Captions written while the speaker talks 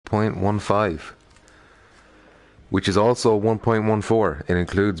1.15, which is also 1.14. It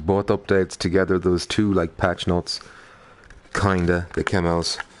includes both updates together. Those two like patch notes, kinda, that came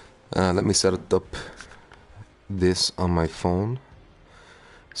out. Let me set it up this on my phone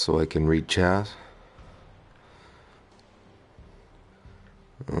so I can read chat.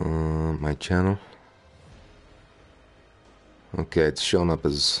 My channel. Okay, it's shown up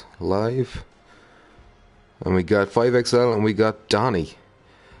as live. And we got 5XL and we got Donnie.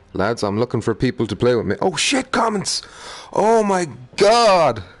 Lads, I'm looking for people to play with me. Oh shit, comments! Oh my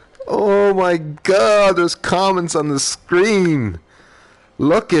god! Oh my god, there's comments on the screen!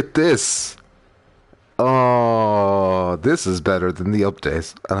 Look at this! Oh, this is better than the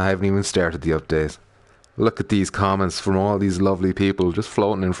update. And I haven't even started the update. Look at these comments from all these lovely people just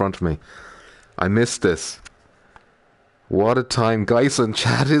floating in front of me. I missed this. What a time. Guys, and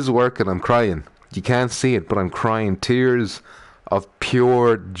chat is working. I'm crying. You can't see it, but I'm crying. Tears of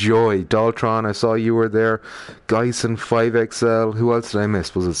pure joy. Daltron, I saw you were there. Geisen 5XL. Who else did I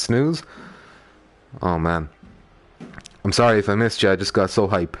miss? Was it Snooze? Oh, man. I'm sorry if I missed you. I just got so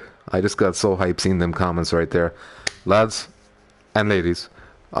hype. Seeing them comments right there. Lads and ladies,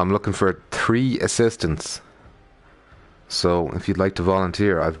 I'm looking for 3 assistants. So, if you'd like to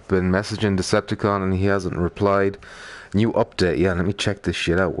volunteer, I've been messaging Decepticon and he hasn't replied. New update. Yeah, let me check this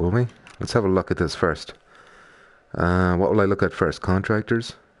shit out, will we? Let's have a look at this first. What will I look at first?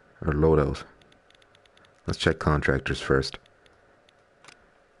 Contractors or loadout? Let's check contractors first.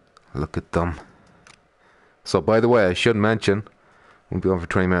 Look at them. So, by the way, I should mention, we'll be on for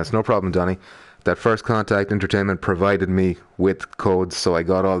 20 minutes. No problem, Donnie. That First Contact Entertainment provided me with codes, so I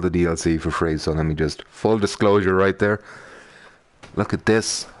got all the DLC for free. So let me just, full disclosure right there. Look at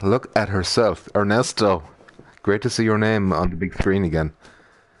this. Look at herself. Ernesto. Great to see your name on the big screen again.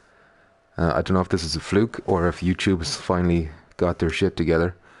 I don't know if this is a fluke or if YouTube's finally got their shit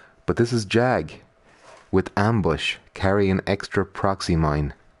together. But this is Jag with Ambush. Carry an extra proxy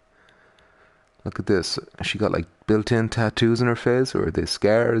mine. Look at this. She got like built-in tattoos in her face, or are they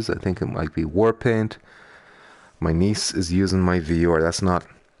scars? I think it might be war paint. My niece is using my VR. It's not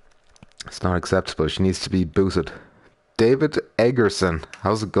acceptable. She needs to be booted. David Eggerson,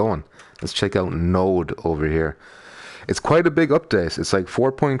 how's it going? Let's check out Node over here. It's quite a big update. It's like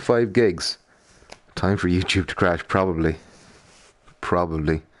 4.5 gigs. Time for YouTube to crash, probably.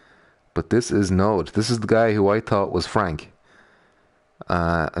 But this is Node. This is the guy who I thought was Frank.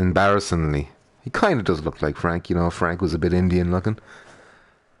 Embarrassingly. He kind of does look like Frank, you know. Frank was a bit Indian looking.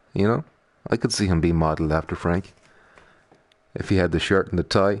 You know? I could see him being modelled after Frank. If he had the shirt and the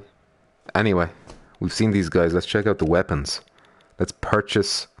tie. Anyway, we've seen these guys. Let's check out the weapons. Let's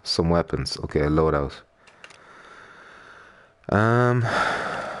purchase some weapons. Okay, a loadout.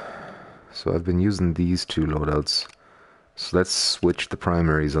 So I've been using these 2 loadouts. So let's switch the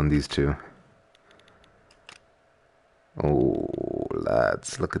primaries on these 2. Oh,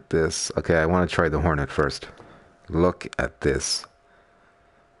 lads, look at this. Okay, I want to try the Hornet first. Look at this.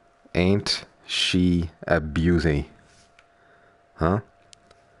 Ain't she a beauty? Huh?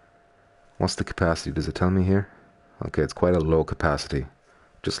 What's the capacity? Does it tell me here? Okay, it's quite a low capacity.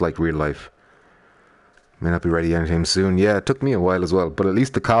 Just like real life. May not be ready anytime soon. Yeah, it took me a while as well, but at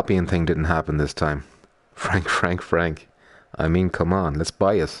least the copying thing didn't happen this time. Frank. I mean, come on, let's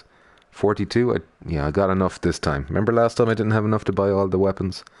buy it. 42? I got enough this time. Remember last time I didn't have enough to buy all the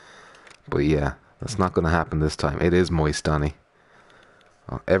weapons? But yeah, that's not going to happen this time. It is moist, Donnie.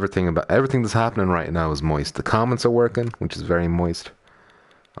 Everything that's happening right now is moist. The comments are working, which is very moist.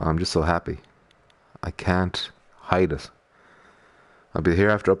 I'm just so happy. I can't hide it. I'll be here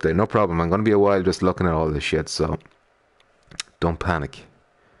after update. No problem. I'm going to be a while just looking at all this shit, so don't panic.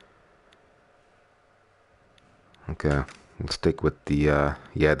 Okay. We'll stick with the,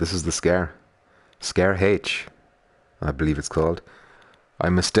 yeah, this is the Scar. Scar H, I believe it's called. I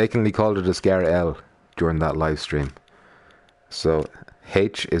mistakenly called it a Scar L during that live stream. So,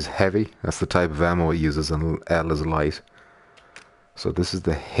 H is heavy. That's the type of ammo it uses, and L is light. So this is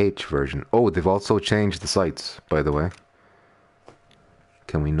the H version. Oh, they've also changed the sights, by the way.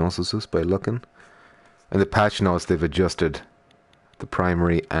 Can we notice this by looking? In the patch notes, they've adjusted the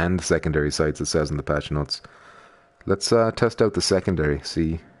primary and secondary sights, it says in the patch notes. Let's test out the secondary,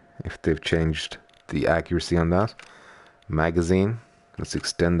 see if they've changed the accuracy on that. Magazine, let's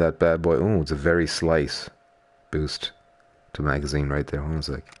extend that bad boy. Oh, it's a very slight boost to magazine right there. Hold on a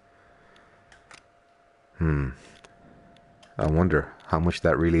sec. I wonder how much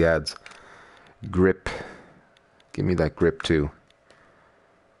that really adds. Grip, give me that grip too.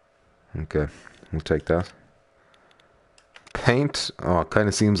 Okay, we'll take that. Paint, oh, it kind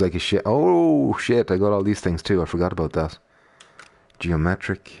of seems like a shit. Oh shit, I got all these things too. I forgot about that.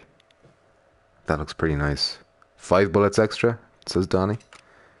 Geometric. That looks pretty nice. 5 bullets extra, says Donnie.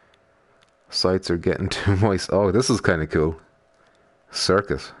 Sights are getting too moist. Oh, this is kind of cool.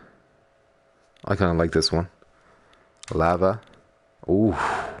 Circuit. I kind of like this one. Lava. Ooh.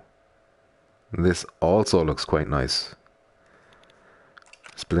 This also looks quite nice.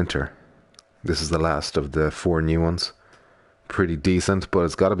 Splinter. This is the last of the 4 new ones. Pretty decent, but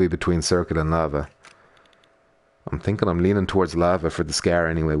it's got to be between circuit and lava. I'm thinking I'm leaning towards lava for the scar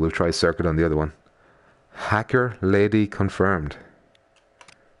anyway. We'll try circuit on the other one. Hacker lady confirmed.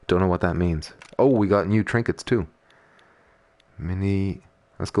 Don't know what that means. Oh, we got new trinkets too. Mini...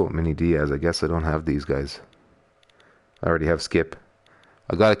 Let's go with Mini Diaz. I guess I don't have these guys. I already have Skip.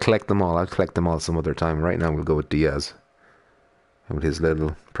 I gotta collect them all. I'll collect them all some other time. Right now we'll go with Diaz. And with his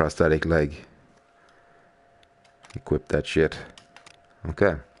little prosthetic leg. Equip that shit.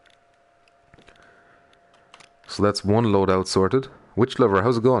 Okay. So that's one loadout sorted. Witch Lover,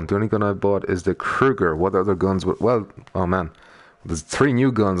 how's it going? The only gun I bought is the Kruger. What other guns? Well, oh man, there's 3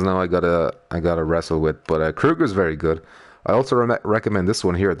 new guns now. I gotta wrestle with. But Kruger's very good. I also recommend this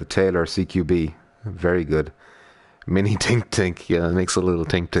one here, the Taylor CQB. Very good. Mini Tink Tink. Yeah, it makes a little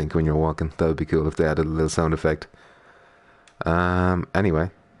tink tink when you're walking. That would be cool if they added a little sound effect. Anyway,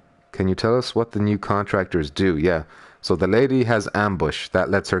 can you tell us what the new contractors do? Yeah. So the lady has ambush. That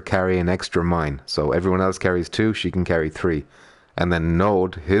lets her carry an extra mine. So everyone else carries 2, she can carry 3. And then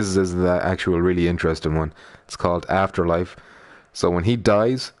Node, his is the actual really interesting one. It's called Afterlife. So when he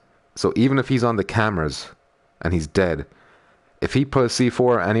dies, so even if he's on the cameras and he's dead, if he puts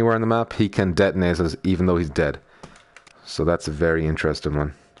C4 anywhere on the map, he can detonate us even though he's dead. So that's a very interesting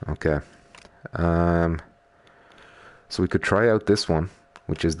one. Okay. So we could try out this one,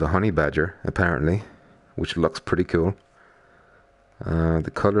 which is the Honey Badger, apparently, which looks pretty cool.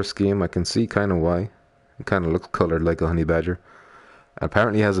 The color scheme, I can see kind of why. It kind of looks colored like a Honey Badger.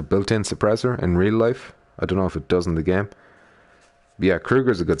 Apparently has a built-in suppressor in real life. I don't know if it does in the game. But yeah,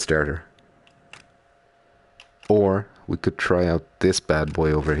 Kruger's a good starter. Or we could try out this bad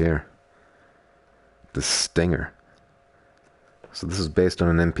boy over here. The Stinger. So this is based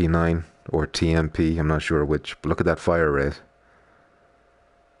on an MP9 or TMP, I'm not sure which, but look at that fire rate.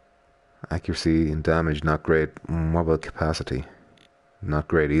 Accuracy and damage, not great. What about capacity? Not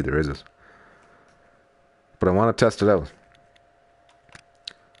great either, is it? But I want to test it out.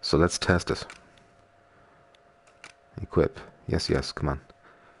 So let's test it. Equip. Yes, yes, come on.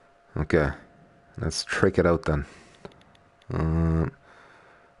 Okay. Let's trick it out then.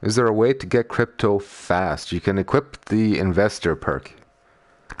 Is there a way to get crypto fast? You can equip the investor perk.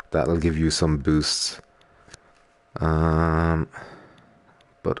 That'll give you some boosts. But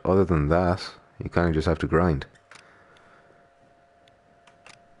other than that, you kind of just have to grind.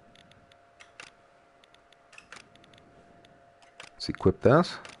 Let's equip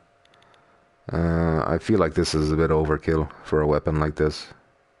that. I feel like this is a bit overkill for a weapon like this.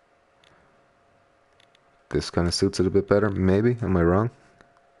 This kind of suits it a bit better, maybe? Am I wrong?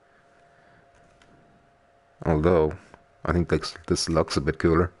 Although, I think this looks a bit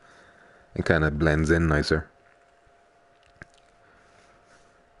cooler. It kind of blends in nicer.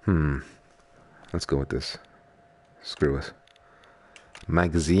 Let's go with this. Screw it.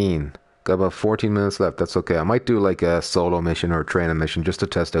 Magazine. Got about 14 minutes left. That's okay. I might do like a solo mission or a training mission just to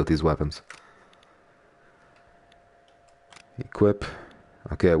test out these weapons. Equip.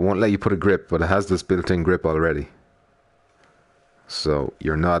 Okay, it won't let you put a grip, but it has this built-in grip already. So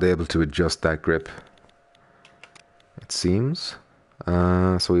you're not able to adjust that grip, it seems.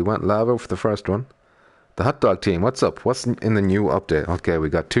 So we went lava for the first one. The hot dog team, what's up? What's in the new update? Okay, we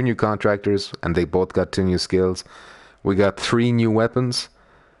got 2 new contractors, and they both got 2 new skills. We got 3 new weapons,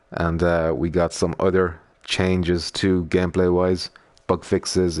 and we got some other changes too, gameplay-wise. Bug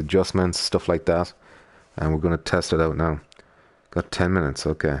fixes, adjustments, stuff like that. And we're going to test it out now. Got 10 minutes,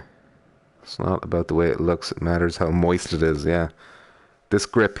 okay. It's not about the way it looks, it matters how moist it is, yeah. This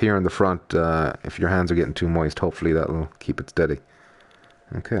grip here in the front, if your hands are getting too moist, hopefully that'll keep it steady.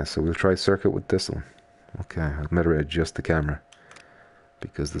 Okay, so we'll try circuit with this one. Okay, I'd better adjust the camera,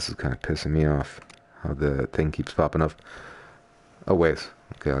 because this is kind of pissing me off, how the thing keeps popping up. Oh wait,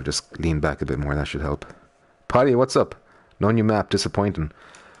 okay, I'll just lean back a bit more, that should help. Potty, what's up? No new map, disappointing.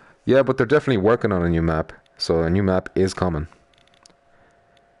 Yeah, but they're definitely working on a new map, so a new map is coming.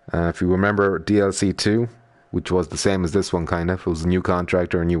 If you remember DLC 2, which was the same as this one kind of, it was a new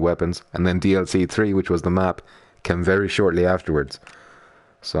contractor and new weapons, and then DLC 3, which was the map, came very shortly afterwards.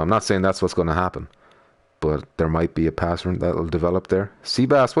 So I'm not saying that's what's going to happen, but there might be a pattern that'll develop there.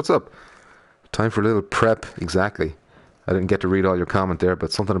 Seabass, what's up? Time for a little prep, exactly. I didn't get to read all your comment there,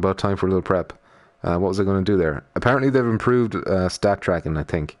 but something about time for a little prep. What was I going to do there? Apparently they've improved stat tracking, I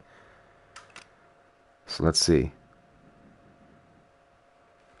think. So let's see.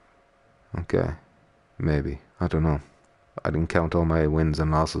 Okay. Maybe. I don't know. I didn't count all my wins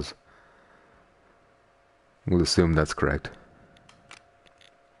and losses. We'll assume that's correct.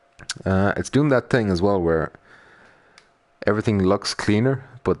 It's doing that thing as well where everything looks cleaner,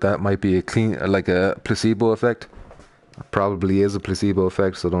 but that might be like a placebo effect. Probably is a placebo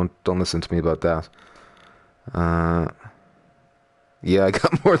effect, so don't listen to me about that. Yeah, I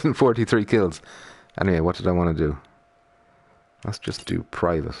got more than 43 kills. Anyway, what did I want to do? Let's just do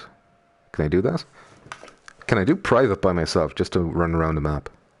private. Can I do that? Can I do private by myself just to run around the map?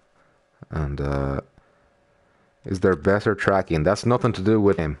 And is there better tracking? That's nothing to do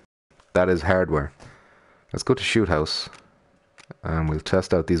with him. That is hardware. Let's go to shoot house and we'll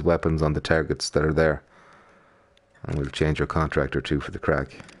test out these weapons on the targets that are there. And we'll change our contract or two for the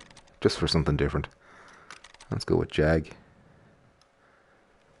crack. Just for something different. Let's go with Jag.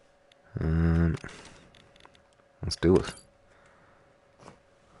 Let's do it.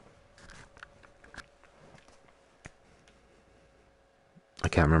 I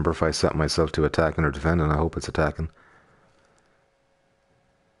can't remember if I set myself to attacking or defending. I hope it's attacking.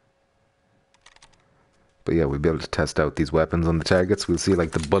 But yeah, we'll be able to test out these weapons on the targets. We'll see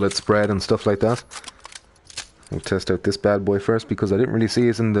like the bullet spread and stuff like that. We'll test out this bad boy first because I didn't really see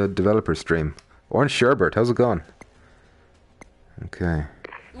it in the developer stream. Orange Sherbert, how's it going? Okay.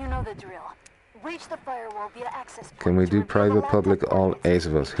 You know the drill. Reach the firewall via access. Can we do private, public, all 8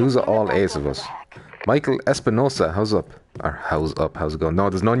 of us? Who's all 8 of us? Michael Espinosa, how's up? Or how's up? How's it going? No,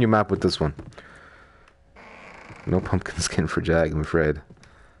 there's no new map with this one. No pumpkin skin for Jag, I'm afraid.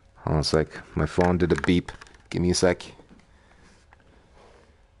 Hold on a sec. My phone did a beep. Give me a sec.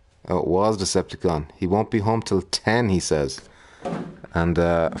 Oh, it was Decepticon. He won't be home till 10, he says. And,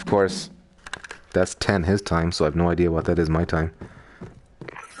 of course, that's 10 his time, so I have no idea what that is my time.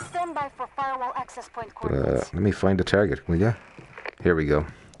 Stand by for firewall access point coordinates. Let me find a target, will ya? Here we go.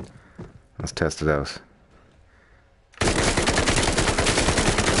 Let's test it out.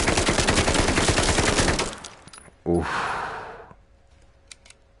 Oof.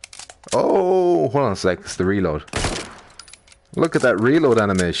 Oh, hold on a sec. It's the reload. Look at that reload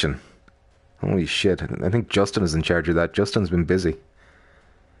animation. Holy shit. I think Justin is in charge of that. Justin's been busy.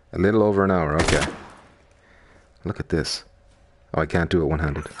 A little over an hour. Okay. Look at this. Oh, I can't do it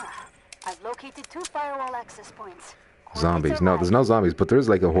one-handed. I've located 2 firewall access points. Zombies. No, there's no zombies, but there's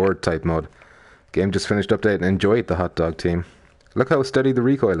like a horde type mode. Game just finished update and enjoy it, the hot dog team. Look how steady the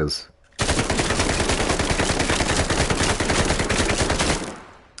recoil is.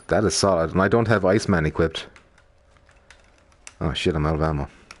 That is solid, and I don't have Iceman equipped. Oh shit, I'm out of ammo.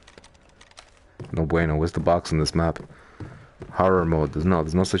 No bueno, where's the box in this map? Horror mode, there's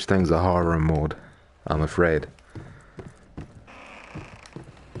no such thing as a horror mode, I'm afraid.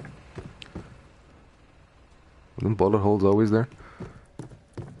 Isn't bullet holes always there?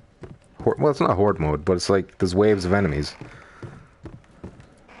 Well, it's not horde mode, but it's like there's waves of enemies.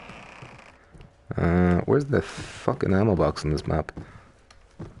 Where's the fucking ammo box in this map?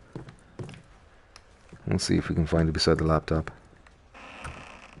 Let's see if we can find it beside the laptop.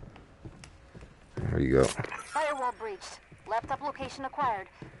 There you go. Firewall breached. Laptop location acquired.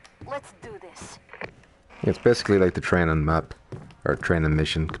 Let's do this. Yeah, it's basically like the training map, or training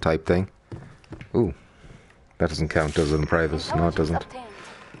mission type thing. Ooh. That doesn't count, does it, in private? No, it doesn't.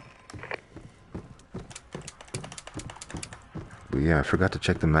 But yeah, I forgot to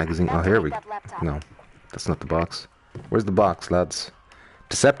check the magazine. Oh, here we go. No, that's not the box. Where's the box, lads?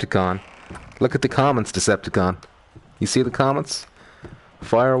 Decepticon. Look at the comments, Decepticon. You see the comments?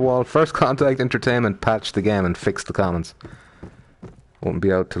 Firewall, First Contact Entertainment patched the game and fixed the comments. Won't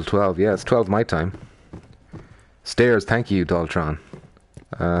be out till 12. Yeah, it's 12 my time. Stairs, thank you, Daltron.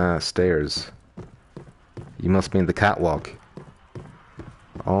 Stairs. You must mean the catwalk.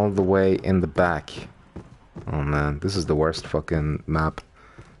 All the way in the back. Oh man, this is the worst fucking map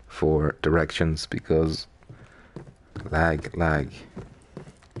for directions because lag.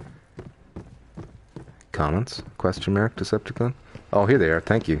 Comments? Question mark, Decepticon? Oh, here they are,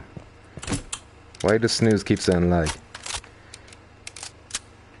 thank you. Why does Snooze keep saying lag?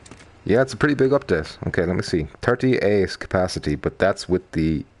 Yeah, it's a pretty big update. Okay, let me see. 38 capacity, but that's with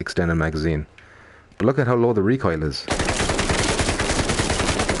the extended magazine. But look at how low the recoil is.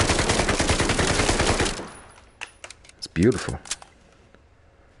 It's beautiful.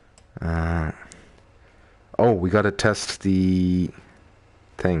 Oh, we gotta test the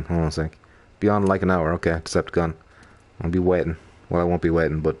thing. Hold on a sec. Be on like an hour. Okay, Decepticon. I'll be waiting. Well, I won't be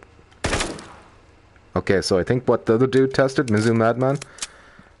waiting, but... Okay, so I think what the other dude tested, Mizu Madman,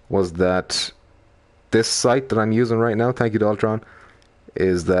 was that this sight that I'm using right now, thank you to Ultron,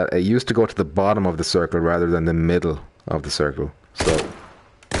 is that it used to go to the bottom of the circle rather than the middle of the circle. So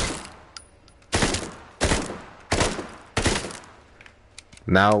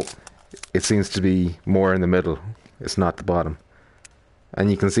now it seems to be more in the middle. It's not the bottom.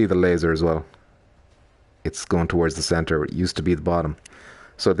 And you can see the laser as well. It's going towards the center. It used to be the bottom.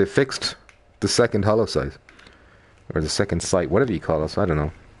 So they fixed the second hollow sight. Or the second sight, whatever you call it. I don't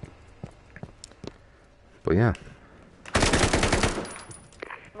know. But yeah.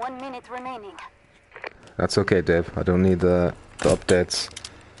 1 minute remaining. That's okay, Dave. I don't need the updates.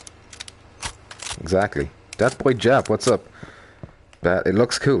 Exactly. That boy Jap, what's up? It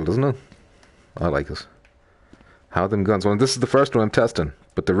looks cool, doesn't it? I like it. How them guns? Well, this is the first one I'm testing,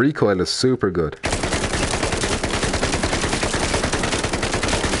 but the recoil is super good.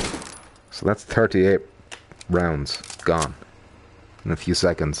 So that's 38 rounds gone in a few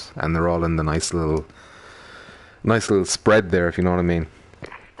seconds, and they're all in the nice little spread there, if you know what I mean.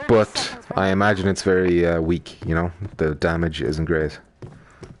 But I imagine it's very weak, you know. The damage isn't great.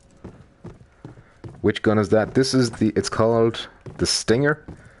 Which gun is that? This is it's called the Stinger,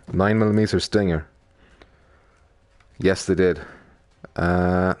 9mm Stinger. Yes, they did.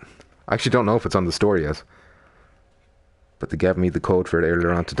 I actually don't know if it's on the store yet, but they gave me the code for it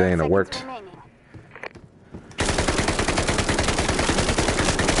earlier on today, and it worked.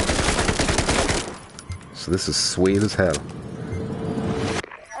 So this is sweet as hell.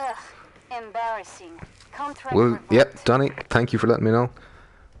 Ugh, embarrassing. Well, yep, Donnie, thank you for letting me know.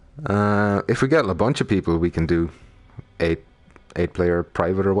 If we get a bunch of people, we can do 8-player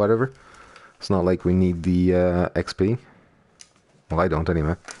private or whatever. It's not like we need the XP. Well, I don't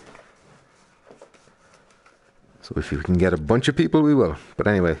anyway. So if we can get a bunch of people, we will. But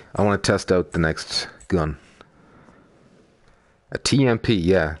anyway, I want to test out the next gun. A TMP,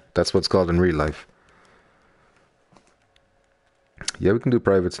 yeah, that's what it's called in real life. Yeah, we can do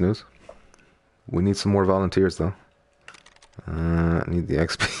private snooze. We need some more volunteers though. I need the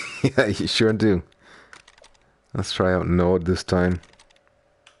XP. Yeah, you sure do. Let's try out Node this time.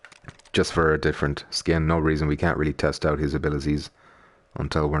 Just for a different skin. No reason we can't really test out his abilities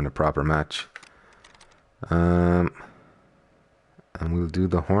until we're in a proper match. And we'll do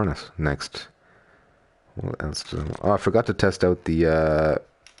the Hornet next. What else? Oh, I forgot to test out the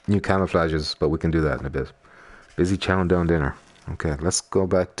new camouflages, but we can do that in a bit. Busy chowing down dinner. Okay, let's go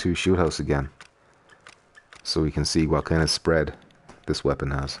back to Shoot House again, so we can see what kind of spread this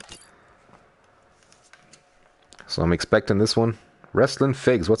weapon has. So I'm expecting this one. Wrestling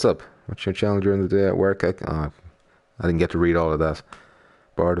Figs, what's up? What's your challenge during the day at work? I didn't get to read all of that.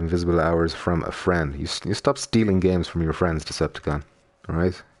 Borrowed invisible hours from a friend. You stop stealing games from your friends, Decepticon.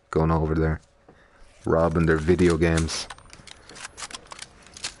 Alright? Going over there. Robbing their video games.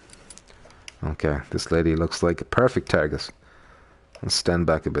 Okay, this lady looks like a perfect target. Let's stand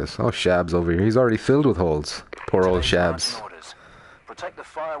back a bit. Oh, Shab's over here. He's already filled with holes. Poor old Shabs. Protect the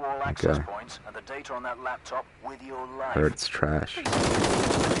firewall access points and the data on that laptop with your life. Heard it's trash.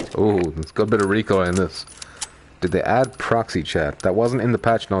 Oh, there's got a bit of recoil in this. Did they add proxy chat? That wasn't in the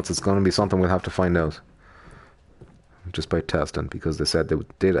patch notes. It's going to be something we'll have to find out. Just by testing, because they said they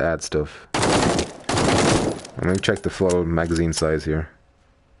did add stuff. I'm going to check the full magazine size here.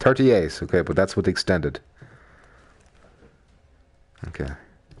 38, okay, but that's with the extended. Okay.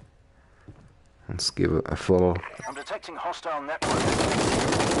 Let's give it a full... I'm detecting hostile network.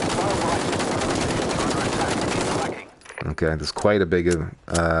 Okay, there's quite a big...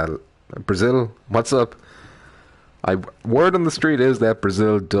 Brazil, what's up? Word on the street is that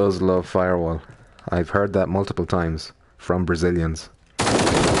Brazil does love Firewall. I've heard that multiple times from Brazilians.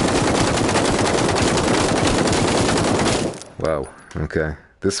 Wow, okay.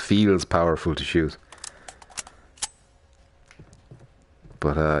 This feels powerful to shoot.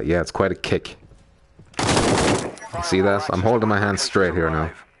 But yeah, it's quite a kick. See that? I'm holding my hands straight here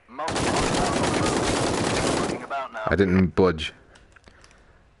now. I didn't budge.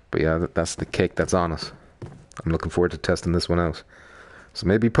 But yeah, that's the kick that's on us. I'm looking forward to testing this one out. So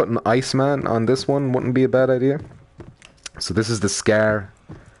maybe putting Iceman on this one wouldn't be a bad idea. So this is the Scar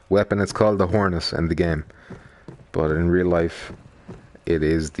weapon. It's called the Hornet in the game. But in real life, it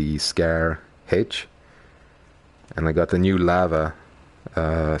is the Scar H. And I got the new Lava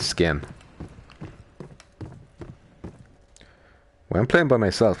skin. Well, I'm playing by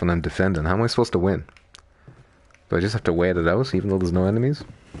myself and I'm defending. How am I supposed to win? Do I just have to wait it out even though there's no enemies?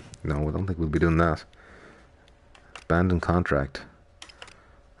 No, I don't think we'll be doing that. Abandoned contract.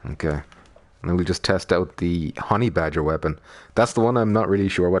 Okay. And then we'll just test out the Honey Badger weapon. That's the one I'm not really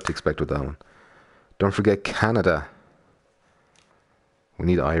sure what to expect with that one. Don't forget Canada. We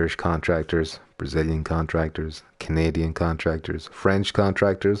need Irish contractors, Brazilian contractors, Canadian contractors, French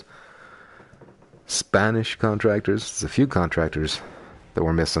contractors, Spanish contractors. There's a few contractors that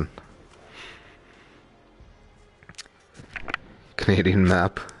we're missing. Canadian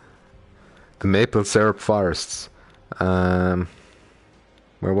map. The maple syrup forests. Where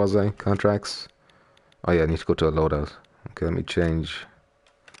was I? Contracts? Oh yeah, I need to go to a loadout. Okay, let me change.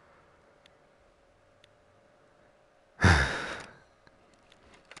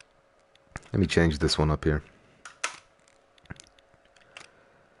 Let me change this one up here.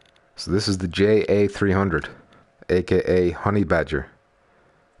 So this is the JA300, aka Honey Badger.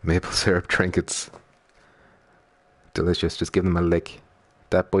 Maple syrup trinkets. Delicious, just give them a lick.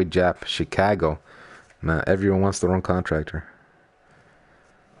 That boy Jap, Chicago. Man, everyone wants their own contractor.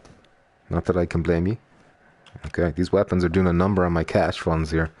 Not that I can blame you. Okay, these weapons are doing a number on my cash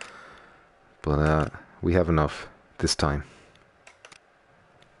funds here. But we have enough this time.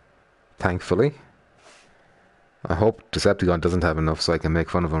 Thankfully. I hope Decepticon doesn't have enough so I can make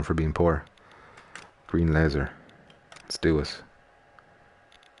fun of him for being poor. Green laser. Let's do it.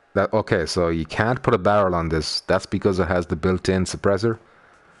 Okay, so you can't put a barrel on this. That's because it has the built-in suppressor.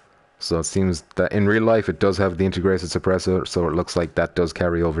 So it seems that in real life it does have the integrated suppressor, so it looks like that does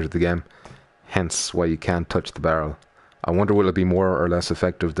carry over to the game. Hence why you can't touch the barrel. I wonder will it be more or less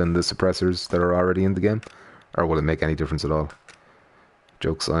effective than the suppressors that are already in the game? Or will it make any difference at all?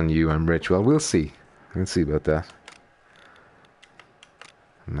 Joke's on you, I'm rich. Well, we'll see. We'll see about that.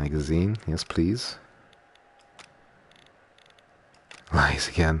 Magazine, yes please. Lies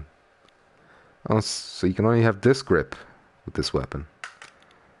again. Oh, so you can only have this grip with this weapon.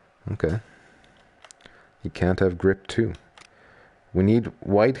 Okay. You can't have grip too. We need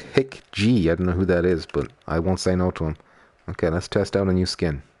White Hick G. I don't know who that is, but I won't say no to him. Okay, let's test out a new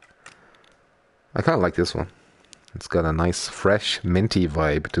skin. I kind of like this one. It's got a nice, fresh, minty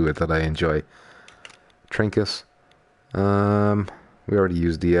vibe to it that I enjoy. Trinket. We already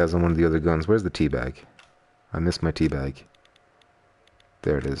used Diaz on one of the other guns. Where's the tea bag? I missed my tea bag.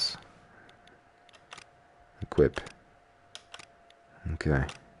 There it is. Equip. Okay.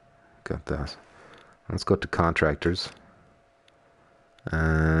 Got that. Let's go to contractors.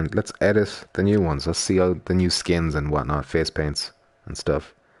 And let's edit the new ones. Let's see how the new skins and whatnot, face paints and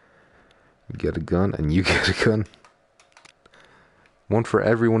stuff. You get a gun and you get a gun. One for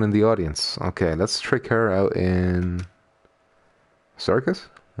everyone in the audience. Okay, let's trick her out in circus.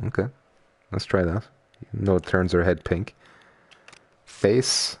 Okay, let's try that. Even though it turns her head pink.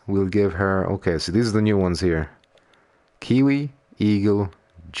 Face, we'll give her... Okay, so these are the new ones here. Kiwi, Eagle,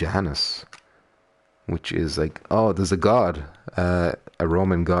 Janus. Which is like... Oh, there's a god. A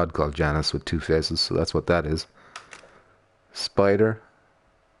Roman god called Janus with two faces. So that's what that is. Spider.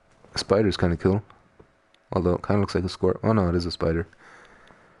 Spider's kind of cool. Although it kind of looks like a squirt. Oh no, it is a spider.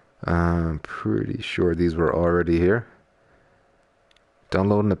 I'm pretty sure these were already here.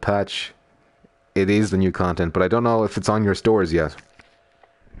 Downloading the patch. It is the new content, but I don't know if it's on your stores yet.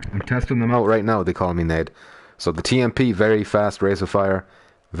 I'm testing them out right now, they call me Ned. So the TMP, very fast rate of fire,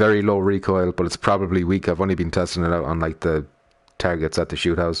 very low recoil, but it's probably weak. I've only been testing it out on like the targets at the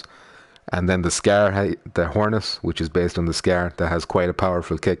shoot house. And then the Scar, the Hornet, which is based on the Scar, that has quite a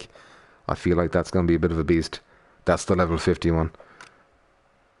powerful kick. I feel like that's going to be a bit of a beast. That's the level 51.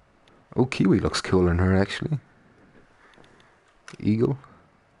 Oh, Kiwi looks cooler in her actually. Eagle.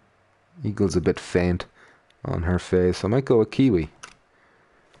 Eagle's a bit faint on her face. I might go with Kiwi.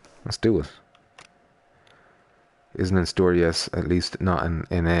 Let's do it. Isn't in store, yes. At least not in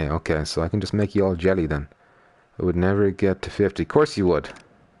NA. Okay, so I can just make you all jelly then. I would never get to 50. Of course you would.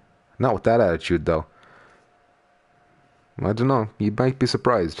 Not with that attitude though. I don't know. You might be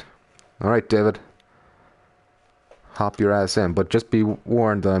surprised. Alright, David. Hop your ass in. But just be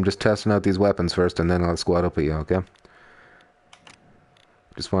warned that I'm just testing out these weapons first and then I'll squad up at you, okay?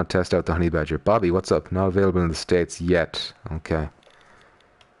 Just want to test out the Honey Badger. Bobby, what's up? Not available in the States yet. Okay.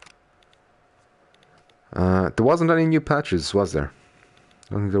 There wasn't any new patches, was there?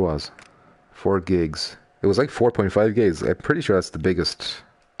 I don't think there was. 4 gigs. It was like 4.5 gigs. I'm pretty sure that's the biggest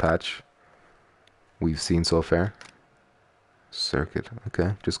patch we've seen so far. Circuit.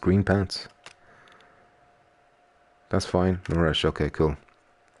 Okay, just green pants. That's fine. No rush. Okay, cool.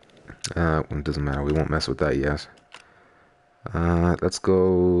 It doesn't matter. We won't mess with that yet. Let's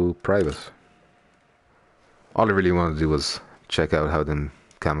go private. All I really wanted to do was check out how them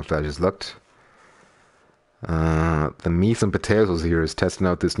camouflages looked. The meat and potatoes here is testing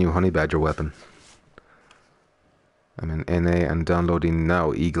out this new Honey Badger weapon. I'm in NA and downloading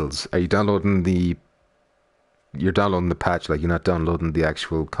now Eagles. Are you downloading the... You're downloading the patch, like you're not downloading the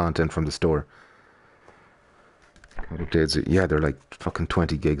actual content from the store. What updates? Yeah, they're like fucking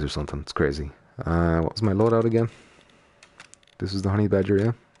 20 gigs or something. It's crazy. What was my loadout again? This is the honey badger,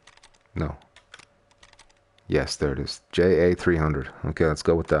 yeah? No. Yes, there it is. JA300. Okay, let's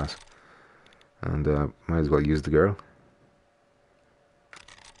go with that. And might as well use the girl.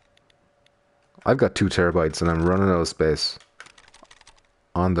 I've got 2 terabytes and I'm running out of space.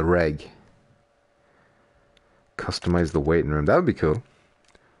 On the reg. Customize the waiting room. That would be cool.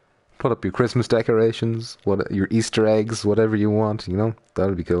 Put up your Christmas decorations, your Easter eggs, whatever you want, you know? That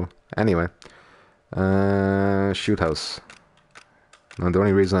would be cool. Anyway. Shoot house. Now, the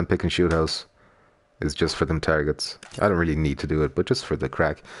only reason I'm picking shoot house is just for them targets. I don't really need to do it, but just for the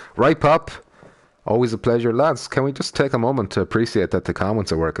crack. Right, Pop? Always a pleasure. Lads, can we just take a moment to appreciate that the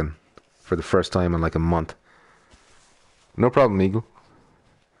comments are working for the first time in like a month? No problem, Eagle.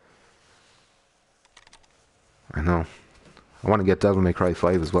 I know. I want to get Devil May Cry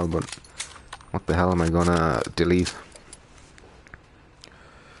 5 as well, but what the hell am I gonna delete?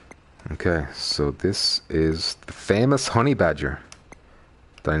 Okay, so this is the famous honey badger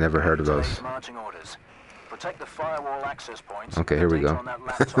that I never heard about. Marching orders. Protect the firewall access points. Okay, here we go. On that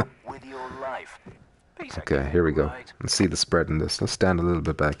laptop with your life. Okay, here we go. Let's see the spread in this. Let's stand a little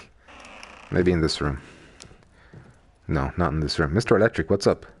bit back. Maybe in this room. No, not in this room. Mr. Electric, what's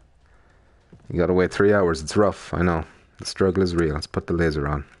up? You gotta wait 3 hours. It's rough, I know. The struggle is real. Let's put the laser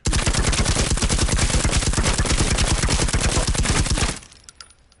on.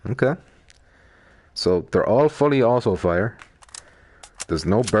 Okay. So they're all fully auto fire. There's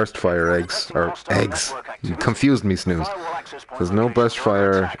no burst fire eggs. Or eggs. You confused me, Snooze. There's no burst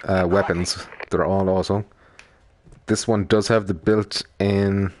fire weapons. They're all auto. This one does have the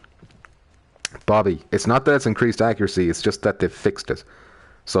built-in Bobby. It's not that it's increased accuracy. It's just that they've fixed it.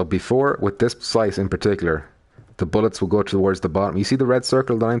 So before, with this slice in particular, the bullets will go towards the bottom. You see the red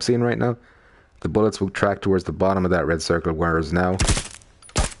circle that I'm seeing right now? The bullets will track towards the bottom of that red circle, whereas now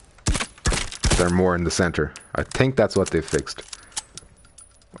they're more in the center. I think that's what they've fixed.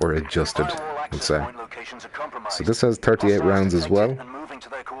 Or adjusted, let's say. So this has 38 rounds as well.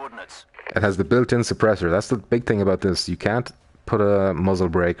 It has the built-in suppressor. That's the big thing about this. You can't put a muzzle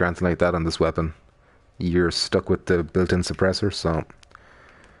brake or anything like that on this weapon. You're stuck with the built-in suppressor, so...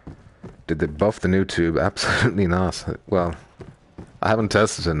 Did they buff the new tube? Absolutely not. Well, I haven't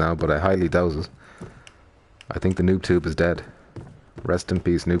tested it now, but I highly doubt it. I think the noob tube is dead. Rest in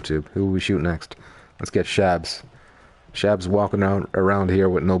peace, noob tube. Who will we shoot next? Let's get Shabs. Shabs walking around here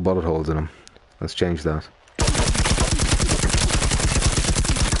with no bullet holes in him. Let's change that.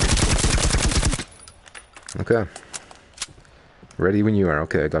 Okay. Ready when you are.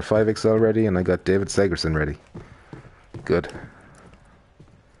 Okay, I got 5XL ready and I got David Segerson ready. Good.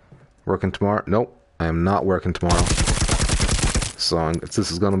 Working tomorrow? Nope, I am not working tomorrow. So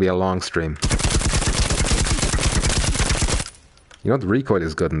this is going to be a long stream. You know, the recoil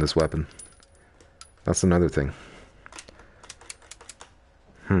is good in this weapon. That's another thing.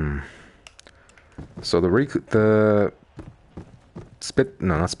 So the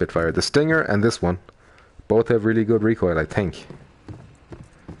Spitfire, the Stinger and this one both have really good recoil, I think.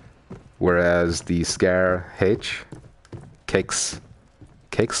 Whereas the Scar H kicks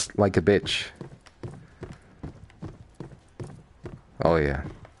like a bitch. Oh yeah,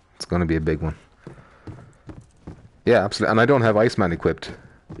 it's gonna be a big one. Yeah, absolutely. And I don't have Iceman equipped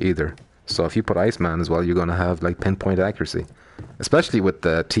either. So if you put Iceman as well, you're gonna have like pinpoint accuracy. Especially with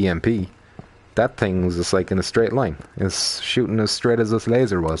the TMP. That thing was just like in a straight line. It's shooting as straight as this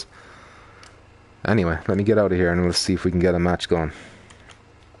laser was. Anyway, let me get out of here and we'll see if we can get a match going.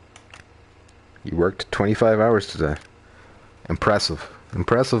 You worked 25 hours today. Impressive.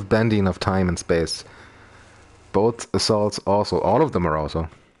 Impressive bending of time and space. Both assaults also. All of them are also.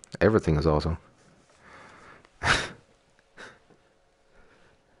 Everything is also.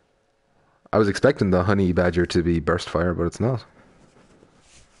 I was expecting the honey badger to be burst fire, but it's not.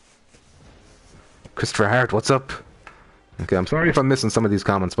 Christopher Hart, what's up? Okay, I'm sorry if I'm missing some of these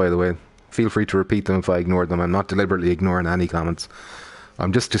comments, by the way. Feel free to repeat them if I ignored them. I'm not deliberately ignoring any comments.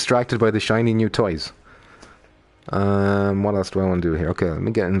 I'm just distracted by the shiny new toys. What else do I want to do here? Okay, let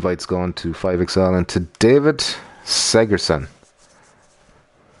me get invites going to 5XL and to David Segerson.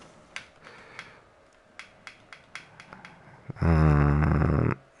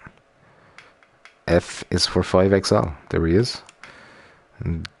 F is for 5XL. There he is.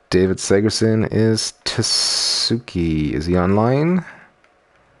 And David Segerson is Tasuki. Is he online?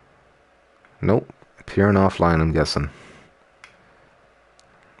 Nope. Pure and offline, I'm guessing.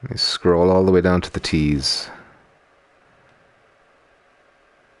 Let me scroll all the way down to the T's.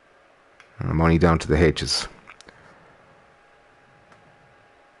 I'm only down to the H's.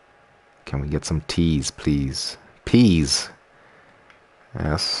 Can we get some T's, please? Peas.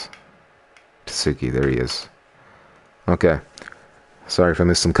 Yes. Tsuki, there he is. Okay. Sorry if I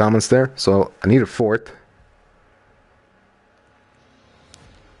missed some comments there. So, I need a fourth.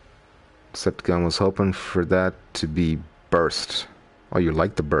 Decepticon was hoping for that to be burst. Oh, you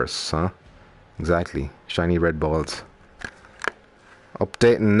like the bursts, huh? Exactly. Shiny red balls.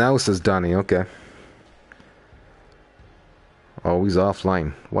 Updating now, says Donnie. Okay. Always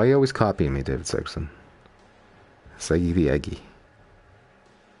offline. Why are you always copying me, David Sexton? Saggy the Eggy.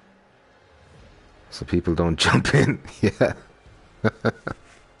 So people don't jump in. Yeah.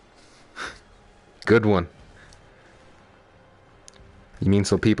 Good one. You mean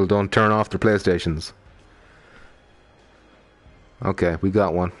so people don't turn off their PlayStations? Okay, we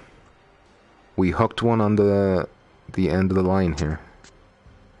got one. We hooked one on the end of the line here.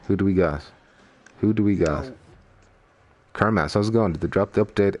 Who do we got? Who do we got? Carmas, how's it going? Did they drop the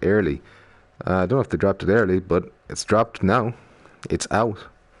update early? I don't know if they dropped it early, but it's dropped now. It's out.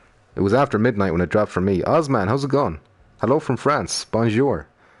 It was after midnight when it dropped for me. Ozman, how's it going? Hello from France. Bonjour.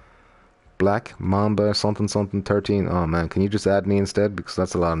 Black Mamba something something 13. Oh man, can you just add me instead? Because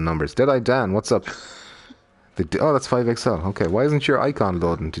that's a lot of numbers. Deadeye Dan, what's up? Oh, that's 5XL. Okay, why isn't your icon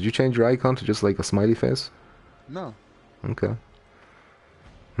loading? Did you change your icon to just like a smiley face? No. Okay.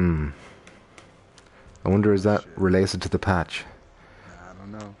 I wonder, is that related to the patch? I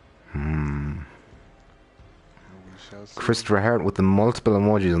don't know. Christopher Hart with the multiple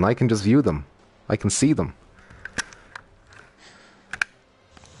emojis, and I can just view them. I can see them.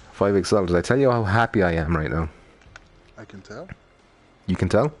 5XL, did I tell you how happy I am right now? I can tell. You can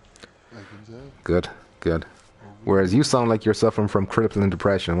tell? I can tell. Good, good. Whereas you sound like you're suffering from crippling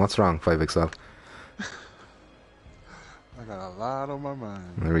depression. What's wrong, 5XL? I got a lot on my mind.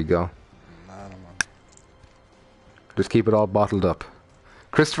 There we go. A lot on my mind. Just keep it all bottled up.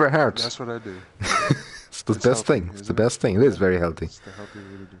 Christopher Hart. That's what I do. It's the best thing. It's the best thing. It is very healthy. It's the healthy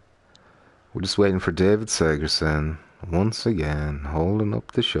way to do. We're just waiting for David Segerson. Once again, holding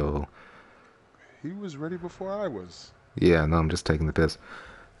up the show. He was ready before I was. Yeah, no, I'm just taking the piss.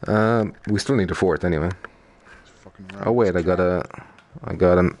 We still need a fourth anyway. Oh wait, I got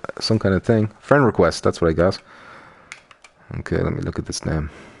some kind of thing. Friend request, that's what I got. Okay, let me look at this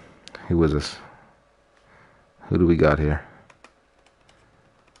name. Who is this? Who do we got here?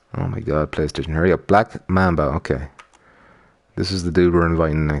 Oh my god, PlayStation. Hurry up. Black Mamba, okay. This is the dude we're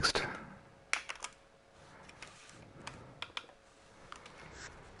inviting next.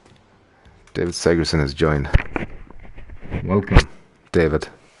 David Segerson has joined. Welcome, David.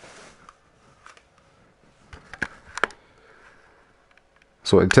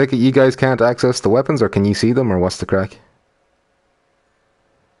 So I take it you guys can't access the weapons, or can you see them, or what's the crack?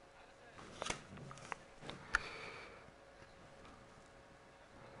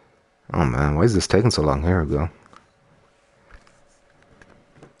 Oh man, why is this taking so long? Here we go.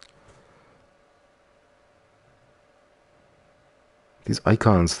 These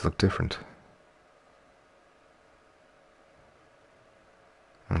icons look different.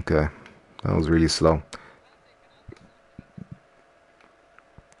 Okay, that was really slow.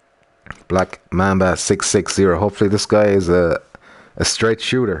 Black Mamba 660. Hopefully this guy is a straight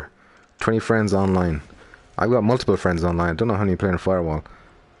shooter. 20 friends online. I've got multiple friends online. I don't know how many play in Firewall.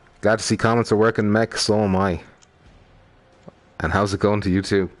 Glad to see comments are working, mech. So am I. And how's it going to you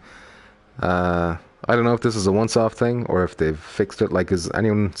too? I don't know if this is a once-off thing or if they've fixed it. Like, has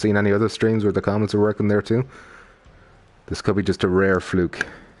anyone seen any other streams where the comments are working there too? This could be just a rare fluke.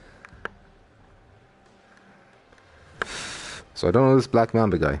 So I don't know this Black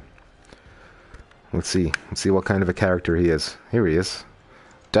Mamba guy. Let's see. Let's see what kind of a character he is. Here he is.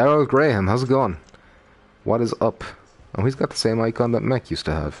 Daryl Graham, how's it going? What is up? Oh, he's got the same icon that Mech used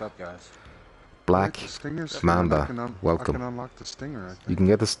to have. What's up, guys? Black Mamba, welcome. I can unlock the stinger, I think. You can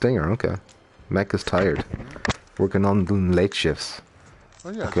get the stinger, okay. Mech is tired. Working on doing late shifts.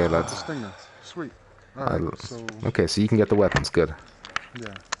 Oh yeah, okay, the stinger. Sweet. Alright, so... Okay, so you can get the weapons, good.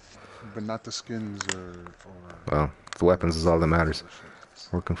 Yeah, but not the skins or... Well, the weapons is all that matters.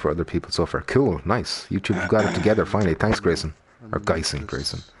 Working for other people so far. Cool, nice. YouTube got it together finally. Thanks, Grayson. Or Geising,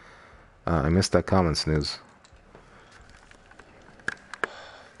 Grayson. I missed that comment, Snooze.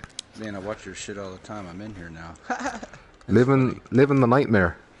 Man, I watch your shit all the time. I'm in here now. living the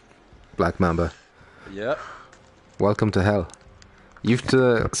nightmare, Black Mamba. Yep. Welcome to hell. You've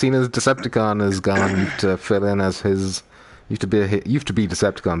seen as Decepticon is gone. You've to fill in as his. You've to be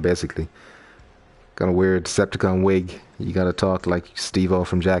Decepticon basically. Got a weird Decepticon wig. You gotta talk like Steve-O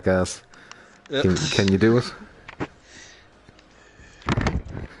from Jackass. Yep. Can you do it?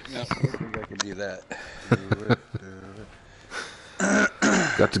 No, I don't think I can do that.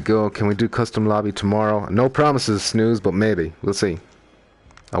 Got to go. Can we do custom lobby tomorrow? No promises, Snooze, but maybe. We'll see.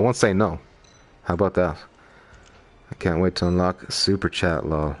 I won't say no. How about that? I can't wait to unlock super chat,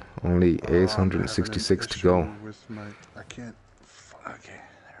 lol. Only 866 to go. I can't. Okay,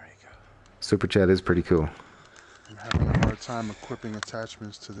 there we go. Super chat is pretty cool. I'm having a hard time equipping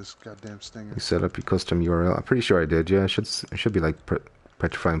attachments to this goddamn stinger. You set up your custom URL. I'm pretty sure I did. Yeah, it should be like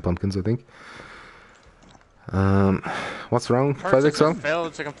Petrifying Pumpkins, I think. What's wrong? 5XL?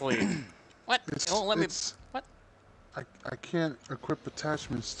 Failed to complete. What? It won't let me. What? I can't equip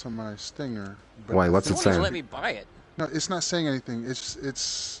attachments to my stinger. But Why? What's it saying? It won't let me buy it. No, it's not saying anything.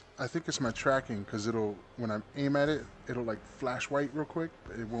 It's. I think it's my tracking because it'll when I aim at it, it'll like flash white real quick,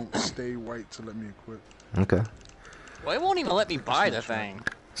 but it won't stay white to let me equip. Okay. Well, it won't even let me buy the thing.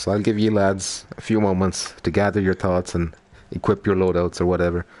 So I'll give you lads a few moments to gather your thoughts and equip your loadouts or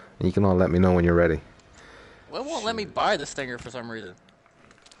whatever, and you can all let me know when you're ready. Well, it won't let me buy the stinger for some reason.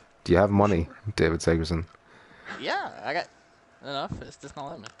 Do you have money, David Sagerson? Yeah, I got enough. It's just not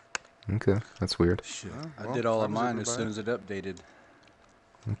letting me. Okay, that's weird. Shit. I did all of mine as soon as it updated.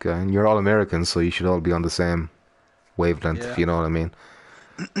 Okay, and you're all Americans, so you should all be on the same wavelength, if you know what I mean.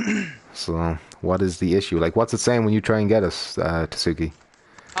 So, what is the issue? Like, what's it saying when you try and get us, Tasuki?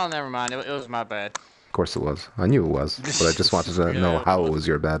 Oh, never mind. It was my bad. Of course it was. I knew it was, but I just wanted to know how it was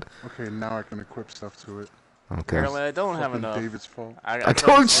your bad. Okay, now I can equip stuff to it. Okay. Apparently, I don't have enough. David's fault. I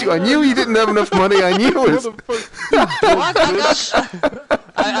told you. I knew you didn't have enough money. I knew it.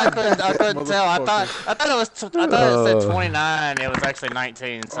 I couldn't tell. I thought it was. I thought it said 29. It was actually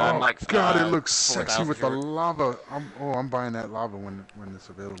 19. So I'm like, God, it looks sexy 4,000 with the short. lava. I'm buying that lava when it's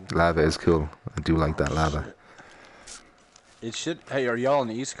available. Lava is cool. I do like that lava. It should. Hey, are y'all on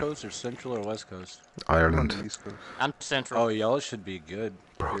the East Coast or Central or West Coast? Ireland. On the East Coast. I'm central. Oh, y'all should be good.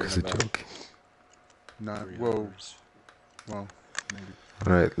 Broke Here as in a about joke. Not 3 well, hours. maybe.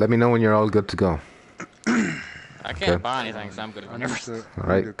 Alright, let me know when you're all good to go. I can't Okay. buy anything, so I'm good. I need to.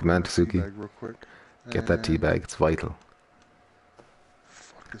 Alright, Command Tsuki. Tasuki. Real quick. Get that tea And- bag, it's vital.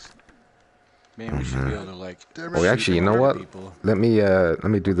 Fuck this. Man, we should be able to like. Damn Oh, it. actually, you know what? People. Let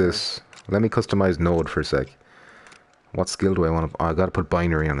me do this. Let me customize Node for a sec. What skill do I want to... Oh, I gotta put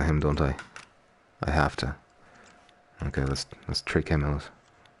binary on him, don't I? I have to. Okay, let's trick him out.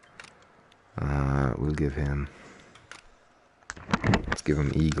 We'll give him... Let's give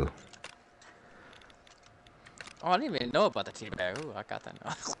him Eagle. Oh, I didn't even know about the tea bag. Ooh, I got that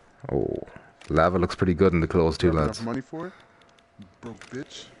now. Oh, lava looks pretty good in the clothes too, Have lads. enough money for it? Broke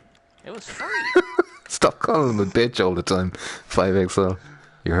bitch. It was free. Stop calling him a bitch all the time, 5XL.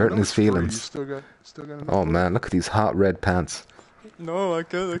 You're hurting his You feelings. still got enough Oh for it? man, look at these hot red pants. No, I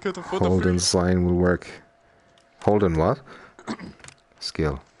can't afford the Holden sign will work. Holden what?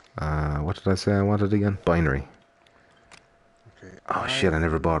 Skill. What did I say I wanted again? Binary. Okay. Oh shit, I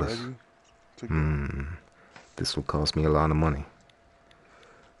never bought it. Ready to go. This will cost me a lot of money.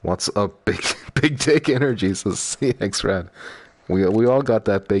 What's up, big dick energy? So CX Rad. We all got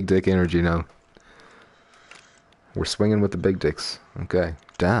that big dick energy now. We're swinging with the big dicks. Okay.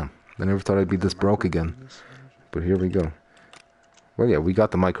 Damn. I never thought I'd be this broke again. But here we go. Well, yeah, we got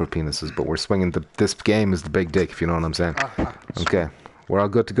the micro penises, but we're swinging this game is the big dick, if you know what I'm saying. Okay. We're all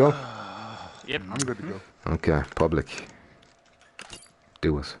good to go? Yep. I'm good to go. Okay. Public.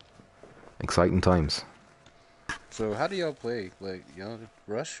 Do it. Exciting times. So how do y'all play? Like y'all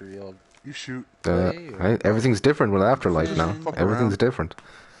rush or y'all? You shoot. Right? Everything's different with Afterlife now. Fuck Everything's around. different.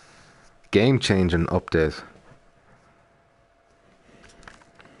 Game changing update.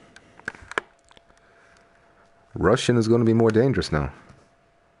 Russian is going to be more dangerous now.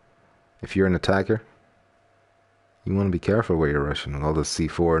 If you're an attacker, you want to be careful where you're rushing with all this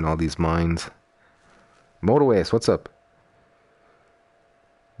C4 and all these mines. Motorways, what's up?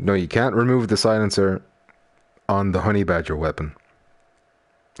 No, you can't remove the silencer on the Honey Badger weapon,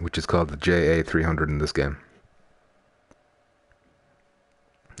 which is called the JA300 in this game.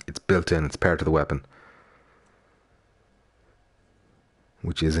 It's built in, it's part of the weapon.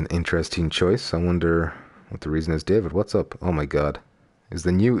 Which is an interesting choice. I wonder what the reason is. David, what's up? Oh my god. Is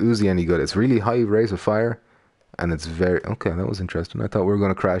the new Uzi any good? It's really high rate of fire, and it's very... Okay, that was interesting. I thought we were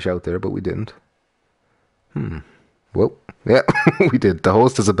going to crash out there, but we didn't. Well, yeah, we did. The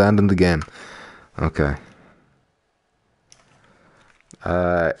host has abandoned the game. Okay.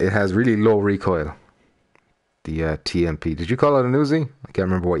 It has really low recoil. The TMP. Did you call it an Uzi? I can't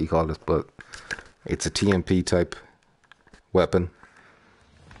remember what you called it, but it's a TMP type weapon.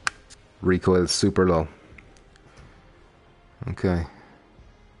 Recoil is super low. Okay.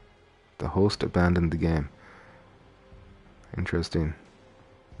 The host abandoned the game. Interesting.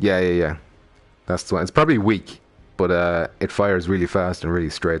 Yeah. That's the one. It's probably weak, but it fires really fast and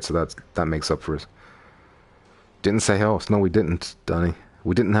really straight, so that makes up for it. Didn't say host. No, we didn't, Donnie.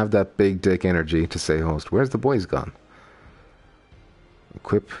 We didn't have that big dick energy to say host. Where's the boys gone?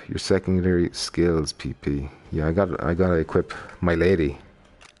 Equip your secondary skills, PP. Yeah, I gotta equip my lady,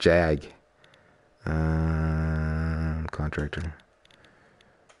 Jag. Contractor.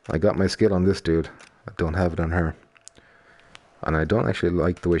 I got my skill on this dude. I don't have it on her. And I don't actually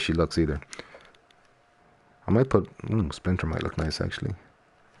like the way she looks either. I might put... Splinter might look nice, actually.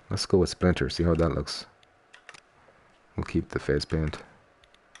 Let's go with Splinter, see how that looks. We'll keep the face paint.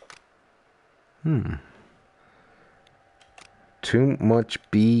 Too much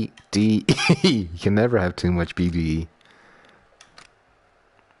BDE. You can never have too much BDE.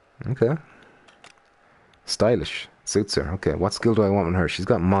 Okay. Stylish. Suits her. Okay, what skill do I want on her? She's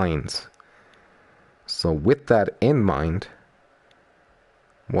got mines. So with that in mind,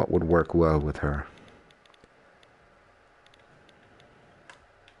 what would work well with her?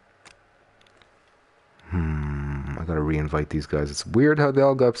 I gotta re-invite these guys. It's weird how they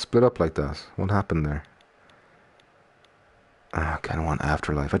all got split up like that. What happened there? I kinda want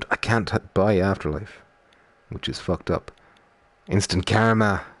Afterlife. I can't buy Afterlife, which is fucked up. Instant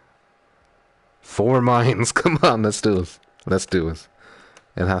karma. 4 mines. Come on, let's do it. Let's do it.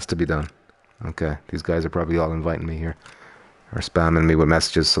 It has to be done. Okay, these guys are probably all inviting me here. Or spamming me with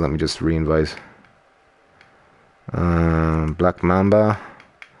messages, so let me just re-invite. Black Mamba.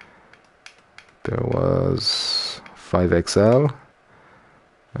 There was 5XL.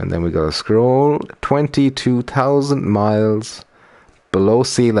 And then we gotta scroll 22,000 miles below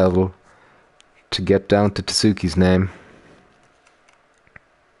sea level to get down to Tsuki's name.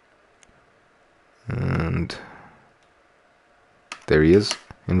 And there he is.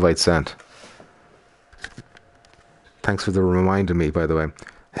 Invite sent. Thanks for the reminder me, by the way.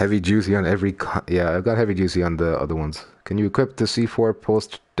 Heavy juicy on every... yeah, I've got heavy juicy on the other ones. Can you equip the C4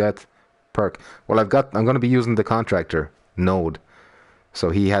 post-death perk? Well, I'm going to be using the contractor node. So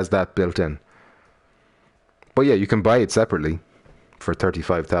he has that built in. But yeah, you can buy it separately for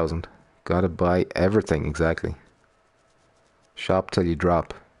 35,000. Gotta buy everything, exactly. Shop till you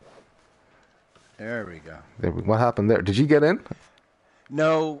drop. There we go. What happened there? Did you get in?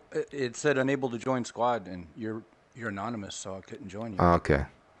 No, it said unable to join squad, and you're anonymous, so I couldn't join you. Okay.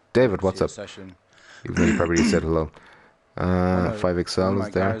 David, what's up? Session. Even though you probably said hello. 5XL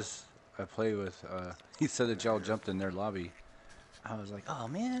is there. Guys I play with, he said that y'all jumped in their lobby. I was like, oh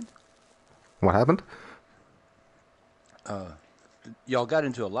man. What happened? Y'all got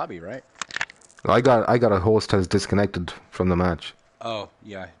into a lobby, right? I got a host has disconnected from the match. Oh,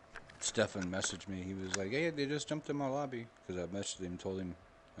 yeah. Stefan messaged me. He was like, hey, they just jumped in my lobby. Because I messaged him, told him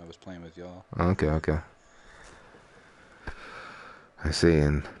I was playing with y'all. Okay. I see.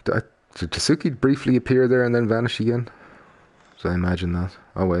 And did Tsuki briefly appear there and then vanish again? So I imagine that.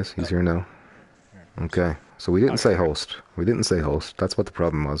 Oh, wait, he's here now. Okay. So we didn't say host. We didn't say host. That's what the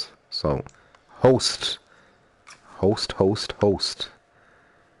problem was. So, host. Host.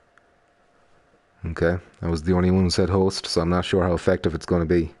 Okay. I was the only one who said host, so I'm not sure how effective it's going to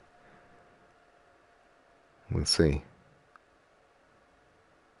be. We'll see.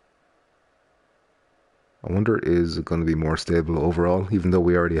 I wonder, is it going to be more stable overall, even though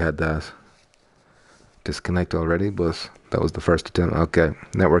we already had that disconnect already, but that was the first attempt. Okay.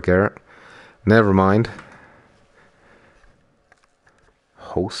 Network error. Never mind.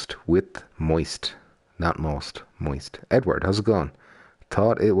 Host with moist. Not most. Moist. Edward, how's it going?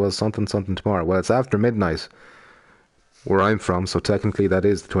 Thought it was something tomorrow. Well, it's after midnight where I'm from, so technically that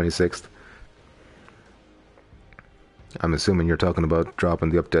is the 26th. I'm assuming you're talking about dropping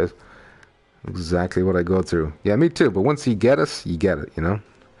the update. Exactly what I go through. Yeah, me too, but once you get it, you get it, you know?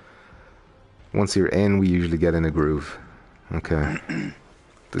 Once you're in, we usually get in a groove. Okay.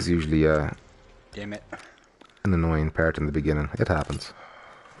 There's usually damn it, an annoying part in the beginning. It happens.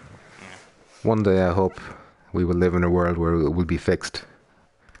 One day I hope we will live in a world where it will be fixed.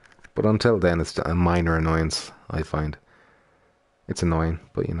 But until then, it's a minor annoyance, I find. It's annoying,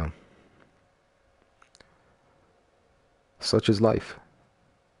 but you know. Such is life.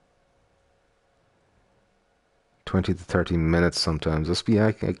 20 to 30 minutes sometimes.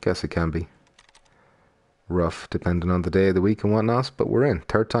 I guess it can be rough, depending on the day of the week and whatnot, but we're in.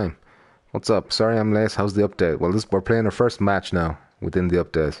 Third time. What's up? Sorry I'm late. How's the update? Well, we're playing our first match now within the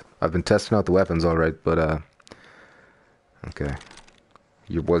update. I've been testing out the weapons alright, but okay.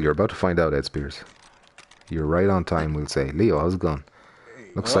 You're about to find out, Ed Spears. You're right on time, we'll say. Leo, how's it going?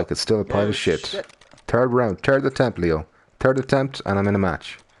 Looks like it's still a pile of shit. Third round, third attempt, Leo. Third attempt, and I'm in a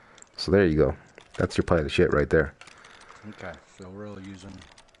match. So there you go. That's your pile of shit right there. Okay, so we're all using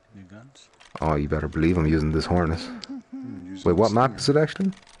New guns. Oh, you better believe I'm using this Hornet. Use Wait, what this map thing. is it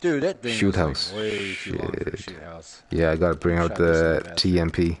actually? Dude, that thing Shoot was, like, house. way too long for a Shit. shoot house. Yeah, I gotta bring out Shot this the little bastard.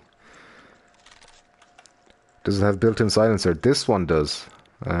 TMP. Does it have built-in silencer? This one does.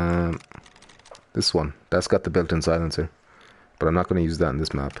 This one. That's got the built-in silencer. But I'm not going to use that in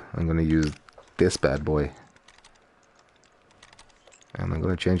this map. I'm going to use this bad boy. And I'm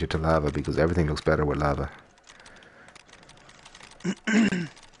going to change it to lava because everything looks better with lava. Man, I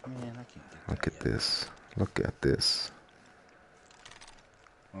can't get Look at this. Look at this.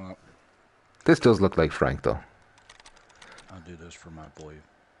 Well, This does look like Frank though. I'll do this for my boy,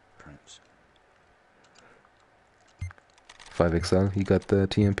 Prince. 5XL, you got the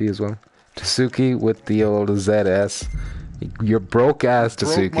TMP as well? Tasuki with the old ZS. You're broke ass,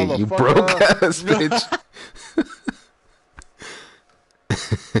 Broke Tasuki. You motherfucker. broke ass, bitch.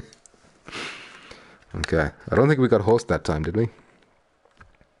 Okay. I don't think we got host that time, did we?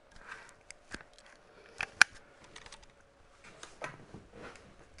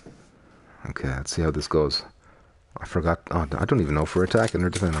 Okay, let's see how this goes. I forgot. Oh, I don't even know if we're attacking or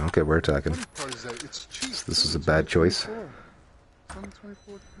defending. Okay, we're attacking. Funny part is that it's cheap. So this was a It's bad choice. 24,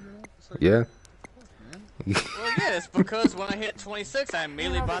 it's like, Yeah. man. Well, yeah, it's because when I hit 26, I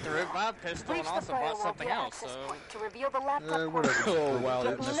immediately bought the revive pistol Reach and the also bought firewall something via else. access So point to reveal the laptop. Whatever. Oh, wow,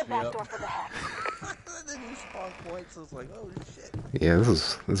 that Get me in messed the me back up. door for the hack. Then you spawn points, I was like, oh shit. Yeah,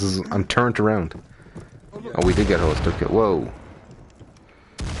 this is. I'm turned around. Oh, we did get host. Okay. Whoa.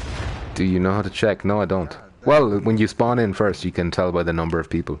 Do you know how to check? No, I don't. Well, when you spawn in first, you can tell by the number of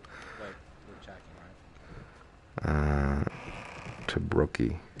people. Like, we're attacking, right?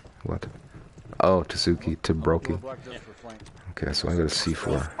 Tobroki. What? Oh, Tasuki. Tobroki. Block this for flank. Okay, so I got a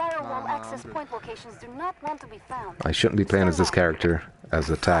C4. Firewall access point locations do not want to be found. I shouldn't be playing as this character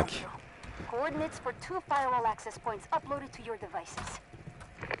as attack. Coordinates for 2 firewall access points uploaded to your devices.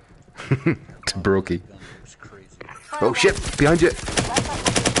 Tobroki. Gun was crazy. Oh shit! Behind you!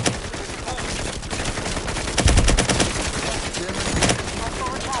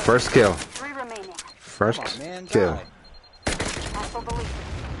 First kill. 3 remaining. First Come on, man, kill. die. Hostile deleted.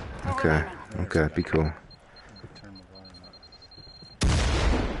 2 Okay. remaining. Okay, be cool. Turn the volume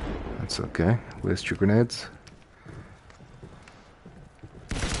up. That's okay. Waste your grenades.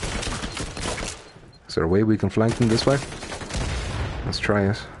 Is there a way we can flank them this way? Let's try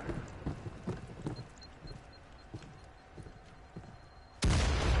it.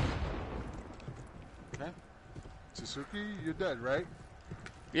 Okay. Suzuki, you're dead, right?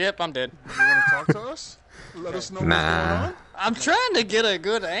 yep, I'm dead. You want to talk to us? Let us know what's going Nah. on? I'm trying to get a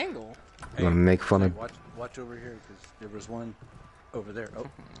good angle. You wanna make fun of Watch over here, because there was one over there. Oh,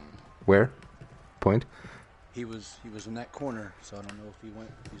 where? Point? he was in that corner, so I don't know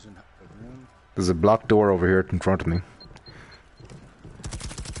if he's in a room. There's a blocked door over here in front of me.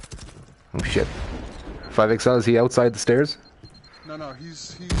 Oh shit. 5XL, is he outside the stairs? No,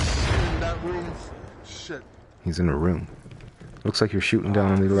 he's in that room. Shit. He's in a room. Looks like you're shooting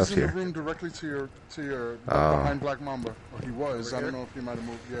down on the left He's in here. the room directly to your Oh. behind Black Mamba. Or he was. I don't know if he might have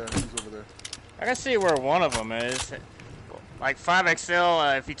moved. Yeah, he's over there. I can see where one of them is. Like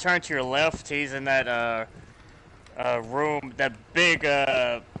 5XL, if you turn to your left, he's in that room, that big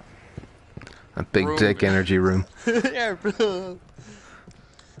A big room. dick energy room. yeah, bro.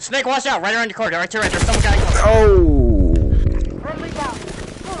 Snake, watch out! Right around your corner. Right there. Someone got you. Oh! Friendly down.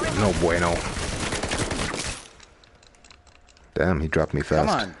 Full remaining. No bueno. Damn, he dropped me fast.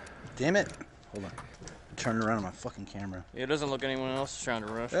 Come on. Damn it. Hold on. Turn around on my fucking camera. It doesn't look anyone else is trying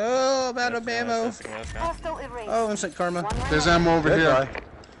to rush. Oh, about a ammo. That's the guy. Hostile erased. Oh, instant karma. One There's remaining. ammo over here. Goodbye.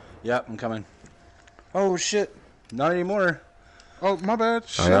 Yep, I'm coming. Oh, shit. Not anymore. Oh, my bad.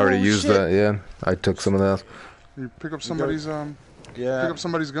 I already Oh, used shit. that, yeah. I took some of that. You pick up somebody's Yeah. pick up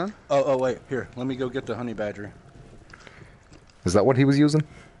somebody's gun. Oh, wait. Here, let me go get the honey badger. Is that what he was using?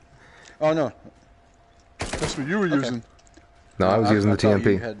 Oh, no. That's what you were using. No, I was using the thought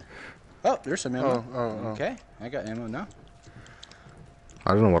you TMP. had- Oh, there's some ammo. Oh. Okay, I got ammo now.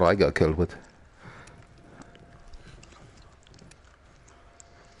 I don't know what I got killed with.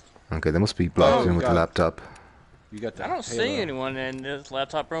 Okay, they must be blocked Oh, in with the God. laptop. You got that. I don't see anyone in this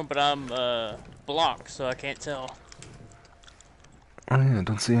laptop room, but I'm blocked, so I can't tell. Oh yeah, I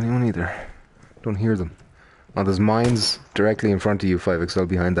don't see anyone either. Don't hear them. Oh, there's mines directly in front of you, 5XL,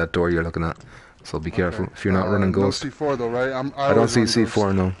 behind that door you're looking at. So be careful if you're not running Ghost. No C4 though, right? I don't see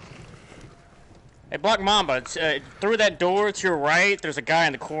C4, no. Hey, Black Mamba, through that door to your right, there's a guy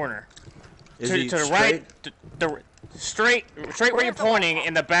in the corner. Is to he the straight? right, straight where you're pointing,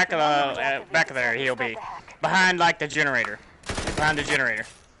 in the back of there, he'll be behind like the generator, behind the generator.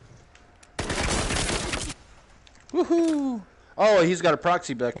 Woohoo! Oh, he's got a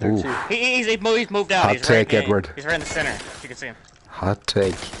proxy back there, Ooh. too. He's moved out. Hot He's take, right, Edward. He's right in the center. If you can see him. Hot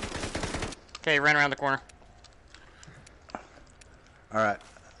take. Okay, he ran around the corner. Alright.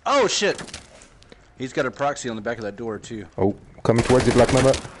 Oh, shit! He's got a proxy on the back of that door, too. Oh, coming towards you, Black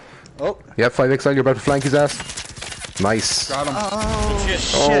Mamba. Oh. Yeah, 5XL, you're about to flank his ass. Nice. Got him. Oh,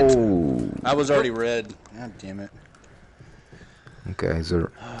 shit. Oh. I was already red. God damn it. Okay, is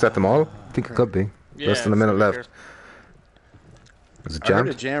that them all? I think it could be. Yeah, Less than a minute left. here's- Is it I heard a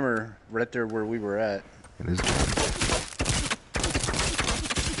jammed? jammer right there where we were at. It is jammed.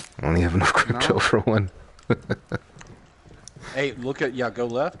 I only have enough crypto for one. Hey, look at... Yeah, go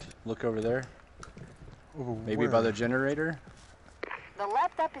left. Look over there. Oh, Maybe where? by the generator. The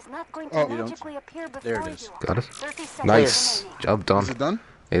laptop is not going to Oh. magically appear before There it is. you. Got it? 30 seconds Nice. remaining. Job done. Is it done?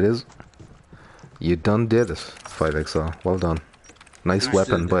 It is. You done did it. 5XL. Well done. Nice Who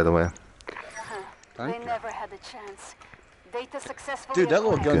weapon, said by the way. Thank They you. never had a chance. Data successfully Dude, that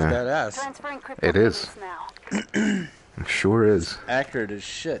little acquired. gun's Okay. badass. Transferring crypto It is. payments now. Sure is. Accurate as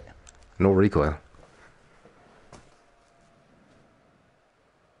shit. No recoil.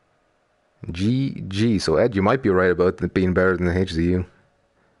 GG. So, Ed, you might be right about it being better than the HZU.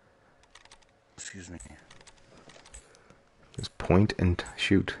 Excuse me. Just point and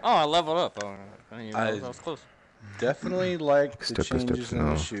shoot. Oh, I leveled up. Oh, that was close. Definitely like the Step by step changes to in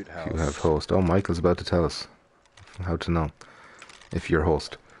know the shoot house. if you have host. Oh, Michael's about to tell us how to know if you're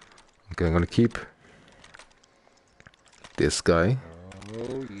host. Okay, I'm going to keep this guy,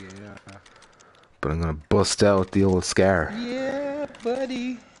 Oh, yeah. but I'm going to bust out the old scar. Yeah,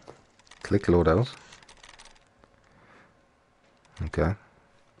 buddy. Click loadout. Okay.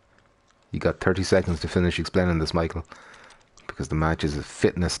 You got 30 seconds to finish explaining this, Michael, because the match is a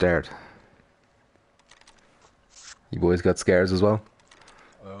fitness start. You boys got scars as well?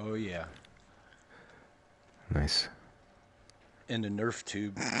 Oh, yeah. Nice. In the Nerf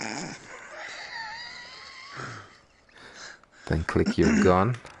tube. Then click your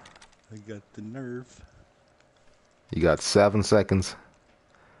gun. I got the Nerf. You got 7 seconds.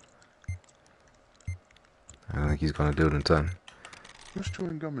 I don't think he's gonna do it in time. Who's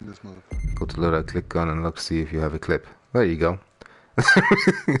chewing gum in this motherfucker? Go to loadout, click gun, and look, see if you have a clip. There you go.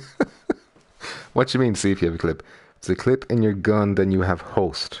 What you mean, see if you have a clip? It's a clip in your gun, then you have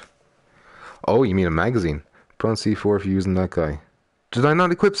host. Oh, you mean a magazine. Put on C4 if you're using that guy. Did I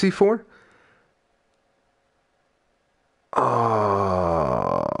not equip C4?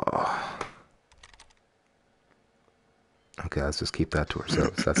 Oh. Okay, let's just keep that to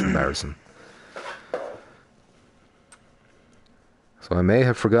ourselves. That's embarrassing. So I may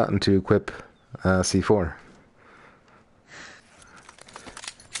have forgotten to equip C4.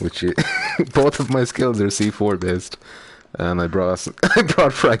 Which both of my skills are C4 based. And I brought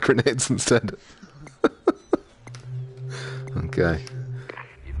frag grenades instead. Okay.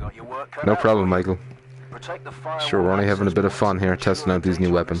 You've got your work cut No out problem, for you. Michael. Protect the firewall Sure, we're only having a access bit of points fun here, and ensure testing out these new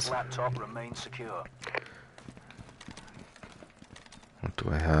data on this weapons. laptop remains secure. What do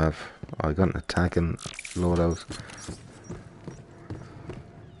I have? Oh, I got an attacking loadout.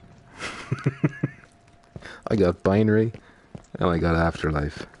 I got binary, and I got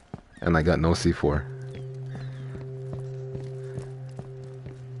afterlife, and I got no C4.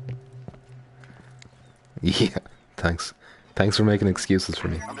 Yeah, thanks. Thanks for making excuses for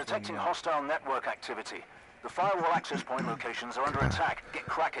me. I'm detecting hostile network activity. The firewall access point locations are under attack. Get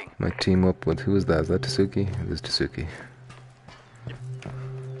cracking. Might team up with, who is that? Is that Tasuki? It is Tasuki.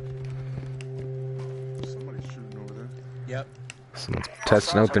 Somebody's shooting over there. Yep. Someone's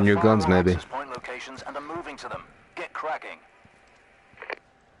testing Hostiles out their have new the guns, firewall maybe. access point locations and are moving to them. Get cracking.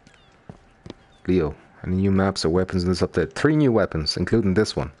 Leo, any new maps or weapons in this update? 3 new weapons, including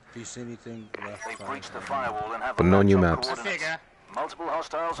this one. If you see anything left, They've fire. breached the firewall and have But the no new laptop maps. coordinates. Figure. Multiple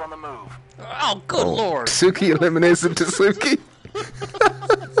hostiles on the move. Oh, good lord. Tasuki eliminates him, Tasuki.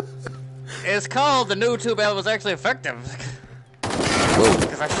 It's called the new tube battle was actually effective. Whoa.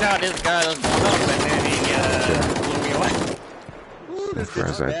 Because I shot this guy that was blown up and then he blew me away. Ooh, this For a bitch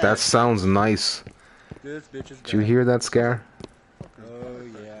is sec. bad. That sounds nice. This bitch is Did you bad. hear that, Scar? Oh,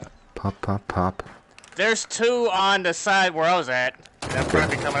 yeah. Pop, pop, pop. There's 2 on the side where I was at. They'll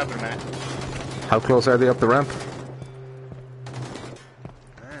probably be coming up in a minute. How close are they up the ramp?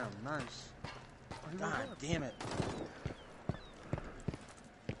 Damn, nice. God damn it.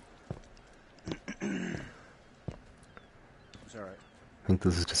 It's alright. I think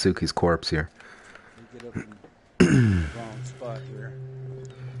this is Tasuki's corpse here. We get up in the wrong spot here.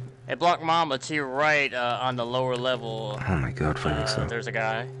 Hey, Block Mama, to your right on the lower level, Oh my god, Phoenix. there's a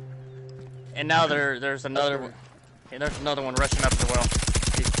guy. And now there's another one. And there's another one rushing up the well.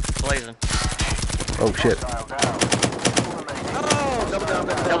 He's blazing. Oh shit. Hostile down. Two remaining. Double down.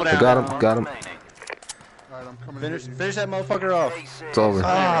 Double I down. got him. remaining. Alright, I'm coming. Finish that motherfucker off. It's over.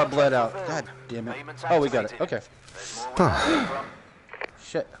 Ah, bled out. God damn it. Oh, we got it. Okay. There's more where that came from.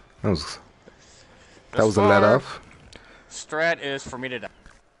 Shit. That was a let off. Strat is for me to die.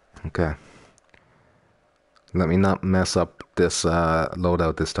 Okay. Let me not mess up this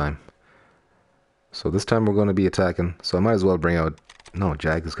loadout this time. So this time we're going to be attacking. So I might as well bring out... No,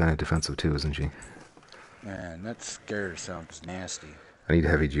 Jag is kind of defensive too, isn't she? Man, that scare sounds nasty. I need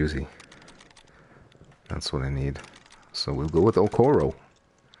heavy juicy. That's what I need. So we'll go with Okoro.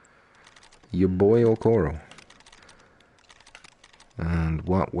 Your boy Okoro. And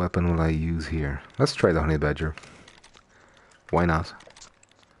what weapon will I use here? Let's try the honey badger. Why not?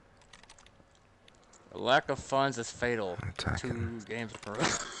 A lack of funds is fatal. Attacking. 2 games per.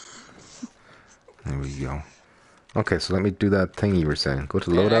 There we go. Okay, so let me do that thing you were saying. Go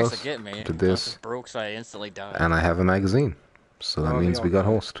to It loadout, actually get me. to this, Broke, so I instantly died. and I have a magazine. So that means we got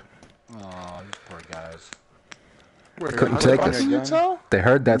host. Oh, these poor guys. Couldn't take on us. your gun? They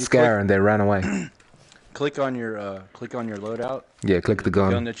heard that You scare click- and they ran away. Click on your loadout. Yeah, click the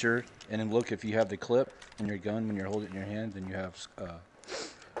gun. that you're, and then look if you have the clip in your gun when you're holding it in your hand. Then you have.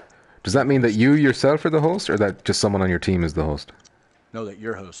 Does that mean that you yourself are the host, or that just someone on your team is the host? Know that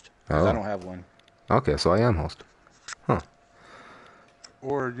you're host. 'Cause Oh. I don't have one. Okay, so I am host. Huh.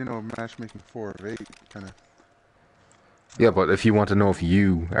 Or, you know, matchmaking 4 of 8, kind of. Yeah, but if you want to know if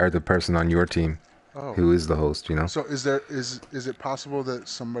you are the person on your team Oh. who is the host, you know? So is it possible that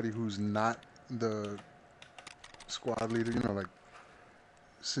somebody who's not the squad leader, you know, like,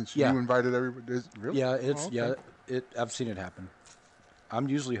 since Yeah. you invited everybody, really? Yeah, it's Oh, okay. I've seen it happen. I'm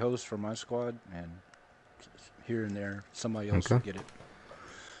usually host for my squad, and here and there somebody else will Okay. get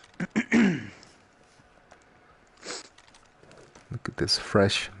it. Look at this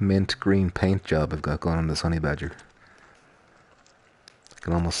fresh mint green paint job I've got going on this honey badger. I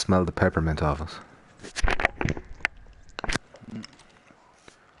can almost smell the peppermint off it.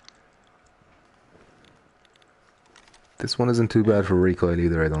 This one isn't too bad for recoil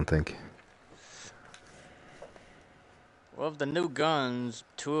either, I don't think. Well, of the new guns,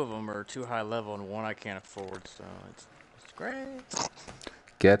 2 of them are too high level, and 1 I can't afford, so it's great.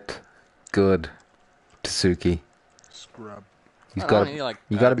 Get good, Tsuki. Scrub. You've I got only need, like,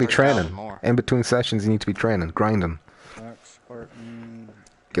 you got to be 3,000 training. more. In between sessions, you need to be training, grinding. Spartan.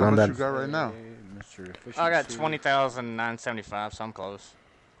 Get How on much that. you got right now? Mr. Efficiency. I got 20,975, so I'm close.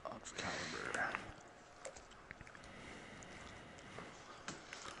 Excalibur.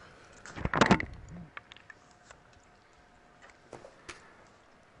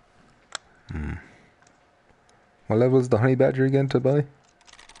 What level is the honey badger again to buy?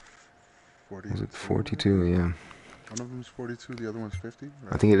 40. Was it 42? Yeah. One of them's 42, the other one's 50?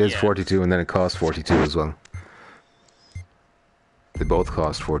 I think it is Yeah. 42, and then it costs 42 as well. They both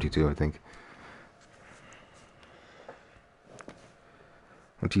cost 42, I think.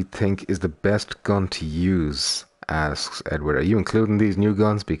 What do you think is the best gun to use? Asks Edward. Are you including these new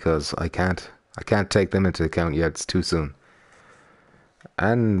guns? Because I can't take them into account yet. It's too soon.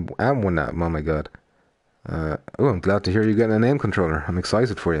 And one now. Oh my god. Oh, I'm glad to hear you're getting a name controller. I'm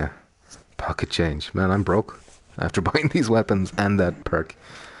excited for you. Pocket change, man. I'm broke after buying these weapons and that perk.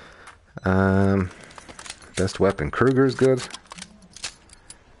 Best weapon. Kruger's good.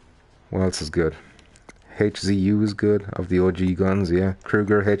 What else is good? HZU is good, of the OG guns, yeah.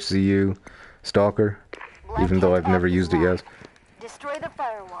 Kruger, HZU, Stalker, even though I've never used it yet. Destroy the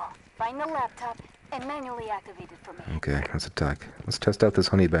firewall, find the laptop, and manually activate it for me. Okay, let's attack. Let's test out this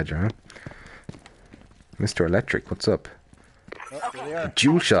honey badger, huh? Mr. Electric, what's up? Okay.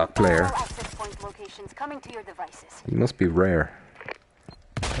 Dual shot player. Firewall access point locations coming to your devices. He must be rare.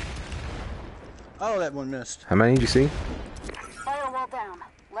 Oh, that one missed. How many did you see? Firewall down.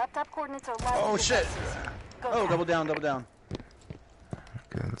 Laptop coordinates are live. Oh, to shit. devices. Go Oh, down. double down, double down.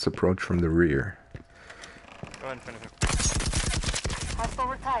 Okay, let's approach from the rear. Go ahead and finish it. Hostile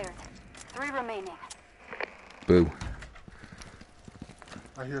retired. 3 remaining. Boo.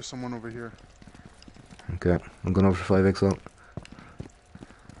 I hear someone over here. Okay, I'm going over to 5XL.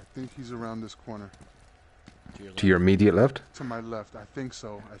 I think he's around this corner. To your immediate left? To my left. I think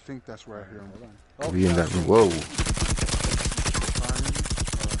so. I think that's where I hear him. Oh, Be in that room. Whoa. Fine.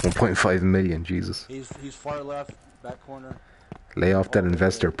 1.5 million, Jesus. He's far left, back corner. Lay off that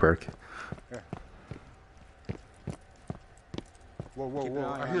investor perk. Whoa, whoa, Keep an whoa.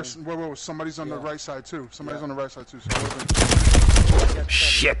 eye I on hear, him. whoa, somebody's on the right side too. Somebody's on the right side too. So I wasn't-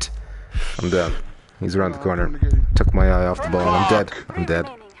 Shit! I'm down. He's around the I'm corner. coming to get you. Took my eye off the ball. I'm dead. 3 I'm dead.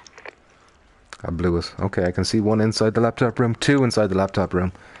 remaining. I blew it. Okay, I can see 1 inside the laptop room, 2 inside the laptop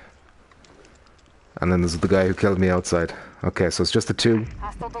room. And then there's the guy who killed me outside. Okay, so it's just the two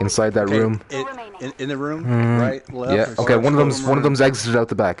inside that room. In the room, right, left. Yeah. Okay. One of them's exited out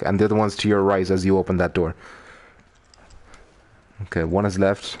the back, and the other one's to your right as you open that door. Okay, one is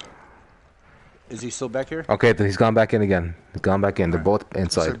left. Is he still back here? Okay, he's gone back in again. He's gone back in. They're both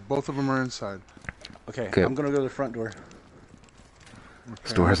inside. So both of them are inside. Okay, Okay. I'm gonna go to the front door.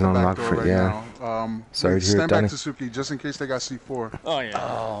 This door hasn't unlocked for yeah. Sorry to hear it, stand Danny. back, Tsuki, just in case they got C4. Oh yeah.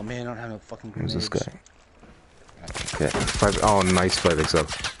 Oh man, I don't have no fucking Who's grenades. this guy? Okay. Oh, nice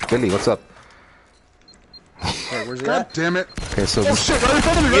 5XL. Billy, what's up? Hey, where's he God at? damn it! Okay, so Oh shit! Right in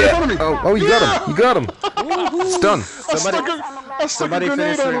front of me! Right in front of me! Oh, you got him! You got him! It's done. I stuck a grenade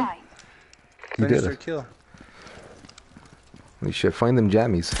finish on her. him. You Finish did their it. kill. We should find them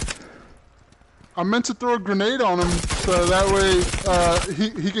jammies. I meant to throw a grenade on him so that way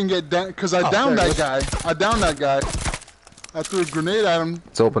he can get down. Cause I downed that guy. I downed that guy. I threw a grenade at him.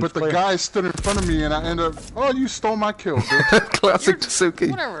 It's open. But the guy stood in front of me, and I ended up. Oh, you stole my kill, dude. Classic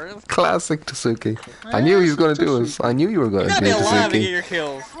Tsuki. Whatever. Classic Tsuki. I knew he was going to do this. I knew you were going You to gotta do be alive to get Tsuki. your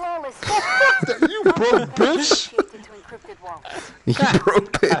kills. Flawless. You broke bitch. Shift into encrypted walls. You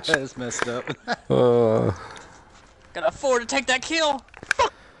broke bitch. That's messed up. Gotta afford to take that kill.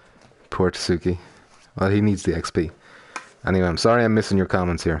 Poor Tsuki. Well, he needs the XP. Anyway, I'm sorry I'm missing your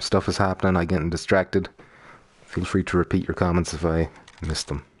comments here. Stuff is happening. I'm getting distracted. Feel free to repeat your comments if I missed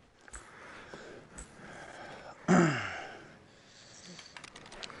them.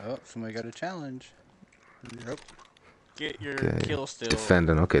 Oh, somebody got a challenge. Yep. Get your Okay. kill still.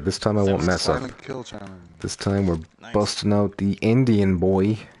 Defending. Okay, this time I won't mess up. Silent kill challenge. This time we're Nice. busting out the Indian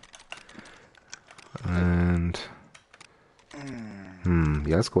boy. And...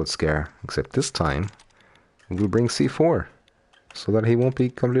 yeah, let's go with Scare. Except this time, we'll bring C4. So that he won't be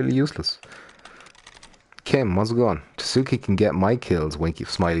completely useless. Kim, how's it going? Tsuki can get my kills, winky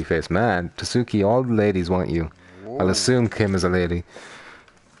smiley face. Man, Tsuki, all the ladies want you. Whoa. I'll assume Kim is a lady.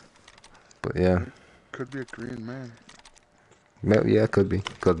 But yeah. Could be a Korean man. Yeah, could be.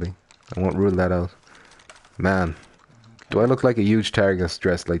 Could be. I won't rule that out. Man, do I look like a huge target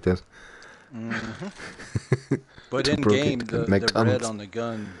dressed like this? But To in broke game, it, the red McDonald's. on the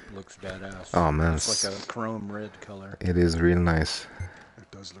gun looks badass. Oh man, It's like a chrome red color. it is real nice. It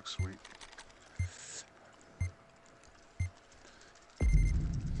does look sweet.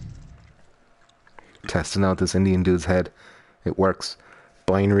 Testing out this Indian dude's head. It works.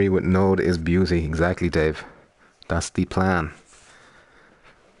 Binary with node is beauty. Exactly, Dave. That's the plan.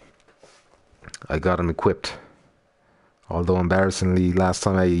 I got him equipped. Although embarrassingly, last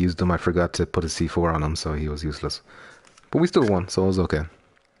time I used him, I forgot to put a C4 on him, so he was useless. But we still won, so it was okay.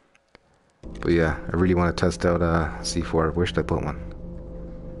 But yeah, I really want to test out C4. Where should I put one?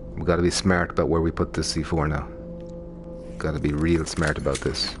 We got to be smart about where we put this C4 now. Got to be real smart about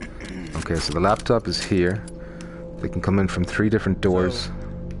this. Okay, so the laptop is here. They can come in from 3 different doors.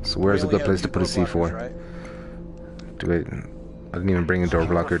 So where's a good place to put a C4? Right? Do I didn't even bring a door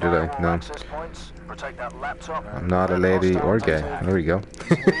blocker, did I? No. Access points, protect that laptop. I'm not a lady or gay. There we go.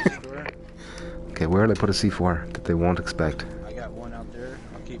 Okay, where will I put a C4 that they won't expect? I got one out there.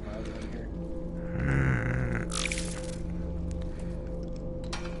 I'll keep my other one here.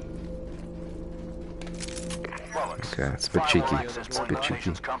 Bollocks. Okay, it's a bit Firewall cheeky. access It's a point bit cheeky.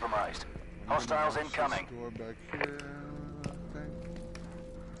 locations compromised. Hostiles incoming. Door back here. I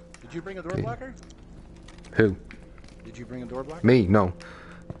think. Did you bring a door Okay. blocker? Who? Did you bring a door blocker? Me? No.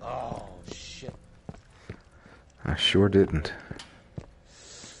 Oh shit! I sure didn't.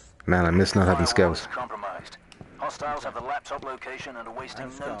 Man, I miss not having Firewall scouts. is compromised. Hostiles have the laptop location and are wasting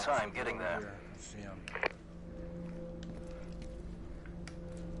no Scouts time over getting there. here. See 'em.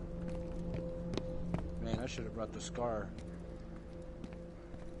 Man, I should have brought the scar.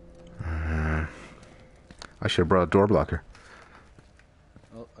 I should have brought a door blocker.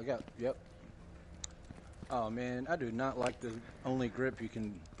 Oh, I got. Yep. Oh man, I do not like the only grip you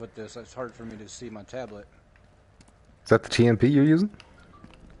can put this. It's hard for me to see my tablet. Is that the TMP you're using?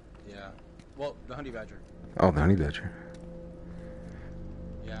 Yeah. Well, the honey badger. Oh, the honey badger.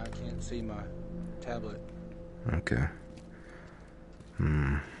 Yeah, I can't see my tablet. Okay.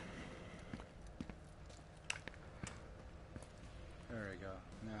 There we go.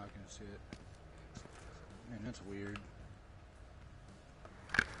 Now I can see it. Man, that's weird.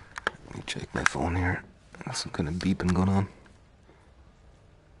 Let me check my phone here. There's some kind of beeping going on.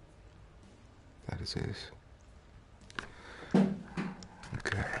 That is it.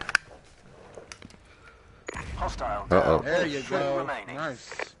 Okay. Hostile. Uh-oh. down. There you Three go. remaining. Nice.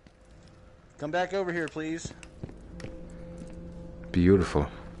 Come back over here, please. Beautiful.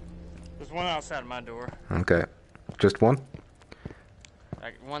 There's one outside my door. Okay. Just one?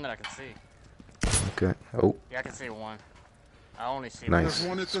 One that I can see. Oh, Yeah, I can see one. I only see nice. There's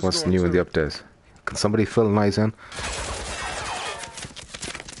one at this What's door, new in the too. updates? Can somebody fill an eyes in?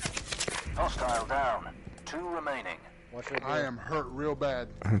 Hostile down. 2 remaining. Watch that door. I am hurt real bad.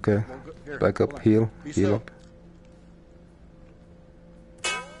 Okay. Well, here, Back hold up, on. heal, Be heal still. up.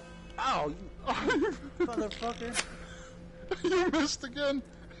 Ow, you motherfucker. You missed again.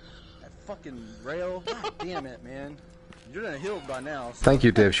 That fucking rail. God damn it, man. You're gonna heal by now. So. Thank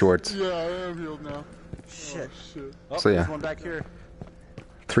you, Dave Schwartz. Yeah, I am healed now. Shit. Oh, shit. Oh, So, yeah. there's one back here.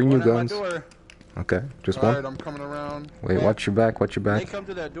 3 new One at my guns. door. Okay, just All right, one. I'm coming around. Wait, watch your back, watch your They back. come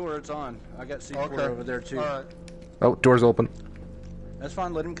to that door, it's on. I got C4 Okay. over there too. All right. Oh, door's open. That's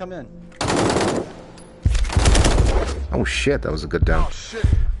fine, let him come in. Oh shit, that was a good down. Oh shit.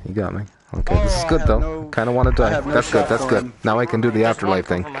 You got me. Okay, this is Oh, I good have though. no- Kind of want to I die. have no That's good, shot that's for good. him. Now I can do the Just one afterlife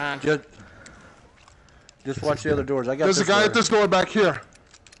come thing. from behind. Just watch the other doors. I got There's a this guy door. at this door back here.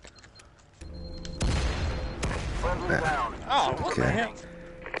 Friendly down. Oh, what the Okay. hell?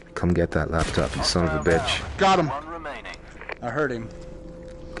 Come get that laptop, you son of a bitch. Got him. 1 remaining. I heard him.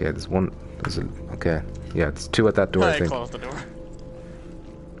 Okay, there's one. There's a. Okay, yeah, it's 2 at that door. I Hey, think. close the door.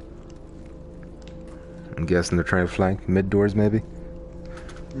 I'm guessing they're trying to flank mid doors, maybe.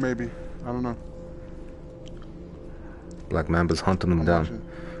 Maybe. I don't know. Black Mamba's hunting them I'm down.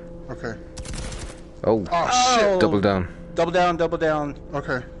 watching. Okay. Oh, Oh shit. double down. Double down, double down.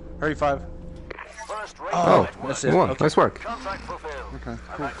 Okay. Hurry, 5. First rate Oh, network. that's you it. won. Okay. Nice work. Contract fulfilled. Okay.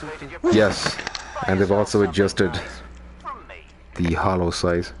 I've activated your Yes, and they've also adjusted from me. the hollow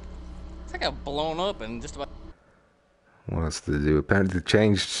size. It's like a blown up and just about. What else did they do? Apparently they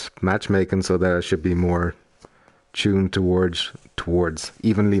changed matchmaking so that it should be more tuned towards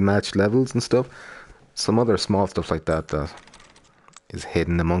evenly matched levels and stuff. Some other small stuff like that that is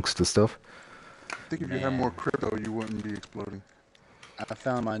hidden amongst the stuff. I think if you had more crypto, you wouldn't be exploding. I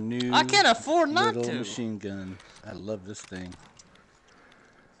found my new I can't afford not little to. machine gun. I love this thing.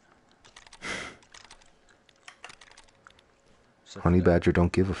 Except Honey for that Badger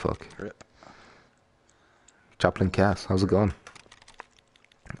don't give a fuck. grip. Chaplin Cass, how's it going?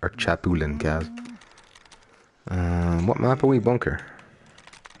 Or Chapulin Cass. What map are we? Bunker.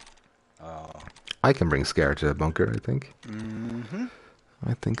 I can bring Scare to a bunker, I think.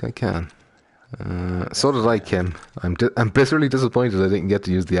 I think I can. So did I, Kim. I'm bitterly disappointed I didn't get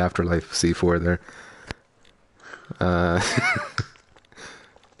to use the Afterlife C4 there.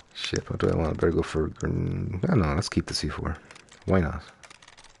 Shit, what do I want? I better go for... No, let's keep the C4. Why not?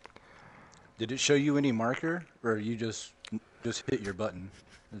 Did it show you any marker, or you just hit your button?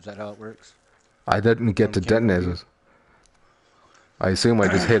 Is that how it works? I didn't get to On camera detonate it. I assume I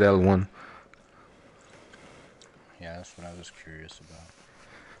just hit L1. Yeah, that's what I was curious about.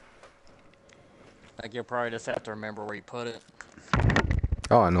 Like you'll probably just have to remember where you put it.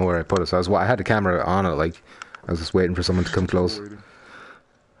 Oh, I know where I put it. So I had the camera on it, like, I was just waiting for someone to come close. Waiting.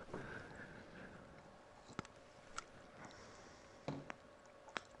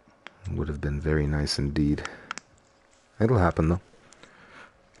 Would have been very nice indeed. It'll happen though.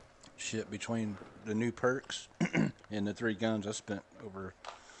 Shit, between the new perks and the 3 guns, I spent over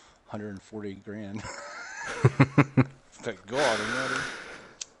 140 grand. Thank God, already.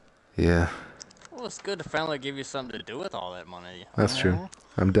 Yeah, Well, it's good to finally give you something to do with all that money. that's true.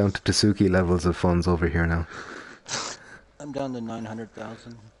 I'm down to Tasuki levels of funds over here now. I'm down to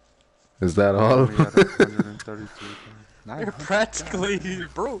 900,000. Is that all? We had 132. You're practically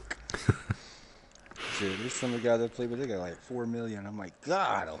broke. Shit, there's some of the guys that play with, they got like 4 million. I'm like,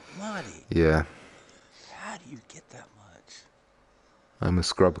 God almighty, Yeah, how do you get that much? I'm a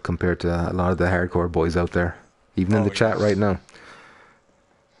scrub compared to a lot of the hardcore boys out there. Even in the chat right now.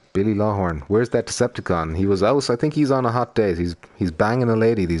 Billy Lawhorn, where's that Decepticon? He was out. I think he's on a hot day. He's banging a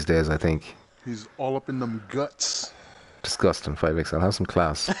lady these days, I think. He's all up in them guts. Disgusting, 5XL. Have some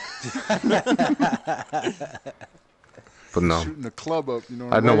class. But no, Shooting the club up, you know.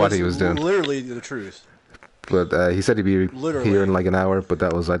 I don't know what That's he was doing. Literally the truth. But he said he'd be Literally. here in like an hour, but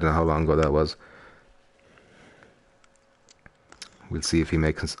that was, I don't know how long ago that was. We'll see if he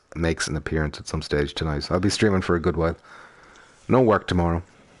makes an appearance at some stage tonight. So I'll be streaming for a good while. No work tomorrow.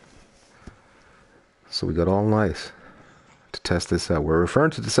 So we got all night to test this out. We're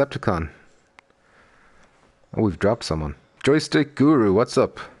referring to Decepticon. Oh, we've dropped someone. Joystick Guru, what's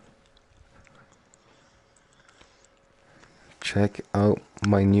up? Check out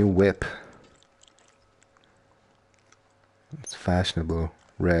my new whip. It's fashionable.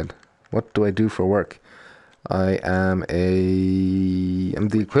 Red. What do I do for work? I'm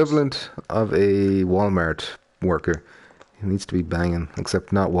the equivalent of a Walmart worker. It needs to be banging,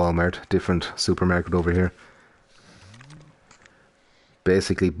 except not Walmart, different supermarket over here.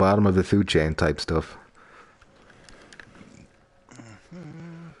 Basically bottom of the food chain type stuff.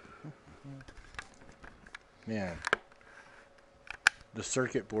 Man. The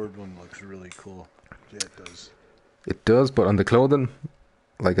circuit board one looks really cool. Yeah, it does. It does, but on the clothing,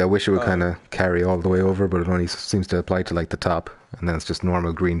 like I wish it would kind of carry all the way over, but it only seems to apply to like the top, and then it's just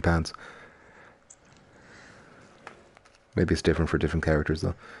normal green pants. Maybe it's different for different characters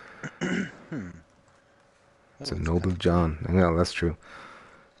though. It's a Noble John. Well, that's true.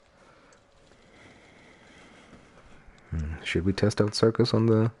 Should we test out Circus on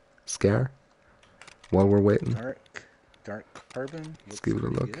the Scar while we're waiting? Dark carbon. Let's give it a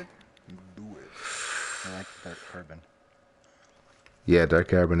look. Good. Do it. I like dark carbon. Yeah, dark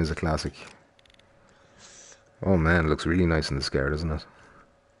carbon is a classic. Oh man, it looks really nice in the Scar, doesn't it?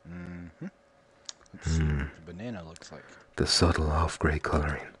 Let's see what the banana looks like. The subtle off-grey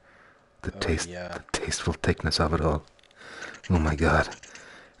colouring. The tasteful thickness of it all. Oh my god.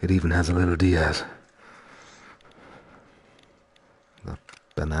 It even has a little Diaz. The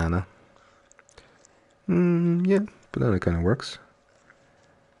banana. Yeah, banana kind of works.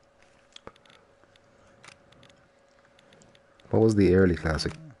 What was the early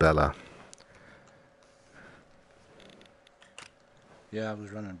classic? Bella. Yeah, I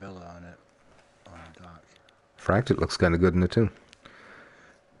was running Bella on it. On the dock. Fracked, it looks kind of good in it too.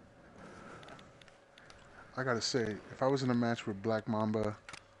 I gotta say, if I was in a match with Black Mamba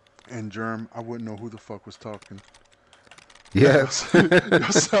and Germ, I wouldn't know who the fuck was talking. Yeah.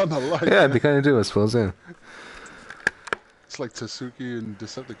 You sound alike. Yeah, they kind of do, I suppose, yeah. It's like Tasuki and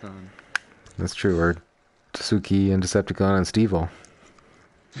Decepticon. That's true, or Tsuki and Decepticon and Steve-O.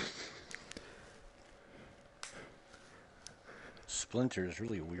 Splinter is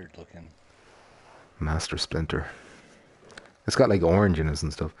really weird looking. Master Splinter. It's got like orange in it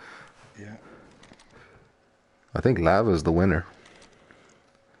and stuff. Yeah. I think Lava's the winner.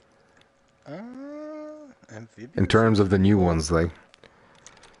 Amphibious? In terms of the new ones, like.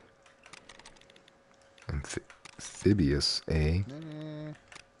 Amphibious, eh?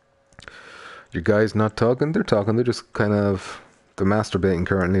 Your guys not talking? They're talking. They're just kind of... They're masturbating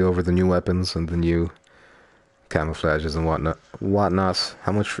currently over the new weapons and the new camouflages and whatnot.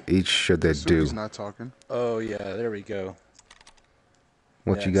 How much for each should they do? Suki's not talking. Oh, yeah, there we go.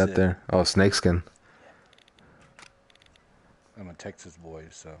 What you got there? Oh, snakeskin. I'm a Texas boy,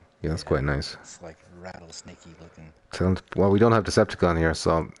 so... Yeah, that's quite nice. It's like rattlesnakey looking. Well, we don't have Decepticon here,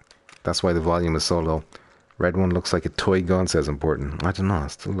 so that's why the volume is so low. Red one looks like a toy gun, says important. I don't know, it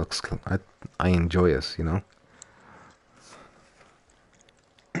still looks... I enjoy it, you know?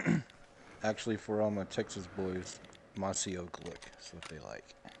 Actually, for all my Texas boys, mossy oak look. That's what they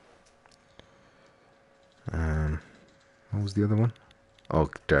like. What was the other one? Oh,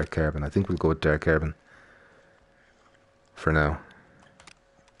 dark carbon. I think we'll go with dark carbon. For now.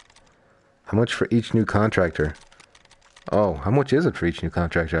 How much for each new contractor? Oh, how much is it for each new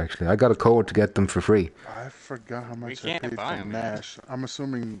contractor, actually? I got a code to get them for free. I forgot how much We I can't paid buy for 'em, Nash. I'm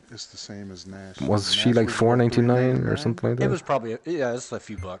assuming it's the same as Nash. Was she Nash like was $4.99 or $3.99? something like that? It was probably... Yeah, it's a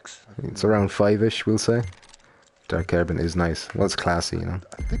few bucks. It's around 5-ish, we'll say. Dark carbon is nice. Well, it's classy, you know.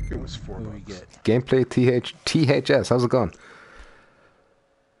 I think it was $4. What do we get? Gameplay THS, how's it going?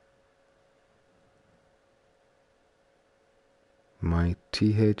 My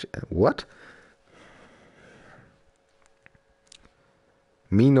what?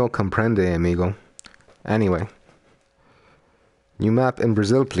 Me no comprende, amigo. Anyway. New map in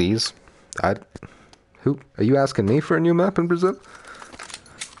Brazil, please. Who? Are you asking me for a new map in Brazil?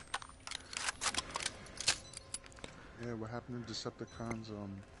 Yeah, what happened to Decepticon's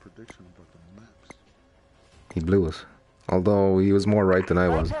prediction about the maps? He blew us. Although he was more right than I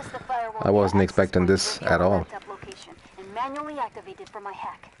was. I wasn't expecting this at all. Manually activated for my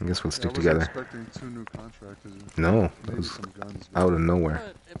hack. I guess we'll stick I together. was expecting 2 new contractors. No, that Maybe was some guns. out of nowhere.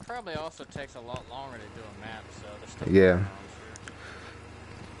 But it probably also takes a lot longer to do a map, so there's still Yeah. going on,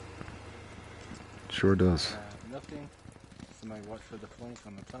 Sure does. Nothing. Somebody watch for the flank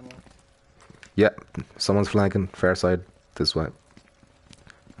on the tunnel. Yep, someone's flanking. Fair side, this way.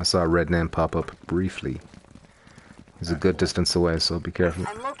 I saw a red name pop up briefly. He's a good distance away, so be careful.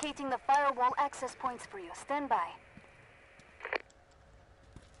 I'm locating the firewall access points for you. Stand by.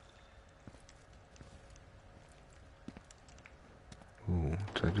 Ooh,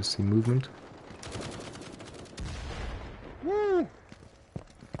 did I just see movement? Woo!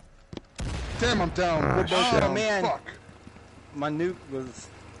 Damn, I'm down. Ah, We're both shit. down. Oh, man. Fuck. My nuke was...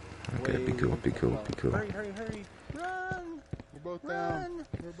 Okay, be cool, be cool, be cool. Hurry, hurry, hurry. Run! We're both Run! down.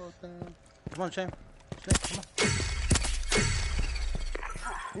 We're both down. Come on, Shane. Shane,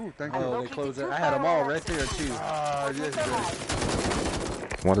 come Ooh, thank on. you. Oh, they closed it. I had them all right there, too. Ah, yes,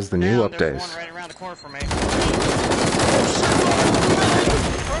 yes. What is the Now new there's update? one right around the corner from me.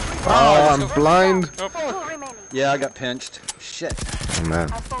 Oh, I'm blind! Two Yeah, I got pinched. Shit. Oh, man.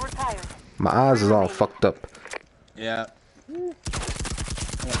 Hostile retired. My eyes is all fucked up. Yeah. I went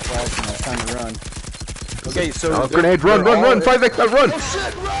flash and it's time to run. Okay, so... Oh, grenade, run, 5XL,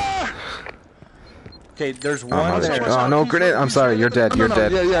 run! Okay, there's Oh, one there. oh, no, grenade, I'm sorry, you're dead, you're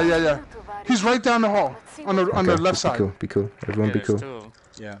dead. Yeah. He's right down the hall, on the Okay, left just side. be cool, everyone be there's cool. 2 of 'em.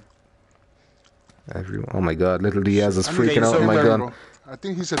 Yeah. Everyone, oh my god, little Diaz is Okay, freaking out so on my There we gun. go. I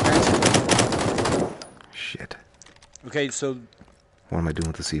think he's advancing. Shit. Okay, so What am I doing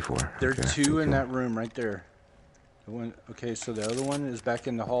with the C4? there's Okay, 2 in okay. that room right there. The one, okay, so the other one is back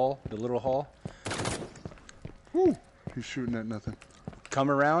in the hall, the little hall. Woo. He's shooting at nothing. Come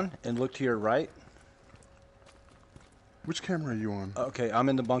around and look to your right. Which camera are you on? Okay, I'm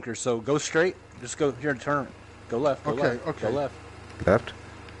in the bunker, so go straight. Just go here and turn. Go left. Go Okay, left. okay. Go left. Left?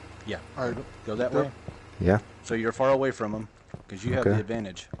 Yeah. All right. Go that Yep. way. Yeah. So you're far away from them because you have Okay. the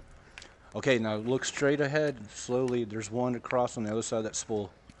advantage. Okay, now look straight ahead. Slowly. There's one across on the other side of that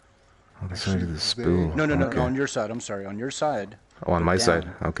spool. On the side of the They- spool. No, Okay. on your side. I'm sorry. On your side. Oh, on Go my down. side.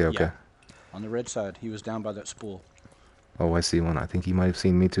 Okay, okay. Yeah. On the red side. He was down by that spool. Oh, I see one. I think he might have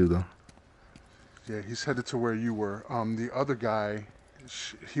seen me too, though. Yeah, he's headed to where you were. The other guy,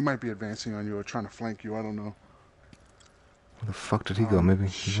 he might be advancing on you or trying to flank you. I don't know. Where the fuck did he go? Maybe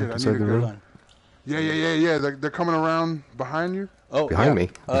he's shit, I inside need the to room. Hold on. Yeah. They're coming around behind you. Oh, Behind yeah. me?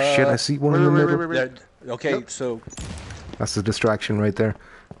 Oh, shit, I see one in the wait, middle. wait. Okay, Yep. so That's the distraction right there.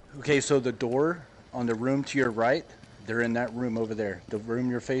 the door on the room to your right, they're in that room over there. The room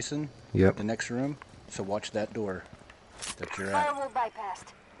you're facing, Yep. the next room. So watch that door that you're at. Firewall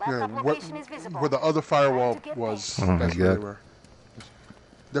bypassed. Yeah, Laptop location is visible. where the other firewall Time to get was. Oh my That's where God. they were.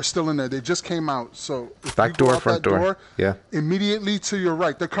 They're still in there. They just came out. So if Back you go door, out front that door. Yeah. Immediately to your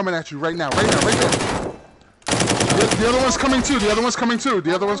right. They're coming at you right now. Right there. The other one's coming too. The other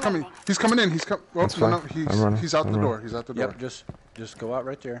one's coming. He's coming in. He's coming. Well, That's fine. I'm running. He's out I'm the door. running. He's out the door. Yep, just go out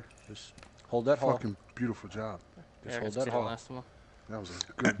right there. Just hold that hall. Fucking beautiful job. Just Yeah, hold I that can see the hall. last one. That was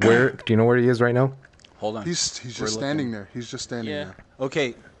a good. Where? Do you know where he is right now? Hold on. He's We're just standing looking. there. He's just standing Yeah. there.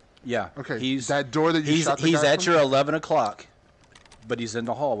 Okay. Yeah. Okay. He's that door that you shot the he's guy at from? your 11 o'clock, but he's in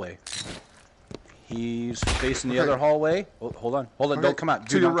the hallway. He's facing the other hallway. Oh, hold on. Okay, Don't come out.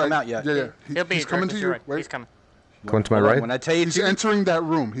 to Do your not right. come out yet. Yeah. He'll be He's coming to directly you. right. Wait. He's coming. Going to my Hold on, right? when I tell you He's to, entering that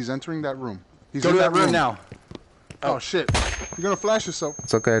room. He's entering that room. He's go in to that room now. Oh shit! You're gonna flash yourself.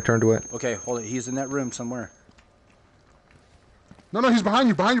 It's okay, I turned away. Okay, hold it. He's in that room somewhere. No, he's behind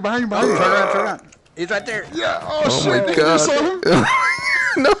you. Behind you. Turn around. He's right there. Yeah. Oh, Oh shit! my You God. saw him?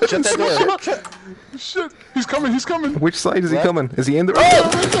 No, Shut that door. Shit! He's coming. He's coming. which side is he Left. coming? Is he in the... Oh!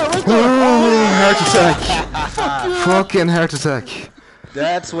 Right there. Oh, heart attack. Fucking heart attack.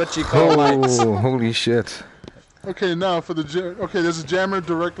 That's what you call lights. Oh, holy shit. Okay, now for the okay. There's a jammer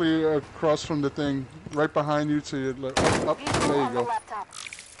directly across from the thing, right behind you. To your left. Up. There Visual you on the go. laptop.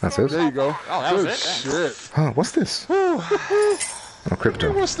 That's it? There you go. Oh, that was Good it? shit. Oh, what's this? Oh,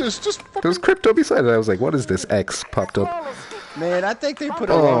 crypto. What's this? Just There was crypto beside it. I was like, what is this? X popped up. Man, I think they put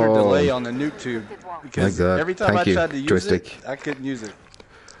a longer Oh. delay on the nuke tube because My God. every time Thank I you, tried to use joystick. it, I couldn't use it.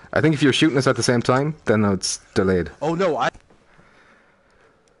 I think if you're shooting us at the same time, then it's delayed. Oh no,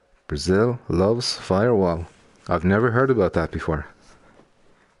 Brazil loves Firewall. I've never heard about that before.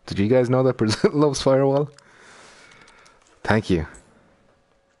 Did you guys know that Brazil loves Firewall? Thank you.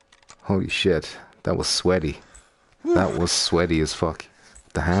 Holy shit. That was sweaty. That was sweaty as fuck.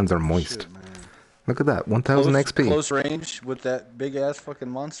 The hands are moist. shit, man. Look at that. 1000 XP. close range with that big ass fucking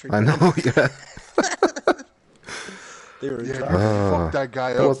monster. I know, yeah. They were Yeah, you trying. fucked that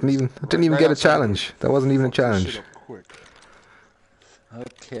guy That up. wasn't even... I didn't even Right get a outside. challenge. That wasn't even a Fucked that challenge. shit up quick.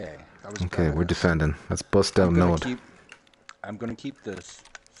 Okay. That was Okay, we're badass. defending. Let's bust down node. I'm gonna keep this.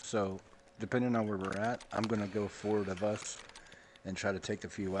 So, depending on where we're at, I'm gonna go forward of us and try to take a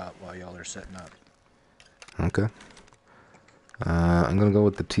few out while y'all are setting up. Okay. I'm gonna go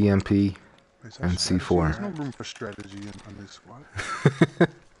with the TMP Wait, and that's strategy? C4. There's no room for strategy on this squad.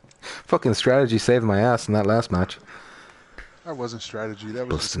 Fucking strategy saved my ass in that last match. That wasn't strategy. That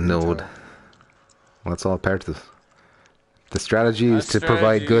was Bust just a node. intel. Well, that's all part of this. The strategy is That's to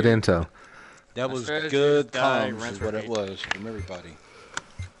provide good strategy. intel. That was strategy good is die, comms, rent is what it repeat. was from everybody.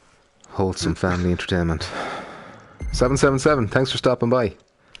 Wholesome family entertainment. 777, thanks for stopping by.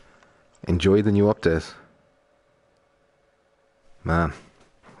 Enjoy the new update. Man,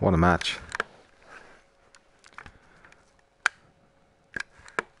 what a match.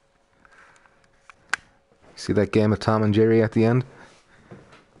 See that game of Tom and Jerry at the end?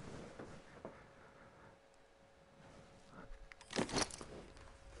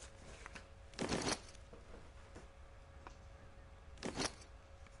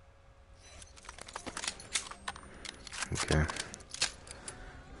 Okay.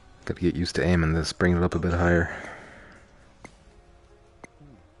 Gotta get used to aiming this, bring it up a bit higher.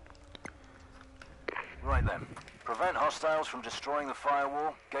 Right then. Prevent hostiles from destroying the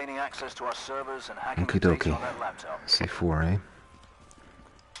firewall, gaining access to our servers, and hacking Okie the data dokie. on that laptop. C4, eh?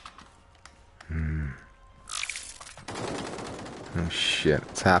 Oh shit,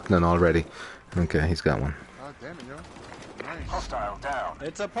 it's happening already. Okay, he's got one. God damn it, yo. Nice. Hostile down.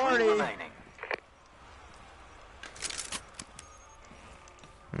 It's a 3 party. remaining.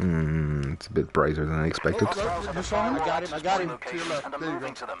 It's a bit brighter than I expected. Hostiles have You the saw him? firewall I got him, I access got point him. To your locations left, and are there you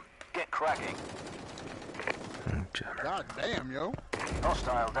moving go. to them. Get cracking. Oh, jammer. God damn, yo.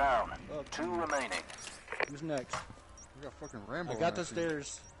 Hostile down. 2 remaining. Who's next? We got fucking Rambo. I got on the our feet.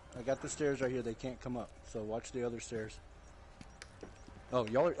 stairs. I got the stairs right here. They can't come up. So watch the other stairs. Oh,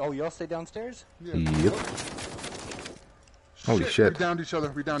 y'all stay downstairs? Yeah. Yep. Holy shit. We downed each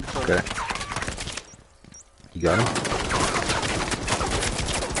other. We downed each other. Okay. You got him?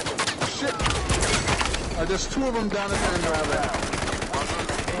 Shit. There's 2 of them down at the end of that.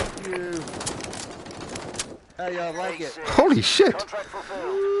 Thank you. How y'all like it? Holy shit! Contract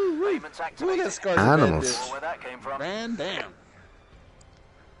fulfilled. Payments Look activated. at Scar's Animals. Or where that came from. Man, damn.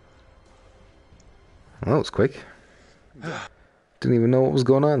 Well, that was quick. Didn't even know what was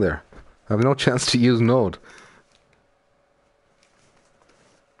going on there. I have no chance to use Node.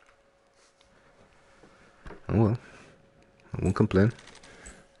 Oh well. I won't complain.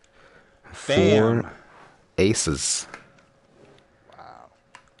 Bam. 4 aces.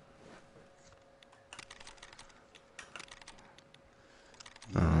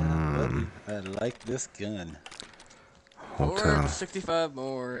 I like this gun. Hotel. Forward 65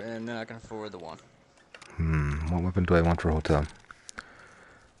 more, and then I can afford the one. What weapon do I want for hotel?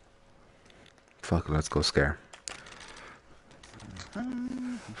 Fuck it, let's go scare.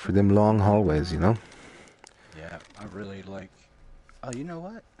 For them long hallways, you know? Yeah, I really like. Oh, you know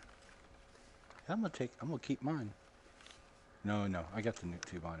what? I'm gonna keep mine. No, I got the nuke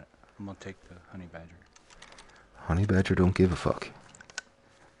tube on it. I'm gonna take the honey badger. Honey Badger don't give a fuck.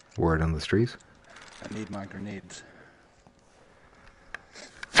 Word on the street. I need my grenades.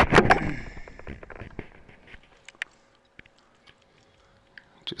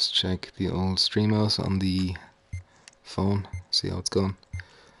 Just check the old stream house on the phone. See how it's going.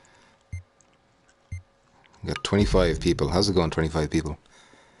 We got 25 people. How's it going, 25 people?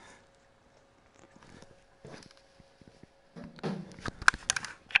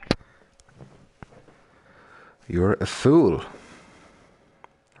 You're a fool.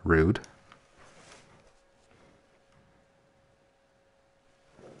 Rude.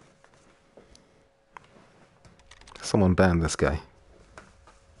 Someone ban this guy.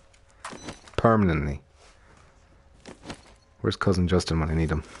 Permanently. Where's Cousin Justin when I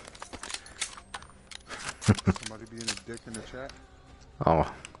need him? Somebody being a dick in the chat.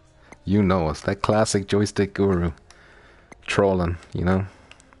 Oh, you know us. That classic joystick guru. Trolling, you know?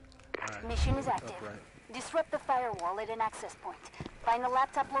 Mission is active. Disrupt the firewall at an access point. Find the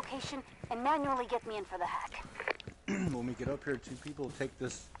laptop location and manually get me in for the hack. When we get up here, 2 people take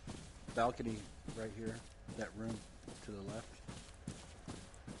this balcony right here, that room to the left.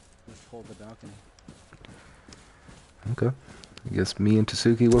 Just hold the balcony. Okay. I guess me and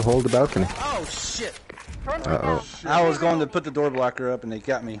Tasuki will hold the balcony. Oh shit! Uh-oh. I was going to put the door blocker up and they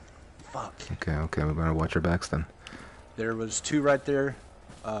got me. Fuck. Okay, we better watch our backs then. There was 2 right there,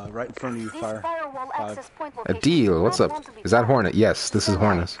 right in front of you, This fire. firewall access point A location deal, does what's not up? want to be Is that found. Hornet? Yes, this is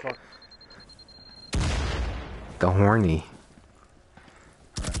Hornet. Fuck. The horny.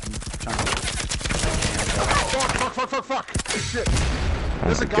 Fuck. Shit. Oh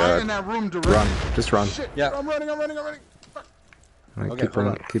There's my a guy god. in that room directly. Run. Just run. Shit. Yeah. I'm running. Fuck. Alright, Okay, keep hold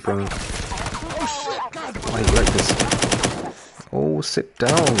running. on. Keep running. Oh shit, God. Why you like this? Oh, sit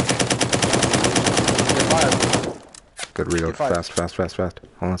down. Get fired. Good reload. Get fired. Fast. Hold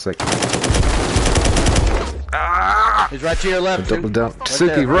on a sec. He's right to your left. Double dude. down. Right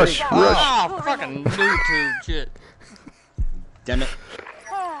Tasuki, there. rush. Oh, fucking YouTube shit. Damn it.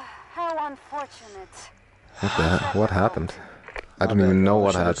 How unfortunate. What the hell? What happened? I don't My bad, even know bro. I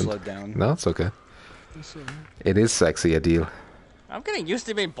what should've happened. slowed down. No, it's okay. It is sexy, a deal. I'm getting used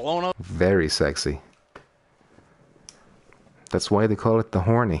to being blown up. Very sexy. That's why they call it the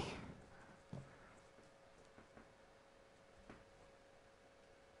horny.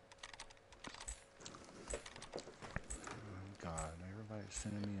 God, everybody's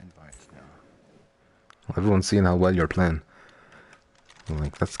sending me invites now. Everyone's seeing how well you're playing. I'm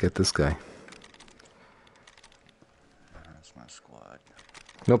like, let's get this guy. That's my squad.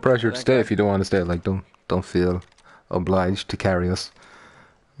 No pressure to that stay guy- if you don't want to stay. Like, don't feel obliged to carry us.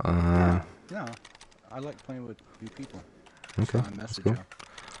 No, I like playing with new people. Okay, I that's message cool. you.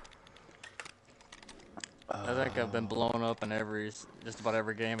 I think I've been blown up in just about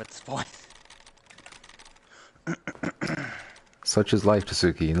every game at this point. Such is life,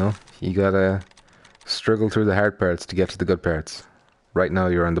 Tasuki, you know? You gotta struggle through the hard parts to get to the good parts. Right now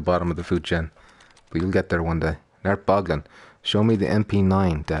you're on the bottom of the food chain, but you'll get there one day. Nart Boglin, show me the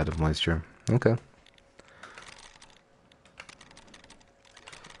MP9, Dad of Moisture. Okay.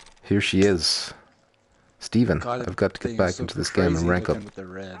 Here she is. Steven, God, I've got to thing get is back so into this game and crazy rank up. looking with the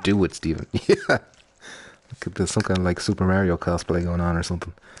red. Do it, Steven. Yeah. Look at this, some kind of like Super Mario cosplay going on or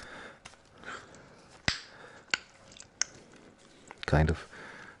something. Kind of.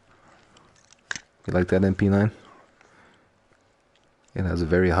 You like that MP9? It has a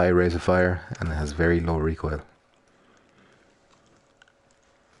very high rate of fire and it has very low recoil.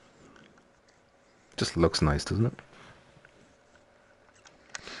 Just looks nice, doesn't it?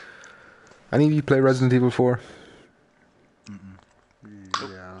 Any of you play Resident Evil 4?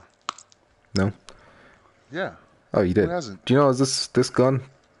 Yeah. No? Yeah. Oh, you did? Who hasn't? Do you know, is this gun?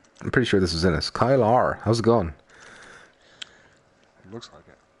 I'm pretty sure this was in it. Kyle R. How's it going? Looks like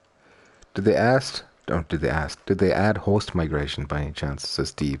it. Did they add host migration by any chance, says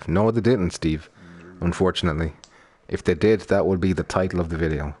Steve. No, they didn't, Steve. Unfortunately. If they did, that would be the title of the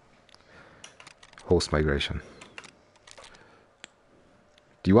video. Host migration.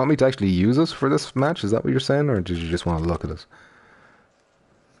 Do you want me to actually use us for this match? Is that what you're saying? Or did you just want to look at us?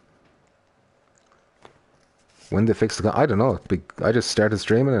 When they fixed the gun? I don't know. I just started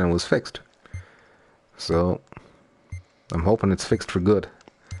streaming and it was fixed. So, I'm hoping it's fixed for good.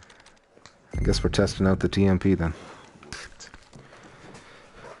 I guess we're testing out the TMP then.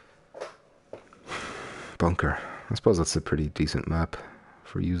 Bunker. I suppose that's a pretty decent map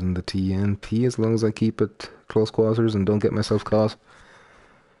for using the TNP as long as I keep it close quarters and don't get myself caught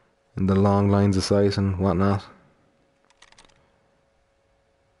in the long lines of sight and whatnot.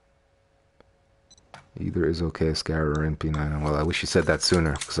 Either is okay, Scar or MP9. Well, I wish you said that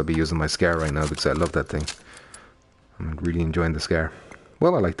sooner, because I'll be using my Scar right now because I love that thing. I'm really enjoying the Scar.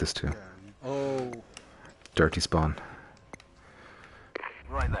 Well, I like this too. Oh. Dirty spawn.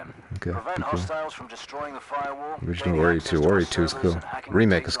 Right then. Okay, Prevent be cool. hostiles from destroying the firewall. Original gaining Ori access 2. to our Ori 2 is servers, cool. and hacking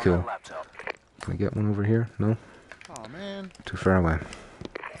Remake data is on cool. our laptop. Can I get one over here? No? Oh man. Too far away.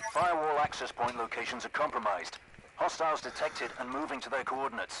 Firewall access point locations are compromised. Hostiles detected and moving to their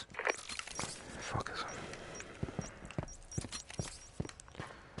coordinates. Focus.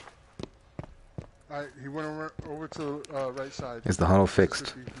 Alright, he went over to right side. Is the hollow fixed?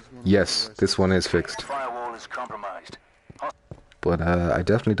 He's going Yes, over to the right this side. one is fixed. Firewall is compromised. But I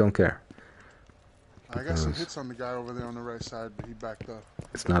definitely don't care. I got some hits on the guy over there on the right side, but he backed up.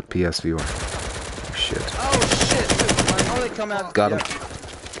 It's not PSVR. Oh, shit. Oh shit! Oh, they come out. Got him.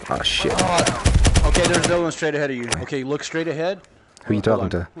 Yeah. Oh, shit. Oh, okay, there's no one straight ahead of you. Okay, look straight ahead. Who are you talking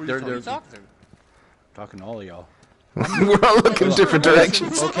to? Who are you They're talking to? Talk to. talking to all of y'all. We're all looking different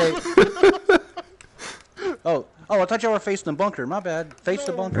directions. Okay. oh, I thought y'all were facing the bunker. My bad. Face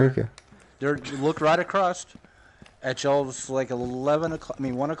the bunker. Okay. They're look right across at y'all's like 11 o'clock. I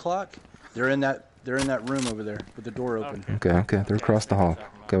mean 1 o'clock. They're in that room over there with the door open. Okay. They're across the hall.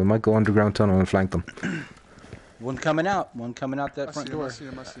 Okay, we might go underground tunnel and flank them. One coming out that I front see him, door. I see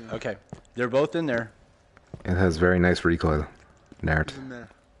him, I see him. Okay, they're both in there. It has very nice recoil. Nart. He's in there.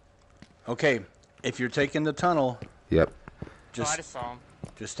 Okay, if you're taking the tunnel, Yep. I just just saw him.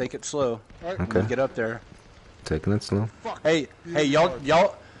 just take it slow. Alright, Okay. When you get up there. Taking it slow. fuck. Hey, He is y'all hard.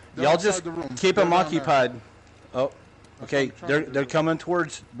 They're just outside the room. keep They're them down occupied. Oh, That's okay, what I'm trying to they're do. coming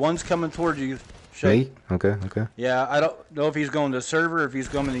towards. One's coming towards you. Shay. Me? Okay. Yeah, I don't know if he's going to the server or if he's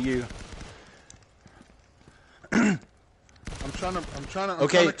coming to you. I'm trying to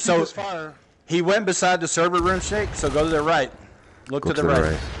Okay, keep so- his fire. He went beside the server room, Shake. So go to the right. Look Go to the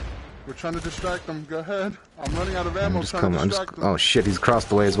right. We're trying to distract them. Go ahead. I'm running out of ammo. I'm just trying coming. to distract them. Oh shit, he's across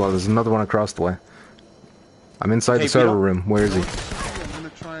the way as well. There's another one across the way. I'm inside Hey, the server Bill. room. Where is he?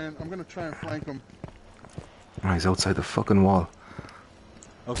 I'm gonna try and flank him. Oh, he's outside the fucking wall.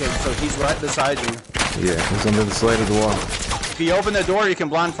 Okay, so he's right beside you. Yeah, he's under the side of the wall. If you open the door, you can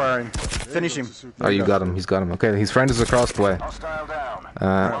blind fire him. Finish him. Oh, you got him. He's got him. Okay, his friend is across the way. Hostile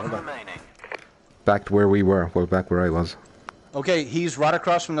down. One remaining. Back to where we were. Well, back where I was. Okay, he's right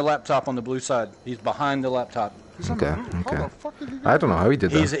across from the laptop on the blue side. He's behind the laptop. He's on Okay, the roof. okay. How the fuck did he get I don't know how he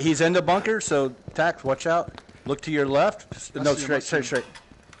did that. He's in the bunker, so Tax, watch out. Look to your left. No, see him, I see him. straight.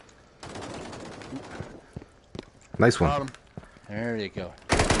 Nice Got one. him. There you go.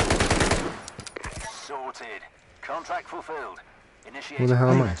 Sorted. Contract fulfilled. Initiate Who the hell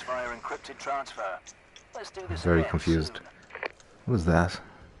am I? payments via encrypted transfer. Let's do this Very again confused. soon. What was that?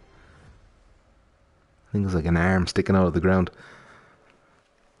 I think it's like an arm sticking out of the ground.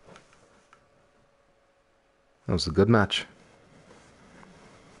 That was a good match.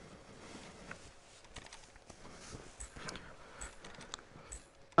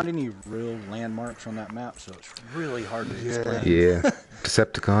 Not any real landmarks on that map, so it's really hard to explain. Yeah.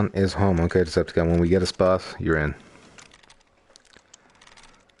 Decepticon is home. Okay, Decepticon, when we get a spot, you're in.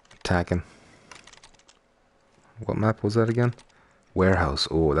 Attacking. What map was that again? Warehouse.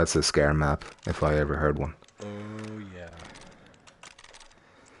 Oh, that's a scare map, if I ever heard one. Oh, yeah.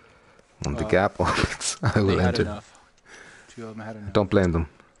 When the gap opens, I will They had enter. enough. Two of them had enough. Don't blame them.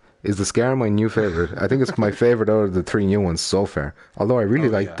 Is the Scar my new favorite? I think it's my favorite out of the 3 new ones so far. Although I really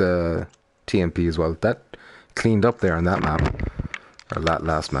like the TMP as well. That cleaned up there on that map. Or that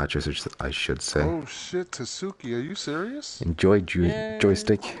last match, I should say. Oh shit, Tasuki, are you serious? Enjoy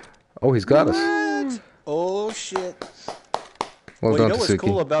joystick. Oh, he's got us. Oh, shit. Well You done, know what's Tasuki.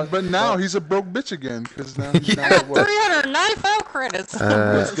 cool about... But now he's a broke bitch again, because now he's not at work. 395 credits.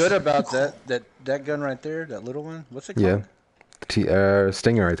 What's good about that gun right there, that little one? What's it called? Yeah.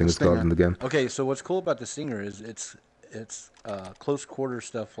 Stinger, I think it's called in the game. Okay, so what's cool about the Stinger is it's close quarter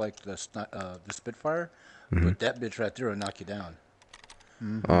stuff like the Spitfire, but that bitch right there will knock you down.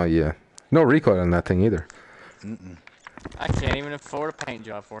 Oh, yeah. No recoil on that thing either. I can't even afford a paint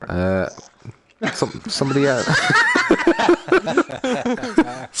job for it. Somebody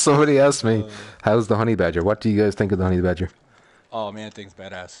somebody asked me, how's the honey badger? What do you guys think of the honey badger? Oh man, that thing's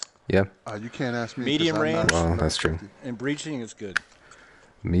badass. Yeah? You can't ask me. Medium 'cause I'm not- range? Well, that's true. And breaching is good.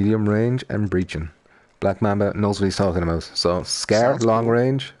 Medium range and breaching. Black Mamba knows what he's talking about. So, Scar, Sounds long cool.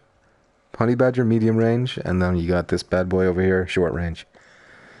 range. Honey badger, medium range. And then you got this bad boy over here, short range.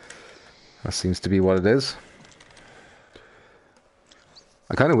 That seems to be what it is.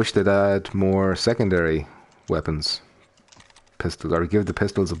 I kind of wish they'd add more secondary weapons. Pistols. Or give the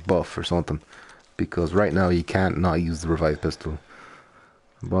pistols a buff or something. Because right now you can't not use the revive pistol.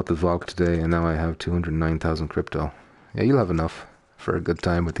 I bought the Valk today and now I have 209,000 crypto. Yeah, you'll have enough for a good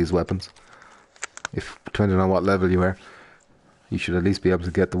time with these weapons. If, depending on what level you are. You should at least be able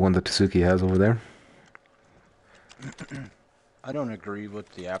to get the one that Tasuki has over there. I don't agree with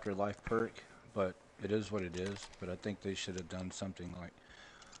the afterlife perk, but it is what it is. But I think they should have done something like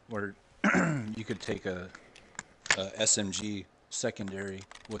where you could take a SMG secondary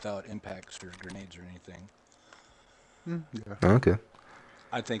without impacts or grenades or anything. Yeah. Okay.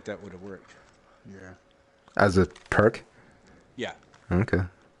 I think that would have worked. Yeah. As a perk? Yeah. Okay.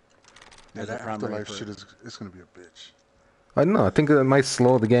 Yeah, As a that primary afterlife perk. shit it's gonna be a bitch. I don't know. I think it might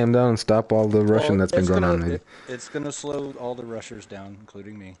slow the game down and stop all the rushing that's been going on. Maybe. It's going to slow all the rushers down,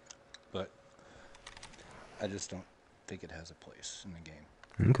 including me. But I just don't think it has a place in the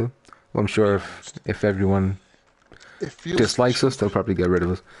game. Okay. Well, I'm sure if everyone It feels dislikes us, they'll probably get rid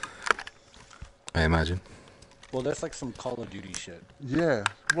of us. I imagine. Well, that's like some Call of Duty shit. Yeah.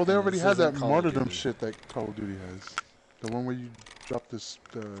 Well, they already This had that isn't Call of martyrdom Duty. shit that Call of Duty has. The one where you drop the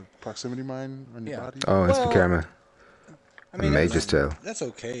proximity mine on your Yeah. body. Oh, Instant Well, Karma. I The Mage's Tale. That's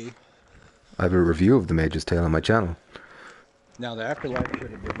okay. I have a review of the Mage's Tale on my channel. Now, the afterlife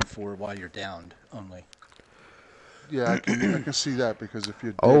should have been for while you're downed only. Yeah, I can see that because if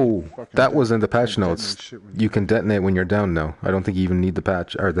you're dead, Oh, you fucking that dead. was in the You patch can't notes. detonate shit when You can detonate when you're down now. I don't think you even need the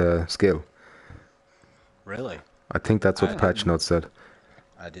patch or the skill. Really? I think that's what the patch notes said.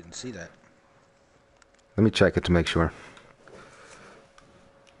 I didn't see that. Let me check it to make sure.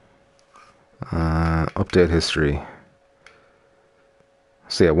 Update history.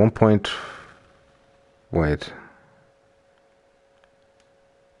 So yeah, 1 point. Wait.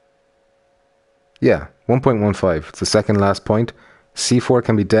 Yeah, 1.15. It's the second last point. C4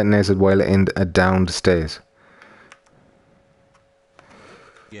 can be detonated while in a downed state.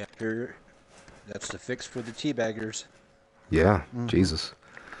 Yeah, here, that's the fix for the teabaggers. Yeah, Jesus.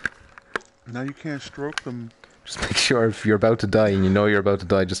 Now you can't stroke them. Just make sure if you're about to die and you know you're about to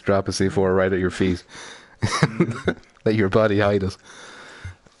die, just drop a C4 right at your feet. Let your body hide it.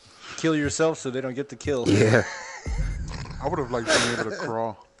 Kill yourself so they don't get the kill. Yeah. I would have liked being able to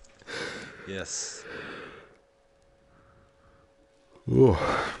crawl. Yes. Ooh.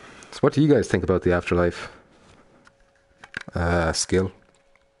 So what do you guys think about the afterlife skill?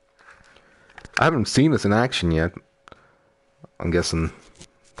 I haven't seen this in action yet. I'm guessing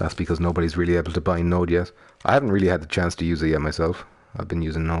that's because nobody's really able to buy Node yet. I haven't really had the chance to use it yet myself. I've been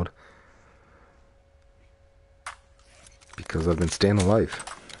using Node. Because I've been staying alive.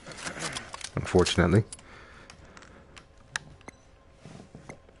 Unfortunately.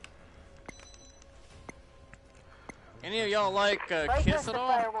 Any of y'all y'all like Bypass Kiss the at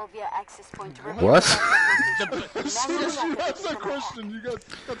all? firewall via access point to reveal What? As soon as you asked that question, you got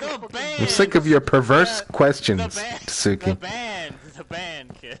the The fucking... band. I'm sick of your perverse The questions, band. Tsuki. The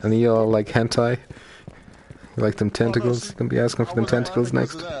band, Kiss. And you all like hentai? You like them tentacles? see, Gonna be asking for them tentacles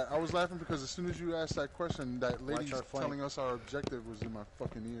next? I was laughing because as soon as you asked that question, that lady our flank. telling us our objective was in my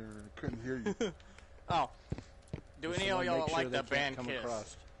fucking ear and I couldn't hear you. Oh. Do any of y'all like the band come Kiss?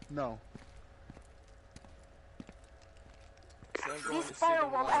 across. No. These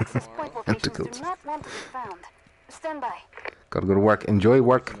firewall access point locations Tentacles. do not want to be found. Stand by. Gotta go to work. Enjoy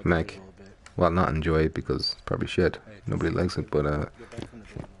work, Meg. Well, not enjoy it because it's probably shit. Nobody likes it, but Get back from the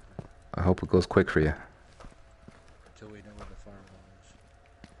table. I hope it goes quick for you. Until we know where the firewall is.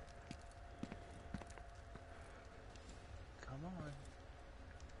 Come on.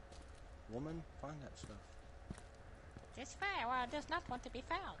 Woman, find that stuff. This firewall does not want to be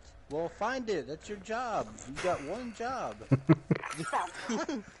found. Well, find it. That's your job. You got one job.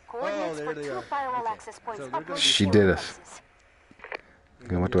 Found. Coordinates there for they 2 are. firewall Okay. access points So they're gonna uploaded be She to did your it. devices.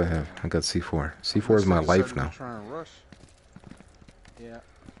 Okay, what do I have? I got C4. C4 is my They life said we were now. trying to rush. Yeah.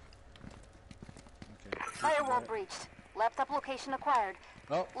 Okay. Firewall breached. Laptop location acquired.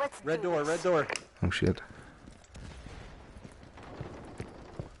 Oh, Let's red do door, this. red door. Oh shit.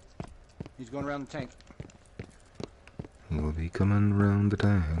 He's going around the tank. He'll be coming round the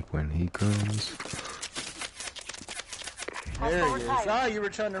tank when he comes. There Hostile he is. retired. Ah, you were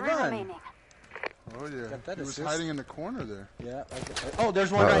trying to 3 run. remaining. Oh yeah. Got that He was assist. hiding in the corner there. Yeah. Oh,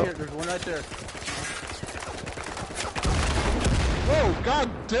 there's one right Uh-oh. here. There's one right there. Oh god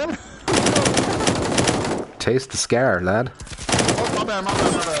damn it! Taste the scar, lad. Oh my bad, my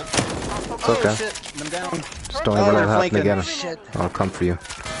bad, my bad. It's okay. Oh shit! I'm down. Just don't ever let it happen flanking. again. Shit. I'll come for you.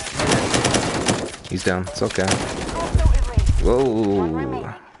 He's down. It's okay. Also erased. 1 Whoa.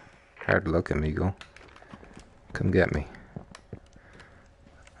 remaining. Hard luck, amigo. Come get me.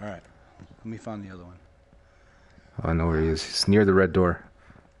 All right. Let me find the other one. Oh, I know where he is. He's near the red door.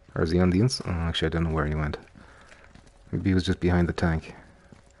 Or is he on the inside? Oh, actually, I don't know where he went. Maybe he was just behind the tank.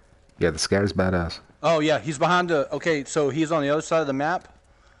 Yeah, the scar's badass. Oh yeah, he's behind the. Okay, so he's on the other side of the map,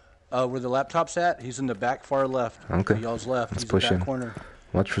 where the laptop's at. He's in the back far left. Okay. To y'all's left. Let's He's push in the in. back corner.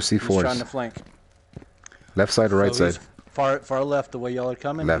 Watch for He's trying to C4s. flank. Left side or right So he's side? Far left, the way y'all are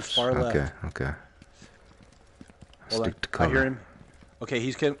coming. Left. He's far left. Okay, okay. Hold on. Stick to I cover. hear him. Okay,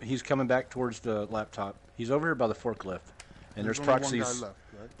 he's coming back towards the laptop. He's over here by the forklift, and there's only one guy proxies. left,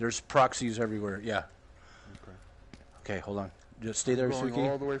 right? There's proxies everywhere. Yeah. Okay. Okay, hold on. Just stay there, Going Suki.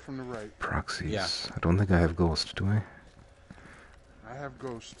 all the way from the right. Proxies. Yeah. I don't think I have ghost, do I? I have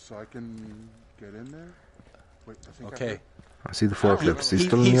ghosts, so I can get in there. Wait, I think I Okay. have- I see the forklifts. He's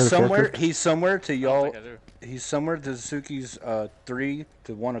still he's near the somewhere. forklift? He's somewhere to I y'all. think I do. He's somewhere to Suki's 3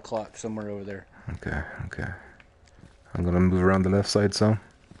 to 1 o'clock, somewhere over there. Okay, okay. I'm gonna move around the left side some.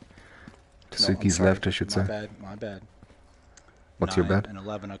 To No, I'm Suki's sorry. left, I should My say. bad. My bad. What's your 9 bad? and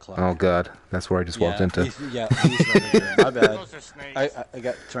 11 o'clock. Oh god, that's where I just walked into. He's right there. My bad. Those are snakes. I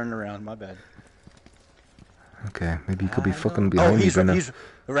got turned around. My bad. Okay, maybe he could be I fucking know. behind me he's by now. he's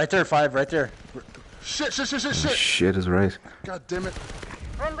right there. 5 right there. Shit, shit, shit, shit, Oh, shit! shit is right. God damn it.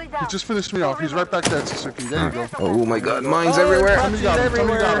 Friendly He down. just finished me off. He's right back there, Suzuki. There you go. Oh my god, mines everywhere! Tell me you got him, tell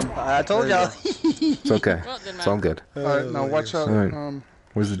me you got him. I told There you y'all. It's okay. Well, it didn't It's all good. Alright, now watch out. Alright.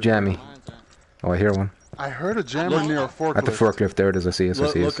 Where's the jammy? Oh, I hear one. I heard a jammer near a forklift. At the forklift, there it is. I see it. I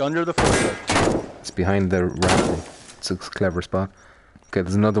Look, see look it. under the forklift. It's behind the ramp. It's a clever spot. Okay,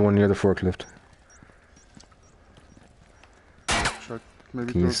 there's another one near the forklift. Should I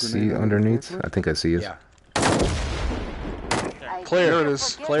maybe Can throw you a see grenade under the underneath? forklift? I think I see it. Yeah. Clear. There it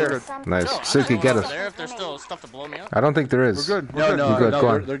is. Clear. Nice. No, Suki, get us. us. There if there's still stuff to blow me up. I don't think there is. We're good. We're No, good. no, You're good, no, go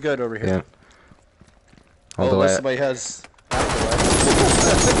on. they're good over here. Yeah. Oh, Although unless I, somebody has.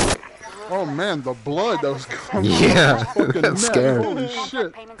 Oh man, the blood that was coming Yeah, out of his fucking that's neck. scary. Holy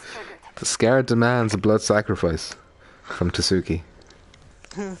shit. Payments triggered. the scar demands a blood sacrifice from Tasuki.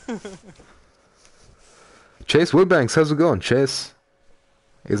 Chase Woodbanks, how's it going, Chase?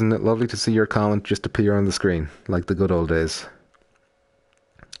 Isn't it lovely to see your comment just appear on the screen, like the good old days?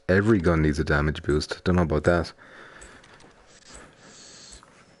 Every gun needs a damage boost. Don't know about that.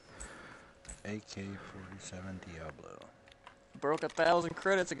 AK-47 Diablo. Broke 1,000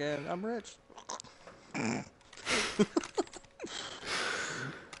 credits again. I'm rich.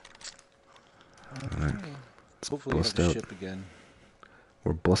 Hopefully we have bust to out. ship again.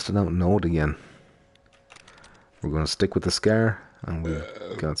 We're busting out Node again. We're going to stick with the Scar, and we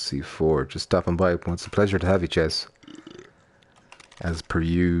got C4. Just stopping by. It's a pleasure to have you, Chess. As per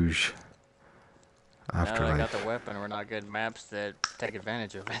usual. Now that I got Afterlife. the weapon, we're not good maps that take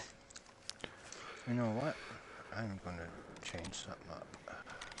advantage of it. You know what? I'm gonna change something up.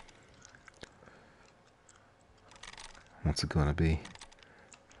 What's it gonna be?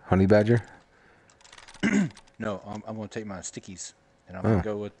 Honey badger? No, I'm going to take my stickies, and I'm going to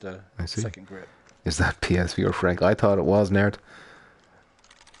go with the I see. second grip. Is that PSVR Frank? I thought it was Nerd.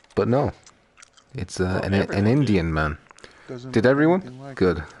 But no. It's an Indian man. Doesn't Did look everyone? anything like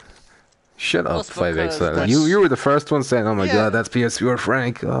Good. Shut up, Well, it's because 5XL. that's- You were the first one saying, oh my Yeah. god, that's PSVR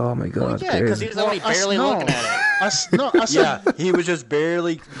Frank. Oh my Well, god, yeah, because he crazy. was only barely looking at it. I said, Yeah, he was just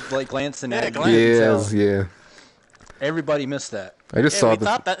barely like glancing at it. glance. You could Yes, tell. yeah. Everybody missed that. I just Yeah, saw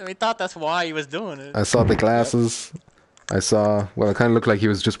we thought that's why he was doing it. I saw the glasses. I saw, well, it kind of looked like he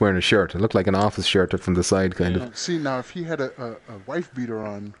was just wearing a shirt. It looked like an office shirt from the side, kind of. see now if he had a wife beater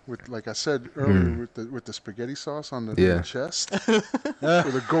on with, like I said earlier, with the spaghetti sauce on the, Yeah. the chest,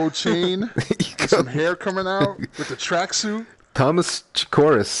 with a gold chain, and some hair coming out, with the tracksuit. Thomas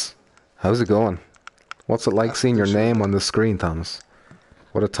Chikoris, how's it going? What's it like That's seeing your the shit. name on the screen, Thomas?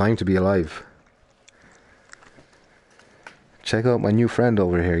 What a time to be alive. Check out my new friend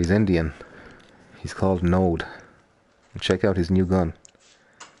over here. He's Indian. He's called Node. And check out his new gun.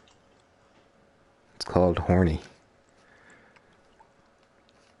 It's called Horny.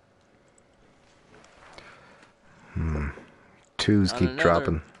 Twos On keep another-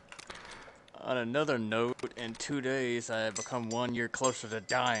 dropping. On another note, in 2 days, I have become 1 year closer to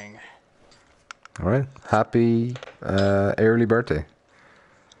dying. Alright. Happy early birthday.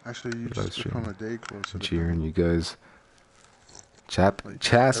 Actually, you Live just stream. become a day closer. to Cheering dying. you guys. Like,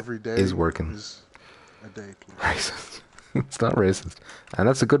 Chas every day is working. is a day closer. Racist. It's not racist. And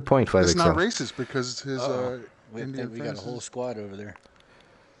that's a good point, 5XL. It's not racist because his We Indian think we got a fans whole is- squad over there.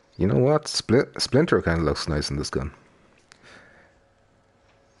 You know what? Splinter kind of looks nice in this gun.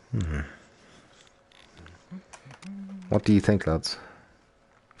 What do you think, lads?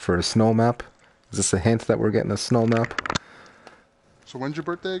 For a snow map? Is this a hint that we're getting a snow map? So when's your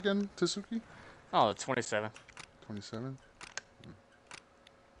birthday again, Tasuki? Oh, 27. 27.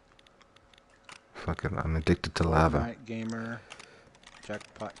 Fucking, I'm addicted to lava. Night Gamer,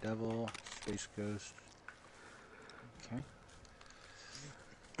 Jackpot Devil, Space Ghost. Okay.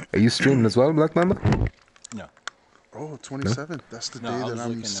 Are you streaming as well, Black Mamba? No. Oh, 27th. That's the No, day I that was I'm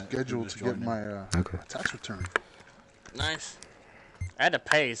looking at scheduled who's to get joining. my Okay. tax return. Nice. I had to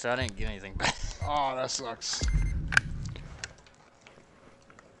pay, so I didn't get anything back. Oh, that sucks.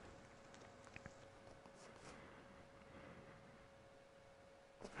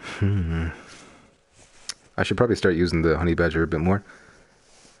 I should probably start using the honey badger a bit more.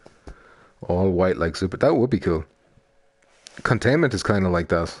 All white like super. That would be cool. Containment is kind of like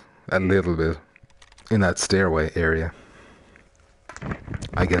that. A little bit. In that stairway area.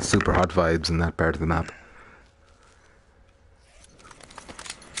 I get super hot vibes in that part of the map.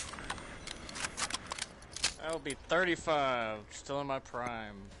 I'll be 35, still in my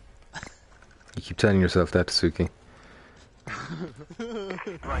prime. You keep telling yourself that, Tsuki.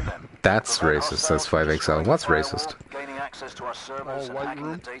 Right then. That's racist, says 5XL. What's racist? Gaining access to our servers and white hacking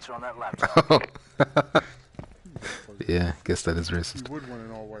room? the data on that laptop. Yeah, guess that is You racist. would want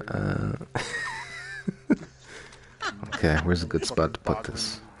an all white. Okay, where's a good spot to put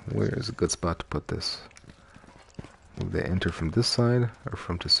this? Where's a good spot to put this? Will they enter from this side or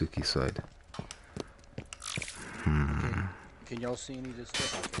from Tasuki's side? Can y'all see any of this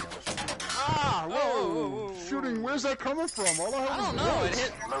stuff? I think y'all see it. Ah, whoa! Shooting, where's that coming from? All I I heard don't was know, it bullets.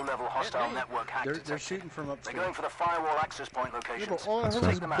 hit. Low-level hostile network hack They're detected. shooting from They're upstairs. going for the firewall access point Yeah, locations. but all I heard Take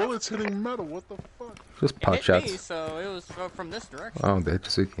was them out. bullets hitting metal. What the fuck? Just It pot hit me, shots. so it was from this direction. Oh, they hit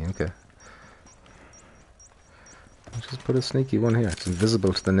Tasuki, okay. Let's just put a sneaky one here. It's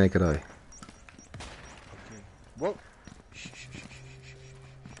invisible to the naked eye. Whoa!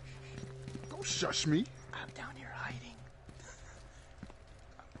 Don't shush me. I'm down here hiding.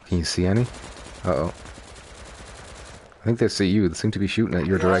 Can you see any? Uh-oh. I think they see you. They seem to be shooting at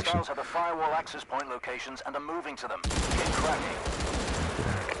your The direction. hostiles have the firewall access point locations and are moving to them. Get cracking.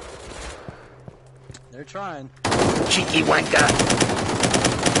 They're trying. Cheeky wanker!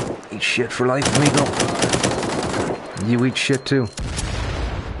 Eat shit for life, amigo. You eat shit too.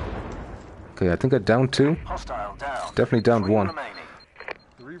 Okay, I think I downed two. Hostile down. Definitely downed Three one. remaining.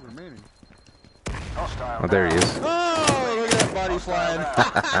 3 remaining. Hostile Oh, there he down. is. Oh, look at that body flying.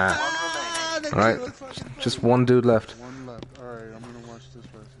 One remaining. Alright, just one dude left. One left. Alright, I'm gonna watch this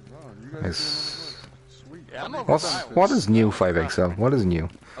first. Oh, you guys Nice. doing all right. Sweet. Yeah, I'm over What is new, 5XL? What is new?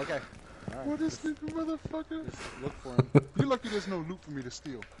 Okay. What is this motherfucker? Look for him. You're lucky there's no loot for me to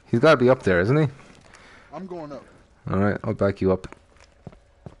steal. He's gotta be up there, isn't he? I'm going up. Alright, I'll back you up.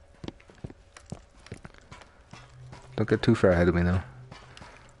 Don't get too far ahead of me now.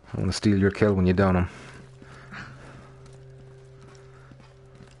 I want to steal your kill when you down him.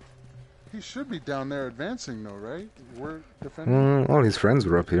 He should be down there advancing, though, right? We're defending. All his friends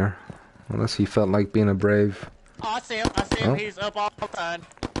were up here. Unless he felt like being a brave. Oh, I see him. Oh. He's up all the time.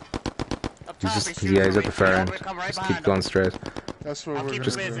 Up top, He's shooting he's me. at the far end. Come right Just behind keep going straight. That's what I'll we're keep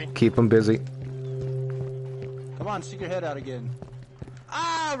gonna him busy. do. Keep him busy. Come on, stick your head out again.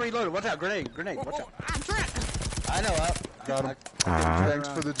 Ah, reloaded. Watch out, grenade, grenade. Watch out. I'm trapped. I know. Got him. Thanks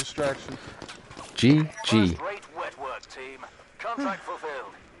for the distraction. GG. Great wet work, team. Contract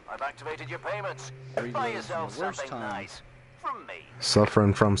fulfilled. I've activated your payments. Reload's Buy the yourself worst something time. nice. From me.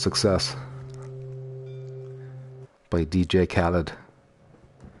 Suffering from Success. By DJ Khaled.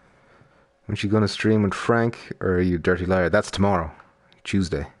 Aren't you going to stream with Frank, or are you Dirty Liar? That's tomorrow.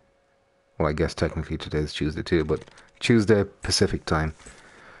 Tuesday. Well, I guess technically today's Tuesday too, but Tuesday Pacific time.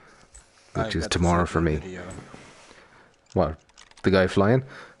 Which is tomorrow for me. Video. What? The guy flying?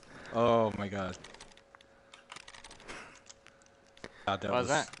 Oh my god. God, that What was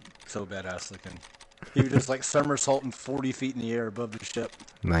was that? so badass looking. He was just like somersaulting 40 feet in the air above the ship.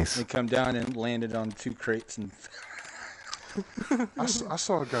 Nice. And come down and landed on 2 crates and I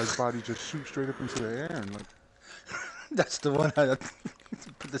saw a guy's body just shoot straight up into the air and like. that's the one I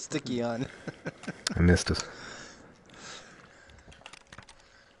put the sticky on. I missed it.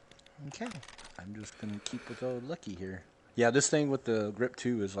 Okay. I'm just gonna keep with old Lucky here. Yeah, this thing with the Grip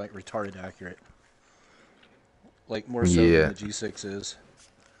 2 is like retarded accurate. Like more so Yeah. than the G6 is.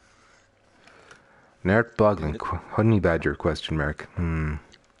 Nerd boggling. Honey Badger question mark.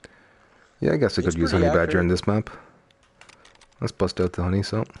 Yeah, I guess I could It's use pretty Honey Badger accurate. in this map. Let's bust out the honey,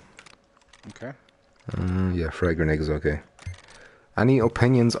 so. Okay. Yeah, frag grenade is okay. Any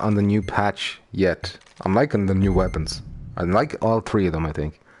opinions on the new patch yet? I'm liking the new weapons. I like all 3 of them, I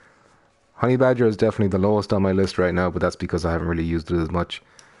think. Honey Badger is definitely the lowest on my list right now, but that's because I haven't really used it as much.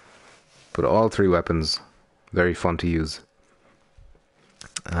 But all 3 weapons, very fun to use.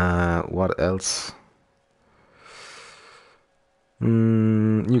 What else?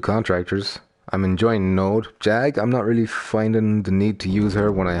 New contractors. I'm enjoying Node. Jag, I'm not really finding the need to use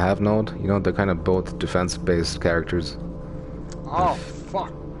her when I have Node. You know, they're kind of both defense-based characters. Oh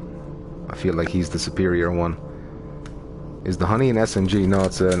fuck! I feel like he's the superior one. Is the honey an SMG? No,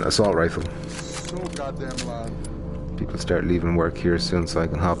 it's an assault rifle. So goddamn loud. People start leaving work here soon so I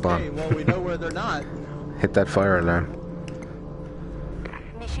can hop Hey, on. well we know where they're not. Hit that fire alarm.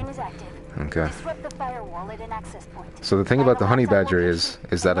 Mission is active. Okay. Disrupt the firewall at an access point. So the thing about the honey badger is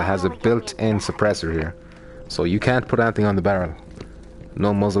that it has a built-in suppressor here. So you can't put anything on the barrel.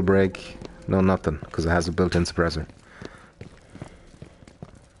 No muzzle brake, no nothing, because it has a built-in suppressor.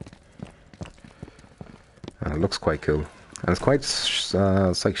 And it looks quite cool. And it's quite,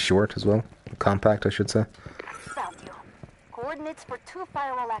 it's like short as well. Compact, I should say. Found you. Coordinates for 2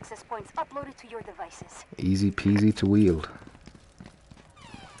 firewall access points uploaded to your devices. Easy peasy to wield.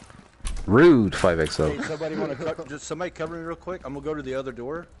 Rude, 5XO. Hey, somebody want to just somebody cover me real quick? I'm gonna go to the other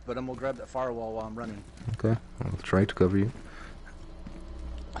door, but I'm gonna grab that firewall while I'm running. Okay, I'll try to cover you.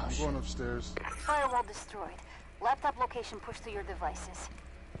 I'm going upstairs. Firewall destroyed. Laptop location pushed to your devices.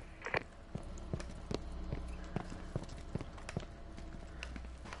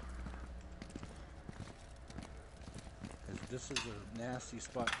 This is a nasty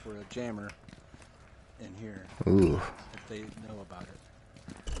spot for a jammer in here. Ooh. If they know about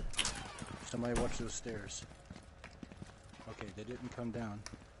it. Somebody watch those stairs. Okay, they didn't come down.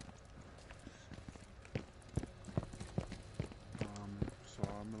 So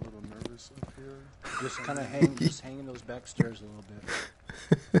I'm a little nervous up here. Just kind of hang in those back stairs a little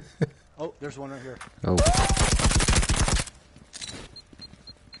bit. Oh, there's one right here. Oh.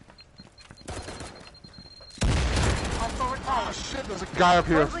 Oh shit, there's a guy up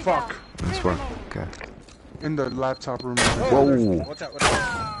here. Fuck. That's one. Okay. In the laptop room. Whoa. Watch out, watch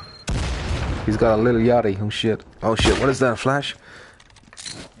out. He's got a little yachty. Oh shit. Oh shit. What is that? A flash?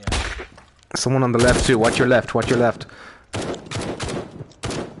 Yeah. Someone on the left too. Watch your left. Watch your left.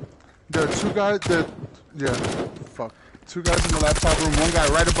 There are 2 guys that. Yeah. Fuck. 2 guys in the laptop room. 1 guy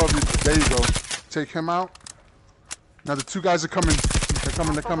right above you. There you go. Take him out. Now the 2 guys are coming. They're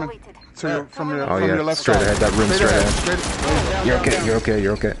coming. They're coming. To your, from your, Oh from yeah. your left Straight side. ahead. That room straight ahead. Straight. You're okay. You're okay.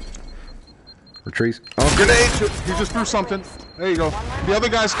 You're okay. Retreat. Oh, grenade! He just threw something. There you go. The other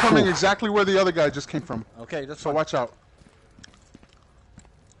guy's coming exactly where the other guy just came from. Okay, that's So fine. watch out.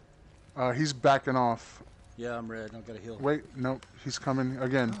 He's backing off. Yeah, I'm red. I've got to heal. Wait, no, he's coming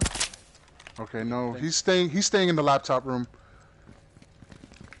again. Okay, no, he's staying in the laptop room.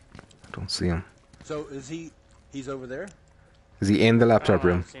 I don't see him. So is he's over there? Is he in the I laptop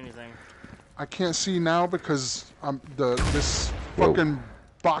don't room? see anything. I can't see now because this Whoa. fucking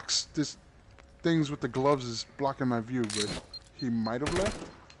box, this things with the gloves is blocking my view, but he might have left.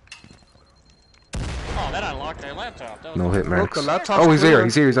 Oh, that unlocked their laptop. That was No hit Look, marks. the laptop's Oh, he's clear. here.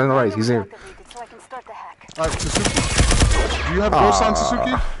 He's here. He's on the right. He's here. Activated so I can start the hack. Alright, Tsuki. Do you have ghosts on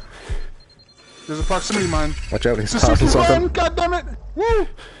Tsuki? There's a proximity mine. Watch out. He's tossing Tsuki, run! something. God damn it! Woo!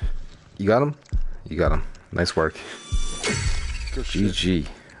 You got him? You got him. Nice work. Good shit. GG.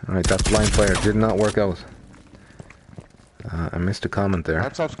 Alright, that blind fire did not work out. I missed a comment there.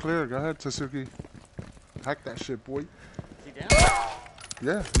 Laptop's clear. Go ahead, Tsuki. Hack that shit, boy. Is he down?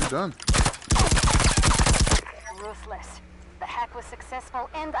 Yeah, you're done. Ruthless. The hack was successful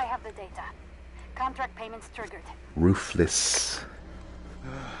and I have the data. Contract payments triggered. Roofless.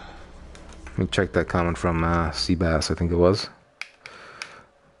 Let me check that comment from Seabass, I think it was.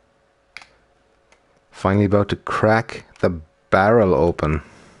 Finally about to crack the barrel open.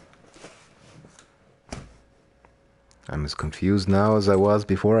 I'm as confused now as I was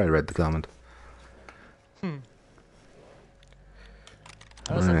before I read the comment. That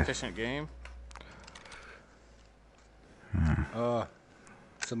was an efficient game.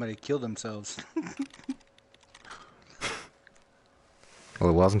 Somebody killed themselves. Well,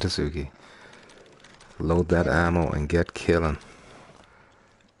 it wasn't Tasuki. Load that ammo and get killing.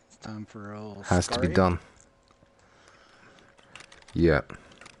 It's time for old Has to be Scary. done. Yeah.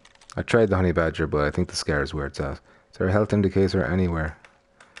 I tried the honey badger, but I think the scare is where it's at. Is there a health indicator anywhere?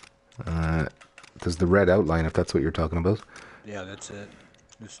 There's the red outline, if that's what you're talking about. Yeah, that's it.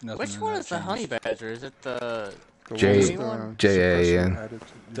 There's nothing Which in one that is the change. honey badger? Is it the... The J- one with the JAN. suppressor added to-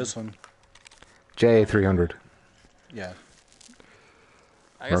 This one. JA300. Yeah.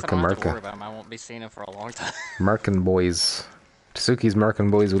 I guess I don't have to Merca. worry about him. I won't be seeing him for a long time. Merkin boys. Tasuki's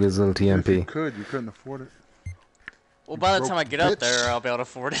Merkin boys with his little If you TMP. could, you couldn't afford it. Well, by the broke time I get up bitch. there, I'll be able to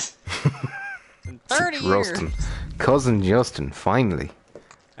afford it. In 30 years. Roasting. Cousin Justin, finally.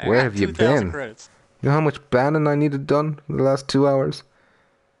 I Where got have you 2,000 been? Credits. You know how much banning I needed done in the last 2 hours?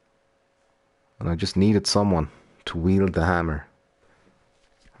 And I just needed someone to wield the hammer.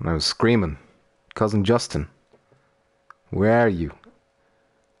 And I was screaming, Cousin Justin, where are you?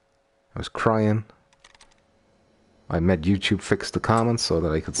 I was crying. I made YouTube fix the comments so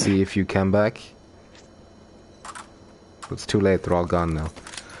that I could see if you came back. But it's too late, they're all gone now.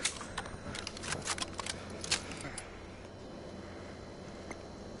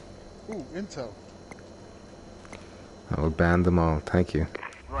 Ooh, intel. I will ban them all, thank you.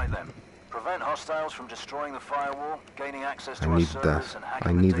 Right then. Prevent hostiles from destroying the firewall, gaining access to I our needed servers, that. and I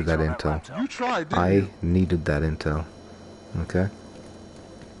hacking the needed data that on intel. laptop. You tried, didn't I you? needed that intel. Okay?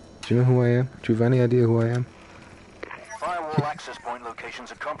 Do you know who I am? Do you have any idea who I am? Firewall access point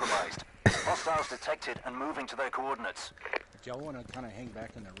locations are compromised. Hostiles detected and moving to their coordinates. If y'all want to kind of hang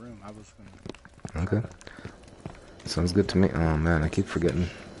back in the room, I was going to... Okay. Sounds good to me. Oh man, I keep forgetting.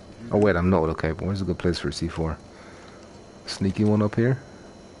 Oh wait, I'm not okay, but where's a good place for a C4? Sneaky one up here?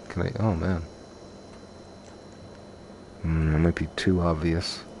 Can I? Oh man. That might be too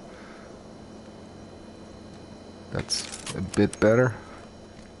obvious. That's a bit better.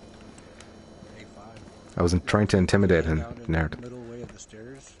 A5. I wasn't trying to intimidate him, Down in nerd. the middle way of the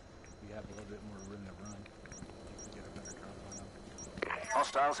stairs, we have a little bit more room to run. You can get a better drop on them.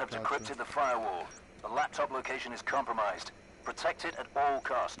 Hostiles have decrypted the firewall. The laptop location is compromised. Protect it at all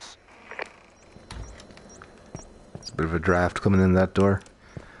costs. It's a bit of a draft coming in that door.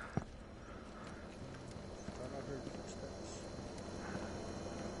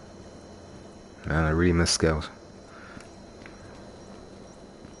 Man, I really miss Scout.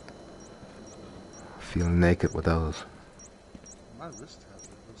 Feeling naked with those. My wrist tablet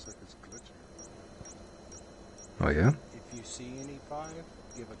looks like it's glitching. Oh yeah? If you see any 5,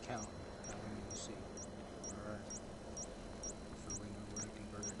 give a count. How many you see. Alright. So we know where to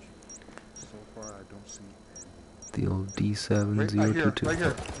converge. So far, I don't see any. The old Right here, D7022. right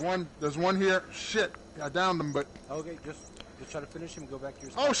here. There's one here. Shit, I downed them, but... Okay, just try to finish him and go back to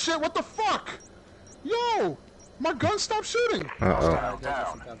your Oh shit, what the fuck? Yo! My gun stopped shooting! Uh-oh. Hostile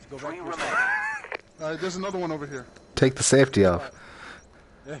down. Go back 3 to your remaining. Alright, there's another one over here. Take the safety off.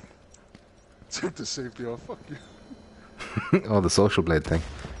 Take the safety off, fuck you. Oh, the social blade thing.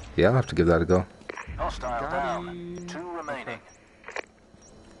 Yeah, I'll have to give that a go. Hostile Got down. him. 2 remaining.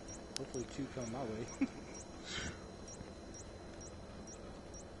 Hopefully 2 come my way.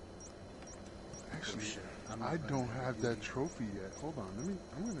 Actually, I don't have that trophy yet. Hold on, I'm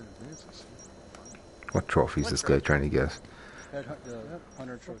gonna advance this. What trophy is this guy trying to get? That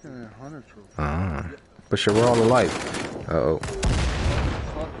hunter trophy. Fucking hunter trophy. Ah. But sure, we're all alive. Uh-oh.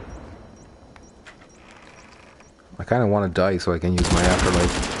 I kind of want to die so I can use my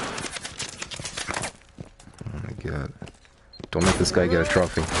afterlife. Oh my god. Don't let this guy get a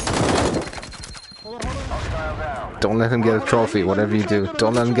trophy. Hostile down. Don't let him get a trophy, whatever you do.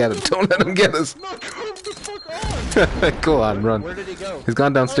 Don't let him get it. Don't let him get us. No, come Go on, run. Where did he go? He's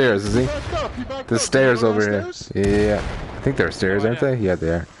gone downstairs, is he? Back up, he backed There's up. stairs Did he go over here. downstairs? Yeah. I think there are stairs, aren't they? Yeah, they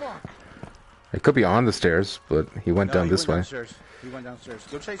are. Fuck. It could be on the stairs, but he went No, down he this went way. Downstairs. He went downstairs.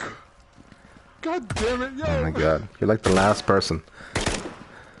 Go chase him. God damn it, yo. Oh my god. You're like the last person.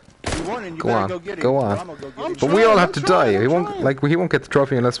 You won and you Go better on. go get him. Go or on. I'm gonna go get I'm him. But we trying, all have I'm to trying, die. I'm He won't trying. like he won't get the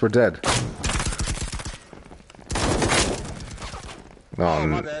trophy unless we're dead. Oh, Oh,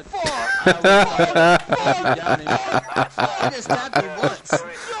 my bad. I just tapped him once.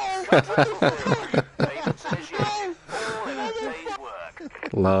 Payment initiated. All in a day's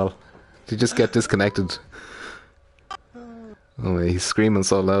work. lol. Did you just get disconnected? Oh, he's screaming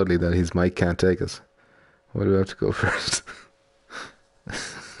so loudly that his mic can't take us. Why do I have to go first?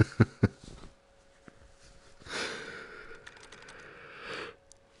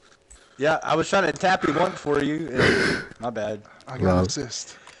 Yeah, I was trying to tap him once for you. And my bad. I got Lol. an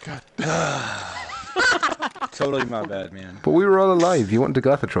assist. God. Totally my bad, man. But we were all alive. You wouldn't have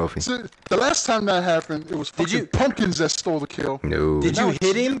got the trophy. So, the last time that happened, it was fucking you- Pumpkins that stole the kill. No. Did you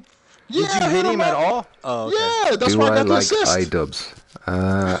hit him? Yeah, Did you hit him at up. all? Oh, okay. Yeah, that's Do why I I got the like assist.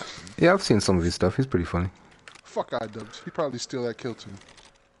 iDubbbz? Yeah, I've seen some of his stuff. He's pretty funny. Fuck iDubbbz. He probably steal that kill too.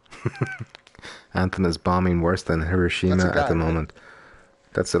 Anthem is bombing worse than Hiroshima That's a guy, at the right? moment.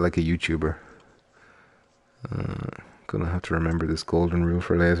 That's like a YouTuber. Gonna have to remember this golden rule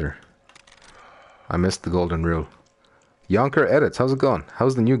for laser. I missed the golden rule. Yonker Edits, how's it going?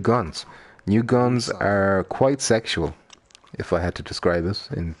 How's the new guns? New guns are quite sexual, if I had to describe it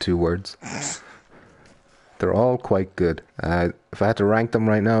in 2 words. They're all quite good. If I had to rank them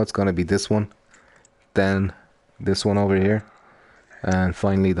right now, it's gonna be this one, then this one over here, and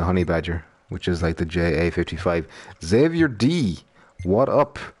finally the Honey Badger, which is like the JA55. Xavier D, what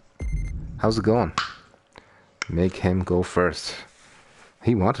up? How's it going? Make him go first.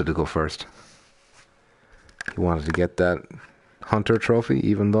 He wanted to go first. He wanted to get that Hunter trophy,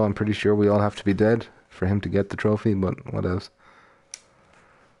 even though I'm pretty sure we all have to be dead for him to get the trophy, but what else?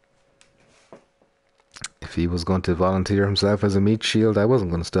 If he was going to volunteer himself as a meat shield, I wasn't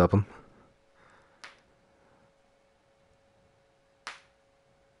going to stop him.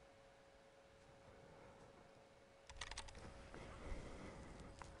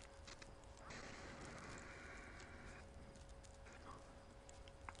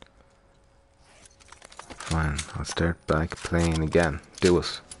 Fine, I'll start back playing again. Do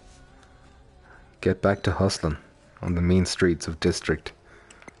it. Get back to hustling on the mean streets of District.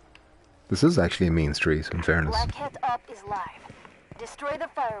 This is actually a mean street, in fairness. Black Hat Up is live. Destroy the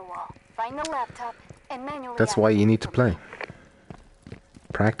firewall, find the laptop, and manually That's why you activate need to the play.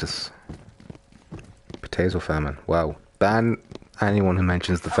 Practice. Potato famine. Wow. Ban anyone who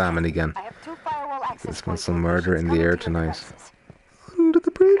mentions the famine again. I have 2 firewall access There's been points some murder in the coming air to your tonight. devices. Under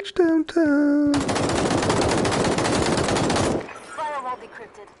the bridge downtown. Firewall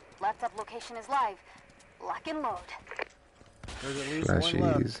decrypted. Laptop location is live. Lock and load. There's at least one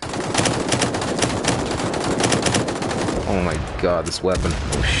left. Flashies. Oh my god, this weapon.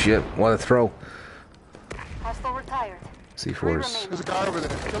 Oh shit, what a throw. Hostile retired. C4s. There's a guy over there.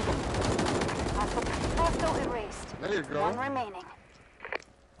 Kill him. Hostile erased. There you go. 1 remaining.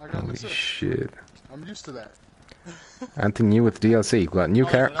 I got an Holy assist. shit. I'm used to that. Anything new with DLC? We've got new Oh,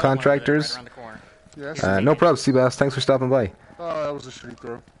 there's another one over there, contractors. right around the corner. Yes. No problem, Seabass. Thanks for stopping by. Oh, that was a shitty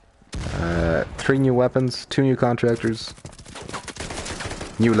throw. 3 new weapons, 2 new contractors.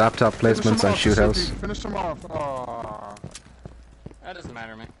 New laptop placements on Shoot House. Finish them off. Aww. That doesn't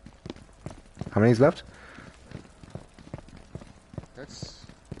matter to me. How many's left? That's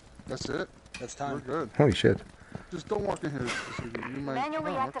it. That's We're time. good. Holy shit. Just don't walk in here. You might.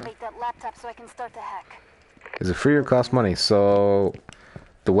 Manually oh, okay. activate that laptop so I can start the hack. Is it free or cost money? So,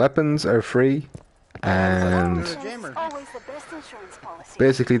 the weapons are free, and Insurance is always the best insurance policy.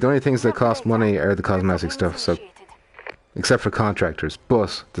 basically the only things that cost money are the cosmetic stuff, so Initiated. except for contractors.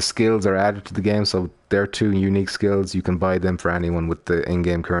 But the skills are added to the game, so they're 2 unique skills. You can buy them for anyone with the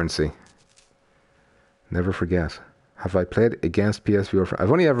in-game currency. Never forget. Have I played against PSVR?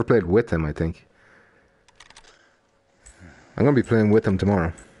 I've only ever played with him, I think. I'm going to be playing with him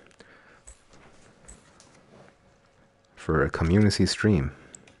tomorrow. For a community stream.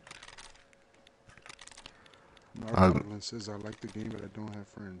 Mark says I like the game, but I don't have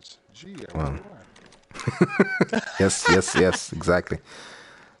friends. Gee, I Well. wonder why. Yes, exactly.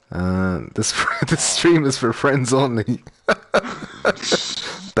 This stream is for friends only.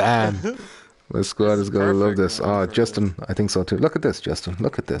 Ban. The squad is going to love this. Oh, Justin, I think so too. Look at this, Justin.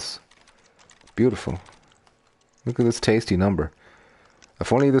 Look at this. Beautiful. Look at this tasty number.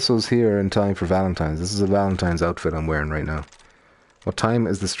 If only this was here in time for Valentine's. This is a Valentine's outfit I'm wearing right now. What time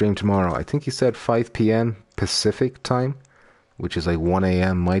is the stream tomorrow? I think he said 5 p.m. Pacific time, which is like 1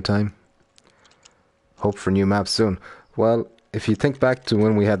 a.m. my time. Hope for new maps soon. Well, if you think back to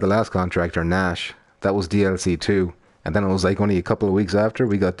when we had the last contractor, Nash, that was DLC 2. And then it was like only a couple of weeks after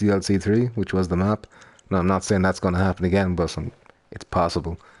we got DLC 3, which was the map. No, I'm not saying that's going to happen again, but it's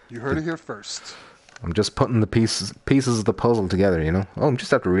possible. You heard it here first. I'm just putting the pieces of the puzzle together, you know? Oh, I'm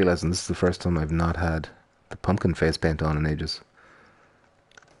just after realizing this is the first time I've not had the pumpkin face paint on in ages.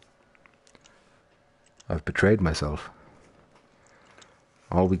 I've betrayed myself.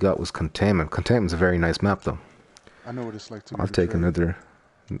 All we got was Containment. Containment's a very nice map, though. I know what it's like to be I'll take betrayed. another...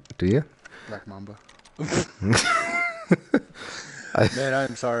 Do you? Black Mamba. Man,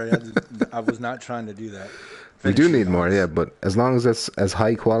 I'm sorry. I was not trying to do that. We do need more, yeah, but as long as it's as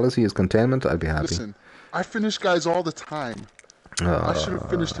high quality as Containment, I'd be happy. Listen, I finish guys all the time. I should have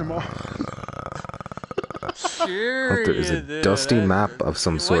finished him off. Sure, Hope there is a you dusty do. map of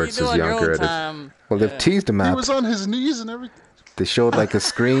some What sort, you says do on your Yonker own Edit. time? Well, they've teased a He map. was on his knees and everything. They showed like a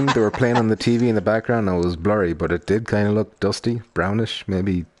screen they were playing on the TV in the background and it was blurry, but it did kind of look dusty, brownish,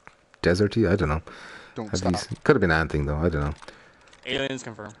 maybe deserty, I don't know. Don't stop. Could have been anything though, I don't know. Aliens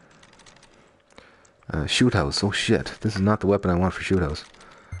confirmed. Shoot house, oh shit. This is not the weapon I want for shoot house.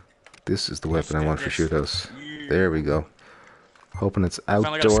 This is the weapon I want for shoot house. There we go. Hoping it's Finally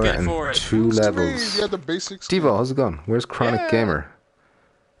got a outdoor skin and for it. 2 levels. Yeah, the basics. Devo, how's it going? Where's Chronic Gamer?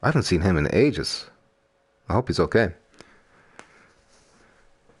 I haven't seen him in ages. I hope he's okay.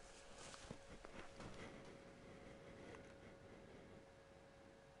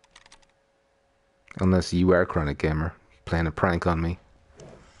 Unless you are Chronic Gamer playing a prank on me.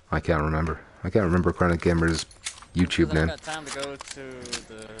 I can't remember. I can't remember Chronic Gamer's YouTube name. I got time to go to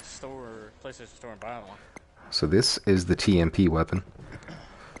the store, PlayStation store, and buy one. So this is the TMP weapon.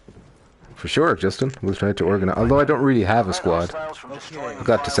 For sure, Justin. We'll try to organize. Although I don't really have a squad. I've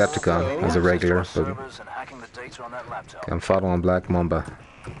got Decepticon as a regular, but I'm following Black Mamba.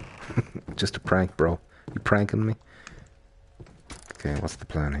 Just a prank, bro. You pranking me? Okay, what's the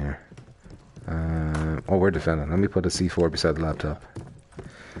plan here? Oh, we're defending. Let me put a C4 beside the laptop.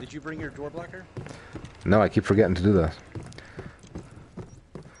 Did you bring your door blocker? No, I keep forgetting to do that.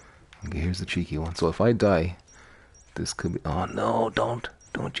 Okay, here's the cheeky one. So if I die, this could be... Oh, no, don't.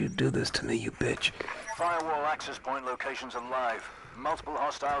 Don't you do this to me, you bitch. Firewall access point locations are live. Multiple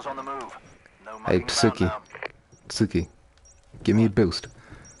hostiles on the move. No Hey, mucking around Tsuki. now. Tsuki. Give me a boost.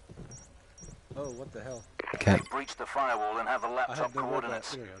 Oh, what the hell? Can't... Breach the firewall and have the laptop no roadblock.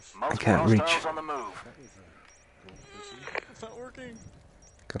 coordinates. There it goes. Multiple can't reach. hostiles on the move. It's not working.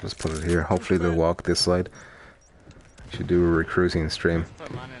 Gotta just put it here. Hopefully they'll walk this side. Should do a recruiting stream.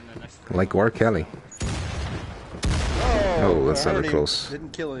 Put mine in the next Like R. Kelly. Oh, that sounded close.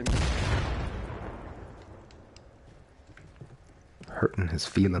 Didn't kill him. Hurting his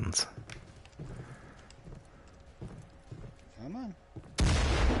feelings. Come on.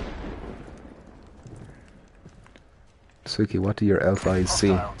 Tsuki, what do your elf eyes see?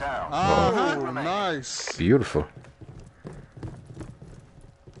 Hostile down. Oh, nice. Beautiful.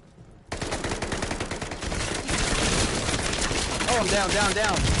 Oh, I'm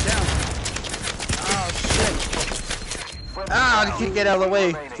down. Oh, shit. Ah, I can't get out of the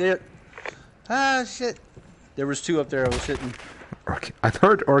way. There. Ah, shit. There was 2 up there I was hitting. I've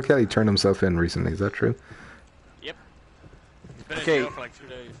heard R. Kelly turned himself in recently. Is that true? Yep. He's been Okay. in jail for like 2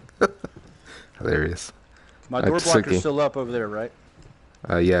 days. Hilarious. My door Tsuki. blocker's still up over there, right?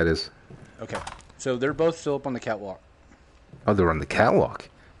 Yeah, it is. Okay. So they're both still up on the catwalk. Oh, they're on the catwalk.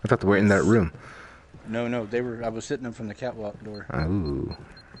 I thought they were in that room. No, they were. I was hitting them from the catwalk door. Ooh.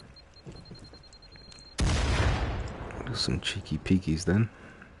 Do some cheeky peekies then.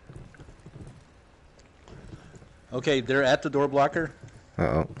 Okay, they're at the door blocker.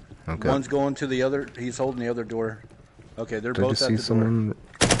 Uh-oh. Okay. One's going to the other. He's holding the other door. Okay, they're Did I both just at see the door. someone?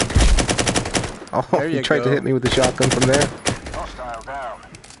 Oh, There he you tried to go. hit me with the shotgun from there. Hostile down.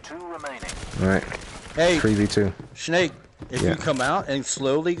 2 remaining. Right. Hey, 3v2. Snake, if Yeah. you come out and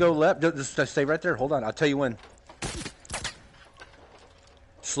slowly go left, just stay right there. Hold on, I'll tell you when.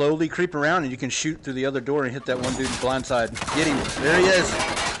 Slowly creep around and you can shoot through the other door and hit that one dude blind side. Get him. There he is.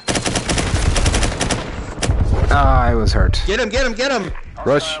 Ah, I was hurt. Get him.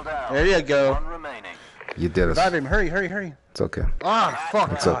 Rush. Hostile down. There you go. 1 remaining. You did it. Revive him. Hurry. It's okay. Ah,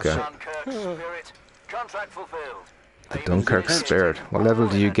 fuck. It's okay. Dunkirk spirit. Contract fulfilled. Dunkirk Spirit. What level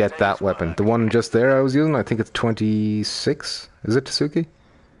do you get that weapon? The one just there I was using? I think it's 26. Is it, Tsuki?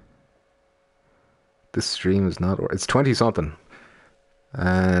 This stream is not... It's 20 something.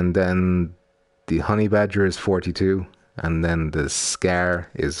 And then the Honey Badger is 42. And then the Scar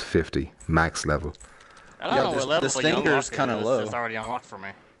is 50. Max level. I don't know what level the Stinger's kind of low. It's already unlocked for me.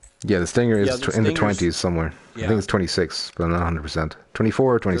 Yeah, the Stinger is in the Stinger's- 20s somewhere. Yeah. I think it's 26, but I'm not 100%.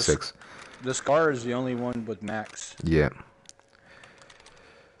 24 or 26. The Scar is the only one with max. Yeah.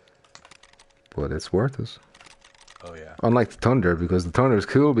 But it's worth it. Oh yeah. Unlike the Thunder, because the Thunder is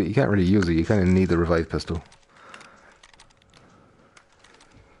cool, but you can't really use it. You kind of need the revive pistol.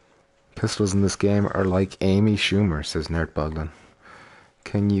 Pistols in this game are like Amy Schumer, says Nerd Boglin.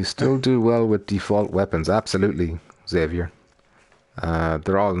 Can you still do well with default weapons? Absolutely, Xavier.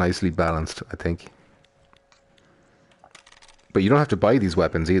 They're all nicely balanced, I think. But you don't have to buy these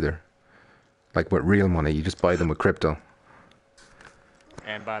weapons either. Like with real money, you just buy them with crypto.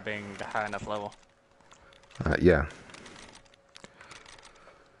 And by being the high enough level. Yeah.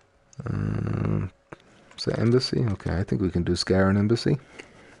 Is that Embassy? Okay, I think we can do Scar and Embassy.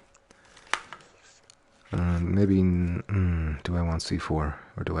 Maybe... do I want C4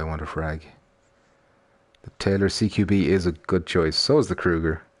 or do I want a frag? The Taylor CQB is a good choice. So is the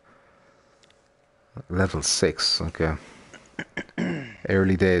Kruger. Level 6, okay.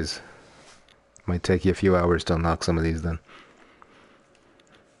 Early days. Might take you a few hours to unlock some of these then.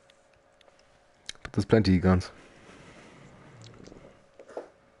 But there's plenty of guns.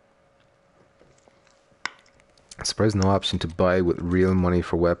 I'm surprised no option to buy with real money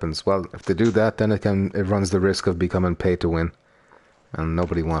for weapons. Well, if they do that, then it runs the risk of becoming pay to win. And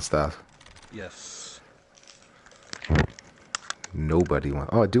nobody wants that. Yes. Nobody wants...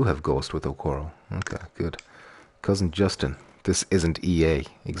 Oh, I do have Ghost with Okoro. Okay, good. Cousin Justin. This isn't EA.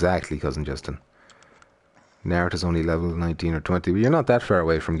 Exactly, Cousin Justin. Narrative is only level 19 or 20. But you're not that far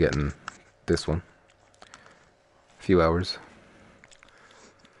away from getting this one. A few hours.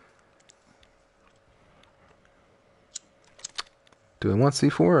 Do I want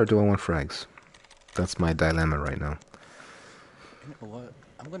C4 or do I want frags? That's my dilemma right now. You know what?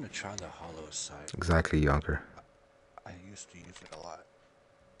 I'm gonna try the hollow sight. Exactly, Yonker. I used to use it a lot.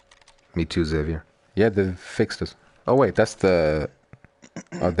 Me too, Xavier. Yeah, they fixed it. Oh wait, that's the...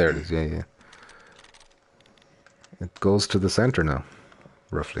 Oh, there it is. Yeah, yeah. It goes to the center now,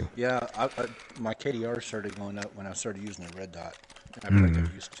 roughly. Yeah, my KDR started going up when I started using the red dot. I feel like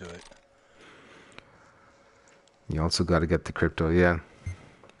I'm used to it. You also got to get the crypto, yeah.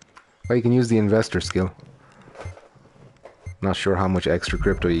 Well, you can use the investor skill. Not sure how much extra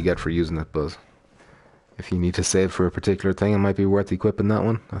crypto you get for using it, but if you need to save for a particular thing, it might be worth equipping that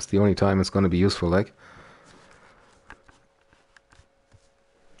one. That's the only time it's going to be useful, like.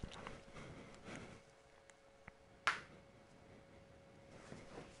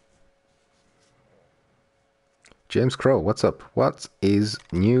 James Crow, what's up? What is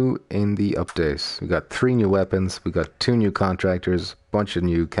new in the updates? We got 3 new weapons, we got 2 new contractors, bunch of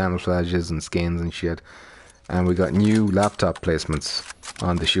new camouflages and skins and shit, and we got new laptop placements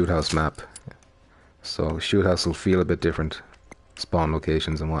on the shoot house map. So shoot house will feel a bit different, spawn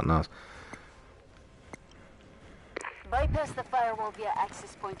locations and whatnot. Bypass the firewall via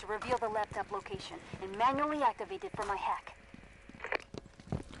access point to reveal the laptop location and manually activate it for my hack.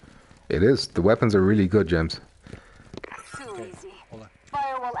 It is. The weapons are really good, James. Too easy. Hold on.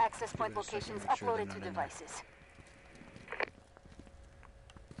 Firewall access point Give it a second, locations make sure they're uploaded to not in there. devices.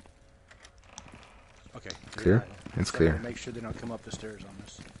 Okay. Clear? It's clear. Make sure they don't come up the stairs on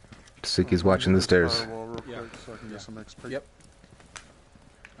us. Siki's watching the stairs. Firewall real Yeah. quick so I can get some XP. Yep.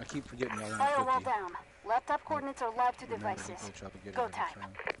 I keep forgetting y'all are on Firewall 50. down. Laptop coordinates are live to Remember to devices. go chop and get Go it time. in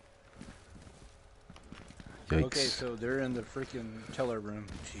front. Yikes. Okay, so they're in the freaking teller room.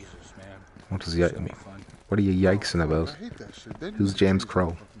 Jesus, man. What is This should be fun. What are you yikesing I about? hate that shit. They Who's need to James change Crow?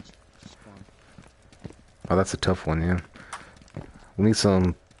 that fucking spawn. Oh, that's a tough one, yeah. We need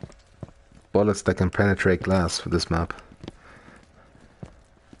some bullets that can penetrate glass for this map.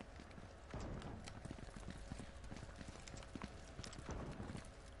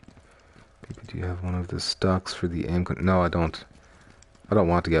 Maybe do you have one of the stocks for the aim? No, I don't. I don't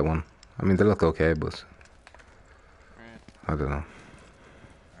want to get one. I mean, they look okay, but I don't know.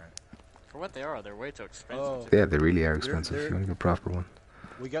 For what they are, they're way too expensive. Oh, Yeah, they really are expensive. they're- You want to get a proper one.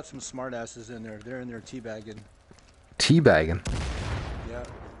 we got some smart asses in there. They're in there teabagging. Teabagging. Yeah.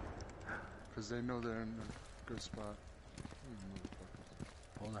 Because they know they're in a good spot.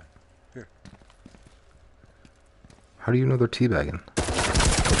 Hold on. Here. How do you know they're teabagging?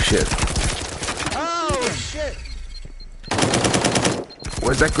 Oh shit! Oh, shit!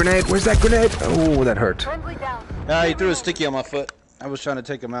 Where's that grenade? Where's that grenade? Oh, that hurt. Friendly down. Ah, he threw a sticky on my foot. I was trying to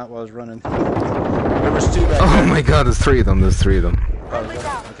take him out while I was running. There was 2 back Oh there. my god, there's 3 of them. There's 3 of them. Friendly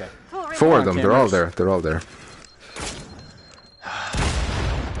down. Okay. 4 of them. They're all cameras. there. They're all there.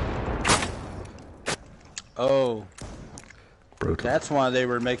 Oh, Brutal. that's why they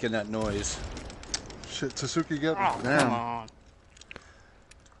were making that noise. shit, Tsuki get. Oh, come Damn. on.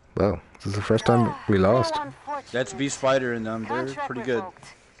 Well, this is the first time we lost. That's Beast Fighter and them. They're pretty good.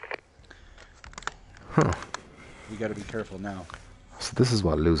 Huh. You got to be careful now. So this is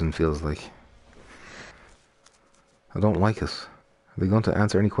what losing feels like. I don't like it. Are they going to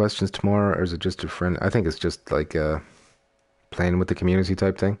answer any questions tomorrow, or is it just a friend? I think it's just like playing with the community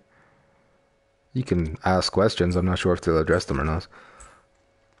type thing. You can ask questions. I'm not sure if they'll address them or not.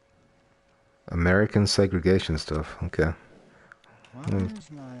 American segregation stuff. Okay. Why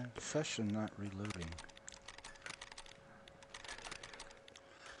is my session not reloading?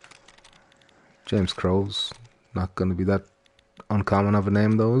 James Crow's not going to be that uncommon of a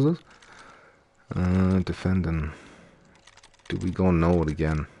name, though, is it? Defending. Do we go no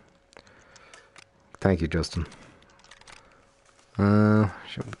again? Thank you, Justin.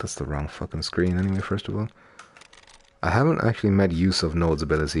 Shit, that's the wrong fucking screen anyway, first of all. I haven't actually met use of Node's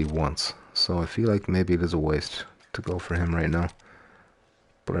ability once, so I feel like maybe it is a waste to go for him right now.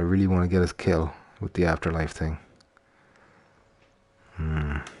 But I really want to get his kill with the afterlife thing.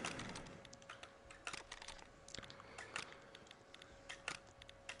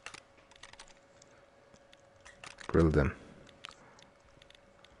 Grill them.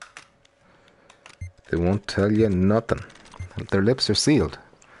 They won't tell you nothing. Their lips are sealed.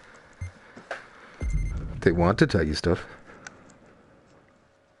 They want to tell you stuff.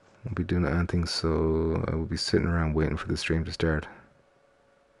 Won't be doing anything, so I will be sitting around waiting for the stream to start.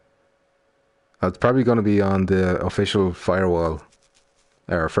 It's probably going to be on the official Firewall,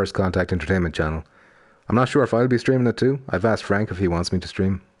 our First Contact Entertainment channel. I'm not sure if I'll be streaming it too. I've asked Frank if he wants me to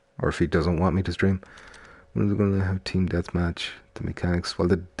stream, or if he doesn't want me to stream. When are they going to have team deathmatch? The mechanics. Well,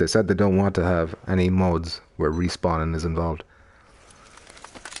 they said they don't want to have any modes where respawning is involved.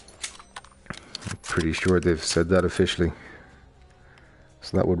 I'm pretty sure they've said that officially.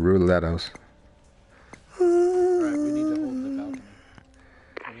 So that would rule that out. Alright, we need to hold the balcony.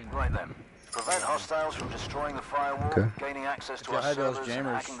 Right then. Prevent hostiles from destroying the firewall, Okay. gaining access to Yeah, our hide those servers, and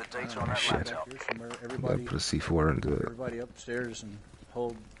jammers. hacking the data on that shit. laptop. Here somewhere. I'll Everybody, put a C4 into it. everybody upstairs and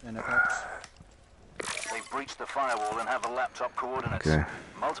hold NFX. They've breached the firewall and have the laptop coordinates. Okay.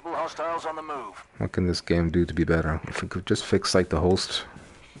 Multiple hostiles on the move. What can this game do to be better? If it could just fix like the host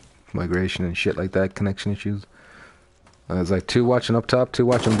migration and shit like that, connection issues. There's like 2 watching up top, 2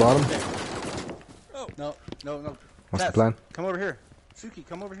 watching bottom. Oh, no. What's the Tess, plan? Come over here. Suki,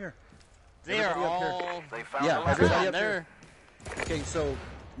 come over here. They are Everybody up here. all They found Yeah, the laptop. everybody down up there. here. Okay, so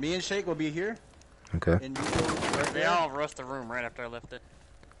me and Shake will be here, Okay. and you go right They there. all rushed the room right after I left it.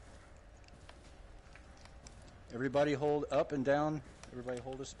 Everybody hold up and down. Everybody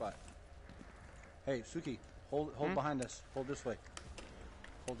hold a spot. Hey, Suki, hold behind us. Hold this way.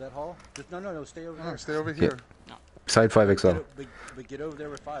 Hold that hall. Just no, stay over No, here. stay over here. Beside 5XL. But get over there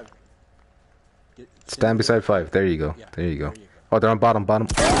with 5. Stand beside 5. There you go. Yeah, There you go. there you go. Oh, they're on bottom.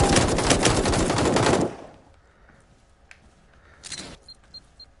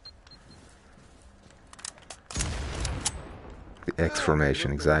 The X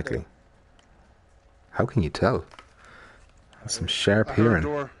formation, exactly. How can you tell? That's some sharp I heard a hearing.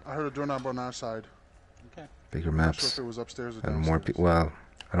 door. I heard a doorknob on our side. Okay. Bigger I'm not sure maps if it was upstairs or and downstairs. more people. Well,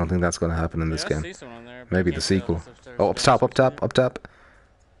 I don't think that's going to happen in this Yeah, I game. see someone there, but Maybe I the can't tell if sequel. it's upstairs Oh, or up top, up top, downstairs. up top.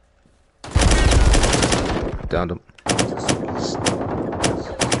 Downed him.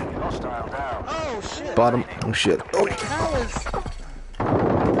 Hostile down. Oh shit! Bottom. Oh shit. Oh, How is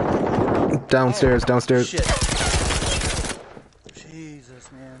downstairs, downstairs. shit?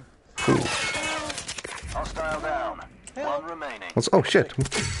 Jesus, man. Hostile down. One remaining. Oh shit.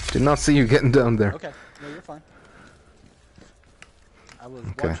 Did not see you getting down there. Okay, no, you're fine. I was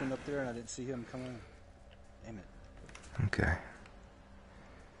Okay. watching up there and I didn't see him come in. Damn it. Okay.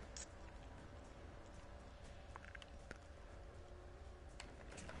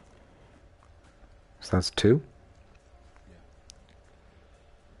 So that's 2?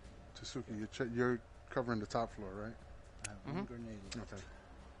 Tsuki, you're covering the top floor, right? I have one grenade left. Okay.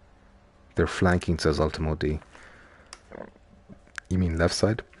 They're flanking, says Ultimo D. You mean left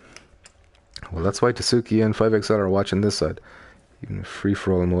side? Well, that's why Tsuki and 5XL are watching this side. Even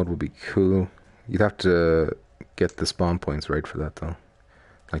free-for-all mode would be cool. You'd have to get the spawn points right for that, though.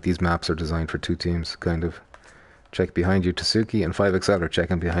 Like, these maps are designed for 2 teams, kind of. Check behind you, Tsuki, and 5XL are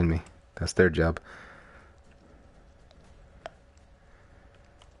checking behind me. That's their job.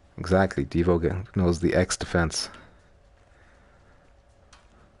 Exactly, Devo knows the X defense.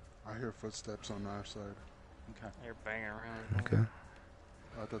 I hear footsteps on our side. Okay. They're banging around. Okay.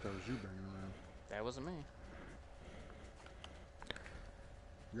 Oh, I thought that was you banging around. That wasn't me.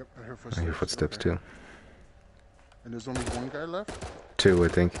 Yep, I hear footsteps. I hear footsteps, Okay. too. And there's only one guy left? 2, I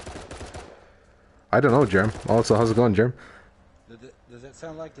think. I don't know, Jerm. Also, how's it going, Jerm? Does it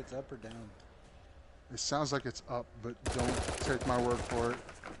sound like it's up or down? It sounds like it's up, but don't take my word for it.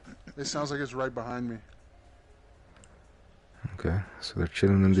 It sounds like it's right behind me. Okay, so they're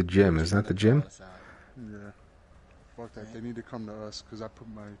chilling in the gym. Is that the gym? Yeah. Fuck that. They need to come to us because I put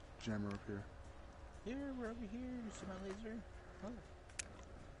my jammer up here. Here, we're over here. You see my laser?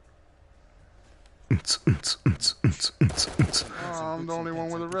 Oh, I'm the only one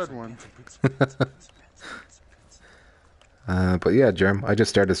with a red one. But yeah, Jerm, I just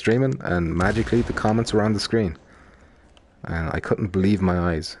started streaming and magically the comments were on the screen. And I couldn't believe my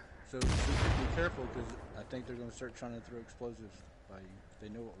eyes. So be careful because I think they're going to start trying to throw explosives by you. They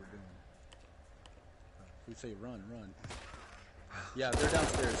know what we're doing. If we say run, run. Yeah, they're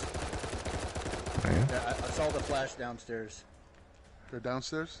downstairs. Oh, yeah? Yeah, I saw the flash downstairs. They're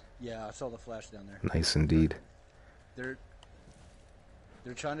downstairs? Yeah, I saw the flash down there. Nice indeed. They're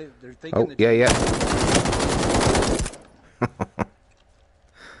trying to. They're thinking. Oh, yeah.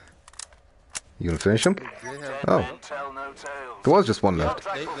 You gonna finish him? Oh. There was just one left.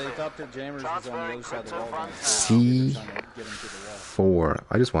 They thought the jammers was on the other side of the wall. C4.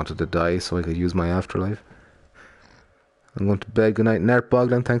 I just wanted to die so I could use my afterlife. I'm going to bed. Good night, Nert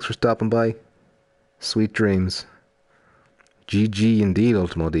Boglin. Thanks for stopping by. Sweet dreams. GG indeed,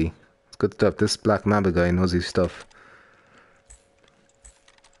 Ultimo D. It's good stuff. This Black Mamba guy knows his stuff.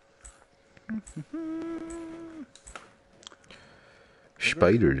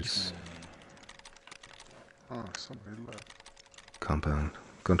 Spiders. Oh, somebody left. Compound.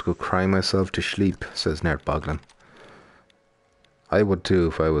 Going to go cry myself to sleep, says Nert Boglin. I would too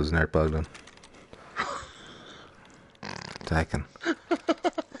if I was Nert Boglin. Attacking.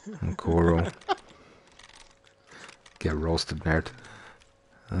 And Koro. Get roasted, Nert.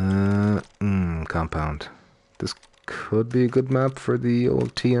 Compound. This could be a good map for the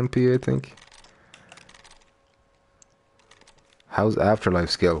old TMP, I think. How's Afterlife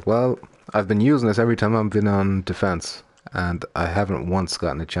skill? Well, I've been using this every time I've been on defense, and I haven't once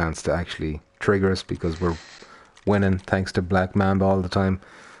gotten a chance to actually trigger us because we're winning thanks to Black Mamba all the time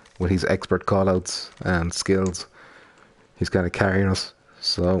with his expert callouts and skills. He's kind of carrying us,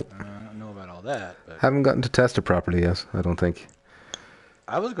 so I don't know about all that, but haven't gotten to test it properly yet, I don't think.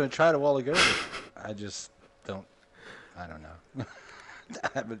 I was going to try it a while ago, but I just don't. I don't know. I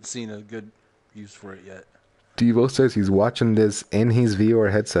haven't seen a good use for it yet. Devo says he's watching this in his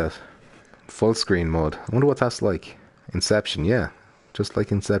VR headset. Full screen mode. I wonder what that's like. Inception, yeah. Just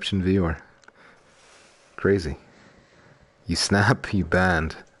like Inception VR. Crazy. You snap, you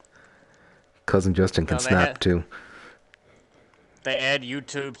banned. Cousin Justin can snap too. They add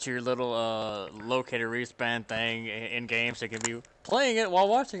YouTube to your little locator wristband thing in games, so you can be playing it while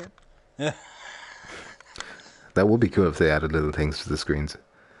watching it. Yeah. That would be cool if they added little things to the screens.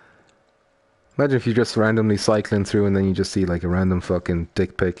 Imagine if you're just randomly cycling through and then you just see like a random fucking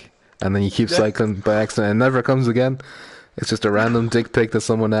dick pic. And then you keep cycling by accident and it never comes again. It's just a random dick pic that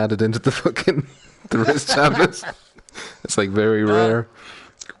someone added into the fucking the wrist tablets. It's like very rare.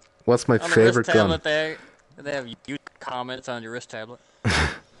 What's my favorite gun? They have YouTube comments on your wrist tablet.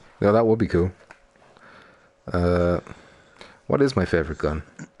 Yeah, that would be cool. What is my favorite gun?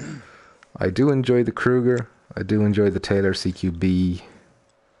 I do enjoy the Kruger. I do enjoy the Taylor CQB.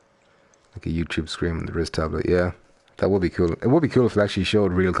 Like a YouTube screen on the wrist tablet, yeah. That would be cool. It would be cool if it actually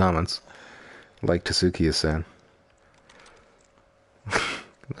showed real comments. Like Tasuki is saying.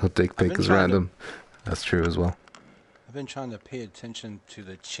 No dick pic is random. That's true as well. I've been trying to pay attention to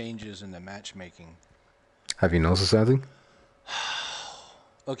the changes in the matchmaking. Have you noticed anything?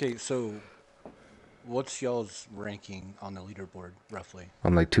 Okay, so what's y'all's ranking on the leaderboard, roughly?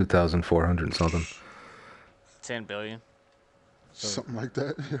 I'm like 2,400 and something. 10 billion. Something like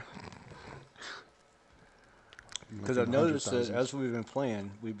that, yeah. Because I've noticed that as we've been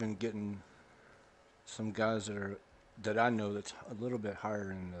playing, we've been getting some guys that I know that's a little bit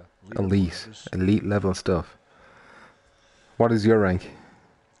higher in the leaderboard. Elite level stuff. What is your rank?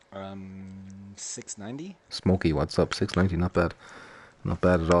 690. Smokey, what's up? 690, not bad. Not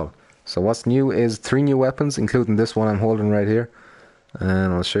bad at all. So what's new is 3 new weapons, including this one I'm holding right here.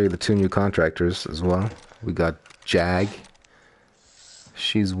 And I'll show you the 2 new contractors as well. We got Jag.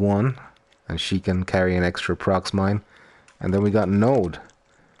 She's 1. And she can carry an extra prox mine. And then we got Node.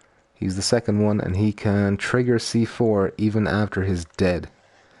 He's the second one, and he can trigger C4 even after he's dead.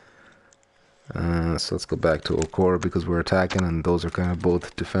 So let's go back to Okora because we're attacking, and those are kind of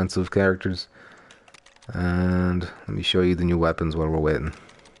both defensive characters. And let me show you the new weapons while we're waiting.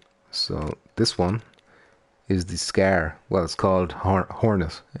 So this one is the Scar. Well, it's called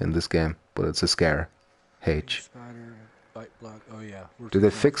Hornet in this game, but it's a Scar. H. Spider, bite block. Oh yeah. Do they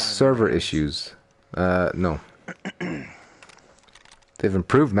fix server issues? No. They've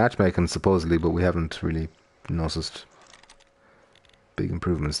improved matchmaking supposedly, but we haven't really noticed big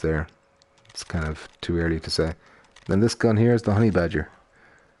improvements there. It's kind of too early to say. Then this gun here is the Honey Badger.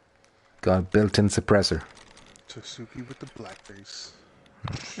 Got a built-in suppressor. Tasuki with the blackface.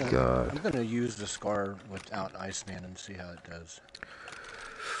 God. I'm gonna use the Scar without Iceman and see how it does.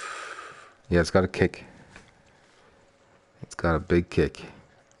 Yeah, it's got a kick. It's got a big kick.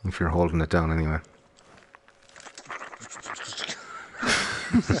 If you're holding it down anyway.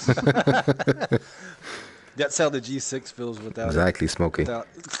 That's how the G6 feels without Exactly, it. Smokey. Without...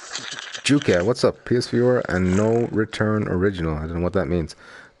 Juka, what's up? PSVR and no return original. I don't know what that means.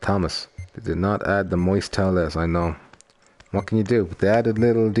 Thomas, they did not add the moist towelets, I know. What can you do? They added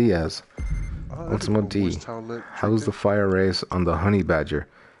little Diaz. Ultimo D. How's the fire race on the Honey Badger?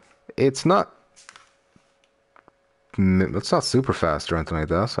 It's not super fast or anything like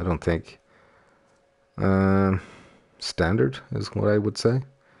that, I don't think. Standard is what I would say.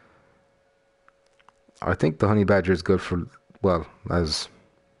 I think the Honey Badger is good for, well, as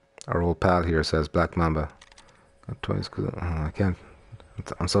our old pal here says, Black Mamba. Got twice, cause I can't.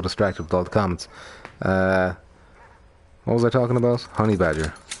 I'm so distracted with all the comments. What was I talking about? Honey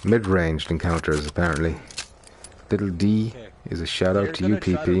Badger. Mid-ranged encounters, apparently. Little D is a shout out to you,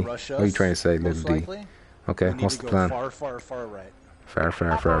 PP. What are you trying to say, Little D? Okay, what's the plan? Far right. Far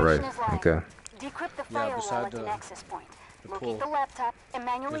right. Okay. Decrypt the firewall at an access point. Locate the laptop and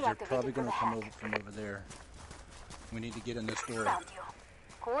manually They're activate probably it for going the to come hack. over from over there. We need to get in this door. Found you.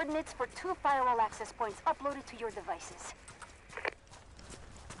 Coordinates for 2 firewall access points uploaded to your devices.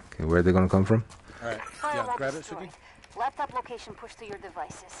 Okay, where are they going to come from? Alright, yeah, Firewall grab it, destroyed. Suki. Laptop location pushed to your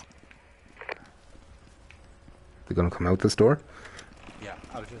devices. They're going to come out this door? Yeah,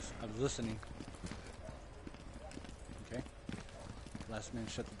 I was listening. Okay. Last man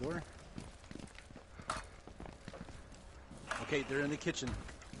shut the door. Okay, they're in the kitchen.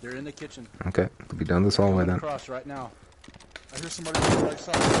 Okay, they'll be down this hallway then. Across right now. I hear somebody on the right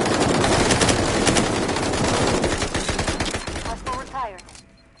side. Hostile retired.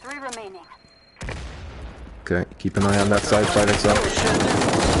 3 remaining. Okay, keep an eye on that side, 5XL.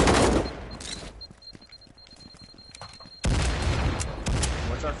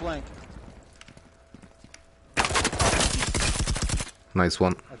 What's our flank? Nice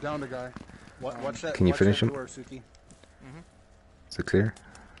one. I downed a guy. Watch that. Can you watch finish that him? door, Suki. Is it clear?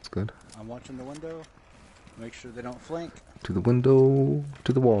 It's good. I'm watching the window. Make sure they don't flank. To the window,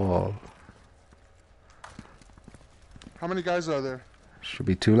 to the wall. How many guys are there? Should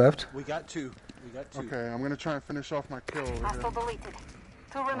be 2 left. We got two. Okay, I'm gonna try and finish off my kill over Hostile here. deleted.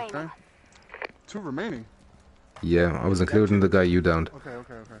 2 remaining. Okay. 2 remaining. Yeah, I was including the guy you downed. Okay.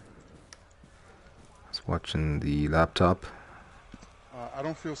 Just watching the laptop. I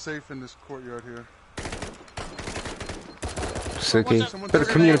don't feel safe in this courtyard here. Suki, better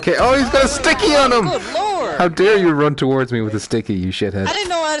communicate. Oh, he's got a sticky on him! Good lord! How dare you run towards me with a sticky, you shithead. I didn't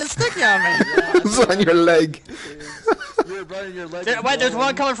know I had a sticky on me. It's on your leg. You're running your leg. Wait, there's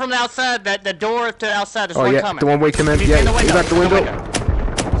one coming from the outside. The door to the outside. There's Oh one yeah, coming. the one way coming in. He's Yeah, in the he's window. at the window.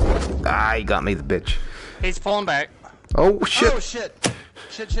 Ah, he got me, the bitch. He's pulling back. Oh shit. Oh shit!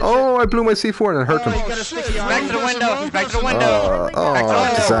 Oh, I blew my C4 and it hurt him. He got a sticky on Back him. to the window. He's back to the window.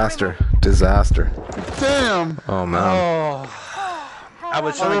 Disaster. Damn! Oh man. I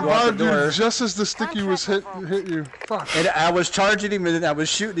was I trying to go out the revived you door. just as the sticky was hit you. Fuck. And I was charging him and I was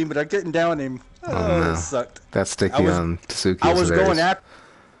shooting him, but I couldn't down him. Oh, no. that sucked. That sticky was- on Tsuki I was hilarious. going after.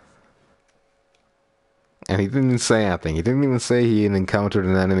 And he didn't even say anything. He didn't even say he had encountered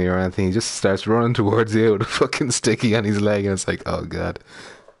an enemy or anything. He just starts running towards you with a fucking sticky on his leg, and it's like, oh god.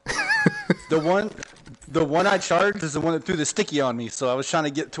 The one I charged is the one that threw the sticky on me, so I was trying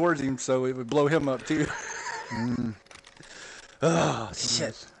to get towards him so it would blow him up too. Oh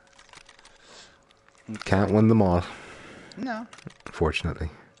shit! Can't win them all, No.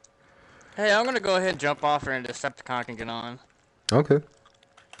 fortunately. Hey, I'm gonna go ahead and jump off here and Decepticon can get on. Okay.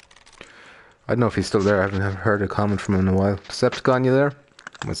 I don't know if he's still there. I haven't heard a comment from him in a while. Decepticon, you there?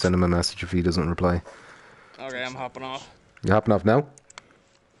 I'm gonna send him a message if he doesn't reply. Okay, I'm hopping off. You hopping off now?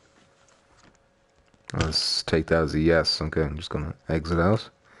 Let's take that as a yes. Okay, I'm just gonna exit out.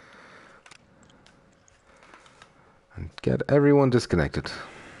 And get everyone disconnected.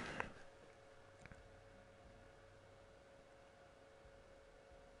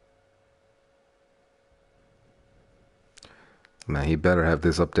 Man, he better have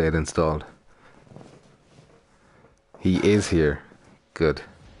this update installed. He is here. Good.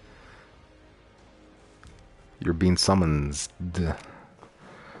 You're being summoned. I'm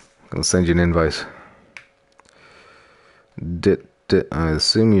gonna send you an invite. I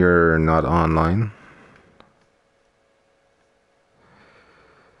assume you're not online.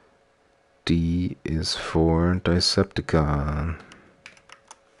 D is for Decepticon.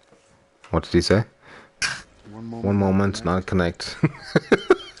 What did he say? One moment, not connect.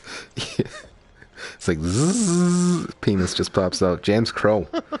 Yeah. It's like zzz, penis just pops out. James Crow.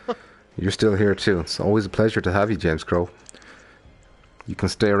 You're still here too. It's always a pleasure to have you, James Crow. You can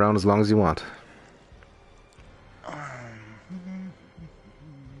stay around as long as you want.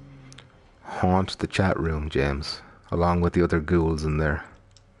 Haunt the chat room, James, along with the other ghouls in there.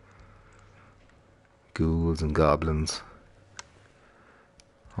 Ghouls and goblins.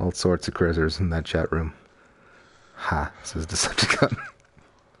 All sorts of critters in that chat room. Ha, says Decepticon.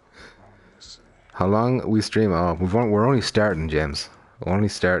 How long we stream? Oh, we're only starting, James. We're only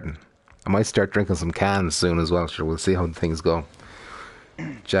starting. I might start drinking some cans soon as well. Sure, we'll see how things go.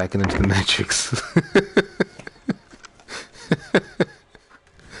 Jacking into the Matrix.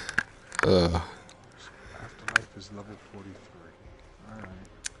 Afterlife is level 43.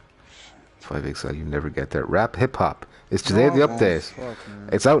 Alright. 5XL, you never get there. Rap hip hop. Is today the update? Fuck,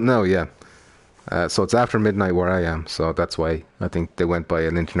 It's out now, yeah. So it's after midnight where I am, so that's why I think they went by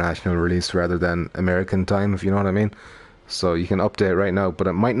an international release rather than American time, if you know what I mean. So you can update right now, but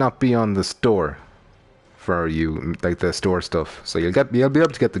it might not be on the store for you, like the store stuff. So you'll be able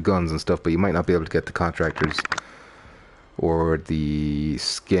to get the guns and stuff, but you might not be able to get the contractors or the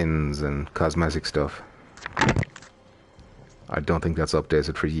skins and cosmetic stuff. I don't think that's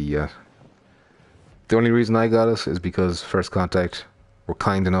updated for you yet. The only reason I got it is because First Contact were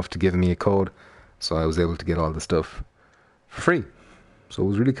kind enough to give me a code, so I was able to get all the stuff for free. So it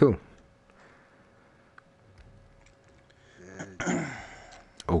was really cool.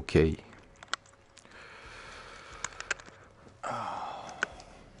 Okay.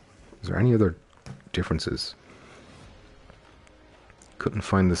 Is there any other differences? Couldn't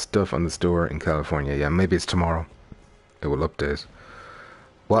find the stuff on the store in California. Yeah, maybe it's tomorrow. It will update.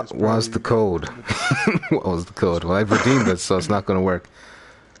 What was the code? What was the code? Well, I've redeemed it, so it's not going to work.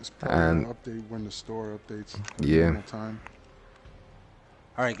 It's probably gonna update when the store updates. Yeah. Time.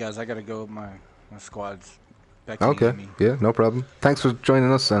 All right, guys, I gotta go. My squad's back to Okay. me. Yeah, no problem. Thanks for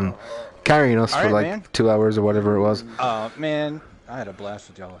joining us and carrying us All for right, like man. 2 hours or whatever it was. Man, I had a blast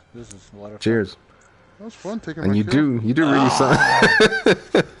with y'all. This is a lot of fun. Cheers. That was fun taking And my you kill. do really sound.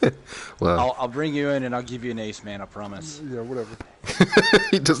 Well, I'll bring you in and I'll give you an ace, man. I promise. Yeah, whatever.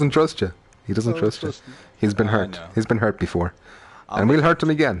 he doesn't trust you. He doesn't trust you. He's been hurt. know. He's been hurt before. And we'll hurt him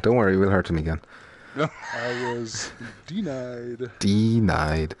again. Don't worry, we'll hurt him again. I was denied.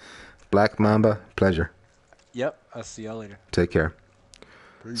 Denied. Black Mamba, pleasure. Yep. I'll see y'all later. Take care.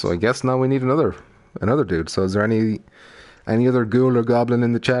 Peace. So I guess now we need another dude. So is there any other ghoul or goblin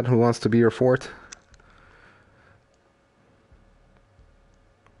in the chat who wants to be your fourth?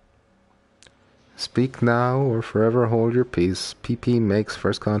 Speak now or forever hold your peace. PP makes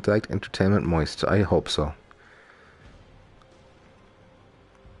First Contact Entertainment moist. I hope so.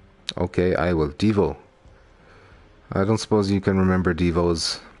 Okay, I will. Devo. I don't suppose you can remember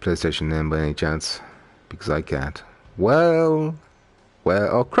Devo's PlayStation name by any chance, because I can't. Well,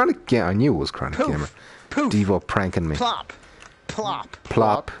 oh, Chronic Gamer. I knew it was Chronic Gamer. Poof. Devo pranking me. Plop. Plop.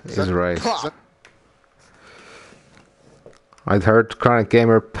 Plop is right. Plop. I'd heard Chronic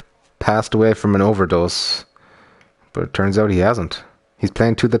Gamer passed away from an overdose, but it turns out he hasn't. He's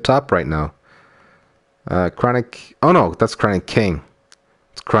playing To the Top right now. Chronic... Oh no, that's Chronic King.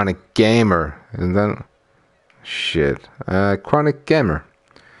 It's Chronic Gamer. And then... Shit. Chronic Gamer.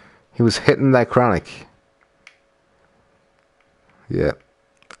 He was hitting that Chronic. Yeah.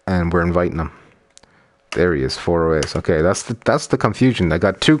 And we're inviting him. There he is, 408. Okay, that's the confusion. I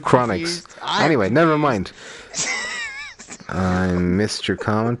got two Chronics. Anyway, never mind. I missed your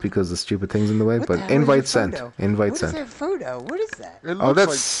comment because the stupid thing's in the way, but invite sent. Invite sent. What is that photo? What is that? It Oh,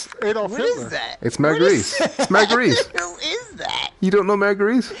 looks that's... like Adolf What Hitler. is that? It's Marguerite. It's Marguerite. Who is that? You don't know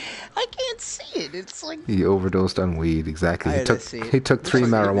Marguerite? I can't see it. It's like He overdosed on weed, exactly. I He had took to see it. he took 3 it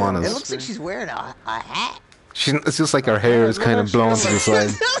marijuanas. looks like she's wearing a hat. It's just like her hair is kind of blown to the side.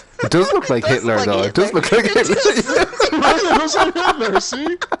 It does look like Hitler, like though. It does Hitler. look like Hitler. It looks like Hitler,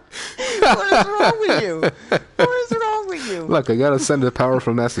 see? What is wrong with you? What is wrong with you? Look, I gotta send a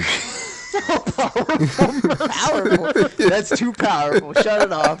powerful message. Powerful. That's too powerful. Shut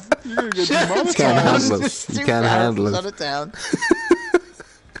it off. You're gonna get Shut it demonetized. Can't down. handle it. It's You too can't handle powerful. it. Shut it down.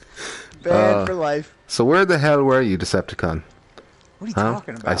 Bad for life. So where the hell were you, Decepticon? What are you Huh?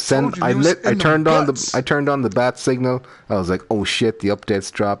 talking about? told you he was in the guts. I turned on the bat signal. I was like, oh shit, the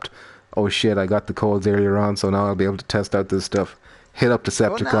update's dropped. Oh shit, I got the codes earlier on, so now I'll be able to test out this stuff. Hit up Well,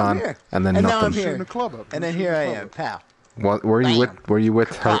 now I'm Decepticon here. and then And now I'm nothing. here. Shooting the club up. And then Shooting here the I club am, up. pal. What were you with? Were you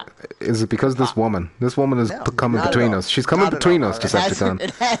with her? Is it because this woman? This woman is coming between us. She's coming between us,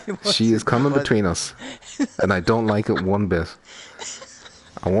 Decepticon. She is coming between us, and I don't like it one bit.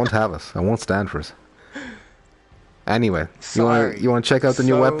 I won't have it. I won't stand for it. Anyway, you want to check out the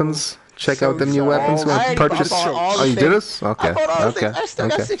new weapons? Check out the new weapons. You want to purchase? Oh, you did it? Okay. I still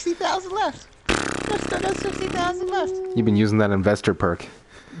got 60,000 left. I still got 60,000 left. You've been using that investor perk.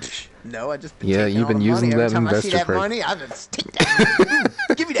 No, I just you've been using that investor perk. Money, I just take that.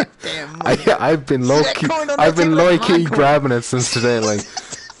 Give me that damn money. I've been low key grabbing it since today. Like,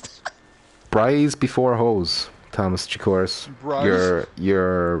 Bryce before hose, Thomas Chikoris.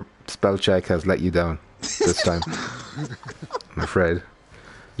 Your spell check has let you down this time. I'm afraid.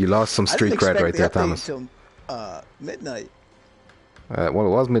 You lost some street cred right there, Thomas. Till, midnight. Well, it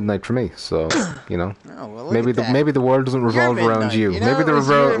was midnight for me, so you know. Oh, well, maybe the world doesn't revolve around you. Maybe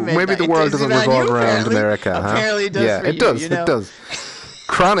the world doesn't revolve around America, huh? Apparently it does. Yeah, it does. It does.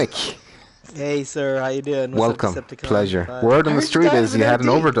 Chronic. Hey, sir, how you doing? Welcome. Pleasure. Word on the street is you had an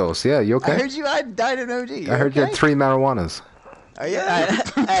overdose. Yeah, you okay? I heard you died in OD. I heard you had 3 marijuanas. Oh, yeah.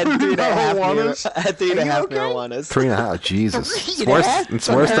 I had 3.5 I had 3.5 marijuanas. 3.5. Jesus. It's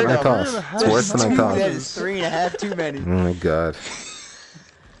worse than I thought. It's worse than I thought. That is 3.5 too many. Oh my God.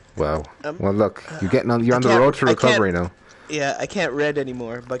 Wow. Well, look, you're on the road to recovery now. Yeah, I can't read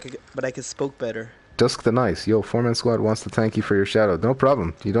anymore, but I can spoke better. Dusk the Nice. Yo, Foreman Squad wants to thank you for your shout out. No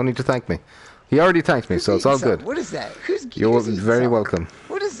problem. You don't need to thank me. He already thanked me, so it's all good. What is that? You're very welcome.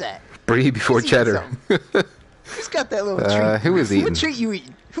 What is that? Brie before cheddar. Who's got that little treat? Who is eating? What treat you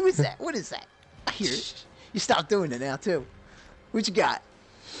eating? Who is that? What is that? I hear it. You stopped doing it now, too. What you got?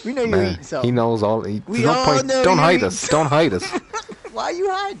 We know you're eating something. He knows all. We all know don't hide us. Don't hide us. Why are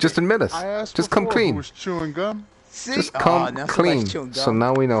you hiding? Just admit us. Just come clean. Who was chewing gum? See? Just come clean. So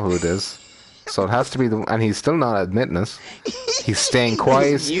now we know who it is. So it has to be and he's still not admitting us. He's staying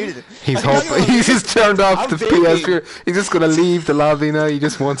quiet. He's hoping. He's just turned off the PSVR. He's just gonna leave the lobby now. You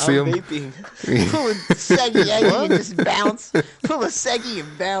just won't see him. Pull a Seggy and just bounce. Pull a Seggy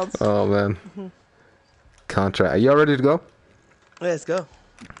and bounce. Oh man. Contract. Are you all ready to go? Let's go.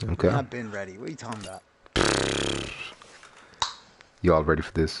 Okay. I've been ready. What are you talking about? You all ready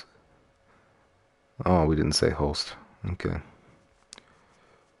for this? Oh, we didn't say host. Okay.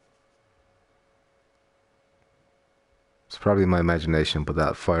 It's probably my imagination, but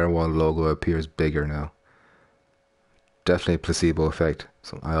that Firewall logo appears bigger now. Definitely a placebo effect.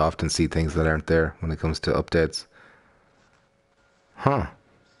 So I often see things that aren't there when it comes to updates. Huh.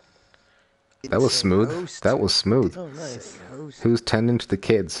 That was smooth. That was smooth. Oh, nice. Who's tending to the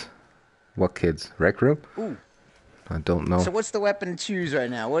kids? What kids? Rec room? Ooh. I don't know. So what's the weapon to choose right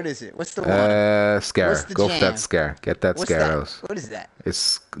now? What is it? What's the one? Scare. Go for that scare. Get that scare out. What is that?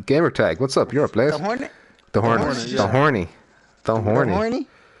 It's gamer tag. What's up? You're up, Blaze. The Hornet? The Horny. The Horny. The Horny. The Horny?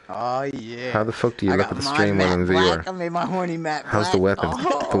 Oh, yeah. How the fuck do you look at the stream while in VR? I made my horny map black. How's the weapon?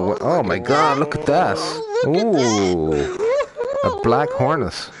 Oh my God, look at that. Ooh. A black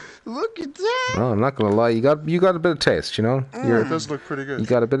Hornet. Look at that. No, I'm not gonna lie. You got a bit of taste, you know. It does look pretty good. You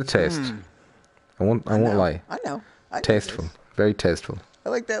got a bit of taste. I won't lie. I know. Tasteful. Very tasteful. I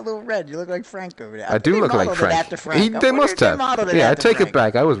like that little red. You look like Frank over there. I do look like Frank. They must have. Yeah, I take it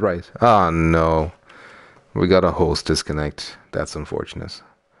back. I was right. Oh no. We got a host disconnect. That's unfortunate.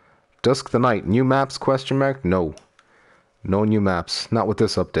 Dusk the Night. New maps? ? No. No new maps. Not with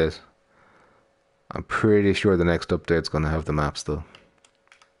this update. I'm pretty sure the next update's going to have the maps though.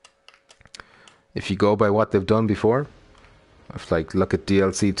 If you go by what they've done before, if look at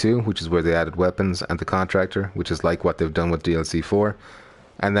DLC 2, which is where they added weapons, and the Contractor, which is like what they've done with DLC 4.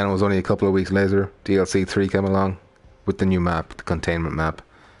 And then it was only a couple of weeks later, DLC 3 came along with the new map, the containment map.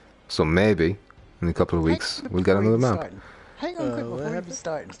 So maybe in a couple of weeks we'll get another map. Hang on quick before you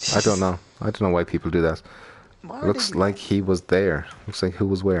start. I don't know. I don't know why people do that. Looks like he was there. Looks like who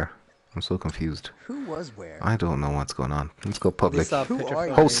was where. I'm so confused. Who was where? I don't know what's going on. Let's go public. Who are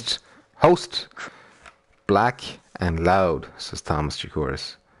you? Host. Black and loud, says Thomas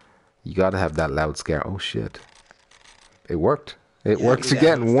Chikoris. You gotta have that loud scare. Oh shit. It worked. It works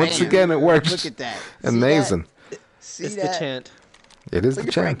again. Once again it works. Look at that. Amazing. See it's that? the chant. It is Look the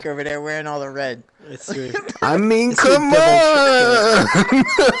at chant. Frank over there wearing all the red. It's true. I mean, come on!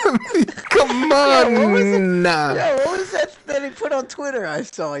 Come on! Yeah, what was that he put on Twitter I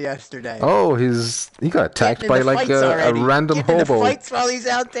saw yesterday? Oh, he got attacked by like a random hobo. Fights while he's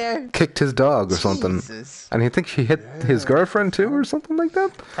out there. Kicked his dog or something. And he thinks he hit his girlfriend too or something like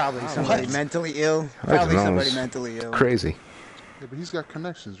that? Probably somebody mentally ill. I don't know. Somebody mentally ill. Crazy. Yeah, but he's got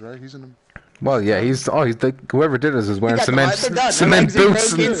connections, right? He's in the Well, yeah, he's like, whoever did this is wearing got the cement legs are done. cement The legs are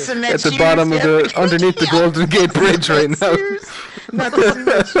boots naked, and cement at the shoes, bottom of yeah. the underneath the Golden Gate Bridge right now. Shoes. Not the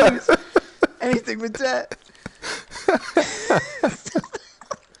cement shoes. Anything but that.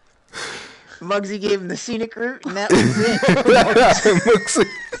 Muggsy gave him the scenic route, and that was it.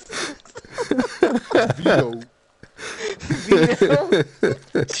 Vito.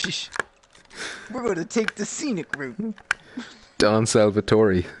 We're going to take the scenic route. Don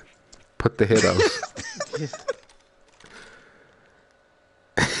Salvatore, put the hit out.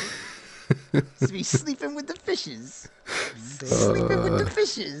 To be sleeping with the fishes. Sleeping with the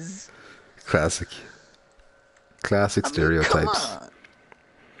fishes. Classic stereotypes. Come on.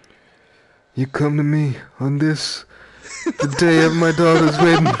 You come to me on this, the day of my daughter's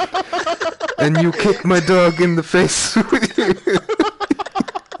wedding, and you kick my dog in the face.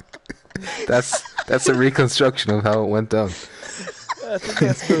 That's a reconstruction of how it went down. I think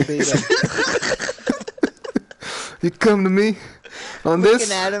that's verbatim. You come to me on this,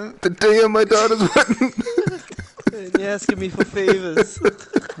 the day of my daughter's wedding. And you're asking me for favors.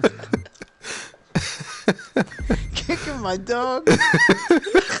 Kicking my dog.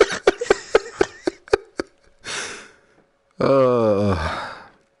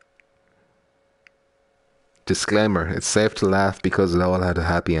 Disclaimer, it's safe to laugh because it all had a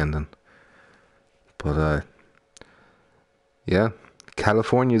happy ending. But, yeah,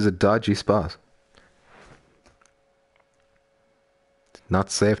 California is a dodgy spot. It's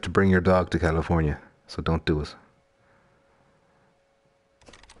not safe to bring your dog to California, so don't do it.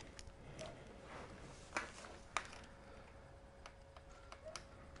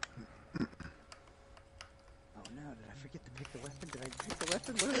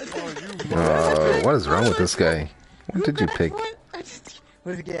 What is wrong with this guy? What did you pick? What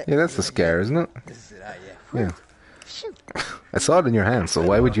did you get? Yeah, that's the scare, isn't it? This is it, Yeah. I saw it in your hand, so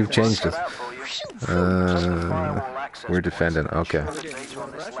why would you have changed it? We're defending. Okay.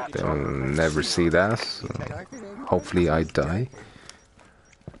 They'll never see that. So hopefully I die.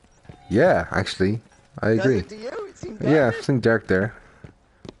 Yeah, actually, I agree. Yeah, I've seen dark there.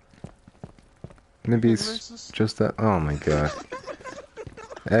 Maybe it's just that. Oh my god.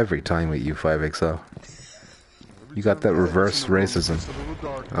 Every time with you, 5XL. You got that reverse racism.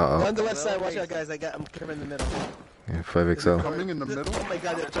 Uh-oh. On the left side, watch out, guys. I'm covering the middle. Yeah, 5XL. Coming in the middle? Oh my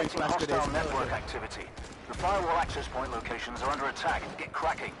god, they're trying to smash the Hostile network activity. The firewall access point locations are under attack. Get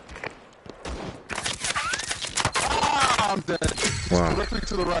cracking. Ah, I'm dead. Wow. Directly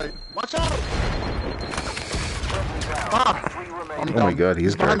to the right. Watch out! Oh my god,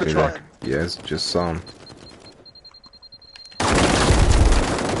 he's behind the directly truck. there. Yes, just saw him.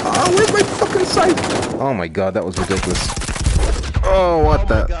 Oh, where's my fucking sight? Oh my god, that was ridiculous. Oh, what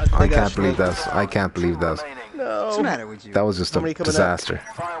the? God, I can't believe that. I can't believe that. No. What's the matter with you? That was just a disaster.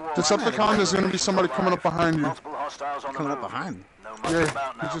 Decepticon, there's gonna be somebody coming up behind you. Coming up behind me. Yeah,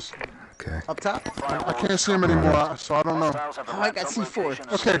 he just... Okay. Up top? I can't see him anymore, so I don't know. Oh, I got C4.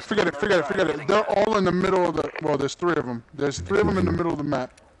 Okay, forget it. They're all in the middle of the... Well, there's three of them. There's three of them in the middle of the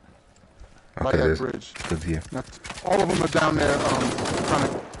map. By Okay, that there's bridge. good view. All of them are down there, trying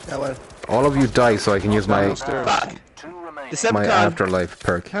to... All of you die so I can use my Decepticon. afterlife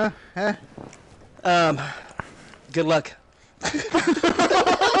perk. Good luck.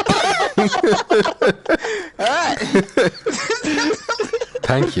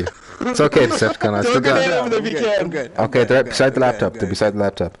 Thank you. It's okay, Decepticon. I still got it. I'm good. Okay, they're beside the laptop. They're beside the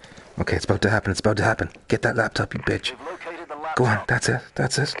laptop. Okay, it's about to happen. It's about to happen. Get that laptop, you bitch. Go on. That's it.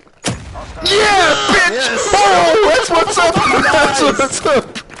 That's it. Yeah, bitch! Yes. Oh, that's what's up. That's what's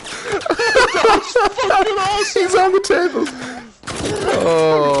up. He's on the table.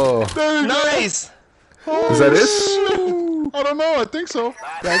 Oh. Nice. Is that it? I don't know. I think so.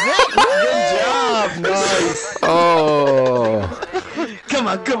 That's it? Good job. Nice. Oh. Come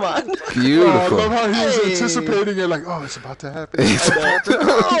on. Beautiful. I love how he was anticipating it, like, oh, it's about to happen.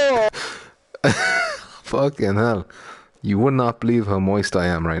 Fucking hell. You would not believe how moist I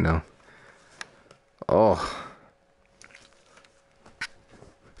am right now. Oh.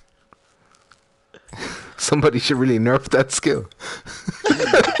 Somebody should really nerf that skill.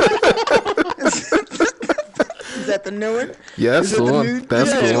 Is that the new one? Yeah, that's the one.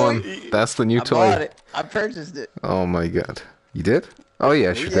 That's the one. That's the new I toy. bought it. I purchased it. Oh my god. You did? Oh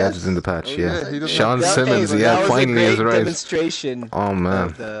yeah, sure. That is in the patch. Yeah. yeah, Sean That Simmons. was Yeah, a finally great is right. demonstration. Oh man.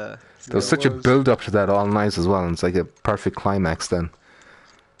 Of the, There was such a build up to that all nice as well. And it's like a perfect climax then.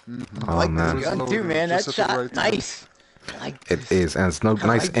 Oh Like man. this gun too, man. That Just at the shot, right time. nice. I like this. It is, and it's no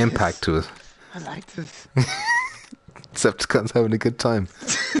nice like impact to it. I like this. Decepticon's having a good time.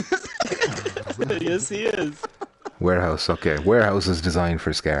 yes, he is. Warehouse, okay. Warehouse is designed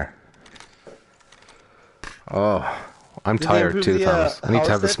for scare. Oh, I'm Did they tired improve too, the, Thomas. I need how to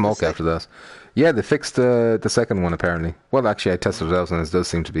have is the it, smoke after this. Yeah, they fixed the second one apparently. Well, actually, I tested it out and it does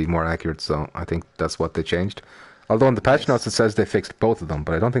seem to be more accurate, so I think that's what they changed. Although in the patch notes it says they fixed both of them,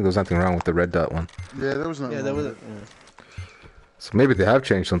 but I don't think there's anything wrong with the red dot one. Yeah, there was nothing wrong with it. So maybe they have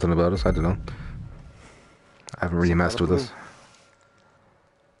changed something about us. I don't know. I haven't really messed with this.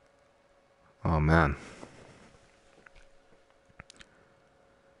 Oh man.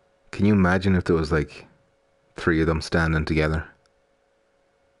 Can you imagine if there was like 3 of them standing together?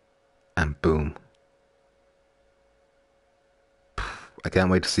 And boom. I can't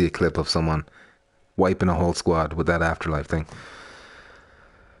wait to see a clip of someone wiping a whole squad with that afterlife thing.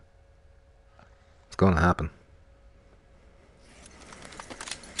 It's going to happen.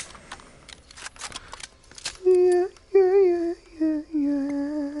 Yeah.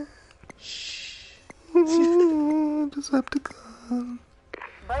 Shh. Decepticon.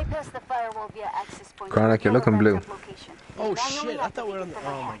 Bypass the firewall via access point. Chronic, you're looking blue. Oh shit! I thought we were on the.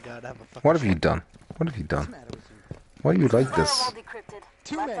 Oh my god! I have a fucking. What have you done? What have you done? Why are you like this?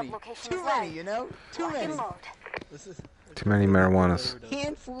 Too many, you know? Too many. Too many marijuanas.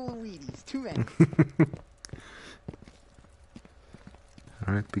 Handful of Wheaties. Too many.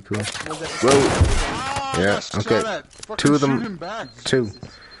 Alright, be cool. Whoa! Yeah, okay. 2 of them. 2.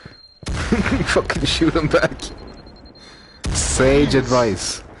 Fucking shoot him back. Sage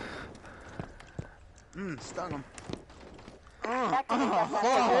advice. Stung him.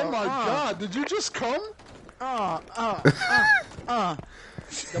 Oh my god, did you just come? Oh God.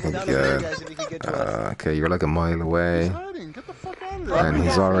 Okay, you're like a mile away. Get the fuck out of there. And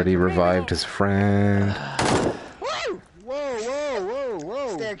he's already revived his friend.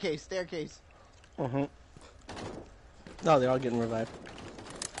 Whoa. Staircase. No, they're all getting revived.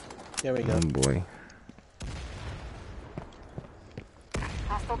 There we go. Oh boy.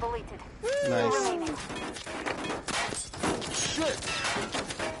 Hostile deleted. Nice. Shit.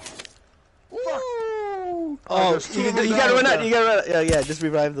 Oh, you gotta run out. You gotta run out. Yeah, just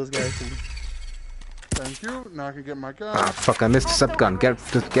revive those guys. Thank you. Now I can get my gun. Ah, fuck! I missed the sep gun.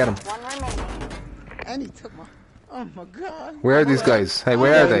 Just get him. And he took my. Oh my god. Where are these guys? Hey,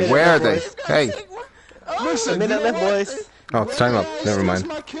 where are they? Where are they? Hey. Listen, a minute left, boys. Oh, it's time up. Never mind.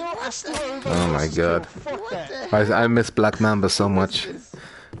 Oh my god. I miss Black Mamba so much.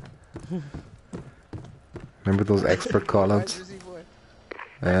 Remember those expert callouts?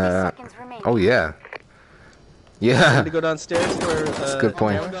 Oh yeah. Yeah. To go downstairs for. That's a good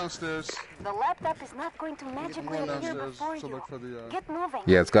point. Downstairs. The laptop is not going to magically appear before you. Get moving.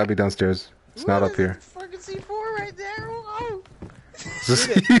 Yeah, it's gotta be downstairs. It's not up here. Fucking C4 right there. Whoa. Is this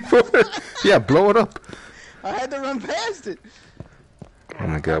C4? Yeah, blow it up. I had to run past it. Oh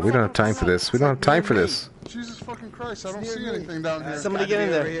my god, we don't have time for this. We don't have time for this. Jesus fucking Christ, I don't see anything down here. Somebody get in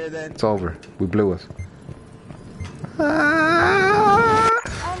there. It's over. We blew it.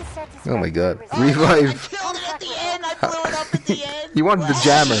 Oh my god. Revive. Killed it at the end. I blew it up at the end. You wanted the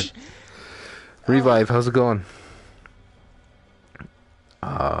jammer. Revive, how's it going?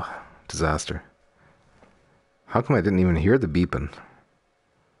 Ah, disaster. How come I didn't even hear the beeping?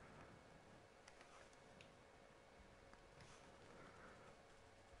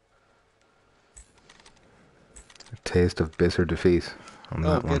 A taste of bitter defeat on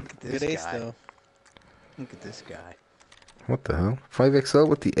that one. Good ace though. Look at this guy. What the hell? 5XL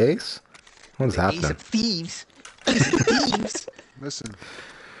with the ace? What is happening? Ace of thieves. Ace of thieves. Listen.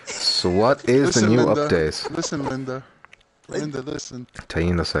 So what is the new Linda. update? Listen, Linda. Linda, listen. Tell you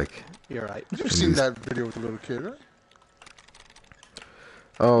in a sec. You're right. You've seen that video with the little kid, right?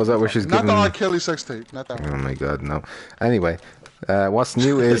 Oh, is that where she's Not giving... the R. Kelly sex tape. Not that one. Oh my god, no. Anyway, what's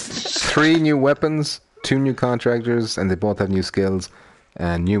new is 3 new weapons, 2 new contractors, and they both have new skills,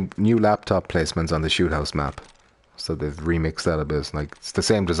 and new laptop placements on the shoot house map. So they've remixed that a bit. Like, it's the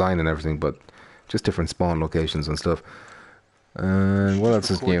same design and everything, but just different spawn locations and stuff. And what else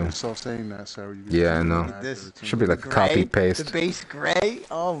is new? Saying that, Sarah, yeah, I know. Should be like a copy paste. The base gray?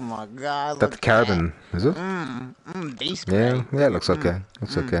 Oh my god. That's carbon, is it? Base gray. Yeah, it looks okay.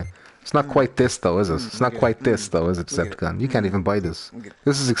 Looks okay. It's not quite this though, is it? It's not quite this though, is it, Decepticon? You can't even buy this.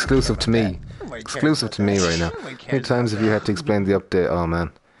 This is exclusive to me. Exclusive to me right now. How many times have you had to explain the update? Oh man.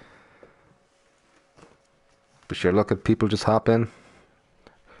 But sure, look at people just hop in.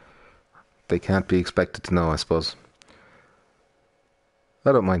 They can't be expected to know, I suppose.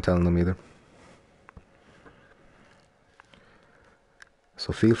 I don't mind telling them either.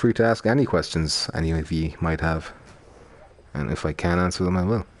 So feel free to ask any questions any of you might have. And if I can answer them, I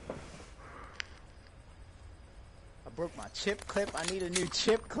will. I broke my chip clip. I need a new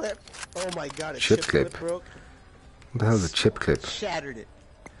chip clip. Oh my god, a Chip chip clip clip? broke. What the hell is a chip clip? Shattered it.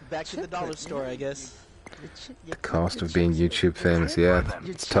 Back to the dollar store, I guess. The cost of being YouTube famous, yeah,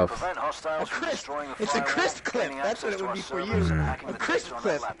 it's tough. Prevent hostiles from crisp. destroying the It's a firewall, crisp clip. gaining That's what access it would to be for our you. servers, and hacking A the crisp data on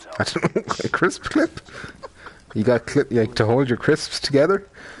their clip. laptop. I don't know, a crisp clip? You got clip like to hold your crisps together?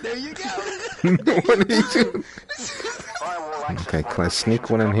 There you go. What are you doing? Firewall access Okay, point can I sneak locations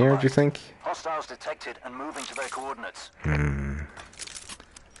one in here, do you compromised. think? Hostiles detected and moving to their coordinates.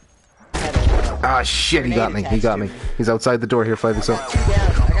 Ah, shit, he got me, he got me. He's outside the door here, 5XO. I got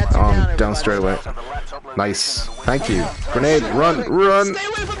you Oh, down, I'm down straight away. To the laptop location Nice. and away Thank from you. the Grenade, run, run! Stay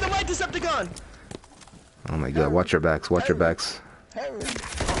away from the white Decepticon! Oh my god, watch your backs, watch your backs.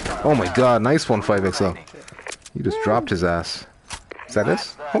 Oh my god, nice one, 5XO. You just dropped his ass. Is that it?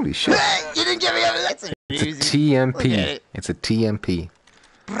 Holy shit. You didn't give me any. That's It's a easy. Look at TMP. it. It's a TMP.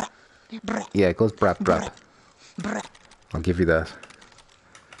 Yeah, it goes brap brap. I'll give you that.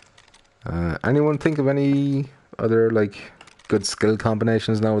 Anyone think of any other like good skill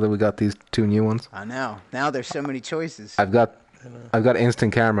combinations now that we got these two new ones? I know. Now there's so many choices. I've got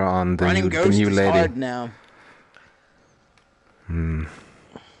instant camera on the Running new, Ghost the new is lady. hard now.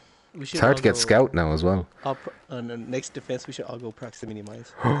 It's hard to get scout now as well. On the next defense, we should all go proximity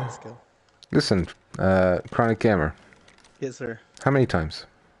mines. Skill. Listen, Chronic Gamer, Yes, sir. how many times?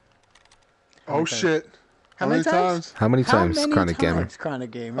 Oh shit. How many times? How many times, How many Chronic Gamer? times,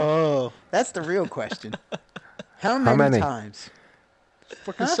 Chronic Gamer? Oh. That's the real question. How many, many? times?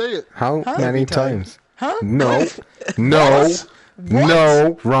 Fucking say it. How many times? Huh? No, no,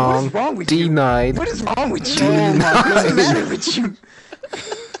 no, wrong, What is wrong with you? denied. What is wrong with you? What's the matter with you?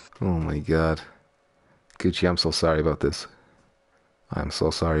 Oh my god. Gucci, I'm so sorry about this. I'm so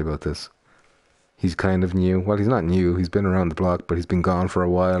sorry about this. He's kind of new. Well, he's not new. He's been around the block, but he's been gone for a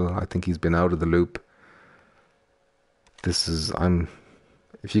while. I think he's been out of the loop. This is...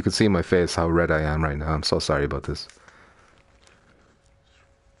 If you could see my face, how red I am right now. I'm so sorry about this.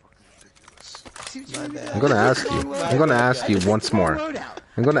 I'm gonna ask you. I'm gonna ask you once more.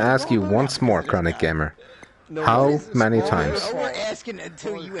 I'm gonna ask you once more, Chronic Gamer. How many times? We're asking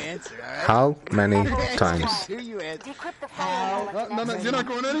until you answer, alright? How many times? Until you answer. Decrypt the firewall. No, you're not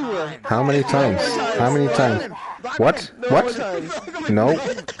going anywhere. How many times? How many times? What? What? No.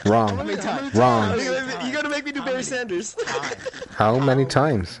 Wrong. Wrong. You gotta make me do Barry Sanders. How many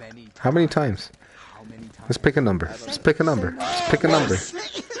times? How many times? Let's pick a number. Just pick a number. Just pick a number.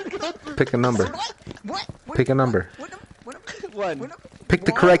 Pick a number. Pick a number. One. Pick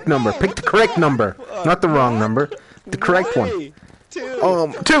the correct number. Pick the correct number. Not the wrong number. The correct one.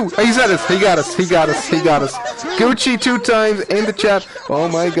 Two. Two. He said it. He got us. He got us. He got us. Gucci 2 times in the chat. Oh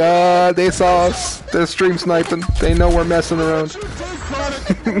my god. They saw us. They're stream sniping. They know we're messing around.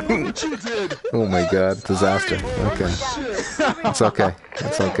 What you did. Oh my god. Disaster. Okay. It's okay.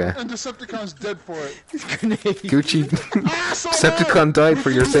 It's okay. And Decepticon's dead for it. Gucci. Decepticon died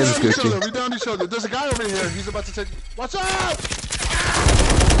for your sins, Gucci. We down each other. There's a guy over here. He's about to take. Watch out!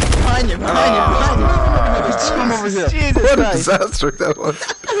 Behind you, behind you, behind you. Come over here. Jesus What a Christ. disaster that was.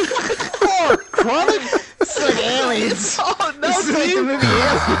 Chronic? It's like aliens. Oh, no, It's like the movie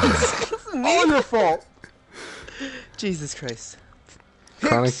Aliens. All your fault. Jesus Christ.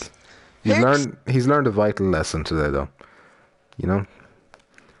 Chronic. He's learned a vital lesson today, though. You know?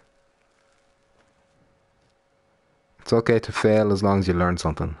 It's okay to fail as long as you learn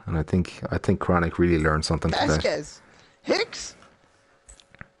something. And I think Chronic really learned something today. Vasquez. Hicks.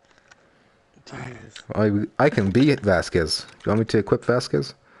 I can be Vasquez. Do you want me to equip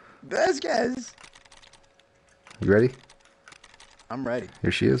Vasquez? Vasquez. You ready? I'm ready.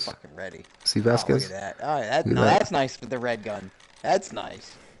 Here she is. Fucking ready. See Oh, look Vasquez? at that. Oh, that, Look no, at that. that's nice with the red gun. That's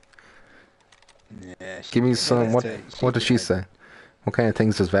nice. Yeah, Give me she- some. What does she say? What kind of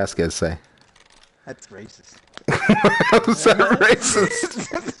things does Vasquez say? That's racist. How's that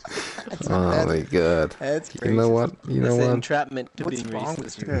racist? Oh my god. That's You know racist. what? You know That's what? entrapment to What's being wrong racist.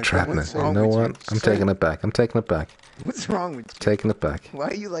 with you? Entrapment. What's You wrong know with what? you? I'm taking it back. I'm taking it back. What's wrong with you? Taking it back. Why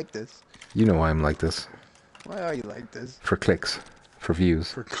are you like this? You know why I'm like this. Why are you like this? For clicks. For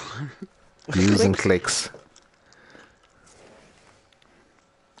views. Views and clicks.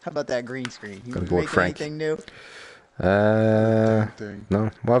 How about that green screen? You Gotta go with make Frank. anything new? Thing. No.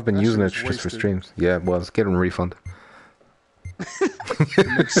 Well, I've been That using it shit was just for wasted. streams. Yeah, it was. Get him a refund.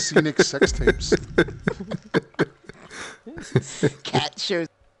 Make scenic sex tapes. Cat shows.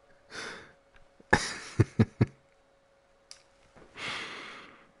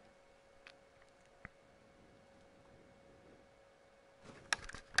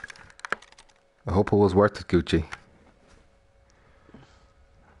 I hope it was worth it, Gucci.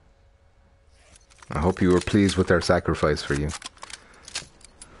 I hope you were pleased with their sacrifice for you.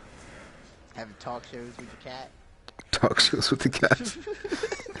 Having talk shows with the cat. Talk shows with the cat.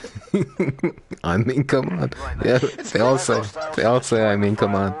 I mean, come on. Yeah, they all say. I mean,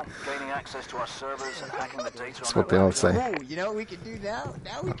 come on. That's what they all say. Oh, you know what we can do now?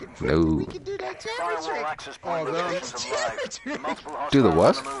 Now we can No. we can do that jammer trick. Do the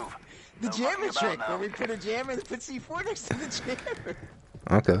what? The jammer trick, where we put a jammer and put C4 next to the jammer.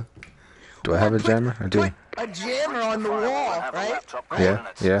 Okay. Do I have a jammer? I do. Put a jammer on the wall, right?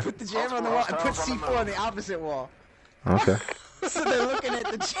 Yeah. Put the jammer on the wall and put C4 on the opposite wall. Okay. So they're looking at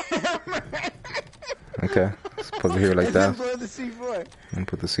the jammer. Okay. Let's put it here like and that. then blow the C4. And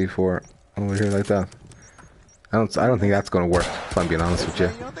put the C4 over here like that. I don't think that's gonna work, if I'm being honest with you.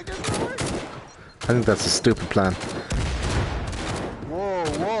 You don't think that's gonna work? I think that's a stupid plan.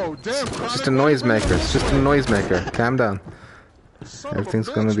 Whoa, damn. It's just a noisemaker. It's just a noisemaker. Calm down. Everything's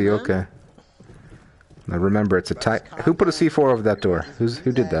gonna be okay. Now remember, it's a tight. Who put a C4 over that door? Who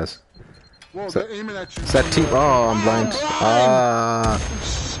did that? Whoa, they're aiming at you. Is that team? Oh, I'm blind.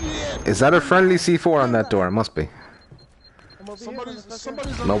 Is that a friendly C4 on that door? It must be.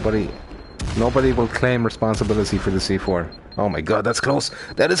 Nobody will claim responsibility for the C4. Oh my god, that's close.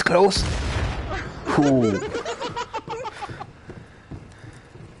 That is close. Ooh.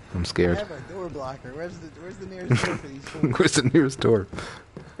 I'm scared. I have a door blocker. Where's the nearest door for these fools? Where's the nearest door?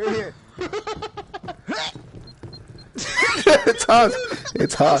 Right here. It's hot.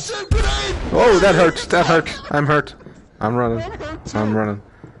 It's hot. Oh, that hurt. That hurt. I'm hurt. I'm running.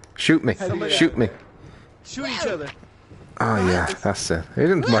 Shoot me. Shoot me. Shoot each other. Oh yeah, that's it. They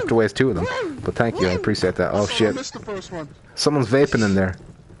didn't have to waste two of them, but thank you. I appreciate that. Oh shit. Missed the first one. Someone's vaping in there.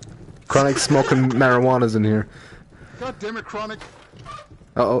 Chronic smoking marijuana's in here. God damn it, Chronic.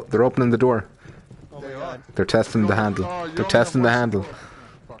 Uh-oh, they're opening the door. Oh my god. They're testing the handle. They're testing the handle.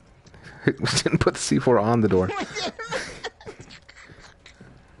 We didn't put the C4 on the door.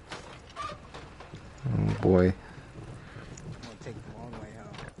 Oh boy.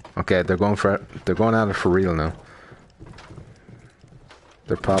 Okay, they're going for it. They're going at it for real now.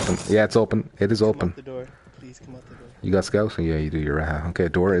 They're popping. Yeah, it's open. It is open. Come out the door. Please come out the door. You got scouts? Yeah, you do. You're right. Okay,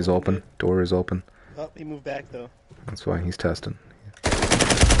 door is open. Door is open. Oh, he moved back though. That's fine. He's testing.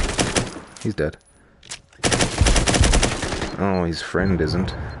 He's dead. Oh, his friend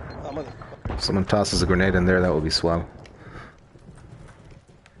isn't. Someone tosses a grenade in there. That would be swell.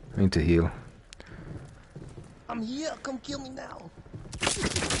 I need to heal. I'm here. Come kill me now.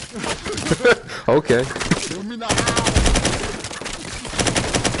 Okay. Kill me now.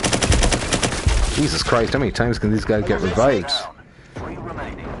 Jesus Christ, how many times can these guys get revived?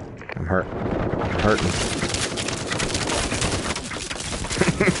 I'm hurt. I'm hurting.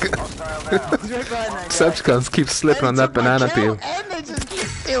 Septicons keep slipping on that banana peel. And they just keep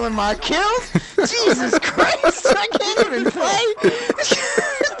stealing my kills? Jesus Christ, I can't even play!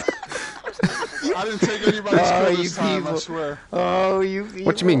 I didn't take anybody's kill this time, I swear. Oh, you people.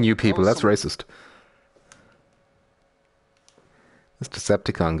 What do you mean, you people? That's racist. This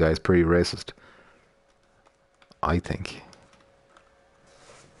Decepticon guy is pretty racist. I think.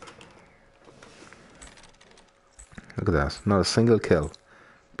 Look at that. Not a single kill.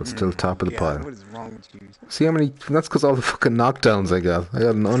 But still top of the pile. What is wrong with you? See how many... That's because all the fucking knockdowns I got. I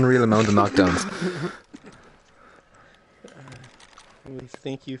got an unreal amount of knockdowns. We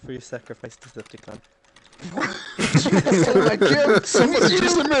thank you for your sacrifice, Decepticon. Oh my god! Somebody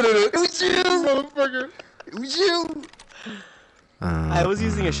just admitted it. It was you, motherfucker. It was you. I was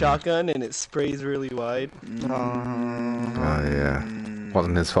using a shotgun and it sprays really wide. Oh yeah.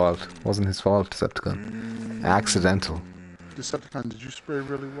 Wasn't his fault. Wasn't his fault, Decepticon. Accidental. Decepticon, did you spray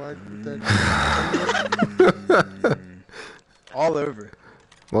really wide with that? All over.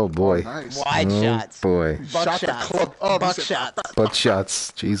 Oh boy. Nice. Wide shots. Boy. Buck shots. Buck shots. Butt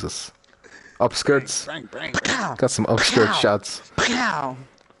shots. Jesus. Upskirts. Bang, bang, Pow. Got some upskirt Pow. shots. Pow.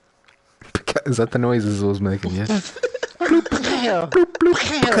 Is that the noises I was making? Yeah. Pow.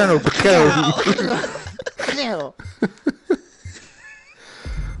 Pow, pow. Pow.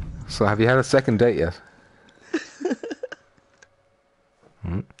 So have you had a second date yet?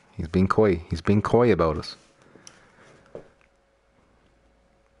 He's being coy. He's being coy about us.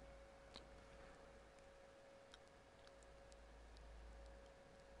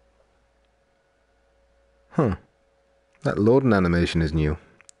 Huh. That loading animation is new.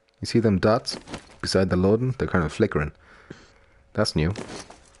 You see them dots beside the loading? They're kind of flickering. That's new.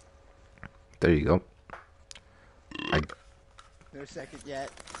 There you go. No second yet.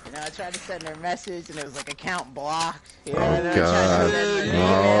 You know, I tried to send her a message and it was like account blocked. You know, Oh god.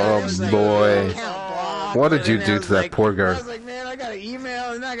 Oh boy. What did you do to that poor girl? I was like, man, I got an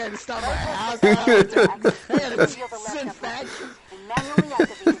email and I got to stop my house. I got to send fax.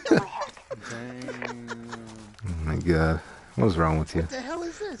 Oh my god. What is wrong with you? What the hell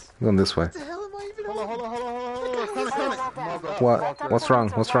is this? I'm going this way. What the hell am I even on? Hold on. What? What's wrong?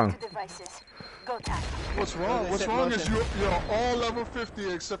 What's wrong? What's wrong? What's wrong is you're all level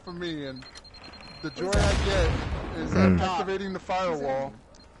 50 except for me, and the joy I get is activating the firewall.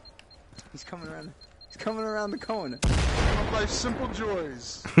 He's coming around. He's coming around the corner. One of life's simple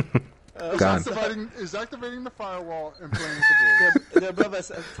joys is activating the firewall and playing with the boys. They're above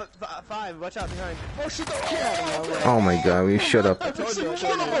us. 5. Watch out behind. Oh shit! Oh my god, you shut up. I told you.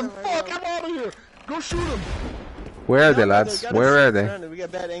 Fuck! I'm out of here. Go shoot him. Where are they, lads? Where are they? We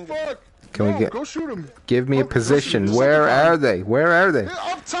got bad angle. Fuck! Can we get? Go shoot him. Give me a position. Where are they? Where are they?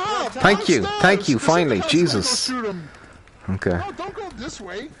 Up top. Thank you. Thank you. Finally, Go Jesus. shoot him. Okay. No, don't go this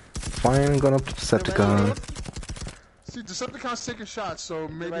way. Fine, I'm going up to Decepticon. See, Decepticon's taking shots, so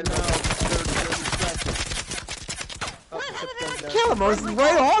maybe now they're distracted. Kill him! I was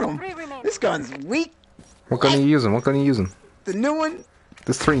right on him. This gun's weak. What gun are you using? What gun are you using? The new one.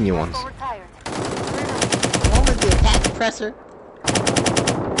 There's 3 new ones. The one with the attack suppressor.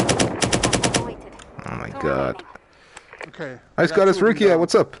 Oh my god. Okay. I just got his Rukia.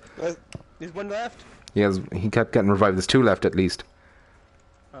 What's up? There's one left. Yeah, he kept getting revived. There's 2 left at least.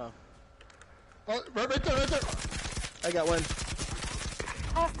 Oh. Oh, right there. I got one.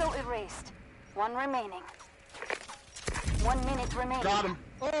 Hostile erased. 1 remaining. 1 minute remaining. Got him.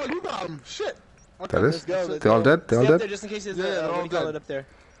 Oh, you got him. Shit. Okay, That is? Let's go. They all dead? They all Stay up there dead? just in case there's they're what all do you call dead. it up there?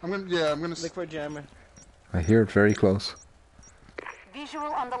 I'm gonna. Look for a jammer. I hear it very close. Visual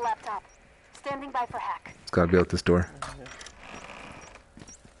on the laptop. Standing by for hack. It's gotta be out this door.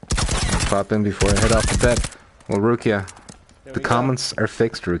 I'll pop in before I head off to bed. Well, Rukia, the comments are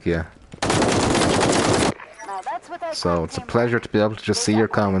fixed, Rukia. Now that's what I So it's a pleasure to be able to just see your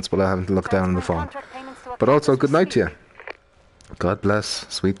comments without having to look down on the phone. But also, good night to you. God bless,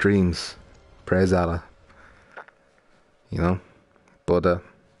 sweet dreams. Praise Allah. You know, Buddha,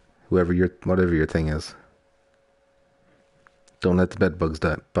 whatever your thing is. Don't let the bed bugs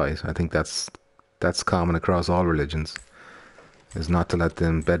bite. I think that's common across all religions. Is not to let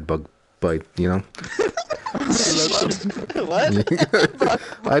them bed bug bite. You know. What?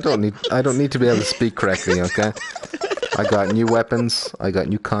 I don't need to be able to speak correctly. Okay. I got new weapons. I got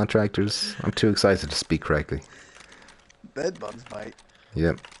new contractors. I'm too excited to speak correctly. Bed bugs bite.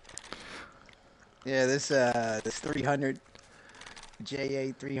 Yep. Yeah, this 300,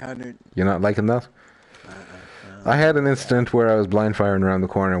 JA 300. You're not liking that? I had an incident where I was blind firing around the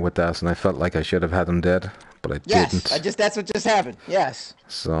corner with that, and I felt like I should have had him dead, but I didn't. That's what just happened. Yes.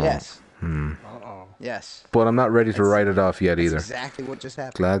 So. Yes. Uh-oh. Yes. But I'm not ready to write it off yet either. Exactly what just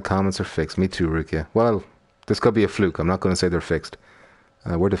happened. Glad comments are fixed. Me too, Rukia. Well, this could be a fluke. I'm not going to say they're fixed.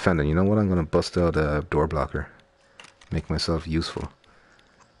 We're defending. You know what? I'm going to bust out a door blocker. Make myself useful.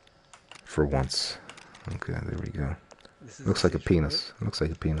 For once. Okay, there we go. Looks like a penis. Looks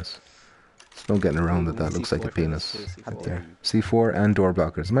like a penis. There's no getting around it. That looks like a penis. Right there. C4 and door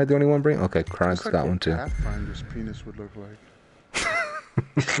blockers. Am I the only one bringing? Okay, Krog's got one too. Pathfinder's penis would look like.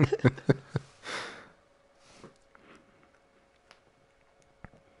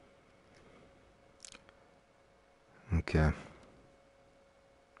 Okay.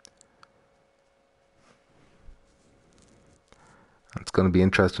 It's going to be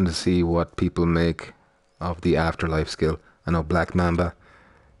interesting to see what people make of the afterlife skill. I know Black Mamba,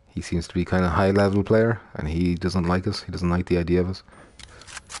 he seems to be kind of high level player, and he doesn't like us. He doesn't like the idea of us.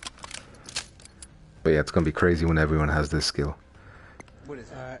 But yeah, it's going to be crazy when everyone has this skill. What is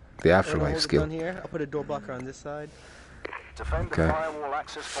that? The afterlife skill. Here. I'll put a door blocker on this side. Okay.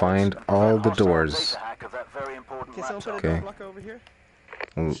 Find all the doors. Can someone put a Okay. door blocker over here?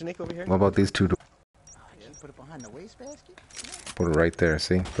 Well, Snake over here? what about these 2 doors? Put it behind the wastebasket? Put it right there,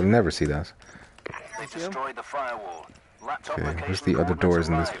 see? They'll never see that. They destroyed the firewall. Laptop Okay, location where's the other coordinates doors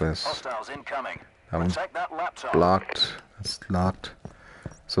in this arrived. place? Hostiles incoming. That one's Protect that laptop. blocked. That's locked.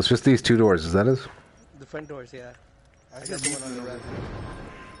 So it's just these 2 doors, is that it? The front doors, yeah. I got the one on the right.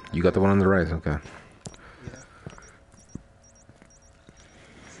 You got the one on the right, okay. Yeah.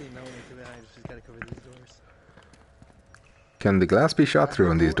 See, no one into that. I just gotta cover these doors. Can the glass be shot through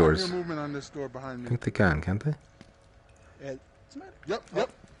on these I doors? hear movement on this door behind I me. think they can, can't they? Yeah, what's the matter? Yep.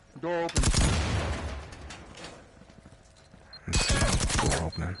 Door open. Door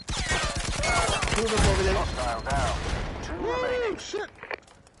opening. Two of them over there. Hostile down. 2 remaining. Oh, shit.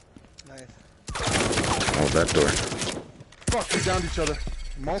 Nice. Oh, that door. Fuck, we downed each other. okay.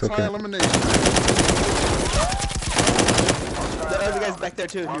 Multi-elimination. The other guy's back there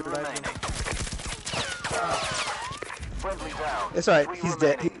too. He 1 revived remaining. me. Friendly down. It's alright. 3 He's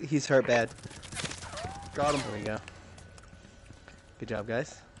dead. remaining. He's hurt bad. Got him. There we go. Good job,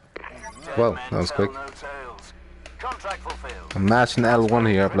 guys. Well, Dead that was men quick. tell no tales. Contract fulfilled. I'm matching L1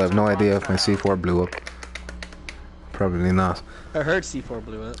 here, but I have no idea if my C4 blew up. Probably not. I heard C4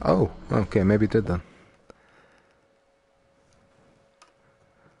 blew up. Oh, okay, maybe it did then.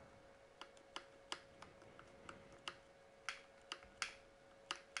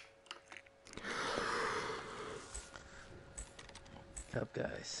 Up,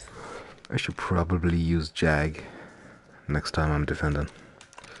 guys. I should probably use Jag next time I'm defending.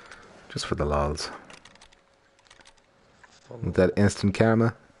 Just for the lols. With that instant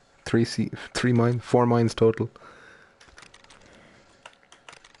karma. 4 mines total.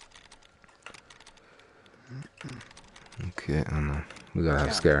 Okay, I don't know. We gotta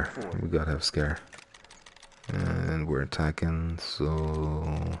have scare. We gotta have scare. And we're attacking, so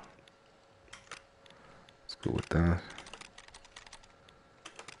let's go with that.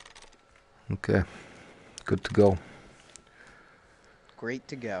 Okay. Good to go. Great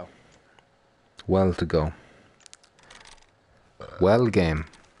to go. Well to go. Well game.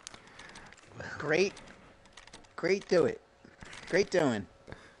 Great. Great do it. Great doing.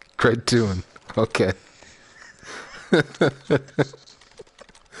 Great doing. Okay.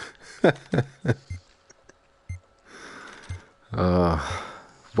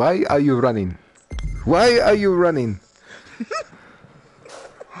 Why are you running? Why are you running?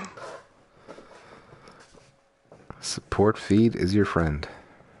 Support feed is your friend.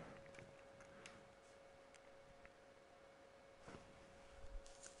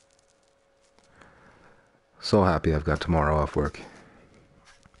 So happy I've got tomorrow off work.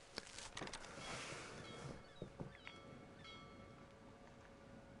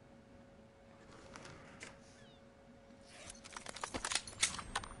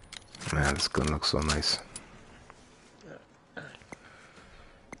 Man, this gun looks so nice.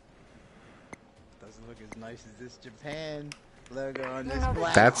 Doesn't look as nice as this Japan logo on this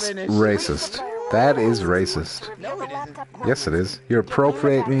black That's finish. racist. That is racist. No, it isn't. Yes, it is. You're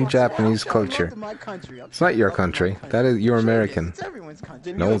appropriating Japanese culture. It's not your country. That is, you're American. It's everyone's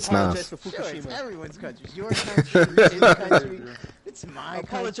country. No, it's not. Sure, it's everyone's country. It's your country. It's his country. It's my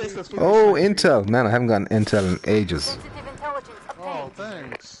country. Oh, Intel. Man, I haven't gotten Intel in ages. Oh,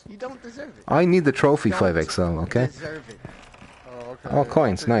 thanks. You don't deserve it. I need the trophy 5XL, okay? You deserve it. Oh, okay. Oh,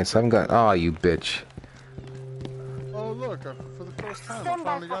 coins. Nice. I haven't got... Oh, you bitch. Oh, look. For the first time, I Stand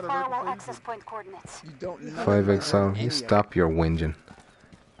by finally for got it firewall right before access point coordinates. You don't know 5XL. any You of stop your whinging.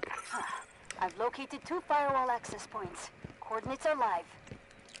 I've located 2 firewall access points. Coordinates are live.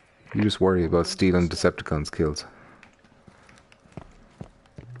 You just worry about stealing Decepticons' kills.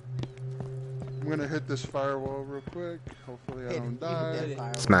 I'm gonna hit this firewall real quick. Hopefully I don't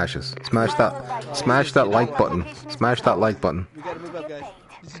die. Smashes. Smash that. Smash that like button. Smash that like button. We gotta move up, guys.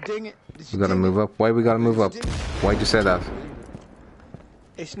 Did you ding it? Did We you gotta ding move up. Why we gotta move up? Why'd you say that?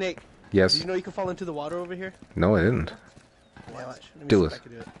 Hey, Snake. Yes. Did you know you can fall into the water over here? No, I didn't. Yeah, watch. Let me Do see it. if I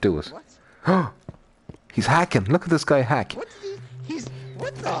can do it. Do it. What? He's hacking. Look at this guy hack. What did he? He's.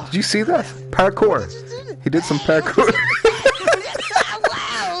 What the? Did you see that? Parkour. He did some parkour.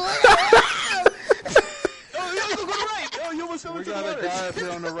 We got a guy up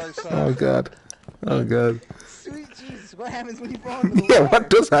here on the right side. Oh god. Oh god. Sweet Jesus! What happens when you fall into the Yeah, water? what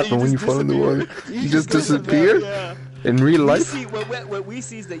does happen when you fall in the water? You just disappear? Yeah. In real We life? see, what we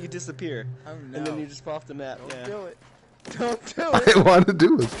see is that you disappear. Oh no! And then you just fall off the map. Yeah. do it. Don't do it. I want to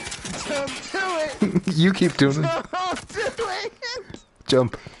do it. Don't do it. You keep doing it. Don't do it.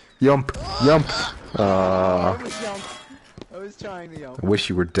 Jump. Yump. Yump. I was young. I was trying to yell. I wish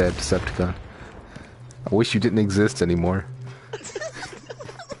you were dead, Decepticon. I wish you didn't exist anymore.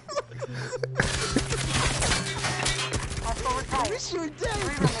 I wish you were dead. I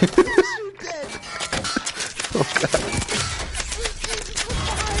wish you were dead. Oh god.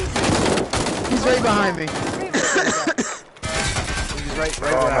 He's right behind me. He's right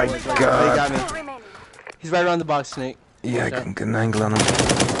Oh my He god. got me. He's right around the box, Snake. Yeah, I can get an angle on him.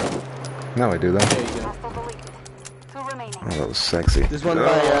 Now I do that. There you go. Oh, that was sexy. There's one by,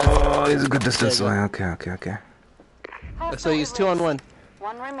 Oh, he's a good distance there you away. Okay, okay, okay. So he's 2 on 1.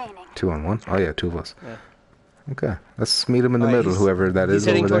 1 remaining. 2 on 1? Oh yeah, 2 of us. Yeah. Okay, let's meet him in the Alright, middle, whoever that is He's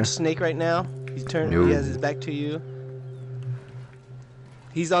heading over there. towards Snake right now. He's turned. No. He has his back to you.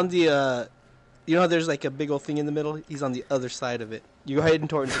 He's on the. You know how there's like a big old thing in the middle? He's on the other side of it. You're heading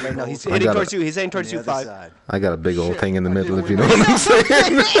towards him right now. He's heading towards you. He's heading towards you, 5. I got a big old thing in the middle, if you know what I'm saying.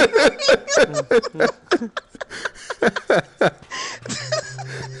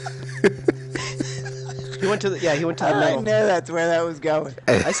 He went to the. Yeah, he went to the I middle. know that's where that was going.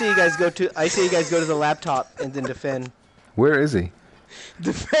 I say you guys go to. I say you guys go to the laptop and then defend. Where is he?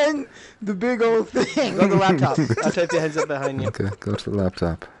 Defend the big old thing. Go to the laptop. I'll type the heads up behind you. Okay, go to the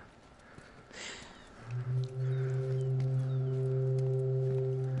laptop.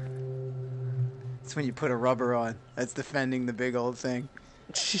 It's when you put a rubber on. That's defending the big old thing.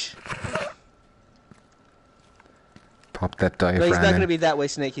 Pop that No, diaphragm he's not in. gonna be that way,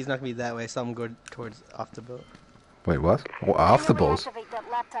 Snake. He's not gonna be that way. So I'm going towards off the boat. Wait, what? Oh, off the boat? Activate that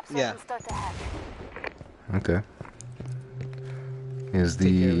laptop so I Yeah. can start the hack. Okay. Is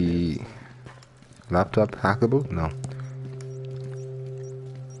the laptop hackable? No.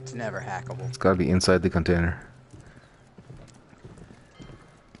 It's never hackable. It's gotta be inside the container.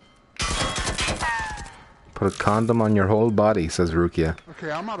 Put a condom on your whole body, says Rukia. Okay,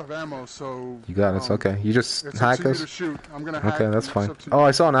 I'm out of ammo, so... You got us, okay. You just It's hack up to you us? to shoot. I'm gonna hack Okay, that's it's fine. up to you. Oh,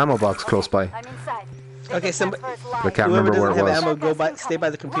 I saw an ammo box close by. I'm inside. Okay, somebody. But I can't Whoever remember where doesn't it have was. ammo, go by. Stay by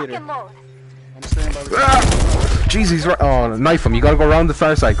the computer. I'm staying by the... Jeez, he's right. Oh, knife him. You gotta go around the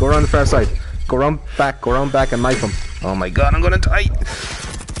far side. Go around the far side. Go around back and knife him. Oh my god, I'm gonna die.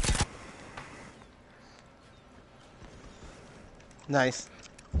 Nice.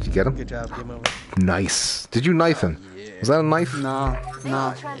 Did you get him? Good job. Game over. Nice. Did you knife him? Was that a knife? No.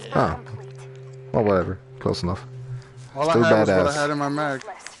 Oh. Well, whatever. Close enough. All Still I had was what I badass. had in my mag.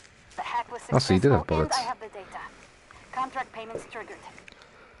 The hack was Oh, so you did have successful, bullets. and I have the data. Contract payments triggered.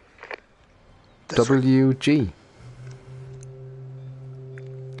 WG.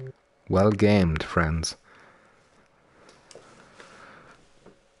 Well gamed, friends.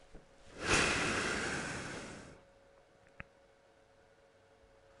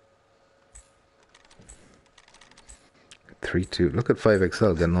 Three, two. Look at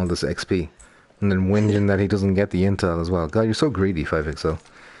 5XL getting all this XP. And then whinging that he doesn't get the intel as well. God, you're so greedy, 5XL.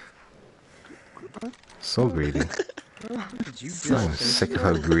 So greedy. I'm sick of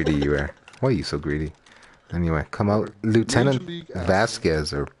how greedy you are. Why are you so greedy? Anyway, come out. Lieutenant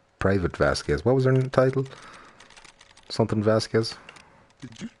Vasquez, or Private Vasquez. What was her title? Something Vasquez?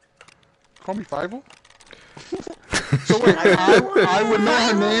 Did you call me Fivel? So wait, I would know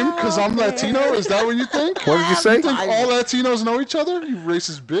her name because I'm Latino? Is that what you think? What did you say? You think all Latinos know each other? You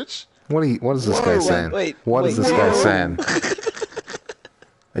racist bitch. What is this guy saying? What is this guy saying?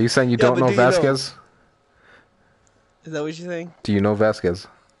 Are you saying you don't but know do you know? Vasquez? Is that what you're saying? Do you know Vasquez?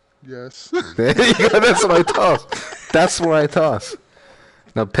 Yes. There you go, that's what I thought. That's what I thought.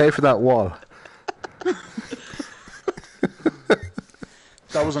 Now pay for that wall.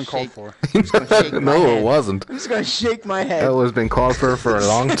 That was uncalled for. No, it wasn't. I'm just gonna shake my head. That was been called for a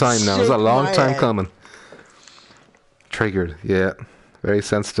long time now. It's a Shake long my time head. coming. Triggered, yeah. Very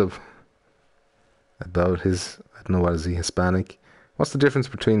sensitive about his, I don't know, what is he, Hispanic? What's the difference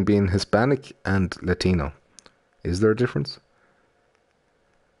between being Hispanic and Latino? Is there a difference?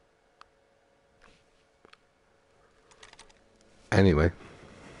 Anyway.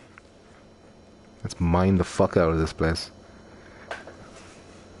 Let's mine the fuck out of this place.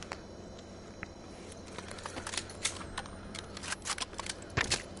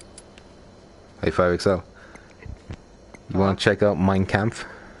 Hey 5XL. You want to check out Mein Kampf?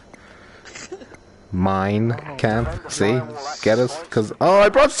 Mine Camp? See? Get us? Because, oh, I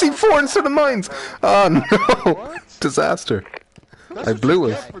brought C4 instead of mines! Oh no! Disaster. I blew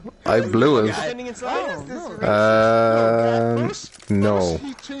it. I blew it. No.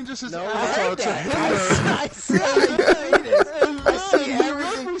 He changes his avatar to I see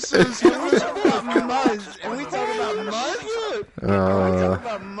everything. We talk about Muzz, and we talk about Muzz.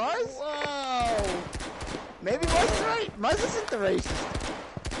 About Muzz? Whoa. Maybe Muzz is right. Muzz isn't the racist.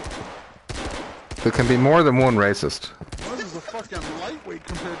 There can be more than one racist. Muzz is a fucking lightweight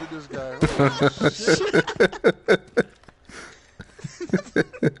compared to this guy. Holy shit.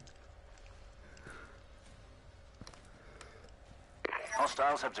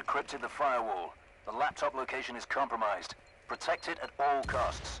 Hostiles have decrypted the firewall. The laptop location is compromised. Protect it at all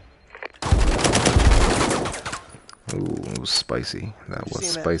costs. Ooh, spicy. That was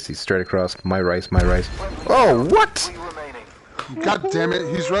seen that? spicy. Straight across. My rice, my rice. Oh, what? 3 remaining. God damn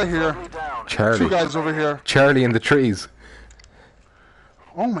it, he's right here. Down. Two Charlie. guys over here. Charlie in the trees.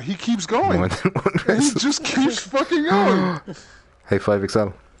 Oh my, he keeps going. One He racist. just keeps fucking going. Hey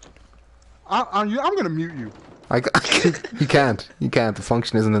 5XL. I'm gonna mute you. You can't. You can't. The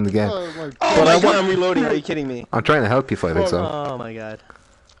function isn't in the game. Oh my Oh my god, I'm reloading. Are you kidding me? I'm trying to help you 5XL. Oh my god.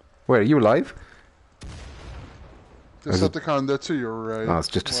 Wait, are you alive? Decepticon there to your right. Oh, it's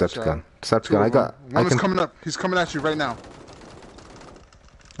just Watch Decepticon. out. Decepticon, Two I of got... them. One is coming up. He's coming at you right now.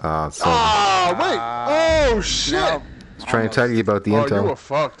 Oh, so Oh, wait. Oh, shit. No. I was trying to tell you about the Oh, you were intel,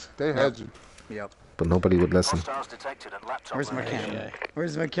 fucked. They had you. Yep. but nobody would listen. Hostiles detected at laptop Where's my location. camera?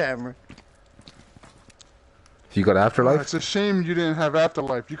 Where's my camera? You got Oh, Afterlife? it's a shame you didn't have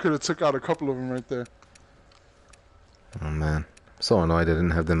Afterlife. You could have took out a couple of them right there. Oh man. So annoyed I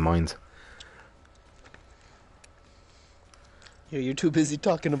didn't have them mines. You're too busy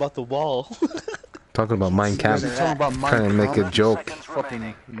talking about the wall. Talking about Mein Kampf. Talking about Mein Trying to make a Kampf. joke.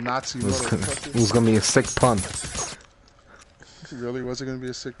 Fucking Nazi It motherfucker. was gonna be a sick pun. Really? Was it gonna be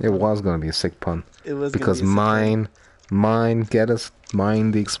a sick It pun? was gonna be a sick pun. It was Because gonna be a sick mine, get us?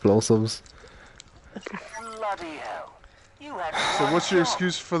 Mine the explosives. Bloody hell. You had So what's your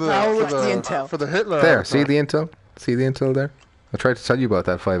excuse for the Now for look the, the intel. for the Hitler? There, avatar? see the intel? See the intel there? I tried to tell you about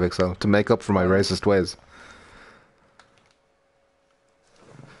that 5XL to make up for my racist ways.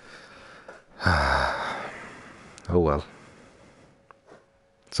 Oh well.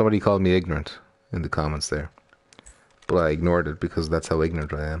 Somebody called me ignorant in the comments there. But I ignored it because that's how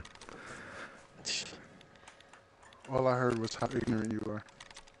ignorant I am. All I heard was how ignorant you are.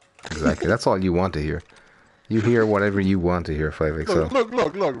 Exactly. That's all you want to hear. You hear whatever you want to hear, 5XL.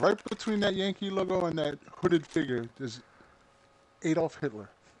 Look. Right between that Yankee logo and that hooded figure, there's Adolf Hitler.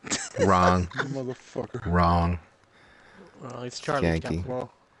 Wrong. You motherfucker. Wrong. Well, it's Charlie. Yankee.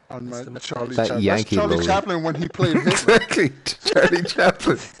 Well, on my Charlie That Chaplin. Yankee That's Charlie logo. Chaplin when he played Hitler. Exactly. Charlie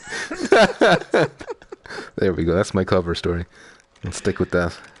Chaplin. There we go. That's my cover story. I'll stick with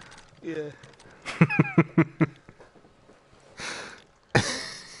that. Yeah.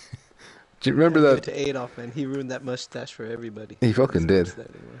 Do you remember that? To Adolf, man. He ruined that mustache for everybody. He fucking did.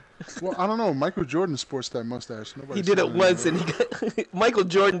 Well, I don't know. Michael Jordan sports that mustache. Nobody He did it said once, anything. and he got Michael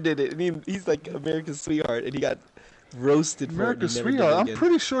Jordan did it, and he's like America's sweetheart, and he got roasted for America's it. and he never sweetheart. did it I'm again.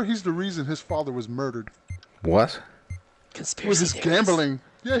 pretty sure he's the reason his father was murdered. What? Conspiracy Was his theories. gambling?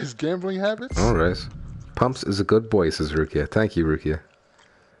 Yeah, his gambling habits. All right. Pumps is a good boy, says Rukia. Thank you, Rukia.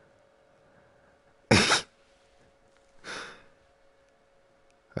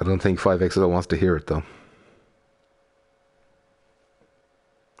 I don't think 5XL wants to hear it, though.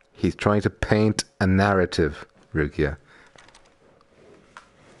 He's trying to paint a narrative, Rukia.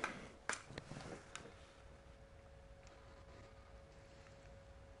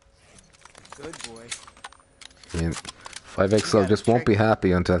 Good boy. I mean, 5XL just won't be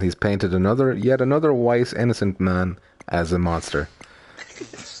happy until he's painted yet another white, innocent man as a monster.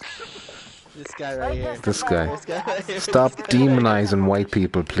 This guy right here. This guy. This guy right here. Stop demonizing white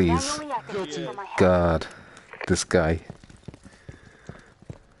people, please. God, this guy.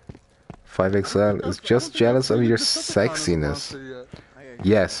 5XL is just jealous of your sexiness.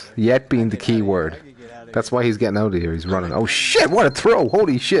 Yes, yet being the key word. That's why he's getting out of here. He's running. Oh shit, what a throw!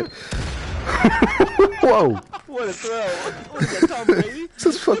 Holy shit! Whoa! What a throw. What is that, Tom Brady? This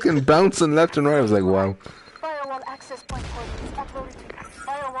is fucking bouncing left and right. I was like, wow. Firewall access point coordinates uploaded.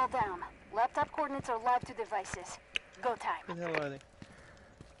 Firewall down. Laptop coordinates are live to devices. Go time. What the hell are they?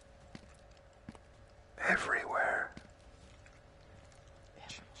 Everywhere.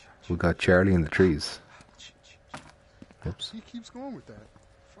 We got Charlie in the trees. Oops. He keeps going with that.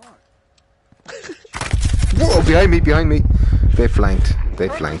 Fuck. Whoa, behind me. They flanked.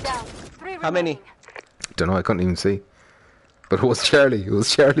 How many? Don't know, I couldn't even see. But it was Charlie. It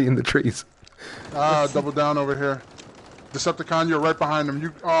was Charlie in the trees. Double down over here. Decepticon, you're right behind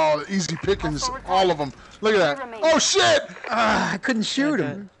him. Easy pickings, all of them. Look at that. Oh shit! I couldn't shoot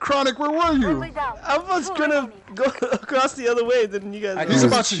him. Chronic, where were you? I was gonna go across the other way, then you guys. He's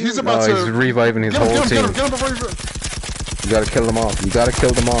about to. He's about to. He's reviving his whole team. Get him before you. You gotta kill them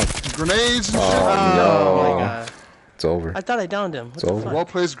all. Grenades and shit. Oh, no. Oh my god. It's over. I thought I downed him. What It's the over. fuck?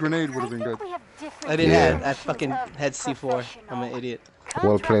 Well-placed grenade would have been good. I didn't Yeah. have. I fucking had C4. I'm an idiot.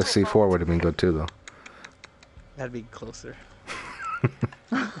 Well played C4 would have been good too, though. Gotta be closer.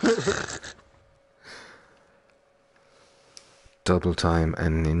 Double time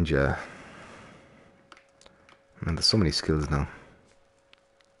and ninja. Man, there's so many skills now.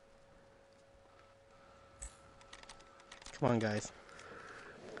 Come on, guys.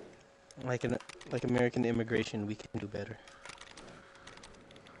 Like American immigration, we can do better.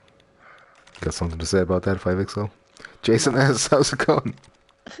 Got something to say about that, 5XL? Jason S, how's it going?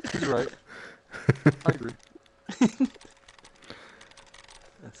 He's right. I agree.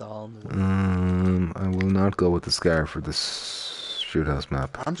 That's all in the world. I will not go with the scar for this shoot house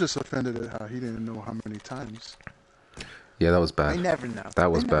map. I'm just offended at how he didn't know how many times. Yeah, that was bad. They never know.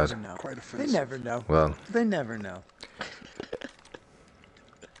 That was They bad. never know. Quite They offensive. never know. Well, They never know.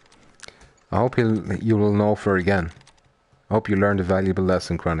 I hope you will know for again. I hope you learned a valuable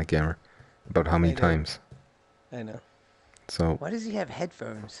lesson, Chronic Gamer, about how many I did. times. I know. So, Why does he have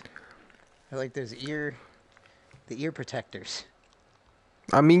headphones? They're like those the ear protectors.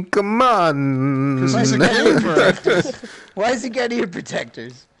 I mean, come on! Because he's a gamer. Why has he got ear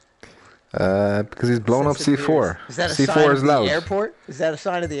protectors? Because he's blown up C4. Is that a C4 sign is of loud. the airport? Is that a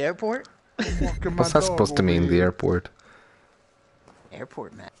sign of the airport? Walking my What's that dog supposed to over mean, the here. airport?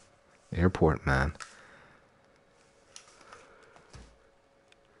 Airport, man. Airport, man.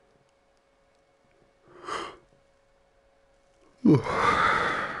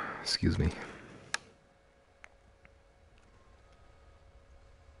 Excuse me.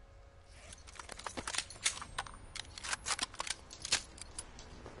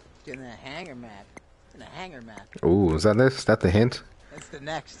 Getting a hangar map. And a hangar map. Oh, is that this? Is that the hint? That's the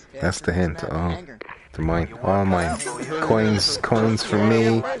next. Yeah, That's the hint. map, Oh, hangar. they're mine. All mine. Coins for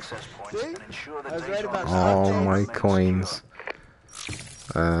me. See? I was right about All my coins.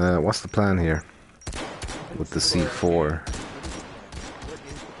 What's the plan here? With the C4.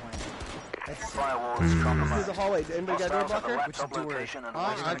 Through the hallway. Anybody got a door blocker?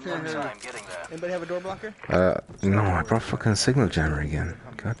 I can't hear you. Anybody have a door blocker? No, I brought fucking signal jammer again.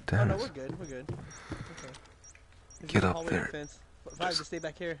 God Oh, damn no, we're it. good. We're good. Okay. Get the up hallway there. defense. Five, just stay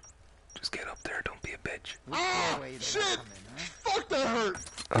back here. Just get up there, don't be a bitch. Ah, shit! Fuck, that hurt!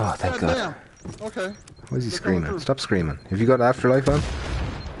 Oh, thank God. Damn. Okay. Why is he They're coming screaming? through. Stop screaming. Have you got afterlife on?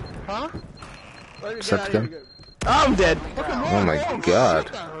 Huh? Decepticon? Oh, I'm dead. Oh my God.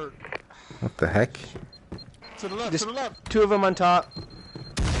 That hurt. What the heck? To the left, Just to the left. two of them on top.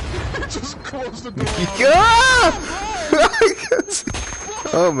 Just close the door.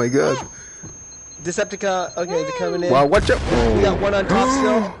 Oh my God. Decepticon. Okay, they're coming in. Wow, watch out. We got one on top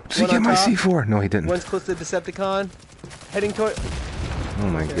still. Did he One get on my top. C4? No, he didn't. One's close to the Decepticon. Heading toward. Oh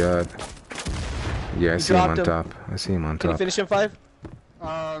my God. Yeah, I see him on dropped him. top. I see him on Can you top. finish him, Five?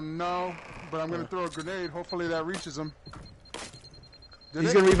 No, but I'm gonna throw a grenade. Hopefully that reaches him. Did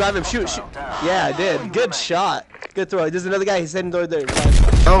He's it? gonna revive him. Shoot, shoot. Yeah, I did. Good shot. Good throw. There's another guy. He's heading toward there.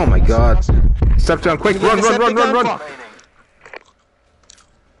 Oh my God. Step down, quick. Run, run, run, run, run.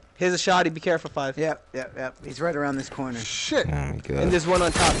 Here's a shotty. Be careful, Five. Yep. He's right around this corner. Shit. Oh my And God. there's one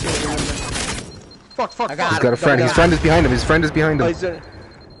on top too. Remember? Fuck. I got He's him. got a friend. His friend is behind him. His friend is behind Oh, him. he's doing.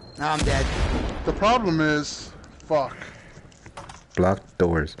 Oh, I'm dead. The problem is, fuck. Blocked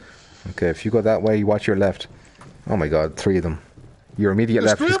doors. Okay, if you go that way, you watch your left. Oh my God, 3 of them. Your immediate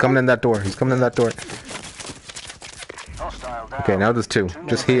There's left. 3 He's of coming them? in that door. He's coming in that door. Okay, now there's 2.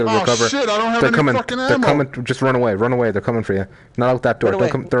 Just heal, Oh, recover. shit, I don't have They're any coming. fucking They're ammo. coming. Just run away. Run away. They're coming for you. Not out that door. Run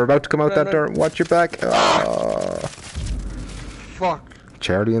away. They're about to come out Run, that run. door. Watch your back. Oh. Fuck.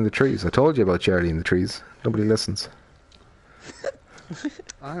 Charlie in the trees. I told you about Charlie in the trees. Nobody listens.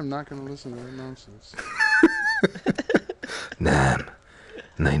 I am not gonna listen to that nonsense. Nam,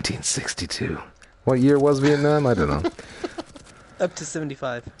 1962. What year was Vietnam? I don't know. Up to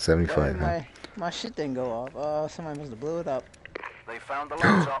 75. 75. Huh? My shit didn't go off. Oh, somebody must have blew it up. They found the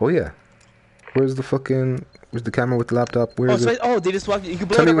laptop. Oh yeah. Where's the camera with the laptop? Where Oh, is so it? oh, they just walked. You can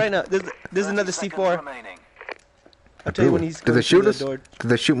blow Tell it me up right now. There's another 30 seconds C4. remaining. I'll tell you when Ooh, he's Did going they shoot through us? the door. Did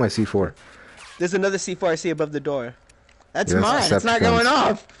they shoot my C4? There's another C4 I see above the door. That's Yes, mine. It's not Decepticons. going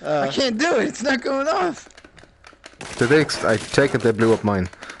off. I can't do it. It's not going off. Did they? I take it they blew up mine.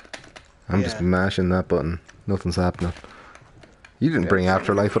 I'm just Yeah. mashing that button. Nothing's happening. You didn't bring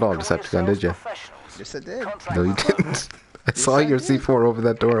Afterlife at all, Decepticon, did you? Yes, I did. No, you didn't. I saw your C4 over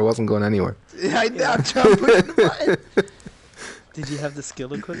that door. I wasn't going anywhere. Yeah, I'm trying to push the button. Did you have the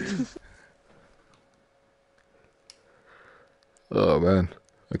skill equipped? Oh man,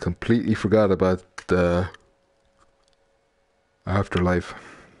 I completely forgot about the Afterlife.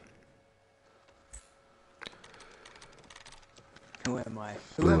 Who am I?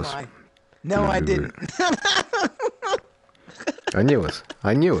 Who Blew am us. I? No, I didn't. I knew it.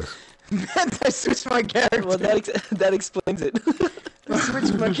 I knew it. I switched my character. Well, that explains it. I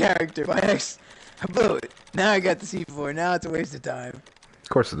switched my character by X. I blew it. Now I got the C4. Now it's a waste of time. Of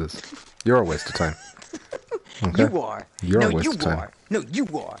course it is. You're a waste of time. Okay? You are. You're no, a waste you of time. are. No, you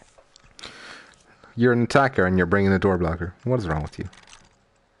are. You're an attacker and you're bringing a door blocker. What is wrong with you?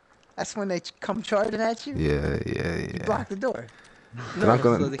 That's when they come charging at you. Yeah. You block the door. They're not so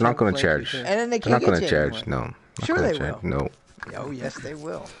gonna. they They're not can't gonna flank you charge. too. And then they They're not can't gonna get you charge. anymore. No. Not Sure gonna they charge. will. No. Oh, yes, they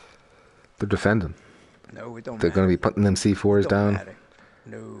will. They're defending. No, it don't They're matter. gonna be putting them C4s Don't down matter.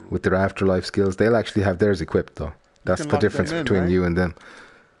 No. with their Afterlife skills. They'll actually have theirs equipped though. That's can the lock them difference in, between right? you and them.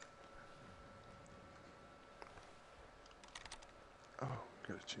 Oh,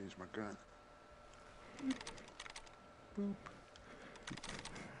 gotta change my gun.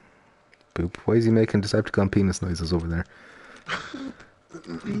 Boop. Why is he making Decepticon penis noises over there? It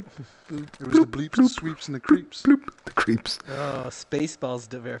was the bleeps, sweeps, and the creeps. Bloop. The creeps. Oh, Spaceballs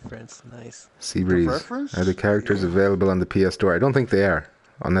de reference. Nice. Seabreeze. reference? Are the characters available on the PS Store? I don't think they are,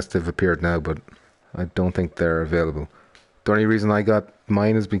 unless they've appeared now. But I don't think they're available. The only reason I got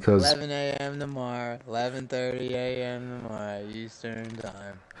mine is because 11 a.m. tomorrow. 11:30 a.m. tomorrow. Eastern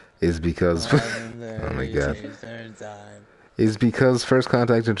time. oh my God. Eastern time. Is because First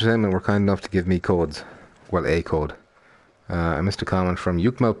Contact Entertainment were kind enough to give me codes. Well, a code. I missed a comment from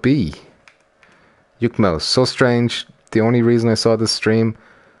Yukmo B. Yukmo, so strange The only reason I saw this stream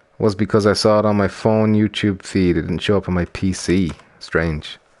was because I saw it on my phone YouTube feed. It didn't show up on my PC.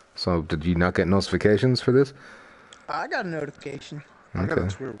 Strange. So did you not get notifications for this? I got a notification. I got a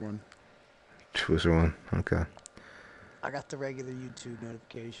Twitter one. Twitter one. Okay. I got the regular YouTube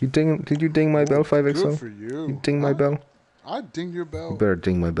notification. You ding? Did you ding my bell, 5XL? Good for you. You ding my bell? I dinged your bell. You better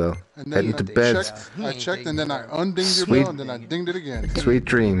ding my bell. And then Heading to bed. I checked and then I undinged your bell and then I dinged it again. Sweet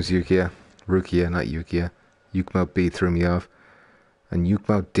dreams, Yukia. Rukia, not Yukia. Yukmout B threw me off. And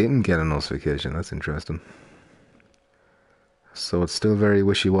Yukmout didn't get a notification. That's interesting. So it's still very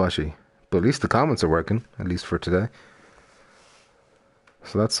wishy-washy. But at least the comments are working. At least for today.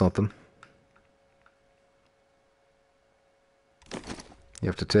 So that's something. You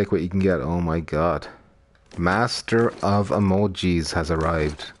have to take what you can get. Oh my god. Master of Emojis has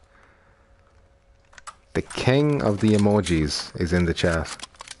arrived. The king of the emojis is in the chat.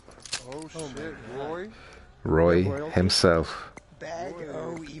 Oh shit, Roy? Roy himself. Bag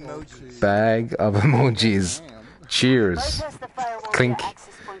of emojis. Bag of emojis. Cheers. Bypass the firewall Clink. via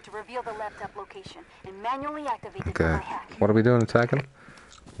access point to reveal the laptop location and manually activate it Okay. by hack. What are we doing? Attacking?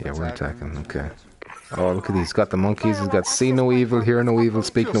 Yeah, we're attacking. Okay. Oh, look at these. He's got the monkeys. He's got see no evil, hear no evil,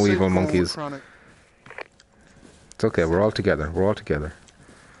 speak no evil monkeys. It's okay. We're all together. We're all together.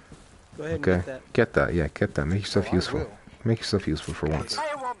 Go ahead and Okay. get that. Get that. Yeah, get that. Make yourself useful. Make yourself useful for once.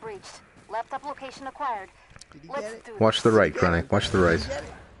 Firewall breached. Laptop location acquired. Let's do Watch the right, Chronic. Watch the right.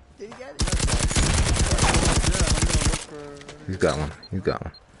 Did you get it? He's got one. He's got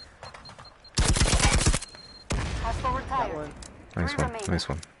one. Hostile retired. Nice one. Nice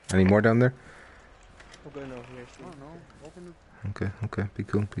one. Any more down there? We're going over here. I don't know. Open Okay. Okay. Be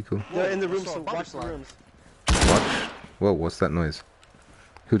cool. Be cool. They're in the room, so watch the rooms. Watch. Whoa, what's that noise?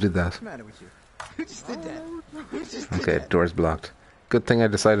 Who did that? What's the matter with you? Who just did that? Who just did Okay, that? door's blocked. Good thing I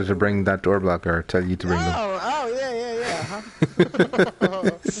decided to bring that door blocker, or tell you to bring them. Oh, yeah, huh?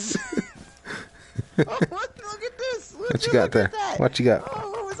 Oh, look at this. What you got there? That. What you got?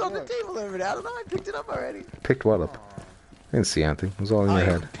 Oh, what was on the table over there? I don't know. I picked it up already. Picked what up? I didn't see anything. It was all in your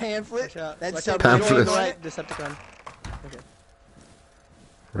head. Pamphlet. That's Watch so out. Pamphlet. Right, Decepticon. Okay.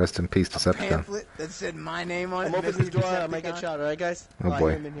 Rest in peace, Decepticon. Pamphlet that said my name on it. I'm opening this door. I Decepticon. might get shot. Alright, guys? Oh I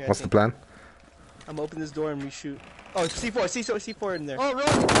boy. am in here, I What's the think. plan? I'm opening this door and reshoot. Oh, C4, C4 in there. Oh, really?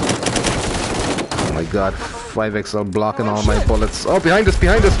 Oh my god. 5XL blocking all my bullets. Oh, behind us,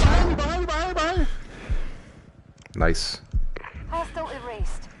 behind us! Nice. Hostile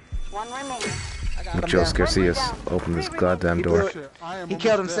erased. One remaining. Joe Scarcius. Open this goddamn door. He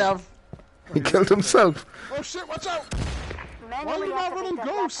killed himself. He killed himself. Oh shit, watch out! Manually you not activate running that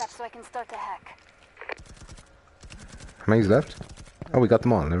ghost? laptop so I can start to hack. How many's left? Oh, we got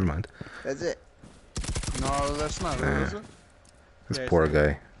them all. Never mind. That's it. No, that's not it, is it? This poor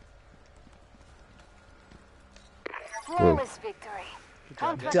guy. Flawless victory.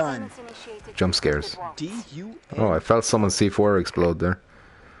 Contract Done. payments initiated. Jump scares. D-U-N. Oh, I felt someone C4 explode there.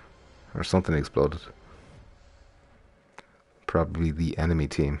 Or something exploded. Probably the enemy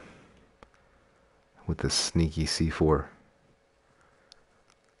team. With the sneaky C4.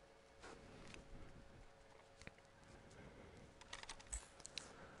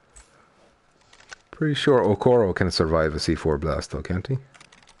 Pretty sure Okoro can survive a C4 blast though, can't he?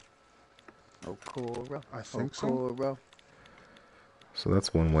 Oh, cool, bro. I think so. Cool, bro. So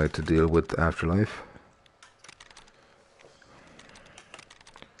that's one way to deal with Afterlife.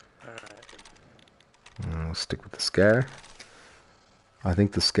 We'll stick with the Scar. I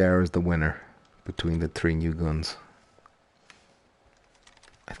think the Scar is the winner between the three new guns.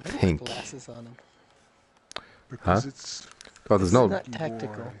 I think. Glasses on him. Because Huh? it's Oh, there's It's no not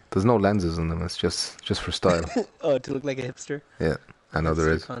tactical. there's no lenses in them. It's just for style. Oh, to look like a hipster? Yeah, I know there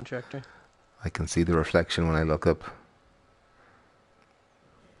Hipster is. Contractor. I can see the reflection when I look up.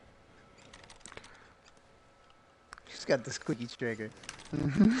 Who's got the squeaky trigger?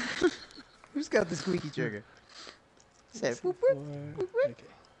 Who's got the squeaky trigger? Say, whoop, whoop, whoop, whoop. Okay.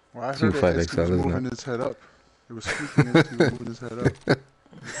 well, I Two heard that 5XL, Esky was isn't moving it? his head up. It was squeaking as he was moving his head up.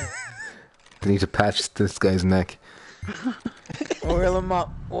 They need to patch this guy's neck. Oil him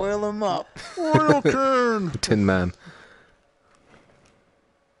up. Oil him up. Oil can! Tin Man.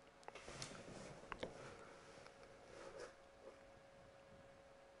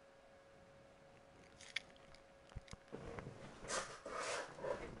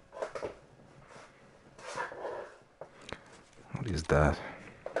 What is that?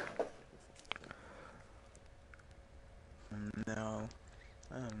 No.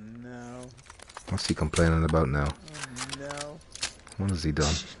 Oh, no. What's he complaining about now? Oh, no. What has he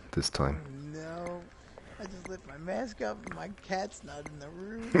done this time? No. I just lit with my mask up and my cat's not in the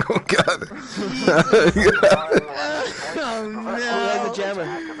room. Oh God! Oh no! Who has a jammer?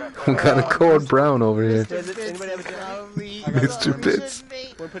 What kind of code brown over here? Does it, anybody have a jammer? Mr. Pitts.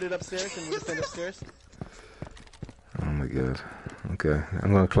 We'll put it upstairs and we'll defend upstairs. Oh my God. Okay,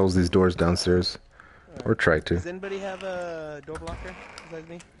 I'm gonna close these doors downstairs, or try to. Does anybody have a door blocker besides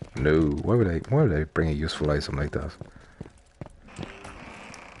me? No. Why would I bring a useful item like that?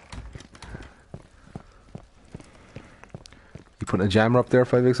 You putting a jammer up there,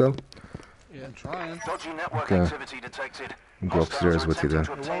 5XL? Yeah, I'm trying. Dodgy network Okay. activity detected. I'll go upstairs with you then.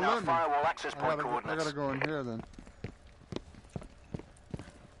 To obtain our firewall access I point gotta coordinates. go in here then.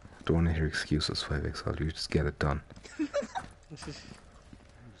 Don't want to hear excuses, 5XL. You just get it done.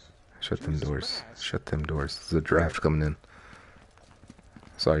 Shut them doors. Shut them doors. There's a draft coming in.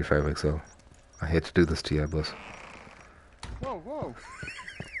 Sorry, 5XL. I hate to do this to you, but... Whoa, whoa.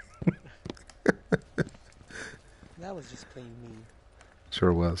 That was just plain mean.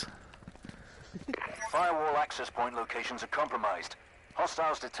 Sure was. Firewall access point locations are compromised.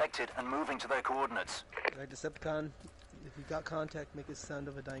 Hostiles detected and moving to their coordinates. Alright, Decepticon, if you got contact, make a sound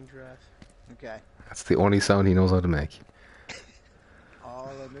of a dying giraffe. Okay. That's the only sound he knows how to make.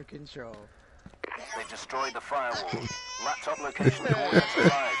 All under control. They've destroyed the firewall. Laptop location coordinates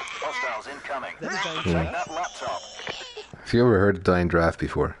arrived. Hostiles incoming. Check that laptop. Have you ever heard a dying draft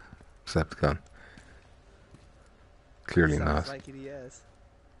before? Decepticon? Clearly Sounds not. like it, yes.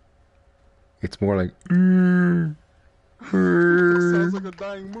 It's more like... Sounds like a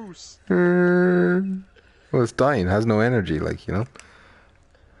dying moose. Well, it's dying. It has no energy, like, you know?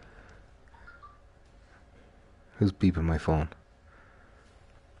 Who's beeping my phone?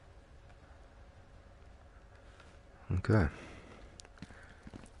 Okay.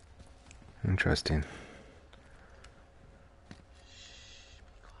 Interesting.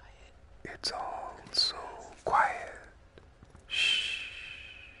 It's all so quiet.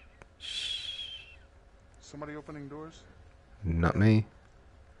 Somebody opening doors? Not me.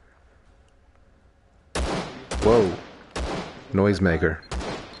 Whoa. Noisemaker.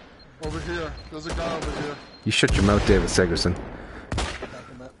 Over here. There's a guy over here. You shut your mouth, David Segerson.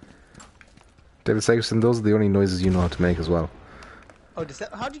 David Segerson, those are the only noises you know how to make as well. Oh,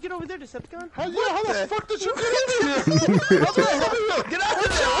 how'd you get over there, Decepticon? How the fuck did you get in here? Get out of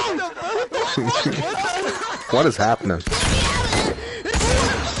there! What is happening?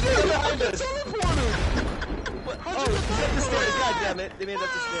 God damn it, they made it up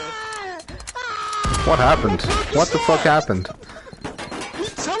the stairs. What happened? What the fuck happened? He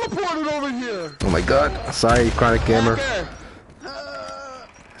teleported over here. Oh my God. Sorry, Chronic Gamer.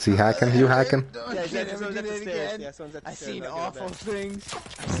 Is he hacking? You hacking? Yeah, someone's at the stairs. Yeah, someone's at the I stairs. seen I'll get awful back. things.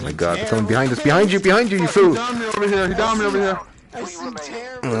 Oh my God, coming behind us. Behind you, you fool! He down me over here. He down me over here. I seen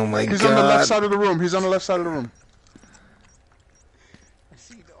terrible. Oh my He's on the left God. side of the room. He's on the left side of the room. I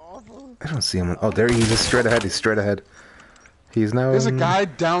seen awful. I don't see him. Oh, there he is. He's straight ahead. He's straight ahead. He's now... There's a guy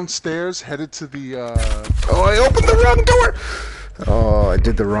downstairs headed to the, Oh, I opened the wrong door! Oh, I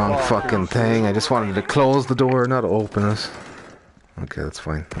did the wrong fucking thing. I just wanted to close the door, not open it. Okay, that's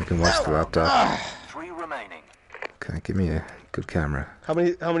fine. I can watch the laptop. 3 remaining. Okay, give me a good camera. How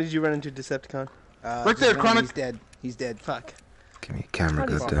many did you run into, Decepticon? Right there, Chronic. He's dead. He's dead. Fuck. Give me a camera,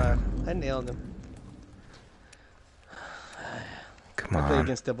 good I nailed him. Come I play on.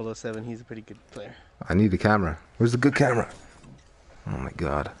 against 007. He's a pretty good player. I need a camera. Where's the good camera? Oh my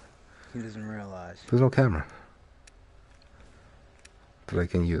God. He doesn't realize. There's no camera that I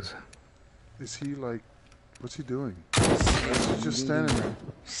can use. Is he like, what's he doing? He's just standing there.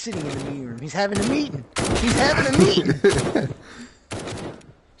 Sitting in the meeting room. He's having a meeting. He's having a meeting.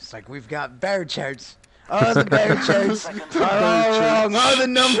 It's like we've got bear charts. Oh, the bear charts are all wrong. Oh, the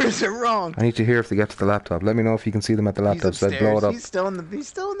numbers are wrong. I need to hear if they get to the laptop. Let me know if you can see them at the He's laptop so I upstairs. blow it up. He's still in the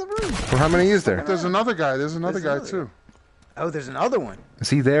room. Well, how many is there? There's another guy. There's another There's guy another too. Oh, there's another one. Is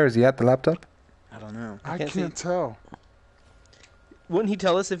he there? Is he at the laptop? I don't know. I can't can't see. tell. Wouldn't he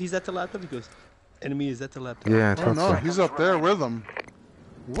tell us if he's at the laptop? He goes, enemy is at the laptop. Yeah, I Oh thought no, so. he's up there with him.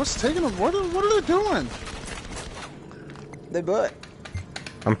 What's taking him? What are they doing? They butt.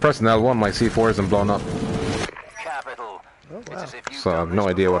 I'm pressing L1. My C4 isn't blown up. Capital. It's as if you've So I have done no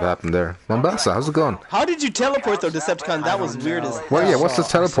this idea what before. happened there. Mombasa, how's it going? How did you teleport though, Decepticon? That was weird as... Well, yeah, what's this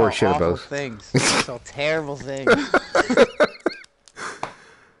teleport shit awful about? Things. I saw terrible things.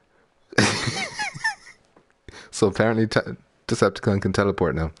 So apparently Decepticon can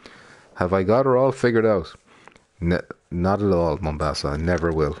teleport now. Have I got her all figured out? Not at all, Mombasa. I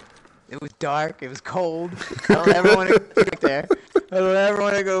never will. It was dark. It was cold. I don't ever want to go back there. I don't ever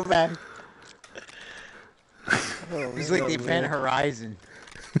want to go back. It was like the event horizon.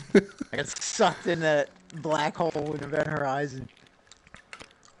 I got sucked in that black hole in the event horizon.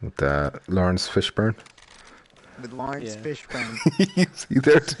 With Lawrence Fishburne. With Lawrence Fishburne. He's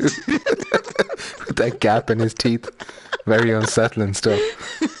there too. With that gap in his teeth. Very unsettling stuff.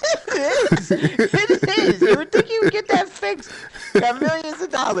 It is. You would think you would get that fixed. Got millions of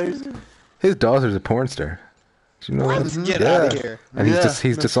dollars. His daughter's a porn star. Do you know What? that? Get out of here. And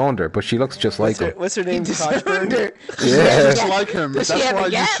he's disowned her, but she looks just like him. What's her name? Crotchburn? Yeah. Just like him. That's why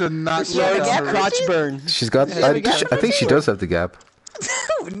you should not look at her. Crotchburn. She's got. I think she does have the gap.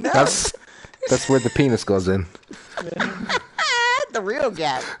 No. That's where the penis goes in. The real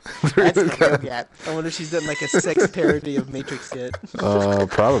gap. That's the real gap. I wonder if she's done like a sex parody of Matrix yet.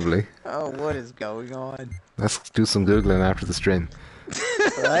 Probably. Oh, what is going on? Let's do some Googling after the stream.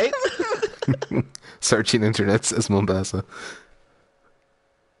 Right? Searching internet, says Mombasa.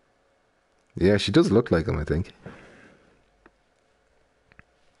 Yeah, she does look like him, I think.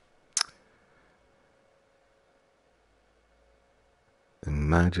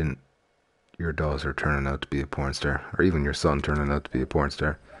 Imagine your daughter turning out to be a porn star, or even your son turning out to be a porn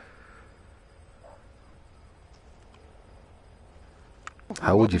star.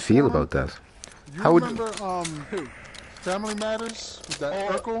 How would you feel about that? You How would remember who? Family Matters? Was that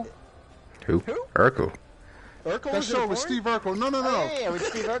Urkel? Who? Urkel. Urkel That show with Steve Urkel. No. Yeah, with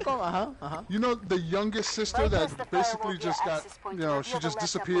Steve Urkel. You know the youngest sister that basically just got, she just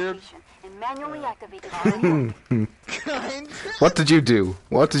disappeared. And manually activated. What did you do?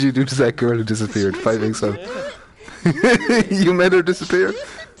 What did you do to that girl who disappeared 5 weeks ago? You made her disappear?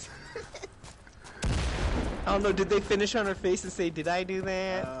 I don't know, did they finish on her face and say, did I do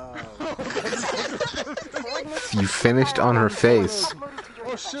that? You finished on her face.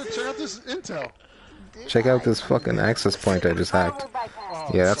 Oh shit, check out this intel. Check out this fucking access point I just hacked.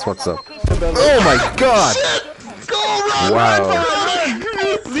 Yeah, that's what's up. Oh my god! Wow.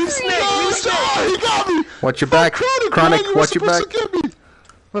 Leave Snake! Leave Snake! He got me! Watch your back! Chronic, watch your back!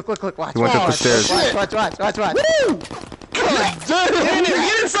 Look, watch. He went up the stairs. Watch. God damn!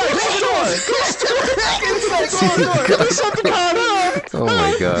 Get inside! Close the door! There's something going on! Oh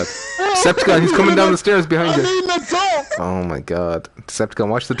my god. Decepticon, he's coming down the stairs behind you. need an adult! Oh my god. Decepticon,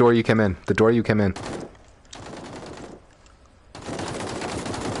 watch the door you came in. The door you came in.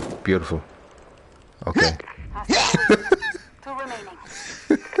 Beautiful. Okay. Two remaining.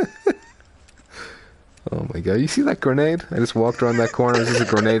 Oh my god. You see that grenade? I just walked around that corner. There's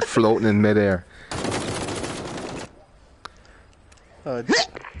just a grenade floating in midair.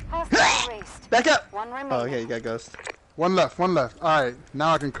 Back up! One remaining. Oh, okay, you got ghost. One left. Alright,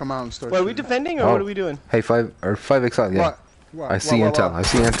 now I can come out and start. What, are we shooting. defending or what are we doing? Hey, 5XL, yeah. What? I see intel. I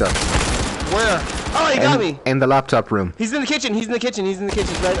see intel. Where? Oh, he got me! In the laptop room. He's in the kitchen, right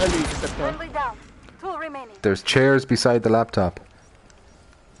under you. Friendly down. Two remaining. There's chairs beside the laptop.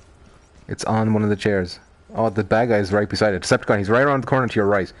 It's on one of the chairs. Oh, the bad guy is right beside it. Decepticon, he's right around the corner to your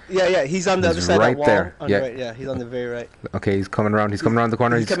right. Yeah, he's on the other side right of that wall. there. On Yeah. the right, yeah, he's on the very right. Okay, he's coming around. He's coming around the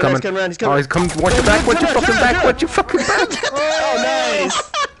corner. He's coming around. Oh, he's coming. Watch your back. Watch your fucking back. Watch your fucking back. Oh, nice!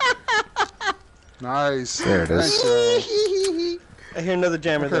 Nice. There it is. Thanks, I hear another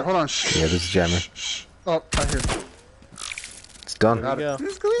jammer okay, there. hold on. Yeah, this is jammer. Oh, I hear. It's done. There we go.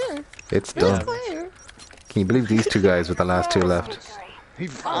 It's clear. It's done. Can you believe these two guys with the last two left? He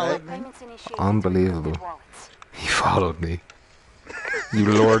followed me. Unbelievable. He followed me. You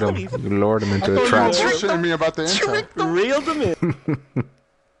lured him. You lured him into a trap. You were bullshitting me about the intel. Reeled him in.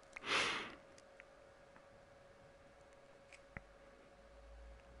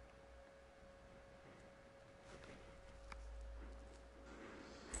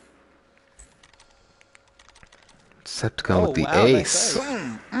 Decepticon with the wow, ace.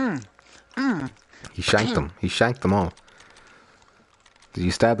 nice. He shanked them. He shanked them all. Did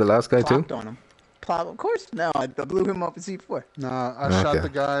you stab the last guy too? Plopped on him. Of course. No, I blew him up in C4. Nah, I shot the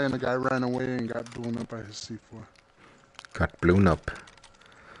guy and the guy ran away and got blown up by his C4. Got blown up.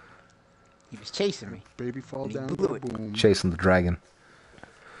 He was chasing me. Baby fall He down. blew it. Boom. Chasing the dragon.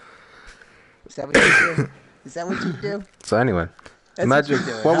 Is that what you do? Is that what you do? So anyway, That's imagine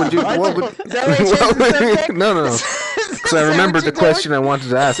what what would you? What would? Is that what you do? No. Because I remembered the question I wanted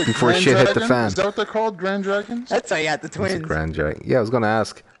to ask before Grand shit hit the Dragon? fan. Is that what they're called? Grand Dragons? That's how you got the It's a twins. grand dragon. Yeah, I was gonna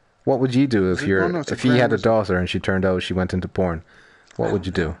ask, what would you do if it- oh, no, it's a if you had a grand- daughter and she turned out she went into porn? What would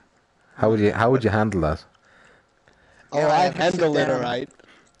you do? How would you handle that? Oh, I have to handle sit it down. alright.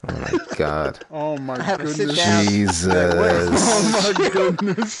 Oh my god. Oh my I have to sit goodness. down. Jesus. Oh my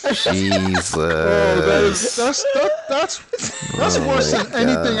goodness. Jesus. That's Oh worse my than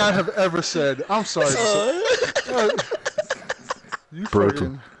anything God. I have ever said. I'm sorry. You Brutal.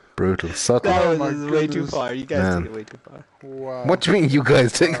 fucking- Brutal. Subtle. That Oh was my way too goodness. far. You guys Man. took it way too far. Wow. What do you mean you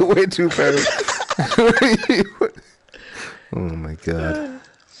guys take it way too far? Oh my god.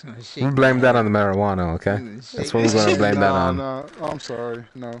 We'll blame that on the marijuana, okay? That's what we're going to blame that on. No, I'm sorry.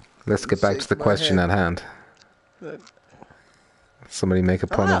 No. Let's get back to the question at hand. Somebody make a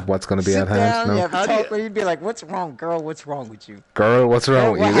pun of what's going to be at hand? No? Yeah, talk, you'd be like, what's wrong, girl? What's wrong with you? Girl, what's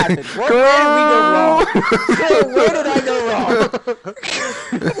wrong with you? What happened? Where did we go wrong?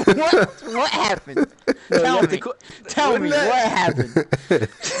 What happened? Tell me, what happened?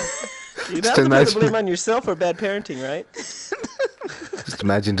 You'd have to put the blame on yourself for bad parenting, right? Just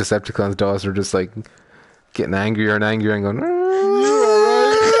imagine Decepticon's daughters are just like getting angrier and angrier and going, "You alright?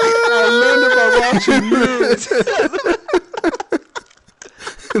 I learned about watching news."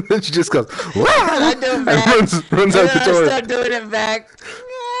 And then she just goes, "Wah!" I do it back. And runs out the door. I start doing it back.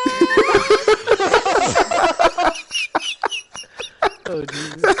 Oh,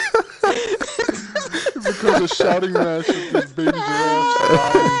 Jesus. It becomes a shouting match with these baby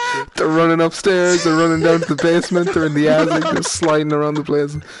giraffes. They're running upstairs, they're running down to the basement, they're in the attic, they're sliding around the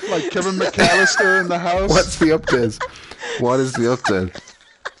place. Like Kevin McAllister in the house. What's the update? What is the update?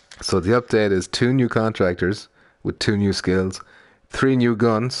 So the update is 2 new contractors with 2 new skills, 3 new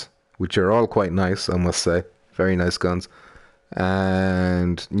guns, which are all quite nice, I must say. Very nice guns.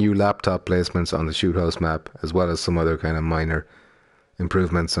 And new laptop placements on the shoot house map, as well as some other kind of minor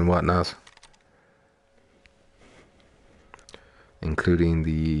improvements and whatnot. Including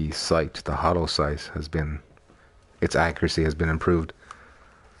the sight, the hollow sight has been, its accuracy has been improved.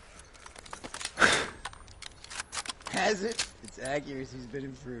 Has it? Its accuracy's been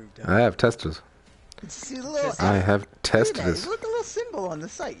improved. Huh? I have tested it. See the little, I have tested it. look at the little symbol on the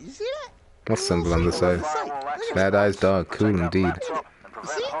site. You see that? What symbol on the side? Bad Eyes Dog, cool indeed.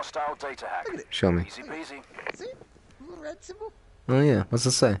 Show me. See? Little red symbol? Oh yeah, what's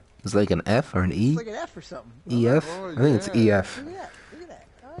it say? It's like an F or an E? It's like an F or something. EF? I think it's EF. Look at that.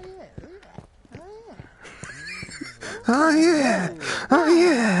 Oh yeah, look at that. Oh yeah. Oh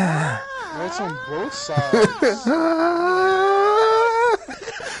yeah. That's on both sides.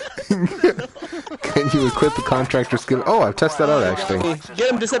 Can you equip the contractor skill? Oh, I've tested that out actually.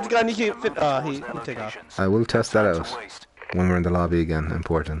 Get him, Decepticon. He can fit. He take off. I will test that out when we're in the lobby again.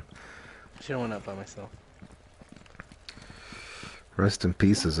 Important. Should have went up by myself. Rest in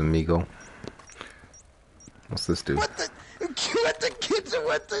pieces, amigo. What's this do? What the kids are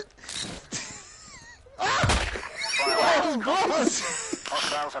what the?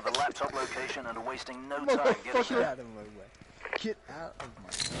 Hostiles have the laptop location and are wasting no time getting Get out of my way. Get out of my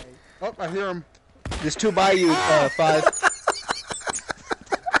way. Oh, I hear him. There's 2 by you, 5.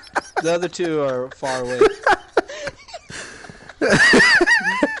 The other 2 are far away.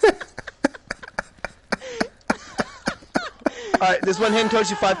 Alright, there's one heading towards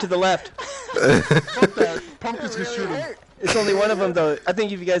you, 5 to the left. Fuck that. Pumpkins can shoot him. It's only one of them, though. I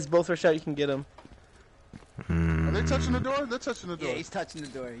think if you guys both are shot, you can get him. Are they touching the door? They're touching the door. Yeah, he's touching the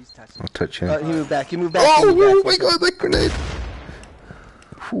door. He's touching. I'll touch him. He moved back. He moved back. Oh my god, that grenade!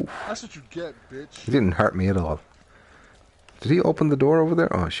 Whew. That's what you get, bitch. He didn't hurt me at all. Did he open the door over there?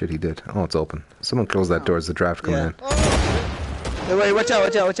 Oh shit, he did. Oh, it's open. Someone close that door as the draft coming in. Hey, wait, watch out,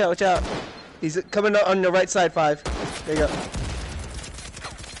 watch out, watch out, watch out. He's coming on the right side, 5. There you go.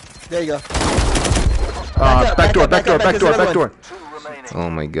 There you go. Back door. Oh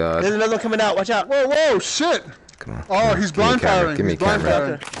my god. There's another one coming out, watch out. Whoa, shit! Come on. Oh, he's blind firing. Give me a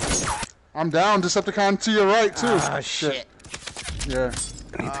camera. I'm down, Decepticon to your right, too. Oh, shit. Yeah.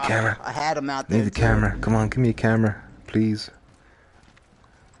 I need the camera. I had him out there. Need the camera. Come on, give me a camera, please.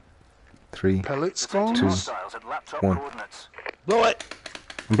 3, Pellet stones? 2, 1. Blow it.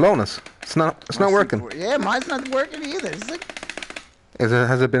 I'm blowing us. It's not working. Yeah, mine's not working either. It's like,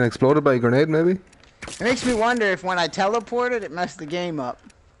 Has it been exploded by a grenade, maybe? it makes me wonder if when I teleported, it messed the game up.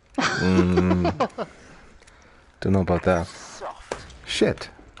 Don't know about that. Shit.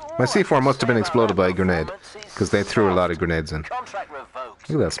 My C4 must have been exploded by a grenade, because they threw a lot of grenades in. Look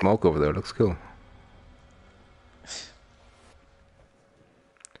at that smoke over there. It looks cool.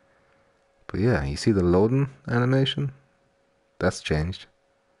 But yeah, you see the loading animation? That's changed.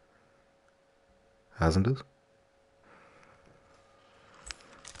 Hasn't it?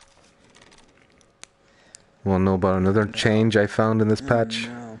 Want to know about another change I found in this patch?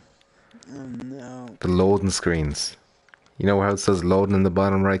 No. Oh, no. The loading screens. You know how it says loading in the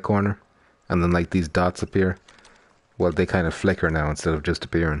bottom right corner? And then like these dots appear? Well, they kind of flicker now instead of just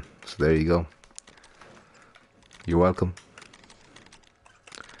appearing. So there you go. You're welcome.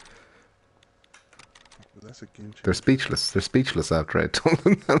 That's a game changer. They're speechless. They're speechless after I told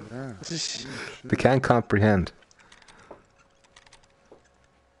them that. Yeah. They can't comprehend.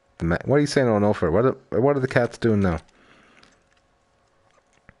 What are you saying on offer? What are the cats doing now?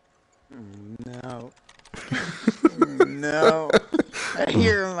 No.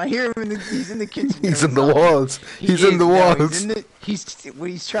 I hear him. He's in the kitchen. He's in the walls. He's in the walls. What